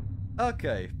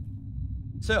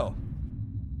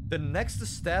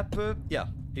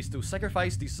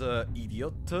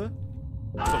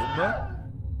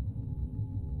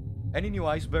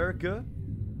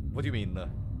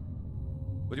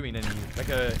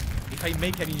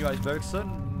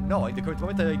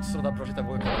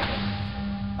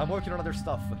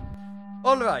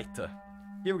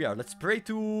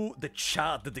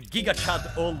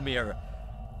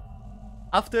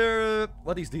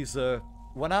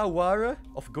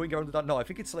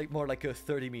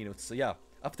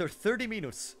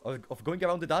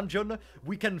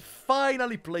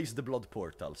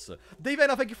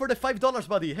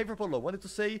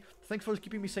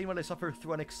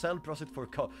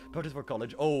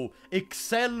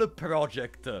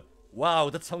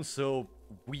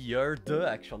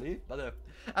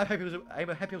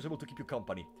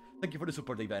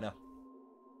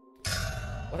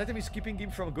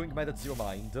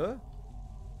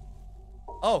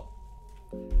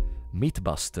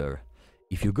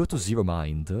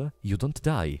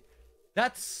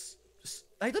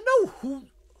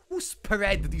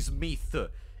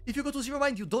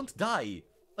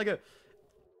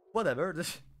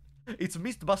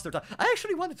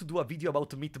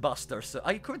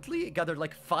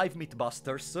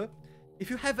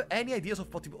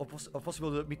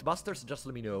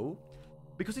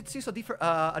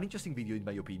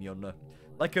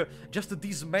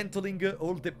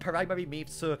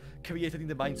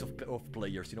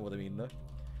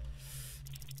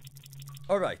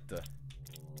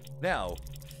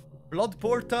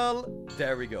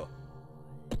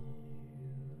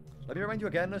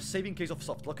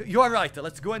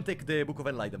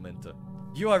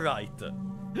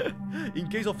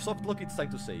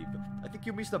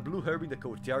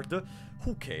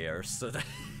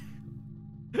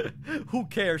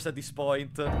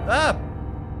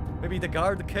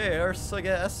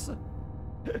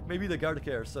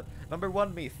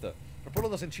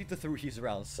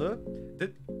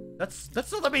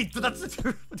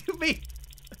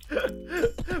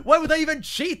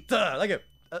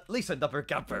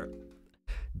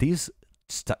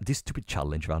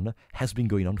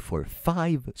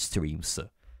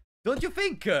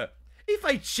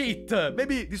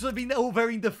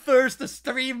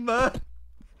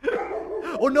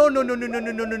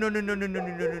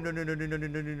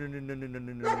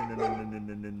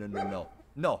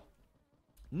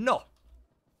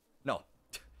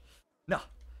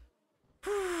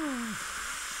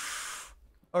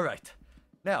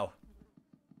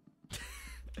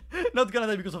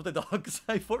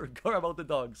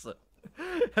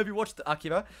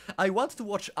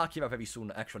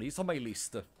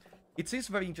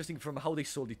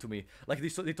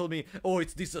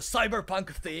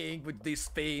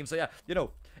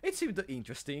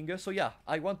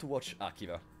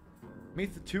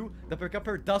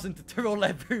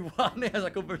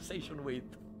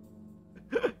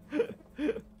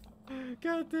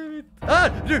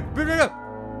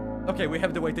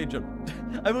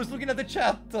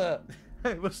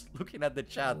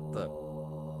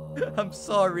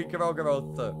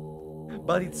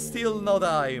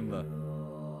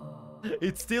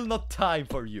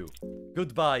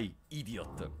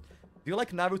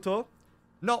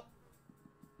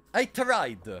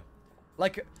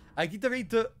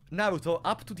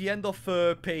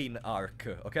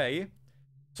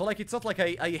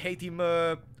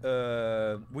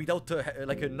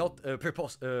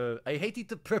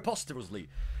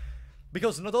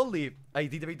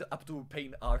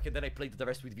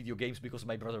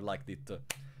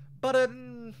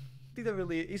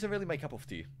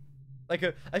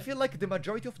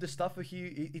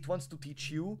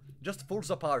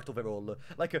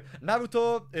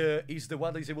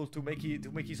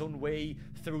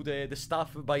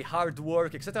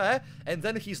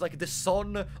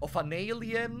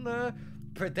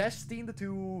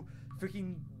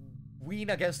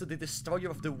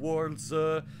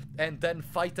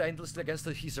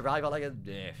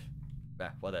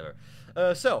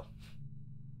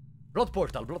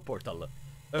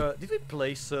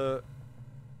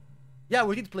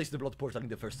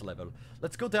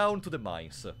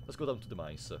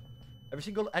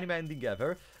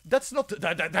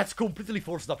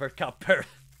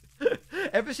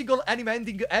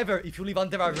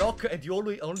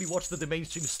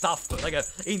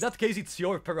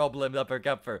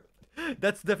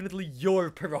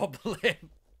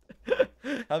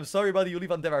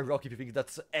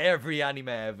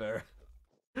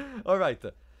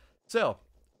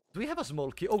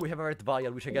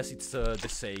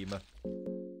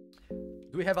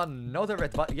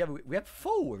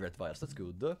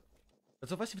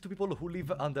 That's offensive to people who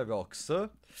live under rocks.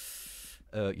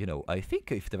 You know, I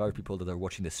think if there are people that are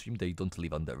watching the stream, they don't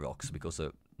live under rocks, because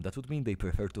that would mean they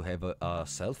prefer to have a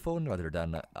cell phone rather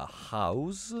than a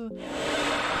house.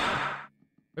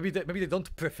 Maybe they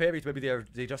don't prefer it, maybe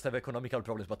they just have economical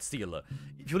problems, but still.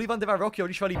 If you live under a rock, you're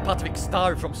usually Patrick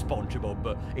Star from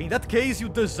SpongeBob. In that case, you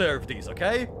deserve this,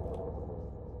 okay?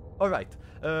 Alright,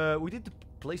 we did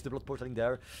place the blood portal in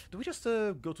there. Do we just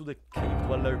go to the Cave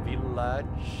Dweller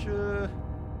village?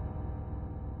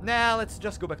 Nah, let's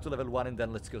just go back to level 1 and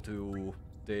then let's go to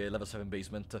the level 7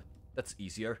 basement. That's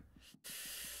easier.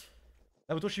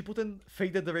 Nabutoshi Putin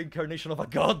faded the reincarnation of a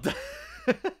god.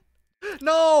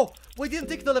 No! We didn't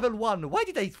take the level 1. Why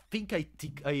did I think I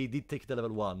did take the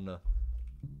level 1?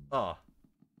 Ah.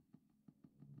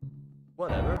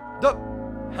 Whatever.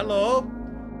 Hello?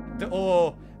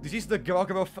 Oh, this is the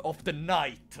Grogoroth of the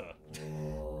night.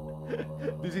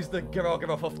 This is the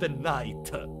Grogoroth of the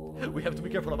night. We have to be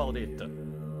careful about it.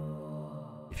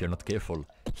 If you're not careful,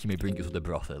 he may bring you to the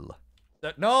brothel.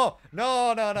 No,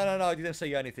 I didn't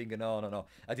say anything. No,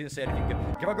 I didn't say anything.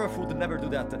 Grogoroth would never do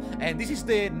that. And this is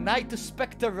the Night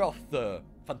Specteroth.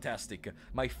 Fantastic.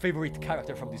 My favorite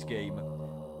character from this game.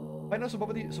 I know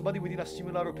somebody within a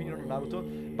similar opinion on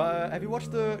Naruto, but have you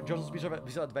watched JoJo's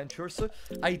Bizarre Adventures?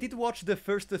 I did watch the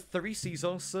first 3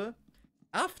 seasons.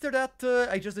 After that,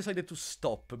 I just decided to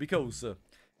stop, because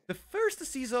the first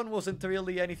season wasn't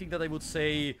really anything that I would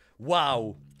say,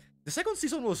 wow. The second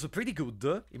season was pretty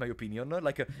good, in my opinion.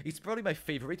 Like, it's probably my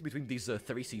favorite between these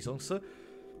 3 seasons.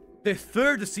 The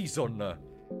third season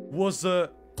was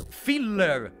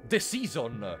filler the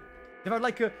season. There are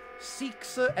like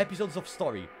 6 episodes of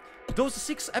story. Those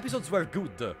 6 episodes were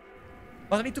good,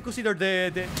 but I need to consider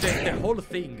the whole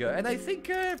thing. And I think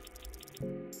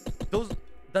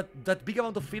that big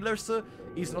amount of fillers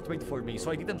is not made for me, so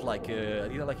I didn't like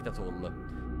it at all.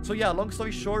 So yeah, long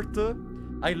story short,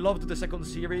 I loved the second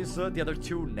series. The other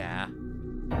 2, nah.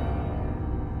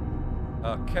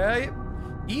 Okay,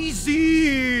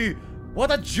 easy.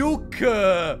 What a juke!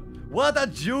 What a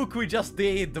juke we just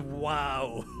did!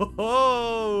 Wow!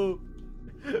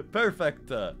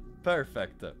 Perfect!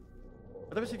 Perfect.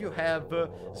 What happens if you have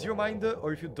Zero Mind,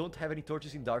 or if you don't have any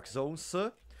torches in Dark Zones?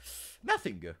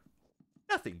 Nothing.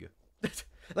 Nothing.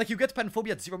 Like, you get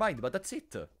Panphobia at Zero Mind, but that's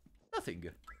it.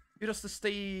 Nothing. You just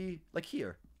stay, like,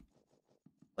 here.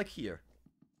 Like here.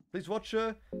 Please watch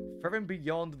Far and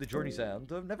Beyond the Journey's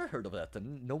End. I've never heard of that,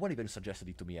 and no one even suggested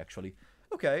it to me, actually.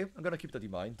 Okay, I'm gonna keep that in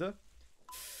mind.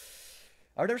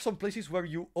 Are there some places where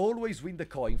you always win the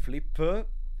coin flip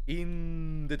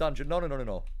in the dungeon?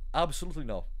 No. Absolutely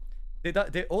no.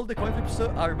 All the coin flips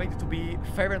are made to be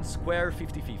fair and square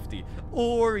 50-50.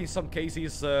 Or, in some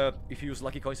cases, if you use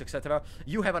lucky coins, etc.,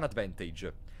 you have an advantage.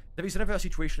 There is never a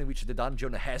situation in which the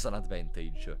dungeon has an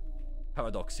advantage.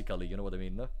 Paradoxically, you know what I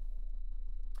mean?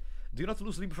 Do you not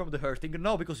lose limb from the hurting?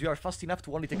 No, because you are fast enough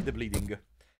to only take the bleeding.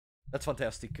 That's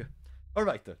fantastic.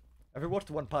 Alright. Have you watched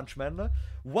One Punch Man?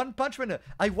 One Punch Man,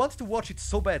 I want to watch it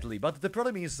so badly, but the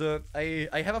problem is, I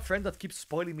have a friend that keeps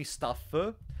spoiling me stuff,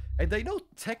 and I know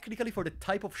technically for the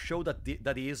type of show that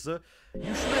is, you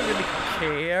shouldn't really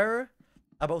care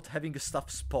about having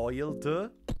stuff spoiled,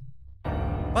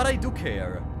 but I do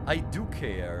care. I do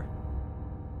care.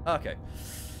 Okay.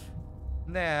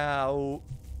 Now,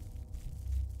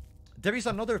 there is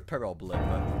another problem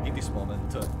in this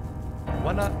moment.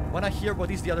 Wanna hear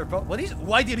what is the other problem?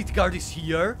 Why the elite guard is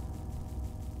here?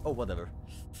 Oh, whatever.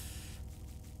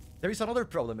 There is another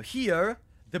problem. Here,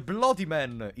 the Bloody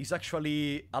Man is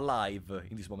actually alive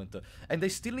in this moment. And they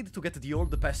still need to get the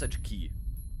old passage key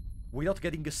without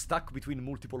getting stuck between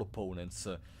multiple opponents.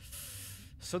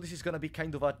 So this is gonna be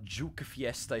kind of a juke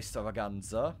fiesta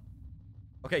extravaganza.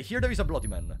 Okay, here there is a Bloody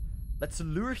Man. Let's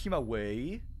lure him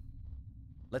away.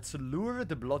 Let's lure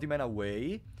the Bloody Man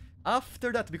away.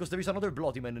 After that, because there is another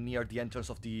Bloody Man near the entrance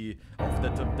of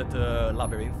that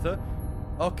labyrinth.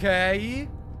 Okay.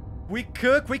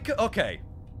 Quick. Okay.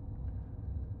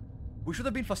 We should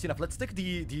have been fast enough. Let's take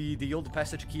the old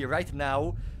passage key right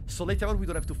now, so later on we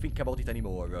don't have to think about it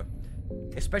anymore.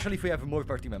 Especially if we have more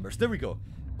party members. There we go.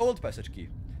 Old passage key.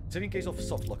 Save in case of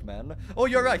softlock, man. Oh,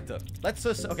 you're right. Let's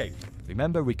okay.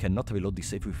 Remember, we cannot reload the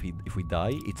save if we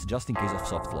die. It's just in case of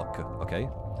softlock. Okay.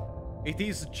 It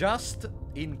is just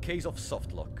in case of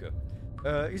softlock.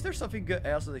 Is there something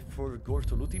else that I forgot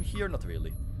to loot in here? Not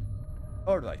really.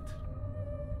 Alright.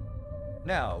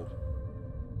 Now.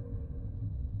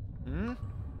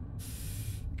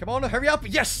 Come on, hurry up!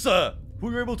 Yes! We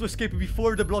were able to escape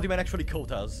before the Bloody Man actually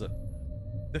caught us.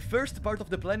 The first part of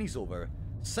the plan is over.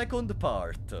 Second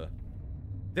part.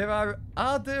 There are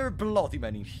other Bloody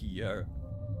Men in here.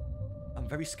 I'm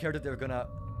very scared that they're gonna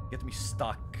get me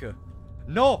stuck.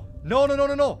 No! No, no, no,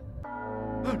 no, no!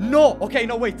 No! Okay,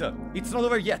 no, wait. It's not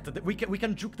over yet. We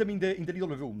can juke them in the little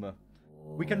room.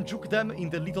 We can juke them in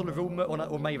the little room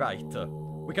on my right.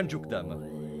 We can juke them.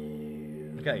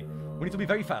 Okay, we need to be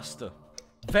very fast.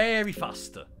 Very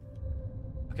fast.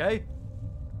 Okay?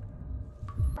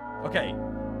 Okay,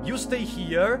 you stay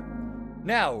here.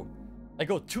 Now, I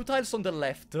go 2 tiles on the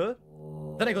left.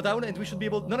 Then I go down and we should be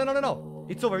able... No, no, no, no, no.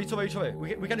 It's over, it's over, it's over.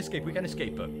 We can escape, we can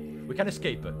escape. We can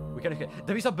escape. We can escape.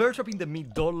 There is a bird trap in the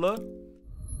middle.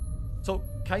 So,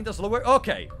 kinda slower.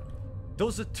 Okay.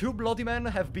 Those 2 bloody men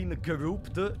have been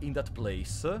grouped in that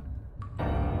place.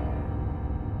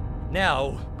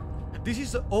 Now, this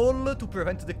is all to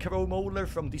prevent the crow mauler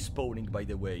from despawning, by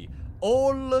the way.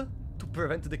 All to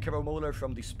prevent the crow mauler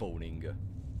from despawning.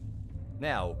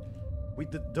 Now,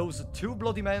 with those 2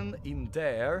 bloody men in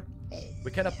there,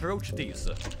 we can approach this.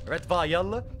 Red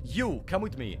Vial, you, come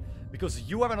with me. Because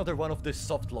you are another one of the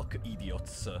softlock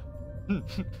idiots.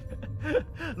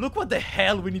 Look what the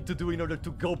hell we need to do in order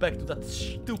to go back to that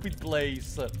stupid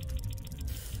place.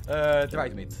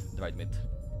 Dried meat. Dried meat.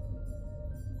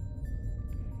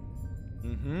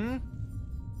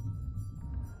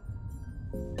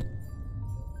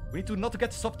 We need to not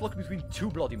get softlock between 2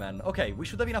 bloody men. Okay, we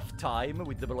should have enough time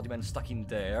with the bloody man stuck in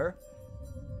there.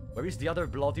 Where is the other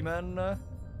bloody man?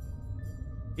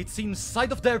 It's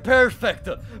inside of there. Perfect!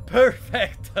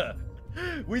 Perfect!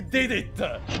 We did it!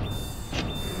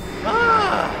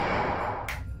 Ah!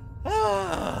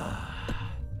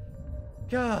 Ah!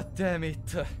 God damn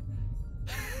it.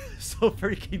 So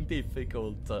freaking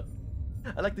difficult.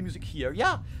 I like the music here.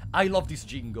 Yeah, I love this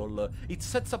jingle. It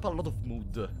sets up a lot of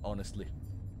mood, honestly.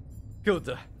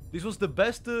 Good. This was the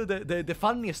best, the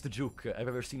funniest juke I've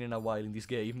ever seen in a while in this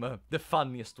game. The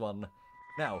funniest one.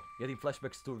 Now, getting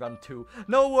flashbacks to run 2.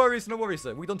 No worries, no worries.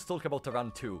 We don't talk about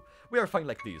run 2. We are fine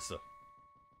like this.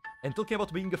 And talking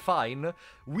about being fine,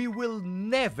 we will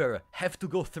never have to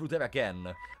go through there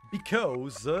again.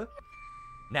 Because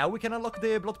now we can unlock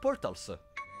the blood portals.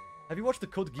 Have you watched the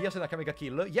Code Geass and Akame ga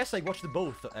Kill? Yes, I watched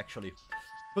both, actually.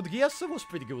 Code Geass was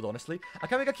pretty good, honestly.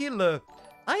 Akame ga Kill,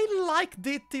 I liked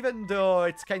it, even though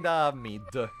it's kinda mid.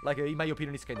 Like, in my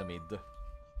opinion, it's kinda mid.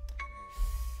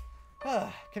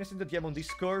 Can I send the DM on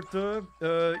Discord?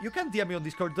 You can DM me on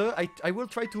Discord. I will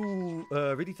try to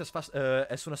read it as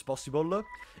soon as possible.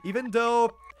 Even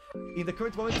though, in the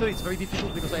current moment, it's very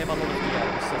difficult because I have a lot of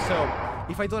DMs. So,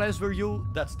 if I don't answer you,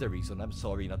 that's the reason. I'm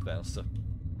sorry in advance.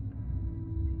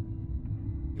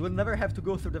 You will never have to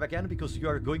go through them again because you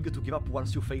are going to give up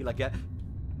once you fail again.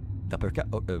 Dapper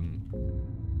Capper.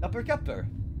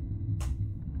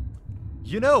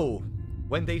 You know,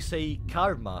 when they say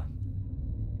karma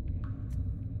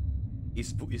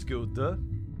is good.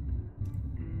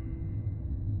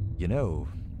 You know,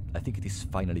 I think it is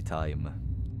finally time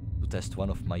to test one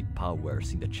of my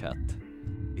powers in the chat.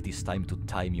 It is time to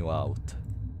time you out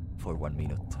for 1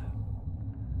 minute.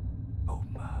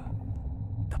 Boom.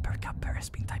 The Percapper has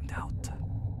been timed out.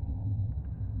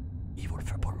 Evil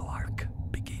for Apollo arc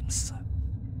begins.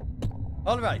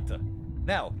 Alright,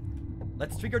 now,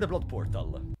 let's trigger the blood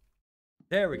portal.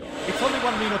 There we go. It's only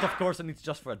 1 minute, of course, and it's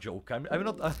just for a joke. I'm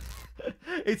not...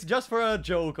 it's just for a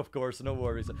joke, of course, no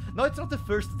worries. No, it's not the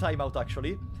first timeout,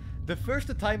 actually. The first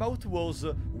timeout was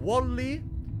Wally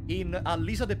in a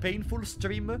Lisa the Painful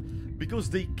stream because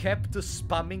they kept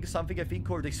spamming something, I think,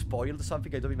 or they spoiled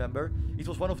something, I don't remember. It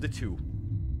was one of the two.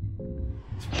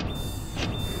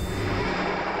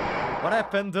 What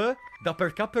happened? The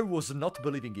Percapper was not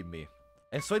believing in me.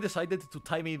 And so I decided to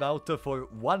time him out for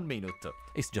 1 minute.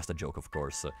 It's just a joke, of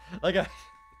course. Like,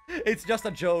 it's just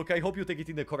a joke. I hope you take it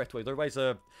in the correct way. Otherwise,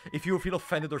 if you feel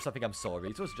offended or something, I'm sorry.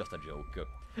 It was just a joke.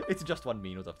 It's just 1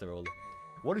 minute, after all.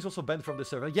 One is also banned from the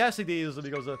server. Yes, it is,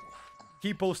 because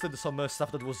he posted some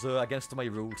stuff that was against my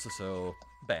rules, so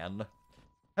ban.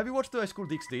 Have you watched High School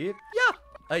DxD? Yeah,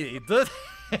 I did.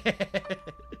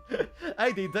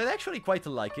 I did. I actually quite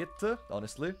like it,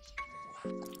 honestly.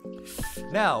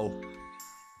 Now...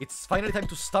 it's finally time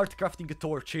to start crafting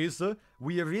torches.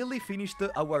 We really finished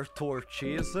our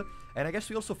torches. And I guess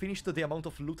we also finished the amount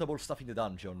of lootable stuff in the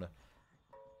dungeon.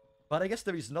 But I guess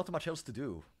there is not much else to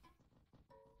do.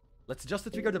 Let's just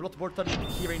trigger the blood portal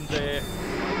here in the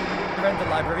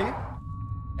library.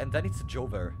 And then it's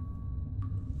Jover.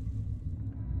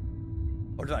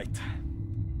 Alright.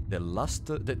 The last...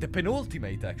 the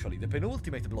penultimate, actually. The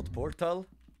penultimate blood portal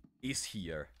is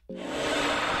here.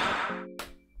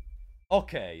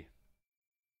 Okay.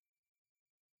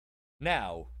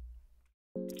 Now,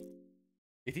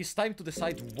 it is time to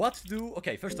decide what to do.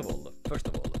 Okay, first of all,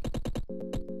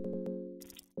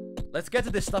 let's get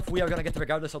the stuff we are gonna get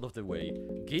regardless out of the way.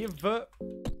 Give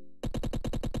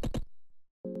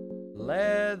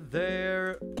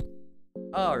leather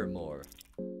armor.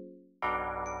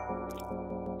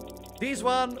 This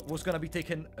one was gonna be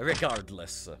taken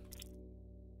regardless.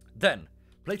 Then,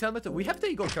 plate helmet. We have the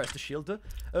Eagle Crest shield.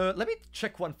 Let me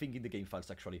check one thing in the game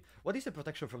files, actually. What is the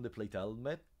protection from the plate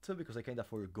helmet? Because I kinda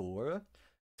forgot.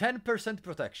 10%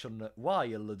 protection,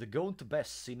 while the Gaunt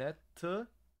Bassinet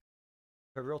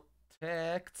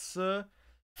protects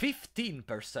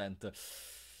 15%.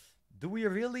 Do we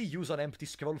really use an empty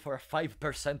scroll for a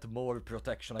 5% more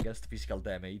protection against physical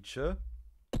damage?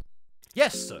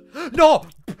 Yes! No!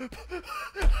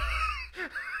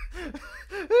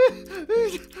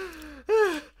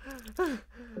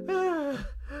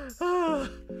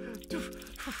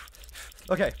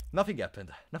 Okay, nothing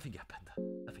happened. Nothing happened.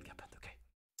 Nothing happened, okay.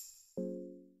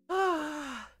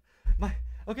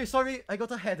 Okay, sorry, I got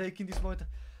a headache in this moment.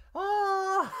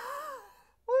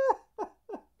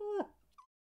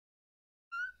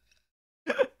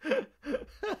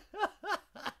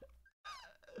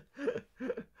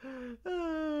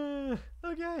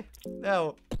 Okay,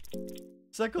 now,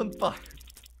 second part.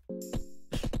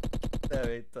 Damn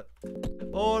it.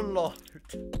 Oh Lord.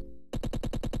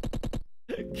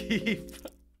 Give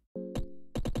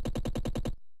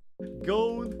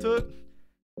Gaunt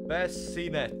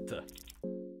Bassinet.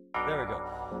 There we go.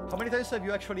 How many times have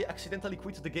you actually accidentally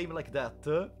quit the game like that?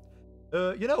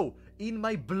 You know, in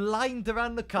my blind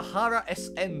run Kahara S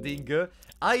ending,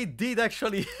 I did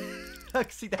actually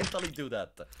accidentally do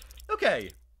that.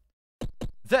 Okay.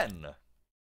 Then,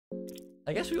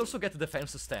 I guess we also get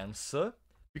defense stance,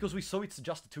 because we saw it's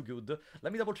just too good.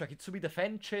 Let me double check. It should be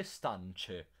defense stance.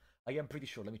 I am pretty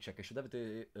sure. Let me check. I should have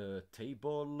the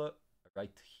table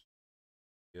right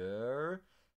here.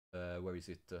 Where is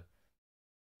it?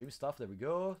 Game stuff. There we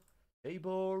go.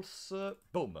 Tables.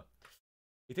 Boom.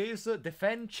 It is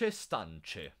defense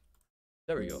stance.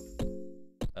 There we go.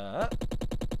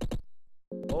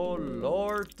 Oh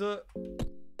Lord.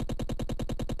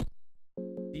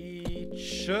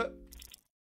 Teach.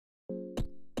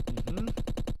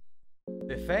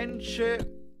 Defense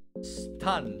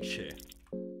stance.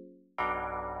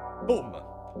 Boom.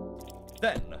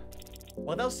 Then,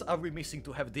 what else are we missing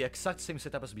to have the exact same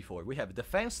setup as before? We have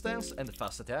defense stance and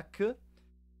fast attack.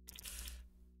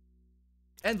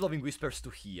 And loving whispers to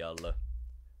heal.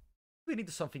 We need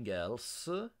something else.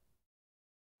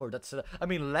 Or that's, I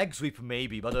mean, leg sweep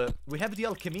maybe, but we have the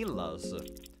alchemillas.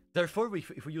 Therefore,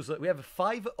 if we use, we have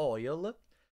 5 oil,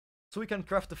 so we can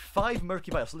craft 5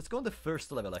 murky vials. Let's go on the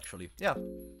first level, actually. Yeah.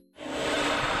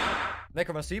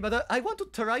 Necromancy, but I want to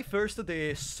try first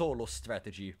the solo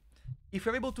strategy. If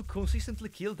we're able to consistently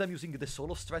kill them using the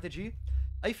solo strategy,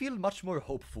 I feel much more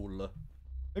hopeful.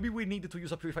 Maybe we need to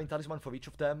use a Purifying Talisman for each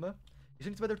of them.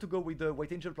 Isn't it better to go with the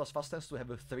White Angel plus Fast Stance to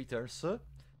have 3 turns?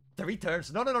 3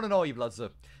 turns? No,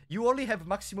 Ebloods. You only have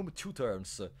maximum 2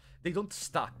 turns. They don't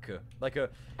stack. Like,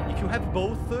 if you have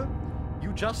both,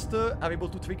 you just are able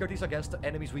to trigger this against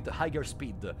enemies with higher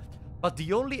speed. But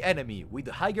the only enemy with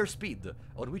higher speed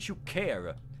on which you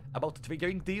care about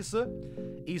triggering this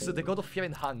is the God of Fear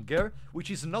and Hunger, which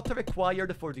is not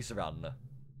required for this run.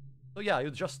 So yeah,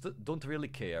 you just don't really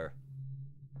care.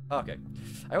 Okay,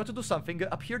 I want to do something.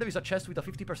 Up here there is a chest with a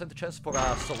 50% chance for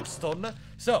a soul stone.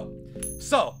 Soul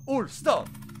stone.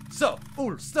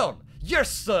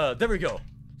 Yes, there we go.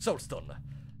 Soul stone.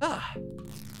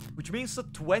 Which means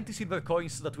 20 silver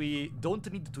coins that we don't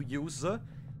need to use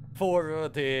for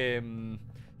the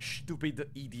stupid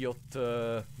idiot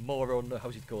moron.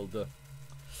 How's it called?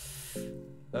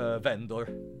 Vendor.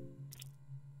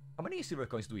 How many silver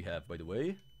coins do we have, by the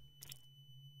way?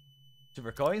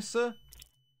 Silver coins.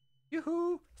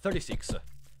 Yoo-hoo! 36.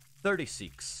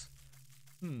 36.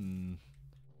 You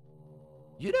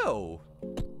know,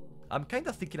 I'm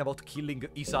kinda thinking about killing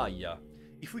Isaiah.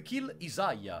 If we kill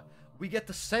Isaiah, we get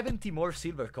 70 more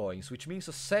silver coins, which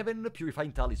means 7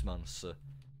 Purifying Talismans.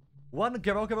 1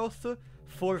 Grogoroth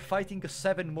for fighting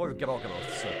 7 more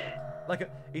Grogoroths.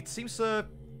 Like, it seems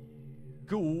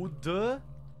good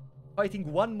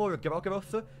fighting 1 more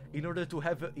Grogoroth in order to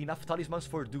have enough talismans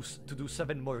for to do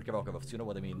 7 more Grogoroths, you know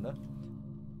what I mean?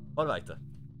 Alright.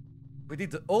 We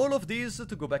did all of these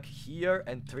to go back here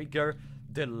and trigger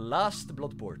the last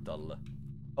blood portal.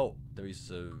 Oh, there is...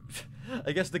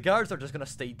 I guess the guards are just gonna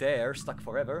stay there, stuck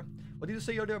forever. What did you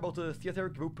say earlier about the theater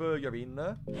group you're in?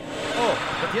 Oh,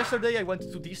 but yesterday I went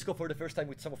to disco for the first time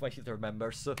with some of my theater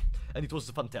members, and it was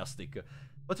fantastic.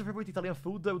 What's your favorite Italian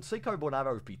food? I would say carbonara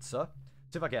or pizza.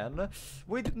 Save again.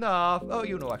 Wait, nah. Oh,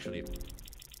 you know, actually.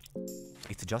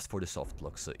 It's just for the soft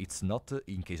locks. It's not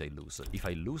in case I lose. If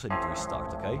I lose, I need to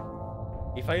restart, okay?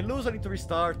 If I lose, I need to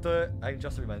restart. I'm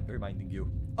just reminding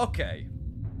you. Okay.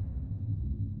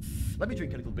 Let me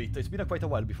drink a little bit. It's been quite a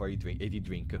while before I did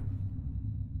drink.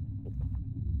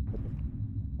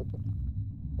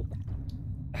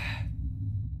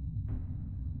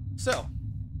 So,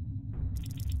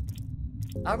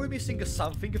 are we missing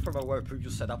something from our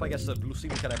previous setup? I guess blue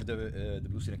scene, we can have the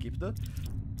blue scene equipped.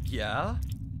 Yeah.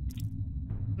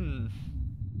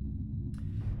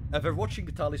 Ever-watching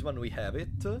talisman, we have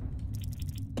it.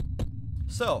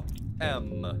 So,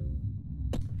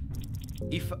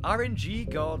 if RNG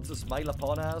gods smile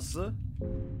upon us,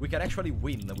 we can actually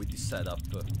win with this setup.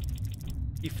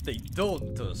 If they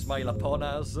don't smile upon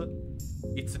us,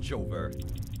 it's Jover.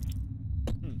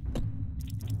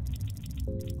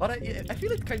 But I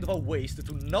feel it kind of a waste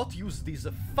to not use these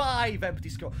 5 empty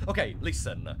scrolls. Okay,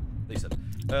 listen.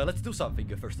 Let's do something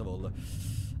first of all.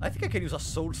 I think I can use a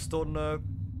soul stone to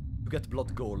get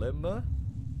blood golem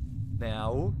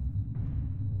now,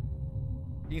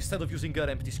 instead of using an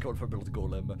empty scroll for blood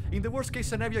golem. In the worst case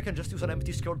scenario, I can just use an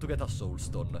empty scroll to get a soul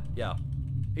stone. Yeah,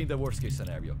 in the worst case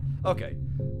scenario. Okay,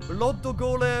 blood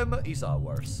golem is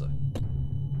ours.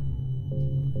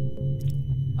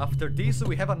 After this,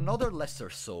 we have another lesser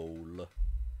soul.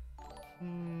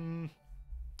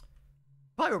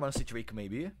 Pyromancy trick,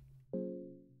 maybe?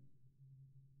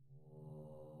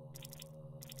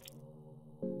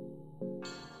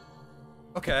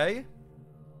 Okay.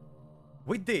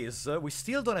 With this, we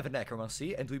still don't have a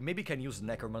necromancy, and we maybe can use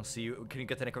necromancy. Can you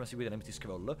get a necromancy with an empty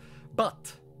scroll?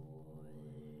 But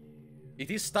it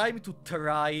is time to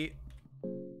try.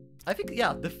 I think,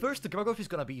 yeah, the first Grogoroth is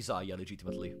gonna be Isaiah,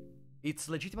 legitimately. It's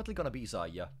legitimately gonna be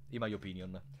Isaiah, in my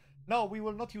opinion. No, we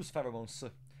will not use pheromones,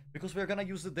 because we're gonna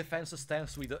use the defense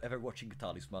stance with the ever-watching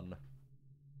talisman.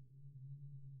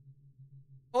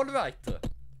 Alright.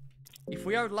 If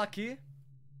we are lucky,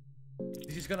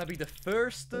 this is gonna be the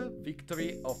first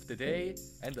victory of the day,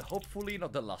 and hopefully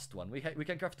not the last one. We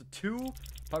can craft 2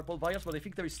 purple vials, but I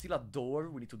think there is still a door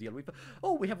we need to deal with.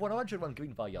 Oh, we have 101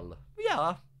 green vial.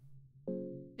 Yeah.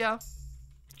 Yeah.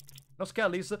 No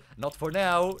skellies. Not for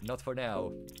now. Not for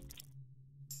now.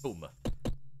 Boom.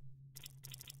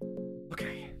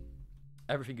 Okay.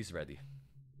 Everything is ready.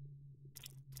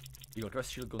 Eagle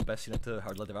Crest Shield, Gold Bassinet,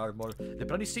 Hard Leather Armor. The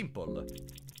plan is simple.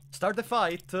 Start the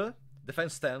fight.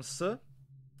 Defense stance.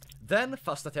 Then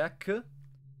fast attack.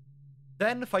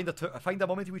 Then find a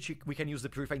moment in which we can use the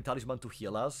Purifying Talisman to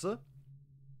heal us.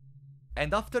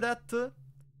 And after that,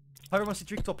 Pyromancy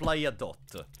trick to apply a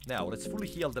dot. Now, let's fully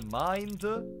heal the mind.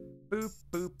 Boop,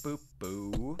 boop, boop,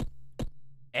 boo.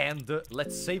 And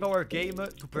let's save our game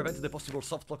to prevent the possible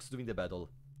softlocks during the battle.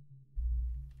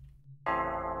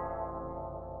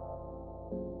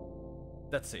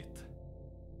 That's it.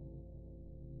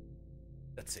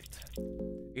 That's it.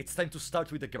 It's time to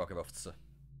start with the Grogoroths.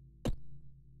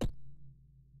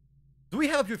 Do we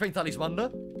have a Purifying Talisman?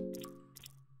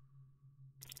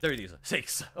 There it is.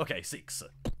 6. Okay, 6.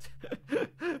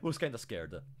 Was kinda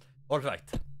scared.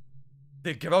 Alright.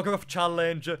 The Grogoroth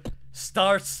challenge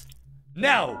starts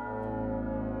now!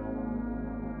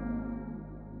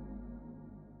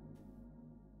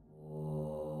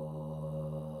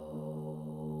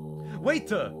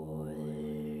 Wait!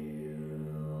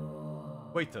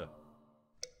 Wait.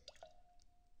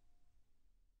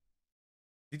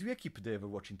 Did we keep the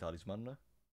ever-watching talisman?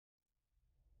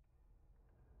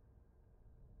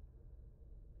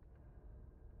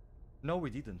 No,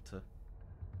 we didn't.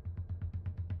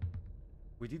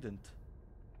 We didn't.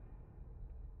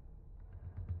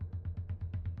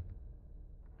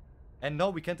 And no,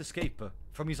 we can't escape.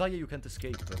 From Isaiah, you can't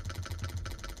escape.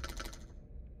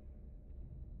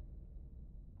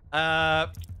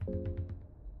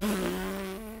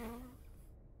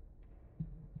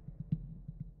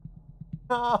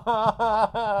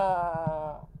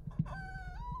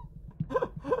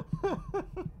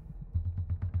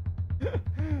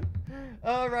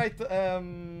 Alright,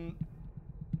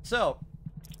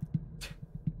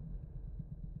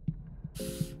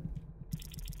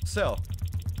 So,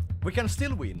 we can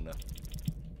still win.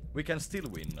 We can still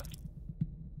win.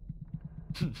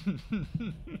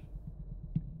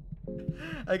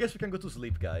 I guess we can go to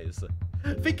sleep, guys.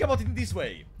 Think about it in this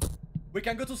way. We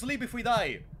can go to sleep if we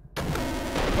die.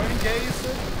 Burning case.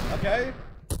 Okay.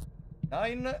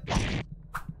 9.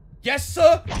 Yes,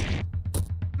 sir!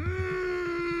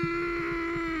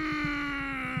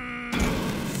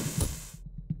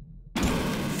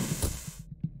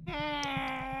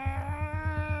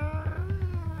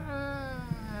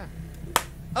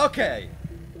 Okay.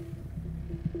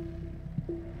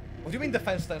 What do you mean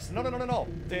defense stance? No.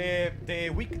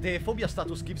 The phobia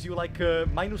status gives you like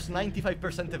minus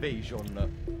 95%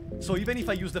 evasion. So even if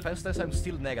I use defense stance, I'm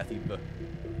still negative.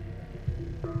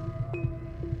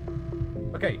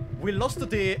 Okay, we lost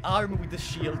the arm with the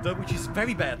shield, which is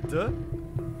very bad.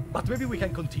 But maybe we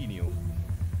can continue.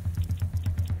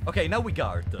 Okay, now we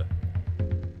guard.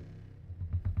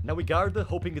 Now we guard,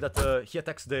 hoping that he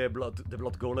attacks the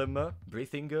blood golem.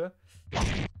 Breathing.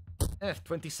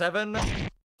 27.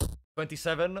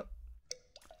 27.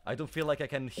 I don't feel like I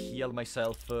can heal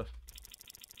myself.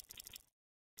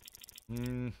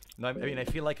 No, I mean, I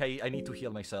feel like I need to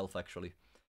heal myself, actually.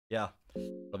 Yeah.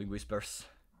 Loving Whispers.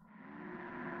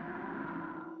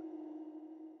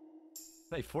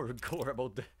 I forgot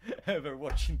about the ever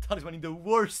watching Talisman in the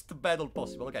worst battle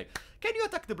possible. Okay. Can you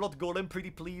attack the blood golem, pretty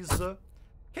please?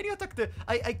 Can you attack the...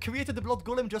 I created the blood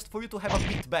golem just for you to have a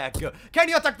meat bag. Can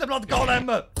you attack the blood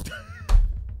golem?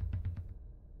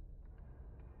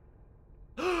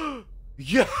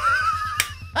 Yeah!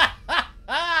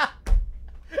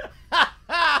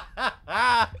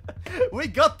 We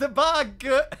got the bug!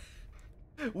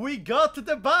 We got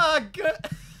the bug!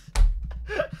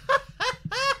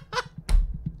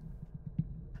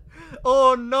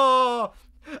 Oh no!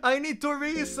 I need to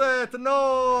reset!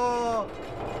 No!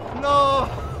 No!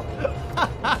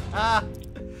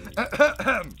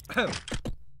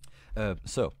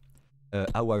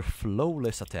 Our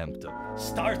flawless attempt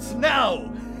starts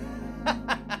now!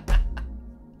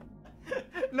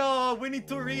 No, we need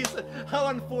to reset! How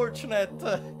unfortunate!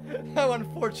 How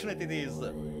unfortunate it is!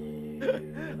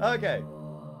 Okay.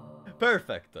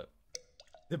 Perfect.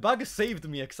 The bug saved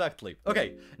me, exactly.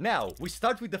 Okay, now, we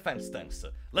start with defense stance.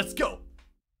 Let's go!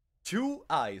 2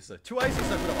 eyes. 2 eyes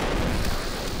is a good amount.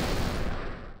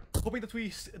 Hoping that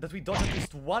we dodge at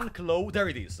least 1 claw. There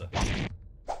it is.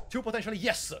 2 potentially,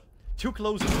 yes! 2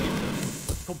 claws is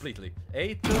hit. Completely.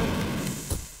 8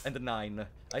 and 9.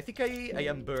 I think I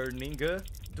am burning.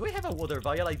 Do I have a water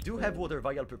vial? I do have water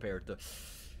vial prepared.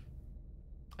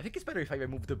 I think it's better if I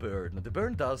remove the burn. The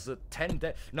burn does 10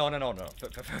 No.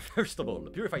 First of all,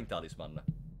 Purifying Talisman.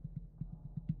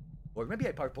 Or maybe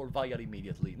I purple vial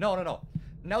immediately. No.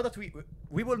 Now that we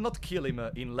will not kill him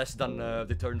in less than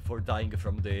the turn for dying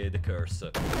from the curse.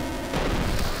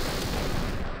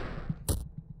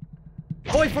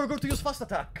 Oh, I forgot to use fast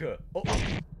attack. Oh.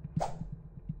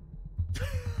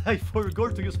 I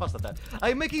forgot to use fast attack.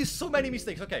 I'm making so many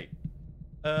mistakes. Okay.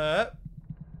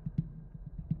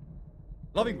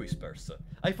 Loving Whispers.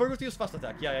 I forgot to use fast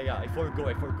attack. Yeah. I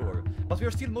forgot. But we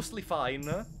are still mostly fine.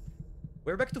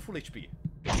 We're back to full HP.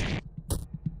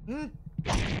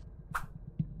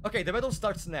 Okay, the battle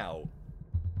starts now.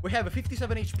 We have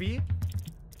 57 HP,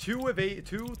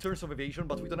 2 turns of evasion,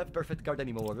 but we don't have perfect guard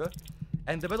anymore.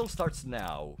 And the battle starts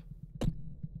now.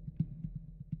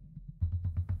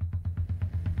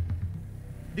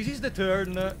 This is the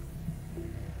turn.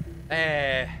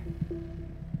 I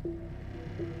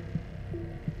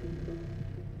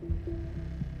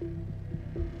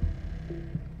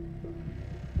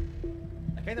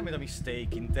kinda made a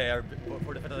mistake in there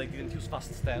for the fact that I didn't use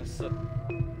fast stance.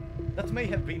 That may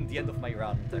have been the end of my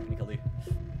run, technically.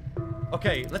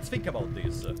 Okay, let's think about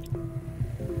this.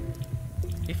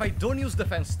 If I don't use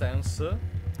defense stance,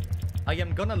 I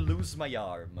am gonna lose my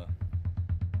arm.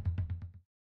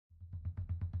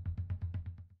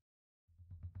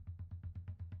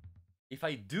 If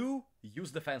I do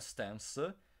use defense stance,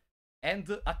 and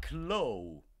a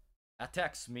claw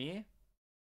attacks me,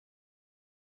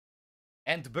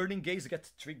 and Burning Gaze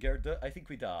gets triggered, I think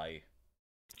we die.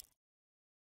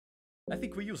 I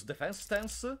think we use defense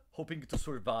stance, hoping to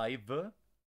survive.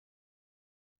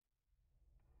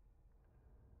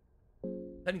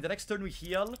 Then in the next turn we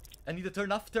heal, and in the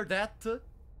turn after that,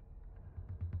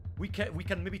 we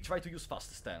can maybe try to use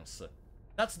fast stance.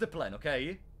 That's the plan,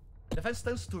 okay? Defense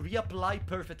stance to reapply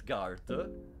perfect guard.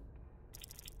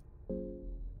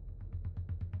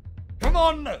 Come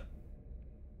on!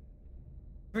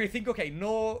 Breathing, okay,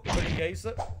 no Burning Gaze.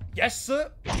 Yes!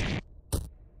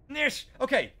 Nish!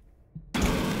 Okay.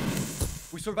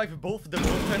 We survive both the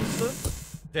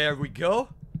movements. There we go.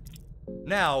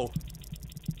 Now,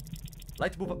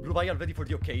 light blue vial ready for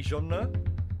the occasion.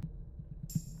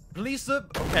 Please,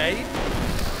 okay.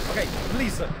 Okay,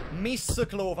 please, miss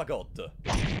Claw of a God.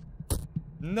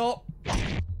 No.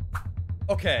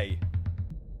 Okay.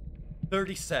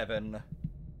 37.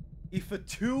 If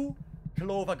 2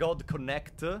 Claw of a God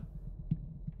connect,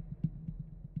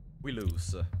 we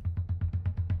lose.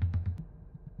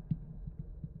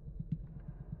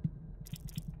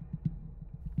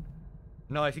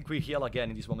 No, I think we heal again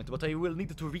in this moment, but I will need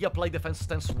to reapply defense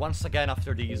stance once again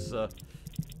after these.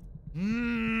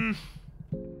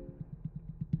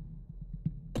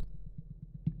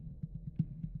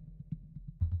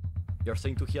 You're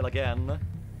saying to heal again?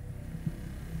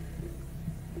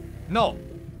 No!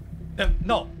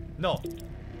 No! No!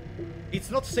 It's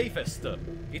not safest.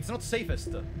 It's not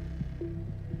safest.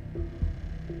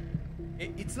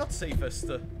 It's not safest.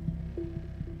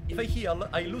 If I heal,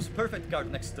 I lose perfect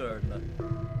guard next turn.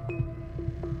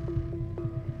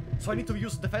 So I need to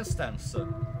use defense stance.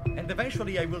 And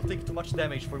eventually I will take too much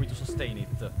damage for me to sustain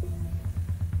it.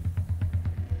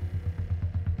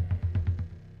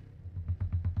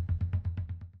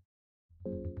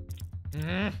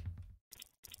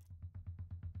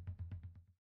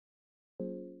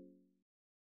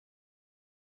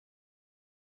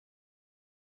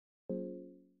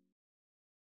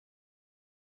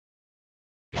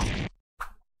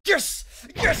 Yes!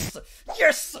 Yes!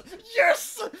 Yes!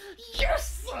 Yes!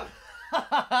 Yes!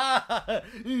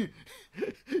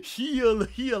 Heal,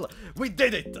 heal. We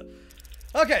did it.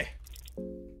 Okay.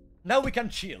 Now we can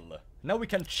chill. Now we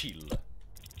can chill.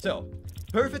 So,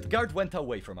 perfect guard went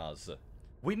away from us.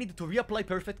 We need to reapply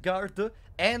perfect guard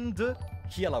and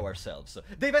heal ourselves.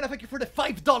 Davena, thank you for the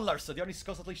 $5. The only is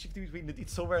constantly shifting between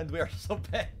it's over and we are so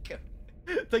back.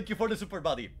 Thank you for the super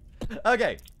buddy.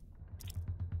 Okay.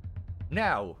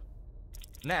 Now,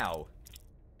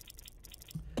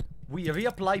 we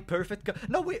reapply perfect guard.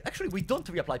 No, we don't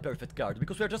reapply perfect guard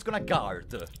because we're just gonna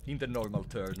guard in the normal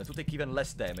turn to take even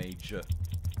less damage.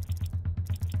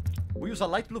 We use a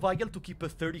light blue vial to keep a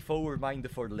 34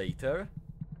 mind for later.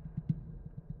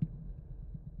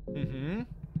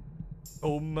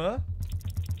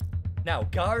 Now,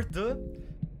 guard. There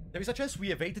is a chance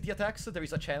we evade the attacks. There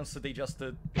is a chance they just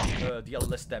deal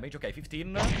less damage. Okay,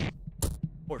 15.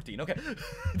 14, okay.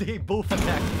 They both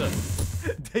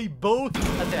attacked. They both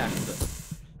attacked.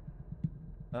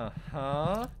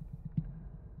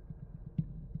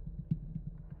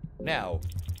 Now,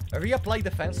 reapply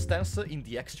defense stance in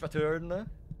the extra turn.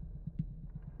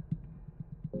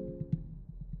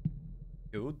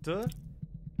 Good.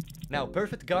 Now,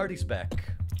 perfect guard is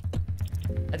back.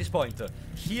 At this point,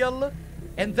 heal,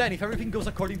 and then if everything goes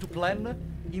according to plan,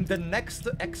 in the next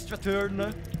extra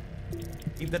turn,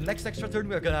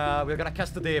 we're gonna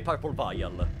cast the purple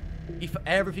vial. If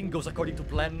everything goes according to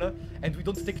plan and we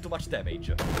don't take too much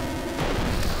damage.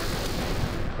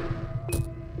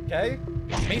 Okay.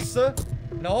 Miss.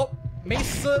 No.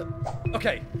 Miss.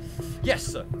 Okay.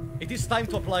 Yes. It is time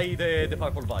to apply the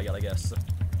purple vial, I guess.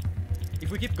 If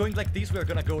we keep going like this, we're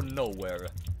gonna go nowhere.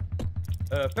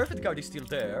 Perfect guard is still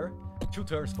there. 2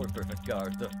 turns for perfect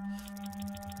guard.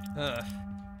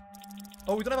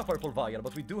 Oh, we don't have a purple vial,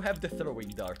 but we do have the throwing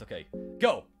dart. Okay,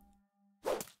 go!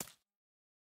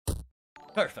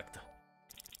 Perfect.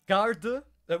 Guard.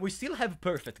 We still have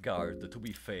perfect guard, to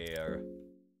be fair.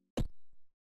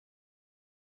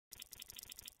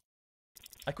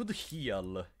 I could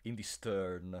heal in this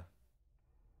turn.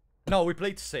 No, we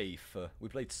played safe. We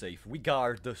played safe. We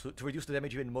guard to reduce the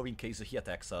damage even more in case he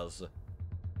attacks us.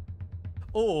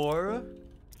 Or...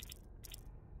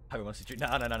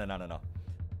 No.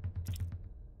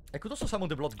 I could also summon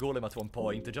the Blood Golem at one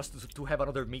point, just to have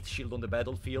another meat shield on the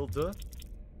battlefield.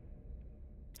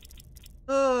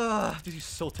 This is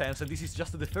so tense, and this is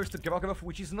just the first Grogoroth,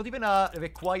 which is not even a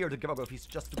required Grogoroth, it's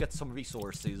just to get some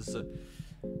resources.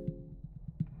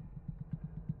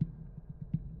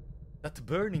 That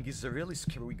burning is really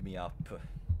screwing me up.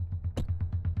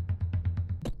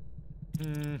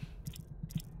 You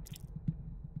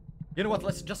know what,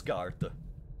 let's just guard.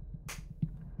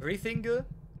 Breathing.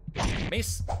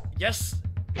 Miss. Yes.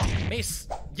 Miss.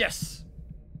 Yes.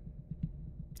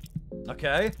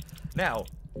 Okay. Now,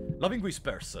 Loving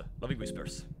Whispers. Loving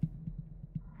Whispers.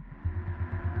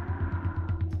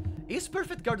 Is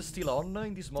Perfect Guard still on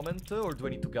in this moment, or do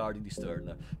I need to guard in this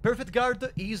turn? Perfect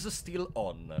Guard is still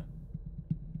on.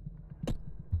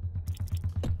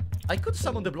 I could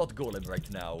summon the Blood Golem right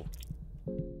now.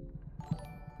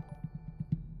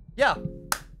 Yeah.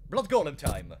 Blood Golem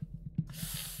time.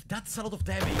 That's a lot of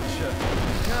damage.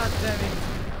 God damn it.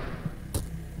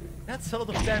 That's a lot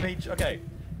of damage. Okay.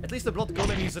 At least the Blood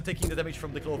Golem is taking the damage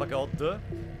from the Claw of a God.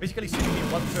 Basically sitting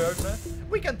in one turn.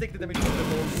 We can take the damage from the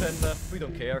Molten. We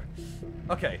don't care.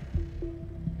 Okay.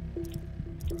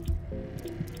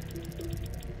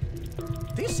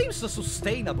 This seems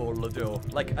sustainable, though.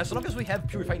 Like, as long as we have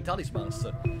Purifying Talismans.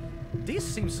 This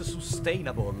seems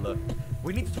sustainable.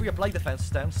 We need to reapply defense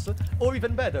stance, or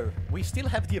even better, we still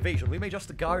have the evasion. We may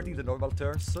just guard in the normal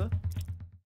turns.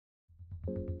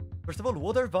 First of all,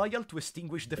 Water Vial to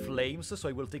extinguish the flames, so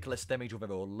I will take less damage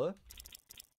overall.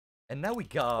 And now we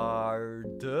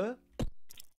guard.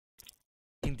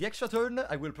 In the extra turn,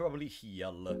 I will probably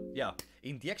heal. Yeah,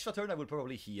 in the extra turn, I will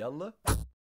probably heal.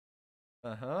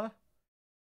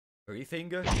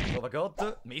 Breathing. Oh my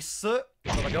god. Miss. Oh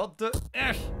my god.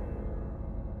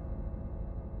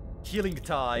 Healing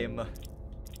time.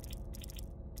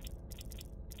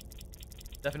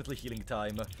 Definitely healing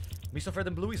time. Mist of Red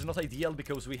and Blue is not ideal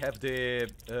because we have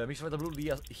the... Mist of Red and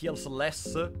Blue heals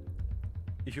less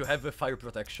if you have fire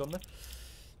protection.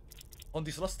 On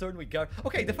this last turn we got...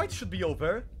 Okay, the fight should be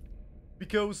over.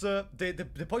 Because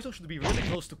the poison should be really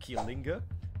close to killing.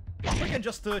 I can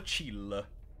just chill.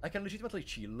 I can legitimately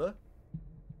chill.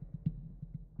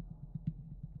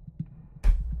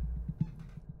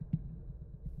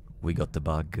 We got the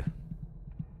bug.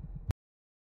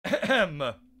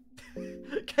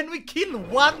 Can we kill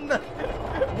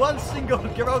one single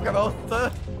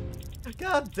Grogoroth?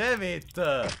 God damn it!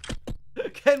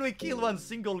 Can we kill one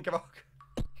single Grog?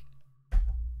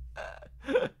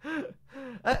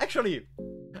 Actually,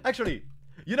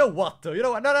 you know what? You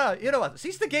know what? No, you know what?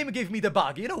 Since the game gave me the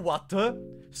bug, you know what?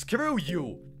 Screw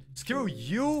you. Screw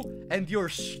you and your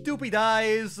stupid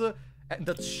eyes and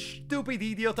that stupid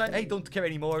idiot. I don't care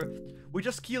anymore. We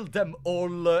just killed them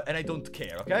all and I don't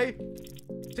care, okay?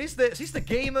 Since the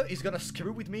game is gonna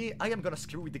screw with me, I am gonna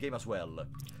screw with the game as well.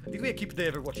 Did we keep the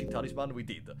Everwatching Talisman? We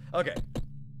did. Okay.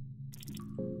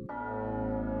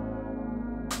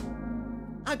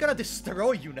 I'm gonna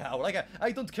destroy you now. Like,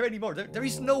 I don't care anymore. There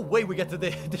is no way we get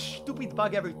the stupid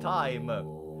bug every time.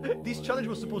 This challenge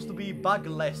was supposed to be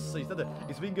bug-less. Instead,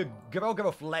 it's being a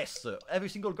Grogoroth-less. Every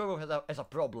single Grogoroth has a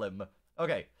problem.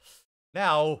 Okay.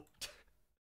 Now...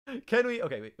 Can we...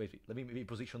 Okay, wait. Let me maybe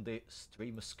position the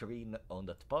stream screen on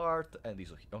that part. And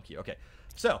this on here. Okay.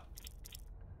 So.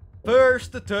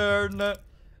 First turn.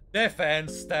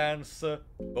 Defense stance.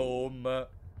 Boom.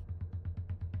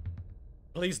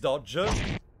 Please dodge.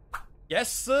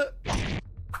 Yes.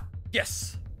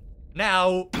 Yes.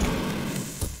 Now.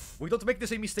 We don't make the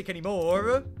same mistake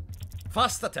anymore.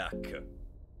 Fast attack.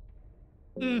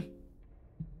 Burning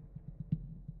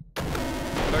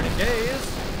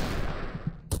gaze.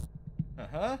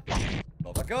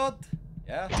 Oh my god.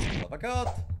 Yeah. Oh my god.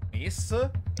 Miss.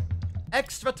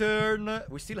 Extra turn.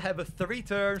 We still have 3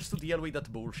 turns to deal with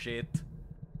that bullshit.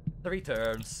 3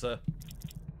 turns.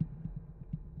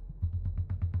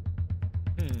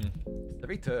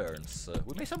 3 turns.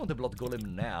 We may summon the Blood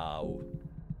Golem now.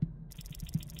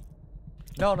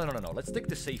 No. Let's take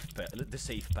the safe path.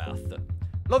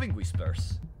 Loving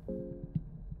Whispers.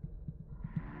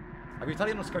 Are you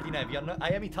Italian or Scandinavian? I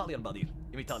am Italian, buddy.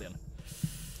 I'm Italian.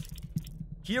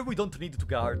 Here we don't need to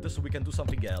guard, so we can do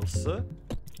something else.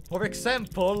 For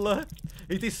example,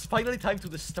 it is finally time to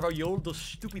destroy all those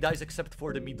stupid eyes except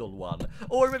for the middle one.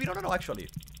 Or maybe, no, actually.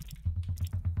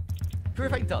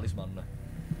 Purifying Talisman.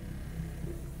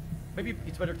 Maybe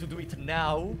it's better to do it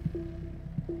now.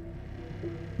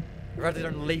 Rather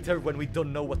than later when we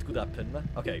don't know what could happen.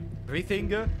 Okay,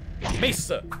 breathing.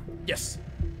 Miss! Yes!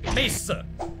 Miss!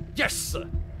 Yes!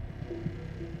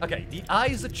 Okay, the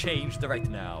eyes changed right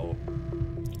now.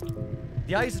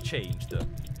 The eyes changed.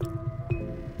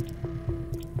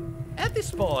 At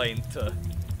this point,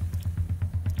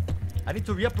 I need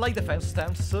to reapply defense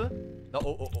stance. No,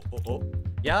 oh.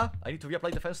 Yeah, I need to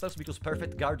reapply defense stance because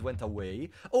perfect guard went away.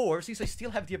 Or, since I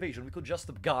still have the evasion, we could just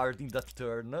guard in that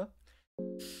turn.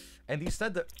 And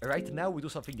instead, right now, we do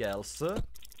something else.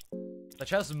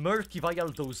 Such as Murky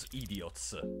Vial those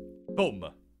idiots.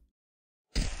 Boom.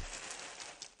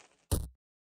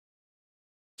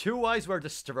 2 eyes were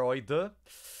destroyed.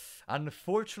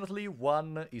 Unfortunately,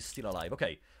 1 is still alive.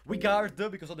 Okay, we guard,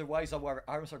 because otherwise our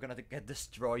arms are gonna get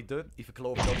destroyed if a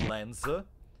Clover Dot lands.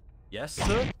 Yes.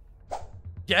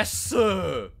 Yes!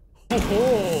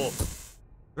 Ho-ho!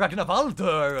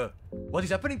 Ragnavaldr! What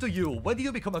is happening to you? When did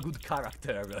you become a good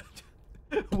character?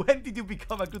 When did you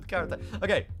become a good character?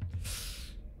 Okay.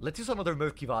 Let's use another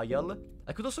Murky Vial.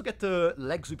 I could also get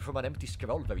Leg Sweep from an empty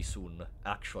scroll very soon,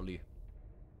 actually.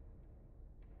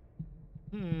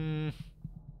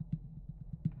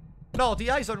 No,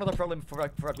 the eyes are not a problem for a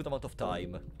good amount of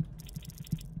time.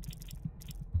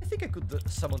 I think I could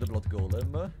summon the Blood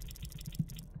Golem.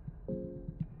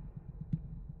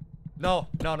 No.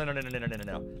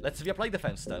 Let's reapply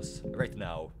defense stance right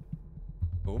now.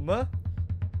 Boom.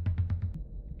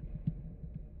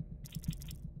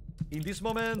 In this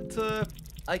moment,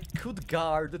 I could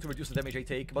guard to reduce the damage I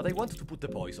take, but I want to put the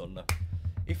poison.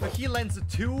 If he lands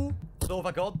 2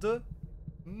 Nova God,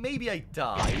 maybe I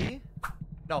die.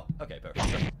 No, okay,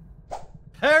 perfect.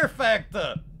 Perfect!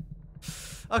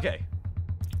 Okay.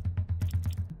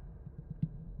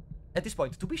 At this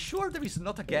point, to be sure there is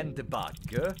not again the bug,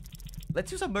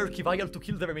 let's use a Murky Vial to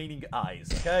kill the remaining eyes,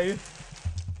 okay?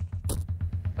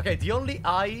 Okay, the only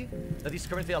eye that is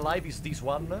currently alive is this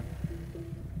one.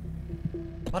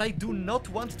 But I do not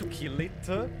want to kill it.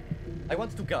 I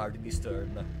want to guard in this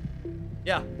turn.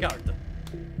 Yeah, guard.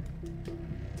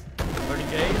 Burning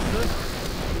gaze.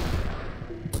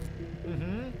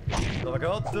 Oh my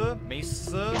god.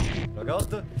 Miss. Oh my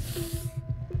god.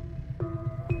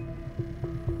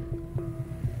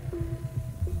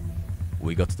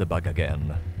 We got the bug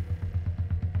again.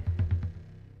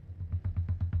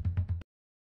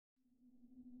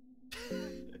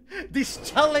 This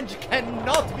challenge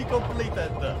cannot be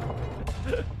completed!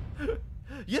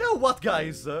 You know what,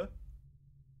 guys? You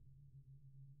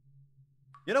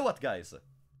know what, guys?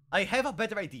 I have a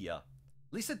better idea.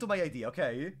 Listen to my idea,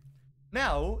 okay?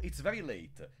 Now, it's very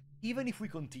late. Even if we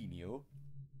continue,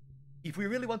 if we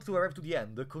really want to arrive to the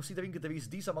end, considering there is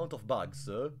this amount of bugs,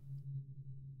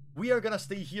 we are gonna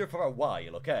stay here for a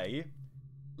while, okay?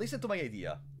 Listen to my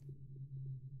idea.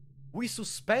 We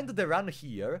suspend the run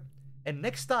here, and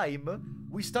next time,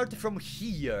 we start from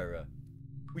here.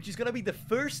 Which is gonna be the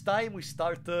first time we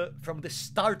start from the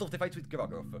start of the fight with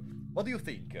Grogoroth. What do you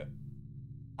think?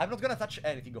 I'm not gonna touch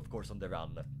anything, of course, on the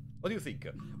run. What do you think?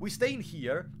 We stay in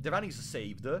here, the run is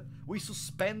saved, we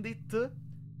suspend it.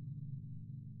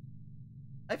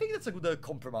 I think that's a good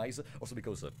compromise, also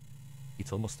because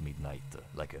it's almost midnight.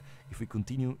 Like, if we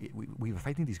continue, we were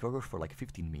fighting this Grogoroth for like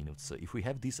 15 minutes. If we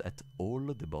have this at all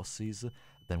the bosses,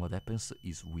 then what happens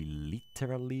is we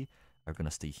literally are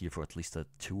gonna stay here for at least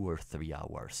 2 or 3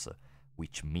 hours.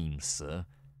 Which means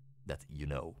that, you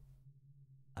know,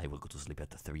 I will go to sleep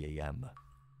at 3 AM.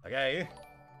 Okay?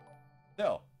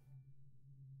 So,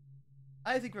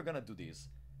 I think we're gonna do this.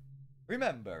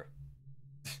 Remember,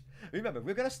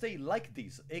 we're gonna stay like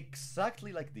this,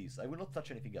 exactly like this. I will not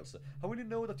touch anything else. How will you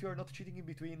know that you are not cheating in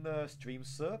between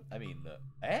streams? I mean,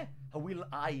 How will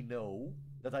I know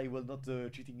that I will not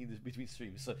cheating in between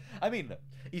streams? I mean,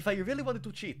 if I really wanted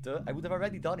to cheat, I would have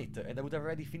already done it, and I would have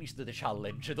already finished the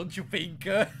challenge, don't you think?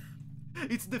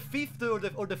 It's the 5th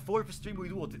or the 4th stream we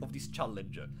do of this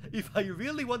challenge. If I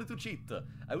really wanted to cheat,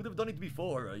 I would have done it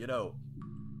before, you know.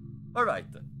 Alright,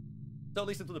 so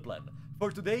listen to the plan.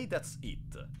 For today, that's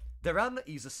it. The run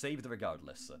is saved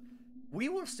regardless. We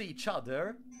will see each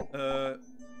other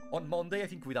on Monday, I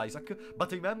think, with Isaac.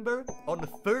 But remember, on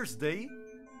Thursday,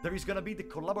 there is gonna be the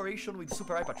collaboration with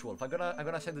Super Eye Patch Wolf. I'm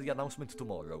gonna send the announcement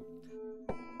tomorrow.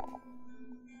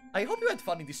 I hope you had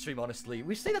fun in this stream, honestly.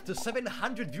 We stayed at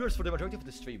 700 viewers for the majority of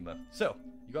the stream. So,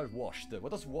 you got washed.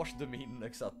 What does washed mean,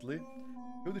 exactly?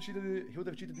 He would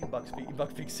have cheated in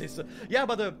bug fixes. Yeah,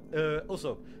 but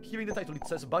also, here in the title it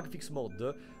says bug fix mod.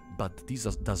 But this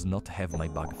does not have my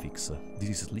bug fix.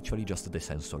 This is literally just the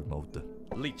sensor mode.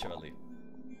 Literally.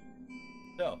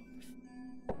 So,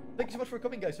 thank you so much for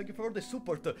coming, guys. Thank you for all the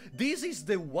support. This is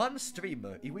the one stream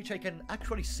in which I can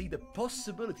actually see the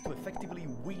possibility to effectively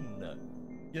win.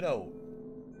 You know,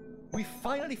 we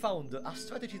finally found a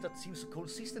strategy that seems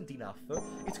consistent enough.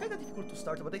 It's kind of difficult to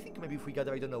start, but I think maybe if we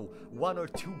gather, I don't know, 1 or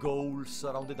 2 goals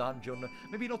around the dungeon,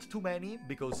 maybe not too many,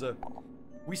 because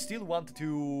we still want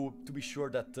to be sure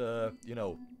that, you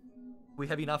know, we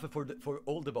have enough for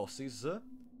all the bosses.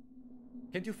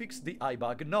 Can't you fix the eye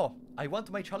bug? No, I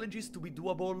want my challenges to be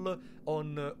doable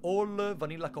on all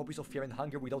vanilla copies of Fear and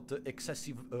Hunger without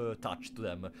excessive touch to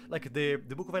them. Like the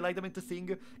Book of Enlightenment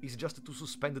thing is just to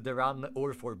suspend the run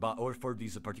or for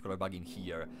this particular bug in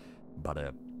here.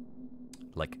 But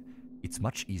like, it's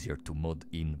much easier to mod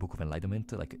in Book of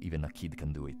Enlightenment, like even a kid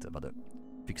can do it. But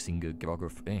fixing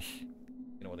Grogoroth,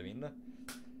 you know what I mean?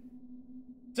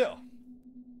 So,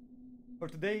 for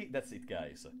today, that's it,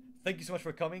 guys. Thank you so much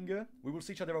for coming. We will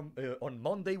see each other on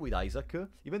Monday with Isaac.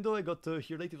 Even though I got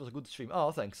here late, it was a good stream.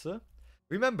 Oh, thanks.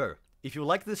 Remember, if you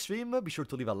liked the stream, be sure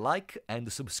to leave a like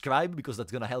and subscribe, because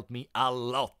that's gonna help me a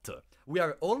lot. We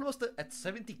are almost at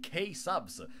 70k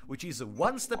subs, which is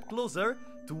one step closer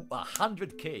to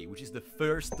 100k, which is the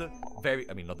first,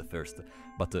 not the first,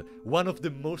 but one of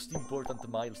the most important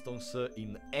milestones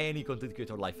in any content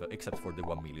creator life, except for the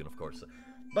 1 million, of course.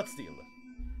 But still.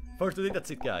 For today, that's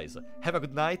it, guys. Have a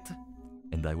good night,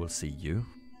 and I will see you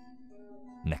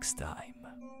next time.